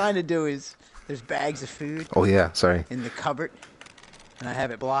he's trying to do is there's bags of food. Oh yeah, sorry. In the cupboard, and I have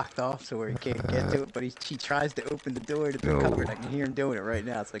it blocked off so where he can't get to it. But he tries to open the door to the cupboard. I can hear him doing it right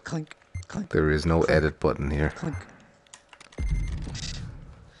now. It's like clink, clink. There is no clink, edit button here. Clink.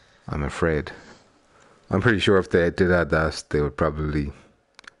 I'm afraid. I'm pretty sure if they did add that, they would probably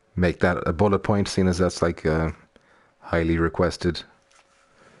make that a bullet point, seeing as that's like a highly requested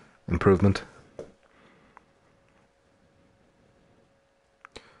improvement.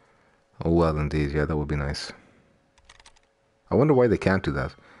 Oh well, indeed, yeah, that would be nice. I wonder why they can't do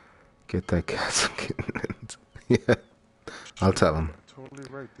that. Get that cat some kittens. Yeah, I'll tell him. Totally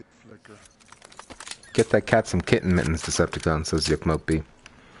right, the flicker. Get that cat some kitten mittens, Decepticon, says Yuck B.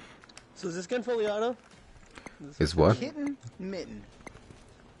 So is this gun fully auto? Is what? Kitten mitten.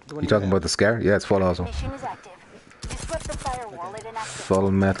 You talking about the Scar? Yeah, it's full auto. Mission is active. Disrupt the firewall at an access Full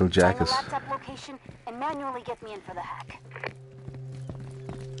point. metal Find jacket. the laptop location and manually get me in for the hack.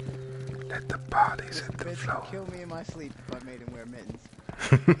 Let the bodies hit the floor. Kill me in my sleep if I made him wear mittens.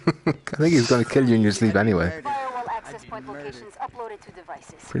 I think he's going to kill you in your sleep anyway. Firewall access point locations uploaded to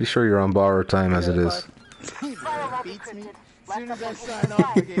devices. Pretty sure you're on borrowed time as it is. Firewall Beats me. decrypted. As soon as I sign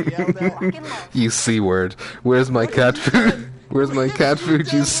off, I get yelled at. You C-word. Where's my cat food? Where's my cat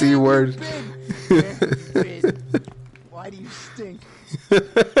food, you C-word? Why do you stink?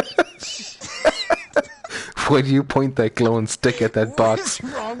 Why do you point that glowing stick at that box?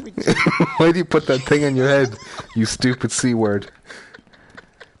 What's wrong with you? Why do you put that thing on your head? You stupid C-word.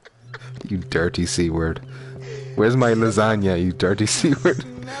 You dirty C-word. Where's my lasagna, you dirty C-word?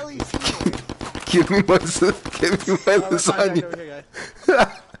 Give me my lasagna.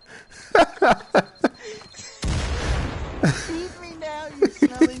 Feed me now, you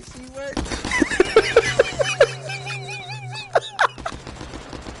smelly C-word.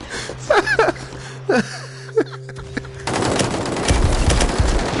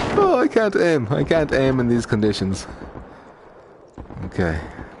 Oh, I can't aim. I can't aim in these conditions. Okay,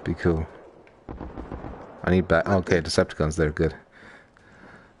 be cool. I need back. Okay, Decepticons there. Good.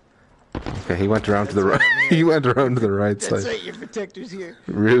 Okay, he went around to the right. He went around to the right side. That's right, your protector's here.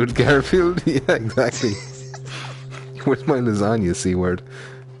 Rude Garfield. Yeah, exactly. Where's my lasagna, C-word?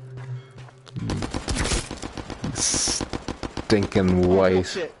 Stinking white.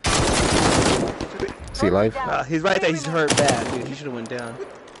 Shit. Is he alive? He's right there. He's hurt bad, dude. He should have went down.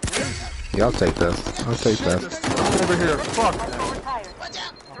 Yeah, I'll take that. I'll take that. Over here. Fuck.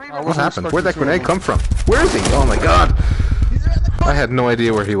 What happened? Where'd that grenade come from? Where is he? Oh my god! I had no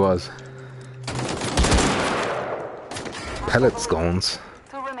idea where he was. Pellet scones.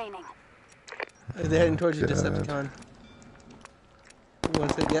 Two remaining. They're heading towards the Decepticon. One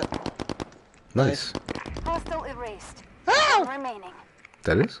said, yep. Nice. Hostile erased. One remaining.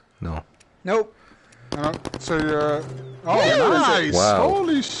 That is? No. Nope. So you're... Oh, nice! Wow.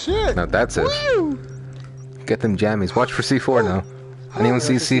 Holy shit! Now that's it. Get them jammies. Watch for C4 now. Anyone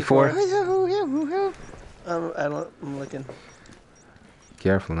see C4? I'm looking.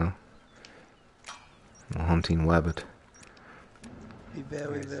 Careful now. I'm hunting wabbit. Be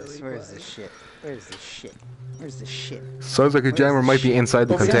very Where's the shit? Where's the shit? Where's the shit? Sounds like a jammer might be inside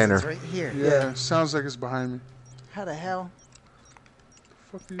the container. It's right here. Yeah, sounds like it's behind me. How the hell?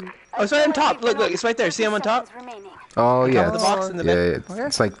 Fuck you. Oh, it's right on top. Look, it's right there. See him on top? Oh yeah. Top of the box in the back. Yeah,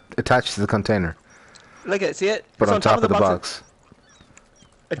 it's like attached to the container. Look at it. See it? But It's on top of the box.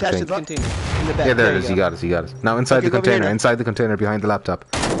 Attached to the container. In the back. Yeah, there it is. You got it. You got it. Now inside Okay, the go over here container. now. Inside the container behind the laptop.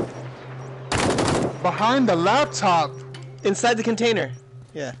 Behind the laptop. Inside the container.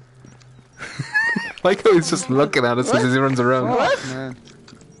 Yeah. Like how he's just looking at us as he runs around. What? Man.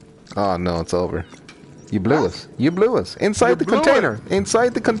 Oh no, it's over. You blew us. You blew us. Inside the container.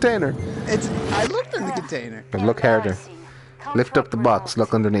 Inside the container. I looked in the container. But look harder. Lift up the box.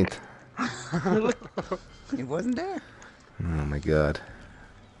 Look underneath. It wasn't there. Oh my god.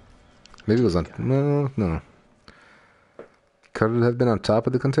 Maybe it was on... No. Could it have been on top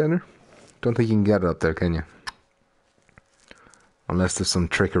of the container? Don't think you can get it up there, can you? Unless there's some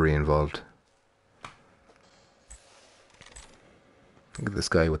trickery involved. Look at this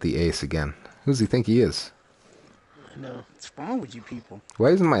guy with the ace again. Who does he think he is? No. What's wrong with you people?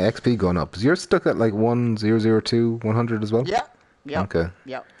 Why isn't my XP going up? Is yours stuck at like 1002, 100 as well? Yeah. Yep. Okay.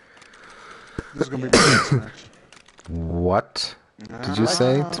 Yep. This is gonna be the match. What did you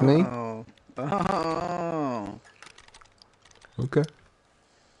say to me? Oh. Okay.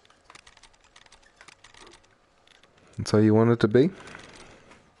 That's how you want it to be?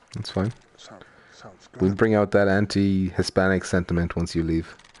 That's fine. Sounds good. We'll bring out that anti-Hispanic sentiment once you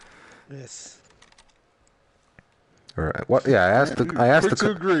leave. Yes. Or what? Yeah,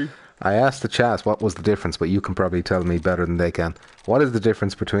 agree. I asked the chat what was the difference, but you can probably tell me better than they can. What is the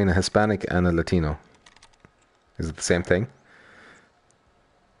difference between a Hispanic and a Latino? Is it the same thing?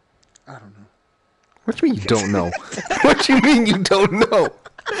 I don't know. What do you mean you don't know? What do you mean you don't know?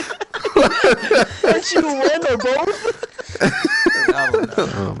 Aren't you one or both?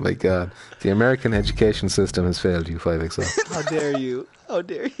 Oh my god. The American education system has failed you, 5XL. How dare you? How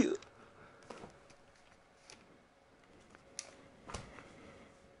dare you?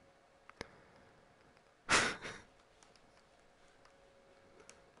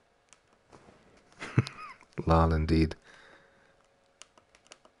 Lol, indeed.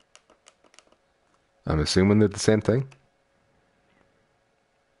 I'm assuming they're the same thing.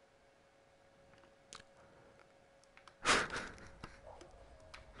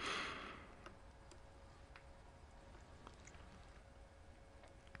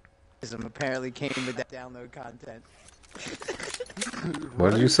 Apparently came with that download content.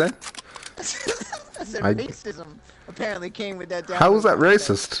 What did you say? I said racism apparently came with that download. How is that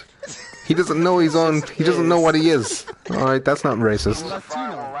racist? He doesn't know he's on. He doesn't know what he is. All right, that's not racist.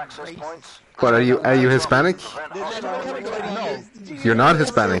 But are you Hispanic? No. You're not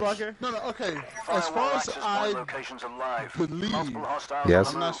Hispanic. No, okay. As far as I believe,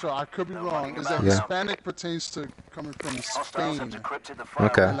 Yes. I'm not sure. I could be wrong. Is that Hispanic pertains to coming from Spain?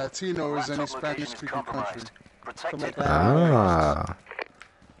 Okay. And Latino is any Spanish-speaking country. Ah.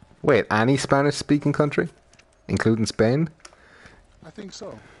 Wait, any Spanish-speaking country, including Spain? I think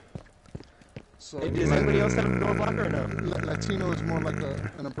so. So Does anybody else have a door blocker or no? Latino is more like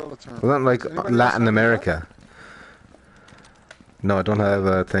an umbrella term. Well, not like Latin America. No, I don't have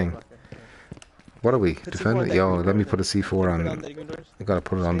a thing. What are we? Defending? Yo, let me put a C4 on. I gotta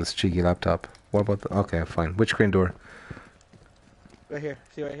put it on this cheeky laptop. What about the... Okay, fine. Which screen door? Right here.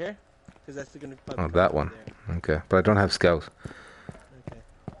 See right here? Because that's gonna. Oh, that one. Okay, but I don't have scout. Okay.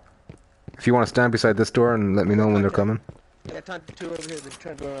 If you want to stand beside this door and let me know when they're coming. I got time for two over here. They're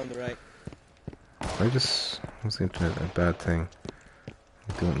trying to go around the right. Was the internet a bad thing?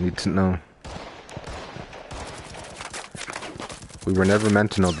 I don't need to know. We were never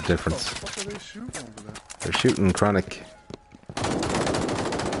meant to know the difference. What the fuck are they shooting over there? They're shooting Chronic.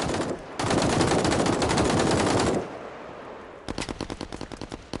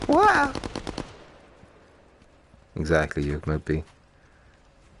 Wow! Exactly, you might be.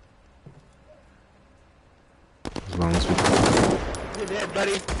 As long as we... You're dead,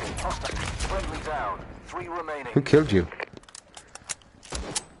 buddy. Friendly down. 3 remaining. Who killed you?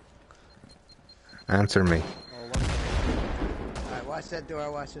 Answer me. Alright, watch that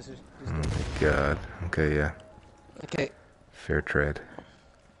door. Watch this. Oh my god. Okay, yeah. Okay. Fair trade.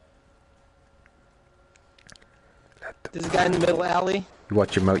 There's a guy in the middle alley. You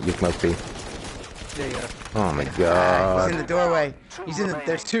watch your mouth, you mouth be. There you go. Oh my He's god. in the doorway.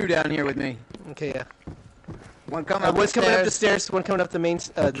 There's 2 down here with me. Okay, yeah. One coming up One's the coming up the stairs. stairs. One coming up the main,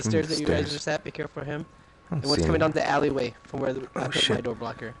 the stairs that you guys just at. Be careful for him. And one's coming down the alleyway from where I put my door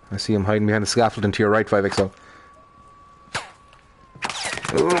blocker. I see him hiding behind the scaffolding to your right, 5XL.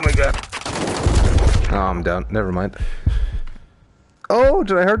 Oh my god. Oh, I'm down. Never mind. Oh,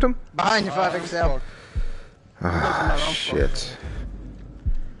 did I hurt him? Behind you, 5XL. Ah, shit.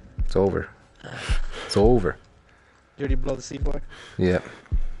 It's over. It's over. You already blow the C4? Yeah.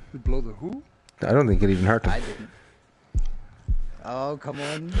 You blow the who? I don't think it even hurt him. I didn't. Oh, come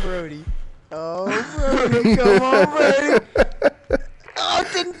on, Brody. Oh, Brody, come on, Brody. Oh,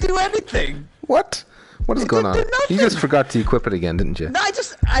 it didn't do anything. What? What is going on? did nothing. You just forgot to equip it again, didn't you? No,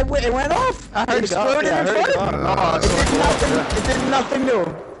 it went off. I heard it exploded in front of me. Oh, It did nothing. It did nothing to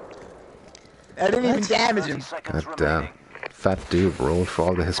him. I didn't even damage him. God damn. Fat dude rolled for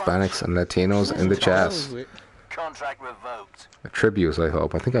all the Hispanics and Latinos in the chat. Contract revoked. Attributes, I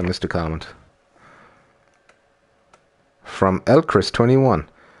hope. I think I missed a comment. From Elchris21.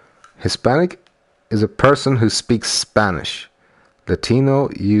 Hispanic is a person who speaks Spanish. Latino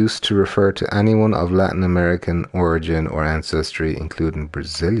used to refer to anyone of Latin American origin or ancestry, including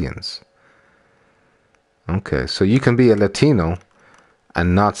Brazilians. Okay, so you can be a Latino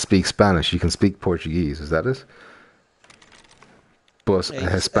and not speak Spanish. You can speak Portuguese, is that it? But a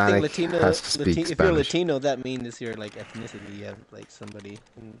Hispanic has to speak Spanish. If you're Latino, that means you're like ethnicity. You have like somebody,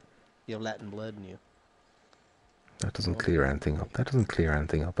 you have Latin blood in you. That doesn't clear anything up. That doesn't clear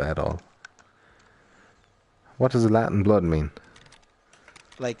anything up at all. What does Latin blood mean?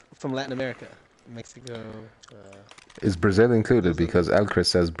 Like from Latin America, Mexico. Is Brazil included? Because Elchris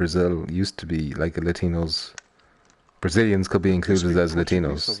says Brazil used to be like a Latinos. Brazilians could be included as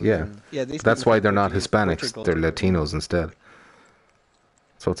Latinos. Yeah. That's why they're not Hispanics. They're Latinos instead.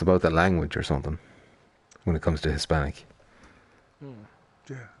 So it's about the language or something. when it comes to Hispanic.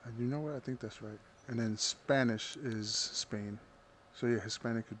 Yeah, and you know what? I think that's right. And then Spanish is Spain. So yeah,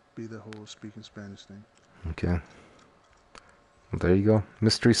 Hispanic could be the whole speaking Spanish thing. Okay. Well, there you go.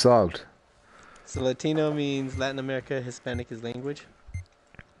 Mystery solved. So Latino means Latin America, Hispanic is language?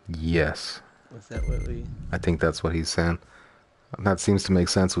 Yes. Was that what we... I think that's what he's saying. That seems to make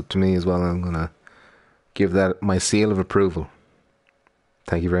sense to me as well. I'm going to give that my seal of approval.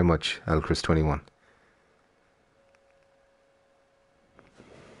 Thank you very much, Elchris21.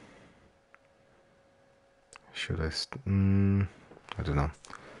 Should I... I don't know.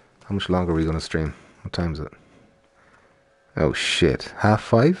 How much longer are we going to stream? What time is it? Oh shit.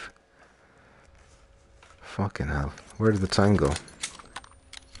 5:30? Fucking hell. Where did the time go?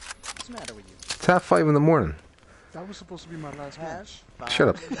 What's the matter with you? It's 5:30 in the morning. That was supposed to be my last match. Shut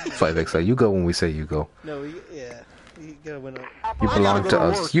up. 5XI. You go when we say you go. No, yeah. You gotta win up. You belong to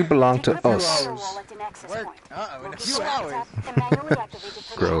us. You belong to us. Work. In a few hours.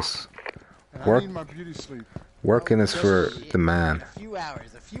 Gross. And Work. I need my beauty sleep. Working is for the man. A few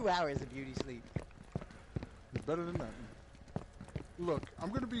hours of beauty sleep. It's better than that. Look, I'm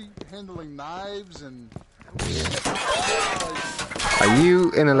gonna be handling knives and. Are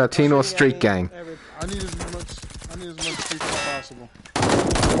you in a Latino street gang? I need as much sleep as possible.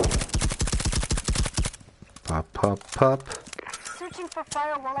 Pop, pop, pop. Searching for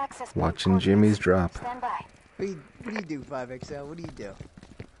firewall access. Watching Jimmy's drop. Stand by. What do you do, 5XL? What do you do?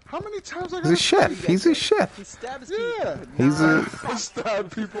 How many times I He's a chef. He's a chef. He stabs Yeah. He's a... I stab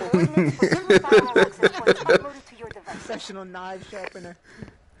people. Professional knife sharpener.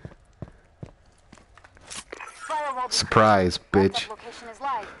 Surprise, bitch. Location is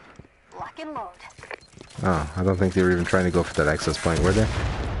live. Lock and load. Oh, I don't think they were even trying to go for that access point, were they?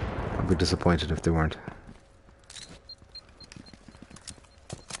 I'd be disappointed if they weren't.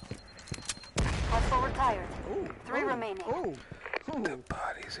 Hostile retired. 3 remaining. The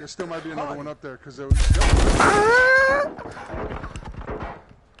bodies. There still might be another one up there because there was.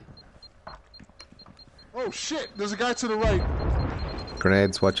 Oh shit! There's a guy to the right.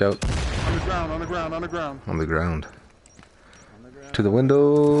 Grenades, watch out. On the ground. On the ground. On the ground. On the ground. To the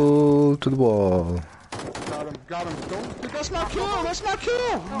window, to the wall. Got him. Got him. Don't. That's my kill. That's my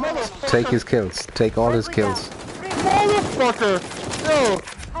kill. Motherfucker. Take his kills. Take all his kills. Motherfucker. Yo,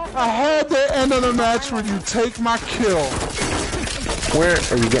 I had the end of the match when you take my kill. Where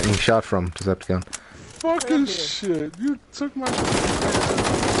are you getting shot from, Decepticon? Fucking shit. You took my...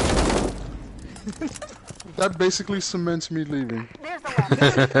 That basically cements me leaving.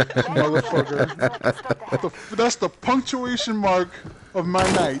 Motherfucker. That's the punctuation mark of my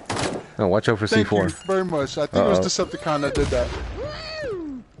night. Oh, watch out for Thank C4. you very much. I think it was Decepticon that did that.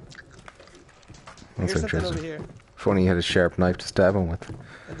 That's Here's something over interesting. here. If only he had a sharp knife to stab him with.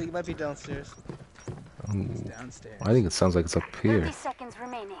 I think it might be downstairs. Ooh. Downstairs. I think it sounds like it's up here. 30 seconds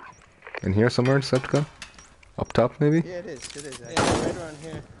remaining. In here somewhere, Decepticon? Up top, maybe? Yeah, it is. It is. Yeah, right around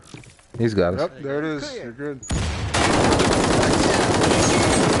here. He's got it. Yep, there it is. You're good.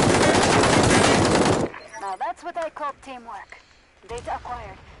 Now that's what I call teamwork. Data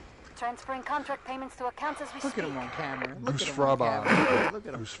acquired. Transferring contract payments to accounts as we Look speak. at him on camera. Goose Fraba. Look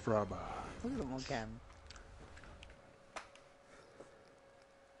at him. Goose Fraba. Look at him on camera.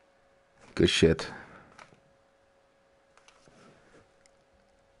 Good shit.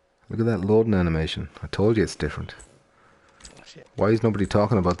 Look at that loading animation. I told you it's different. Shit. Why is nobody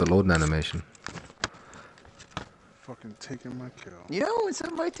talking about the loading animation? Fucking taking my kill. You know, when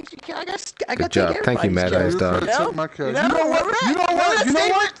somebody takes your kill, I got Good job. Thank you, Mad Eyes Dog. Took my kill. You know what? You know what? You know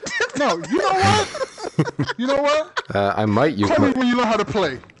what? No, you know what? You know what? I might use Call me my... when you know how to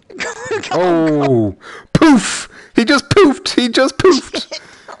play. Oh! Poof! He just poofed! He just poofed!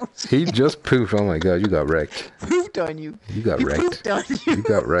 He just poofed. Oh my god, you got wrecked. Pooped on you. You got He wrecked. pooped on you. You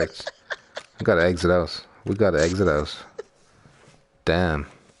got wrecked. We gotta exit out. We gotta exit out. Damn.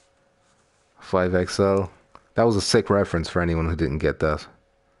 5XL. That was a sick reference for anyone who didn't get that.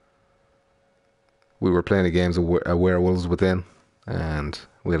 We were playing a game of Werewolves Within, and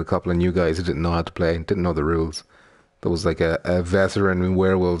we had a couple of new guys who didn't know how to play, didn't know the rules. There was like a veteran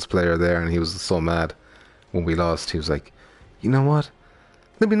Werewolves player there, and he was so mad when we lost. He was like, you know what?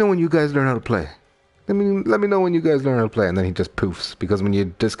 Let me know when you guys learn how to play. Let me know when you guys learn how to play. And then he just poofs, because when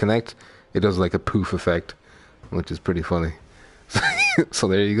you disconnect, it does like a poof effect, which is pretty funny. So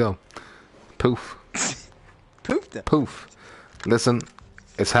there you go. Poof. Pooped him. Poof. Listen,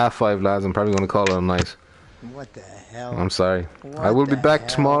 it's 5:30, lads. I'm probably going to call it a night. What the hell? I'm sorry. What I will be the back hell?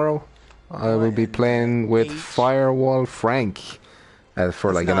 tomorrow. I will be playing with Firewall Frank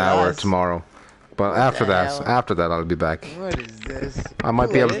for like an not hour us. tomorrow. But after that, I'll be back. What is this? I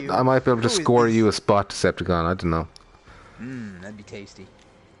might be able to score you a spot, Decepticon. I don't know. That'd be tasty.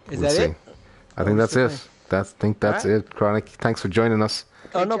 Is We'll that see. it? I think that's it. I think that's it. Chronic, thanks for joining us.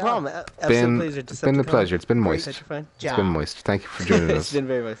 Oh, no problem. Absolute pleasure. It's been a pleasure. It's been moist. Petrifying. It's been moist. Thank you for joining us. It's been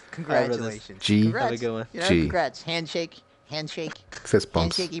very moist. Congratulations. G. Congrats. Have a good one. You know, G. congrats. Handshake. Fist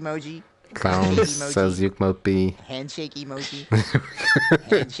bumps. Handshake emoji. Clown Handshake emoji. says you might be. Handshake emoji.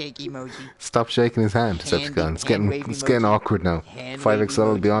 Handshake emoji. Stop shaking his hand, Decepticon. It's getting awkward now. Hand 5XL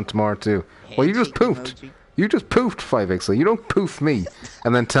will be on tomorrow too. Well, you just Handshake poofed. emoji. You just poofed 5XL. You don't poof me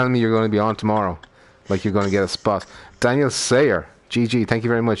and then tell me you're going to be on tomorrow, like you're going to get a spot. Daniel Sayer. GG. Thank you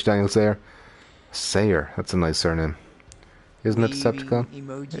very much, Daniel Sayer. Sayer. That's a nice surname. Isn't it, Decepticon?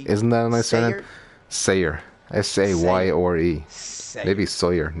 Emoji. Isn't that a nice surname? Sayer. S-A-Y-R-E. Maybe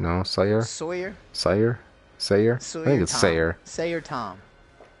Sawyer. No, Sawyer? Sawyer? Sayer? I think it's Tom. Sayer. Sayer Tom.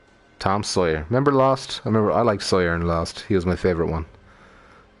 Tom Sawyer. Remember Lost? I liked Sawyer in Lost. He was my favorite one.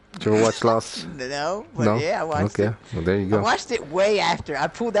 Did you ever watch Lost? No, but No? yeah, I watched Okay. it. Well, there you I go. watched it way after.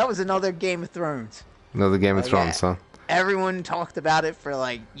 That was another Game of Thrones. Another Game of Oh, Thrones, yeah. huh? Everyone talked about it for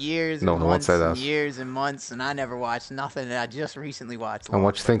like years No, and I won't months say and that. years and months, and I never watched nothing. And I just recently watched. And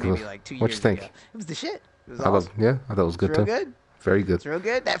what you Lost, think of maybe it? Like 2 What you years think? ago. It was the shit. It was I thought awesome. it was good It's real too. good. Very good. It's real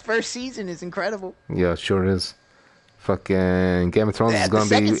good. That first season is incredible. Yeah, it sure is. Fucking Game of Thrones is The going to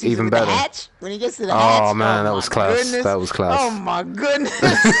second be season even with the better. hatch, when he gets to the hatch. Oh man, that my was class. goodness. That was class. Oh my goodness.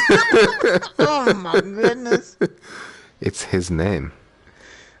 Oh my goodness. It's his name.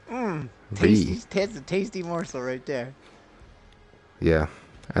 Tasty, that's a tasty morsel right there. Yeah,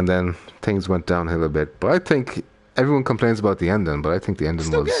 and then things went downhill a bit. But I think everyone complains about the ending, but I think the ending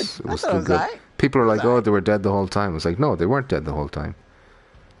Still was good. it I was thought still it was good. alright. People are like, It was "Oh, alright. they were dead the whole time." It's like, no, they weren't dead the whole time.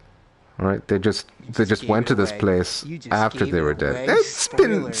 All right, they just gave went to it this away. place You just after gave they it were dead. away. It's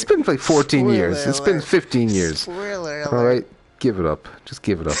been like 14 years. Spoiler It's been alert. 15 years. Spoiler All alert. right, give it up. Just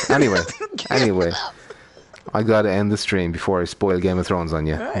give it up. Anyway, I gotta end the stream before I spoil Game of Thrones on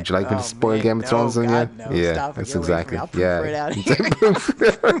you. All right. Would you like me to Oh, spoil man, Game of no, Thrones on God, you? no. Yeah, Stop it. that's Get away from exactly. me. I'll Yeah. poof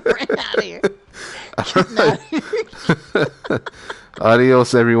right out of here. Right out of here.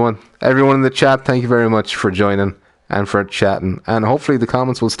 Adios, everyone. Everyone in the chat, thank you very much for joining and for chatting. And hopefully the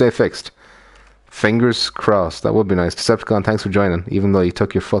comments will stay fixed. Fingers crossed. That would be nice. Decepticon, thanks for joining, even though you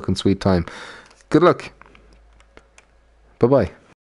took your fucking sweet time. Good luck. Bye-bye.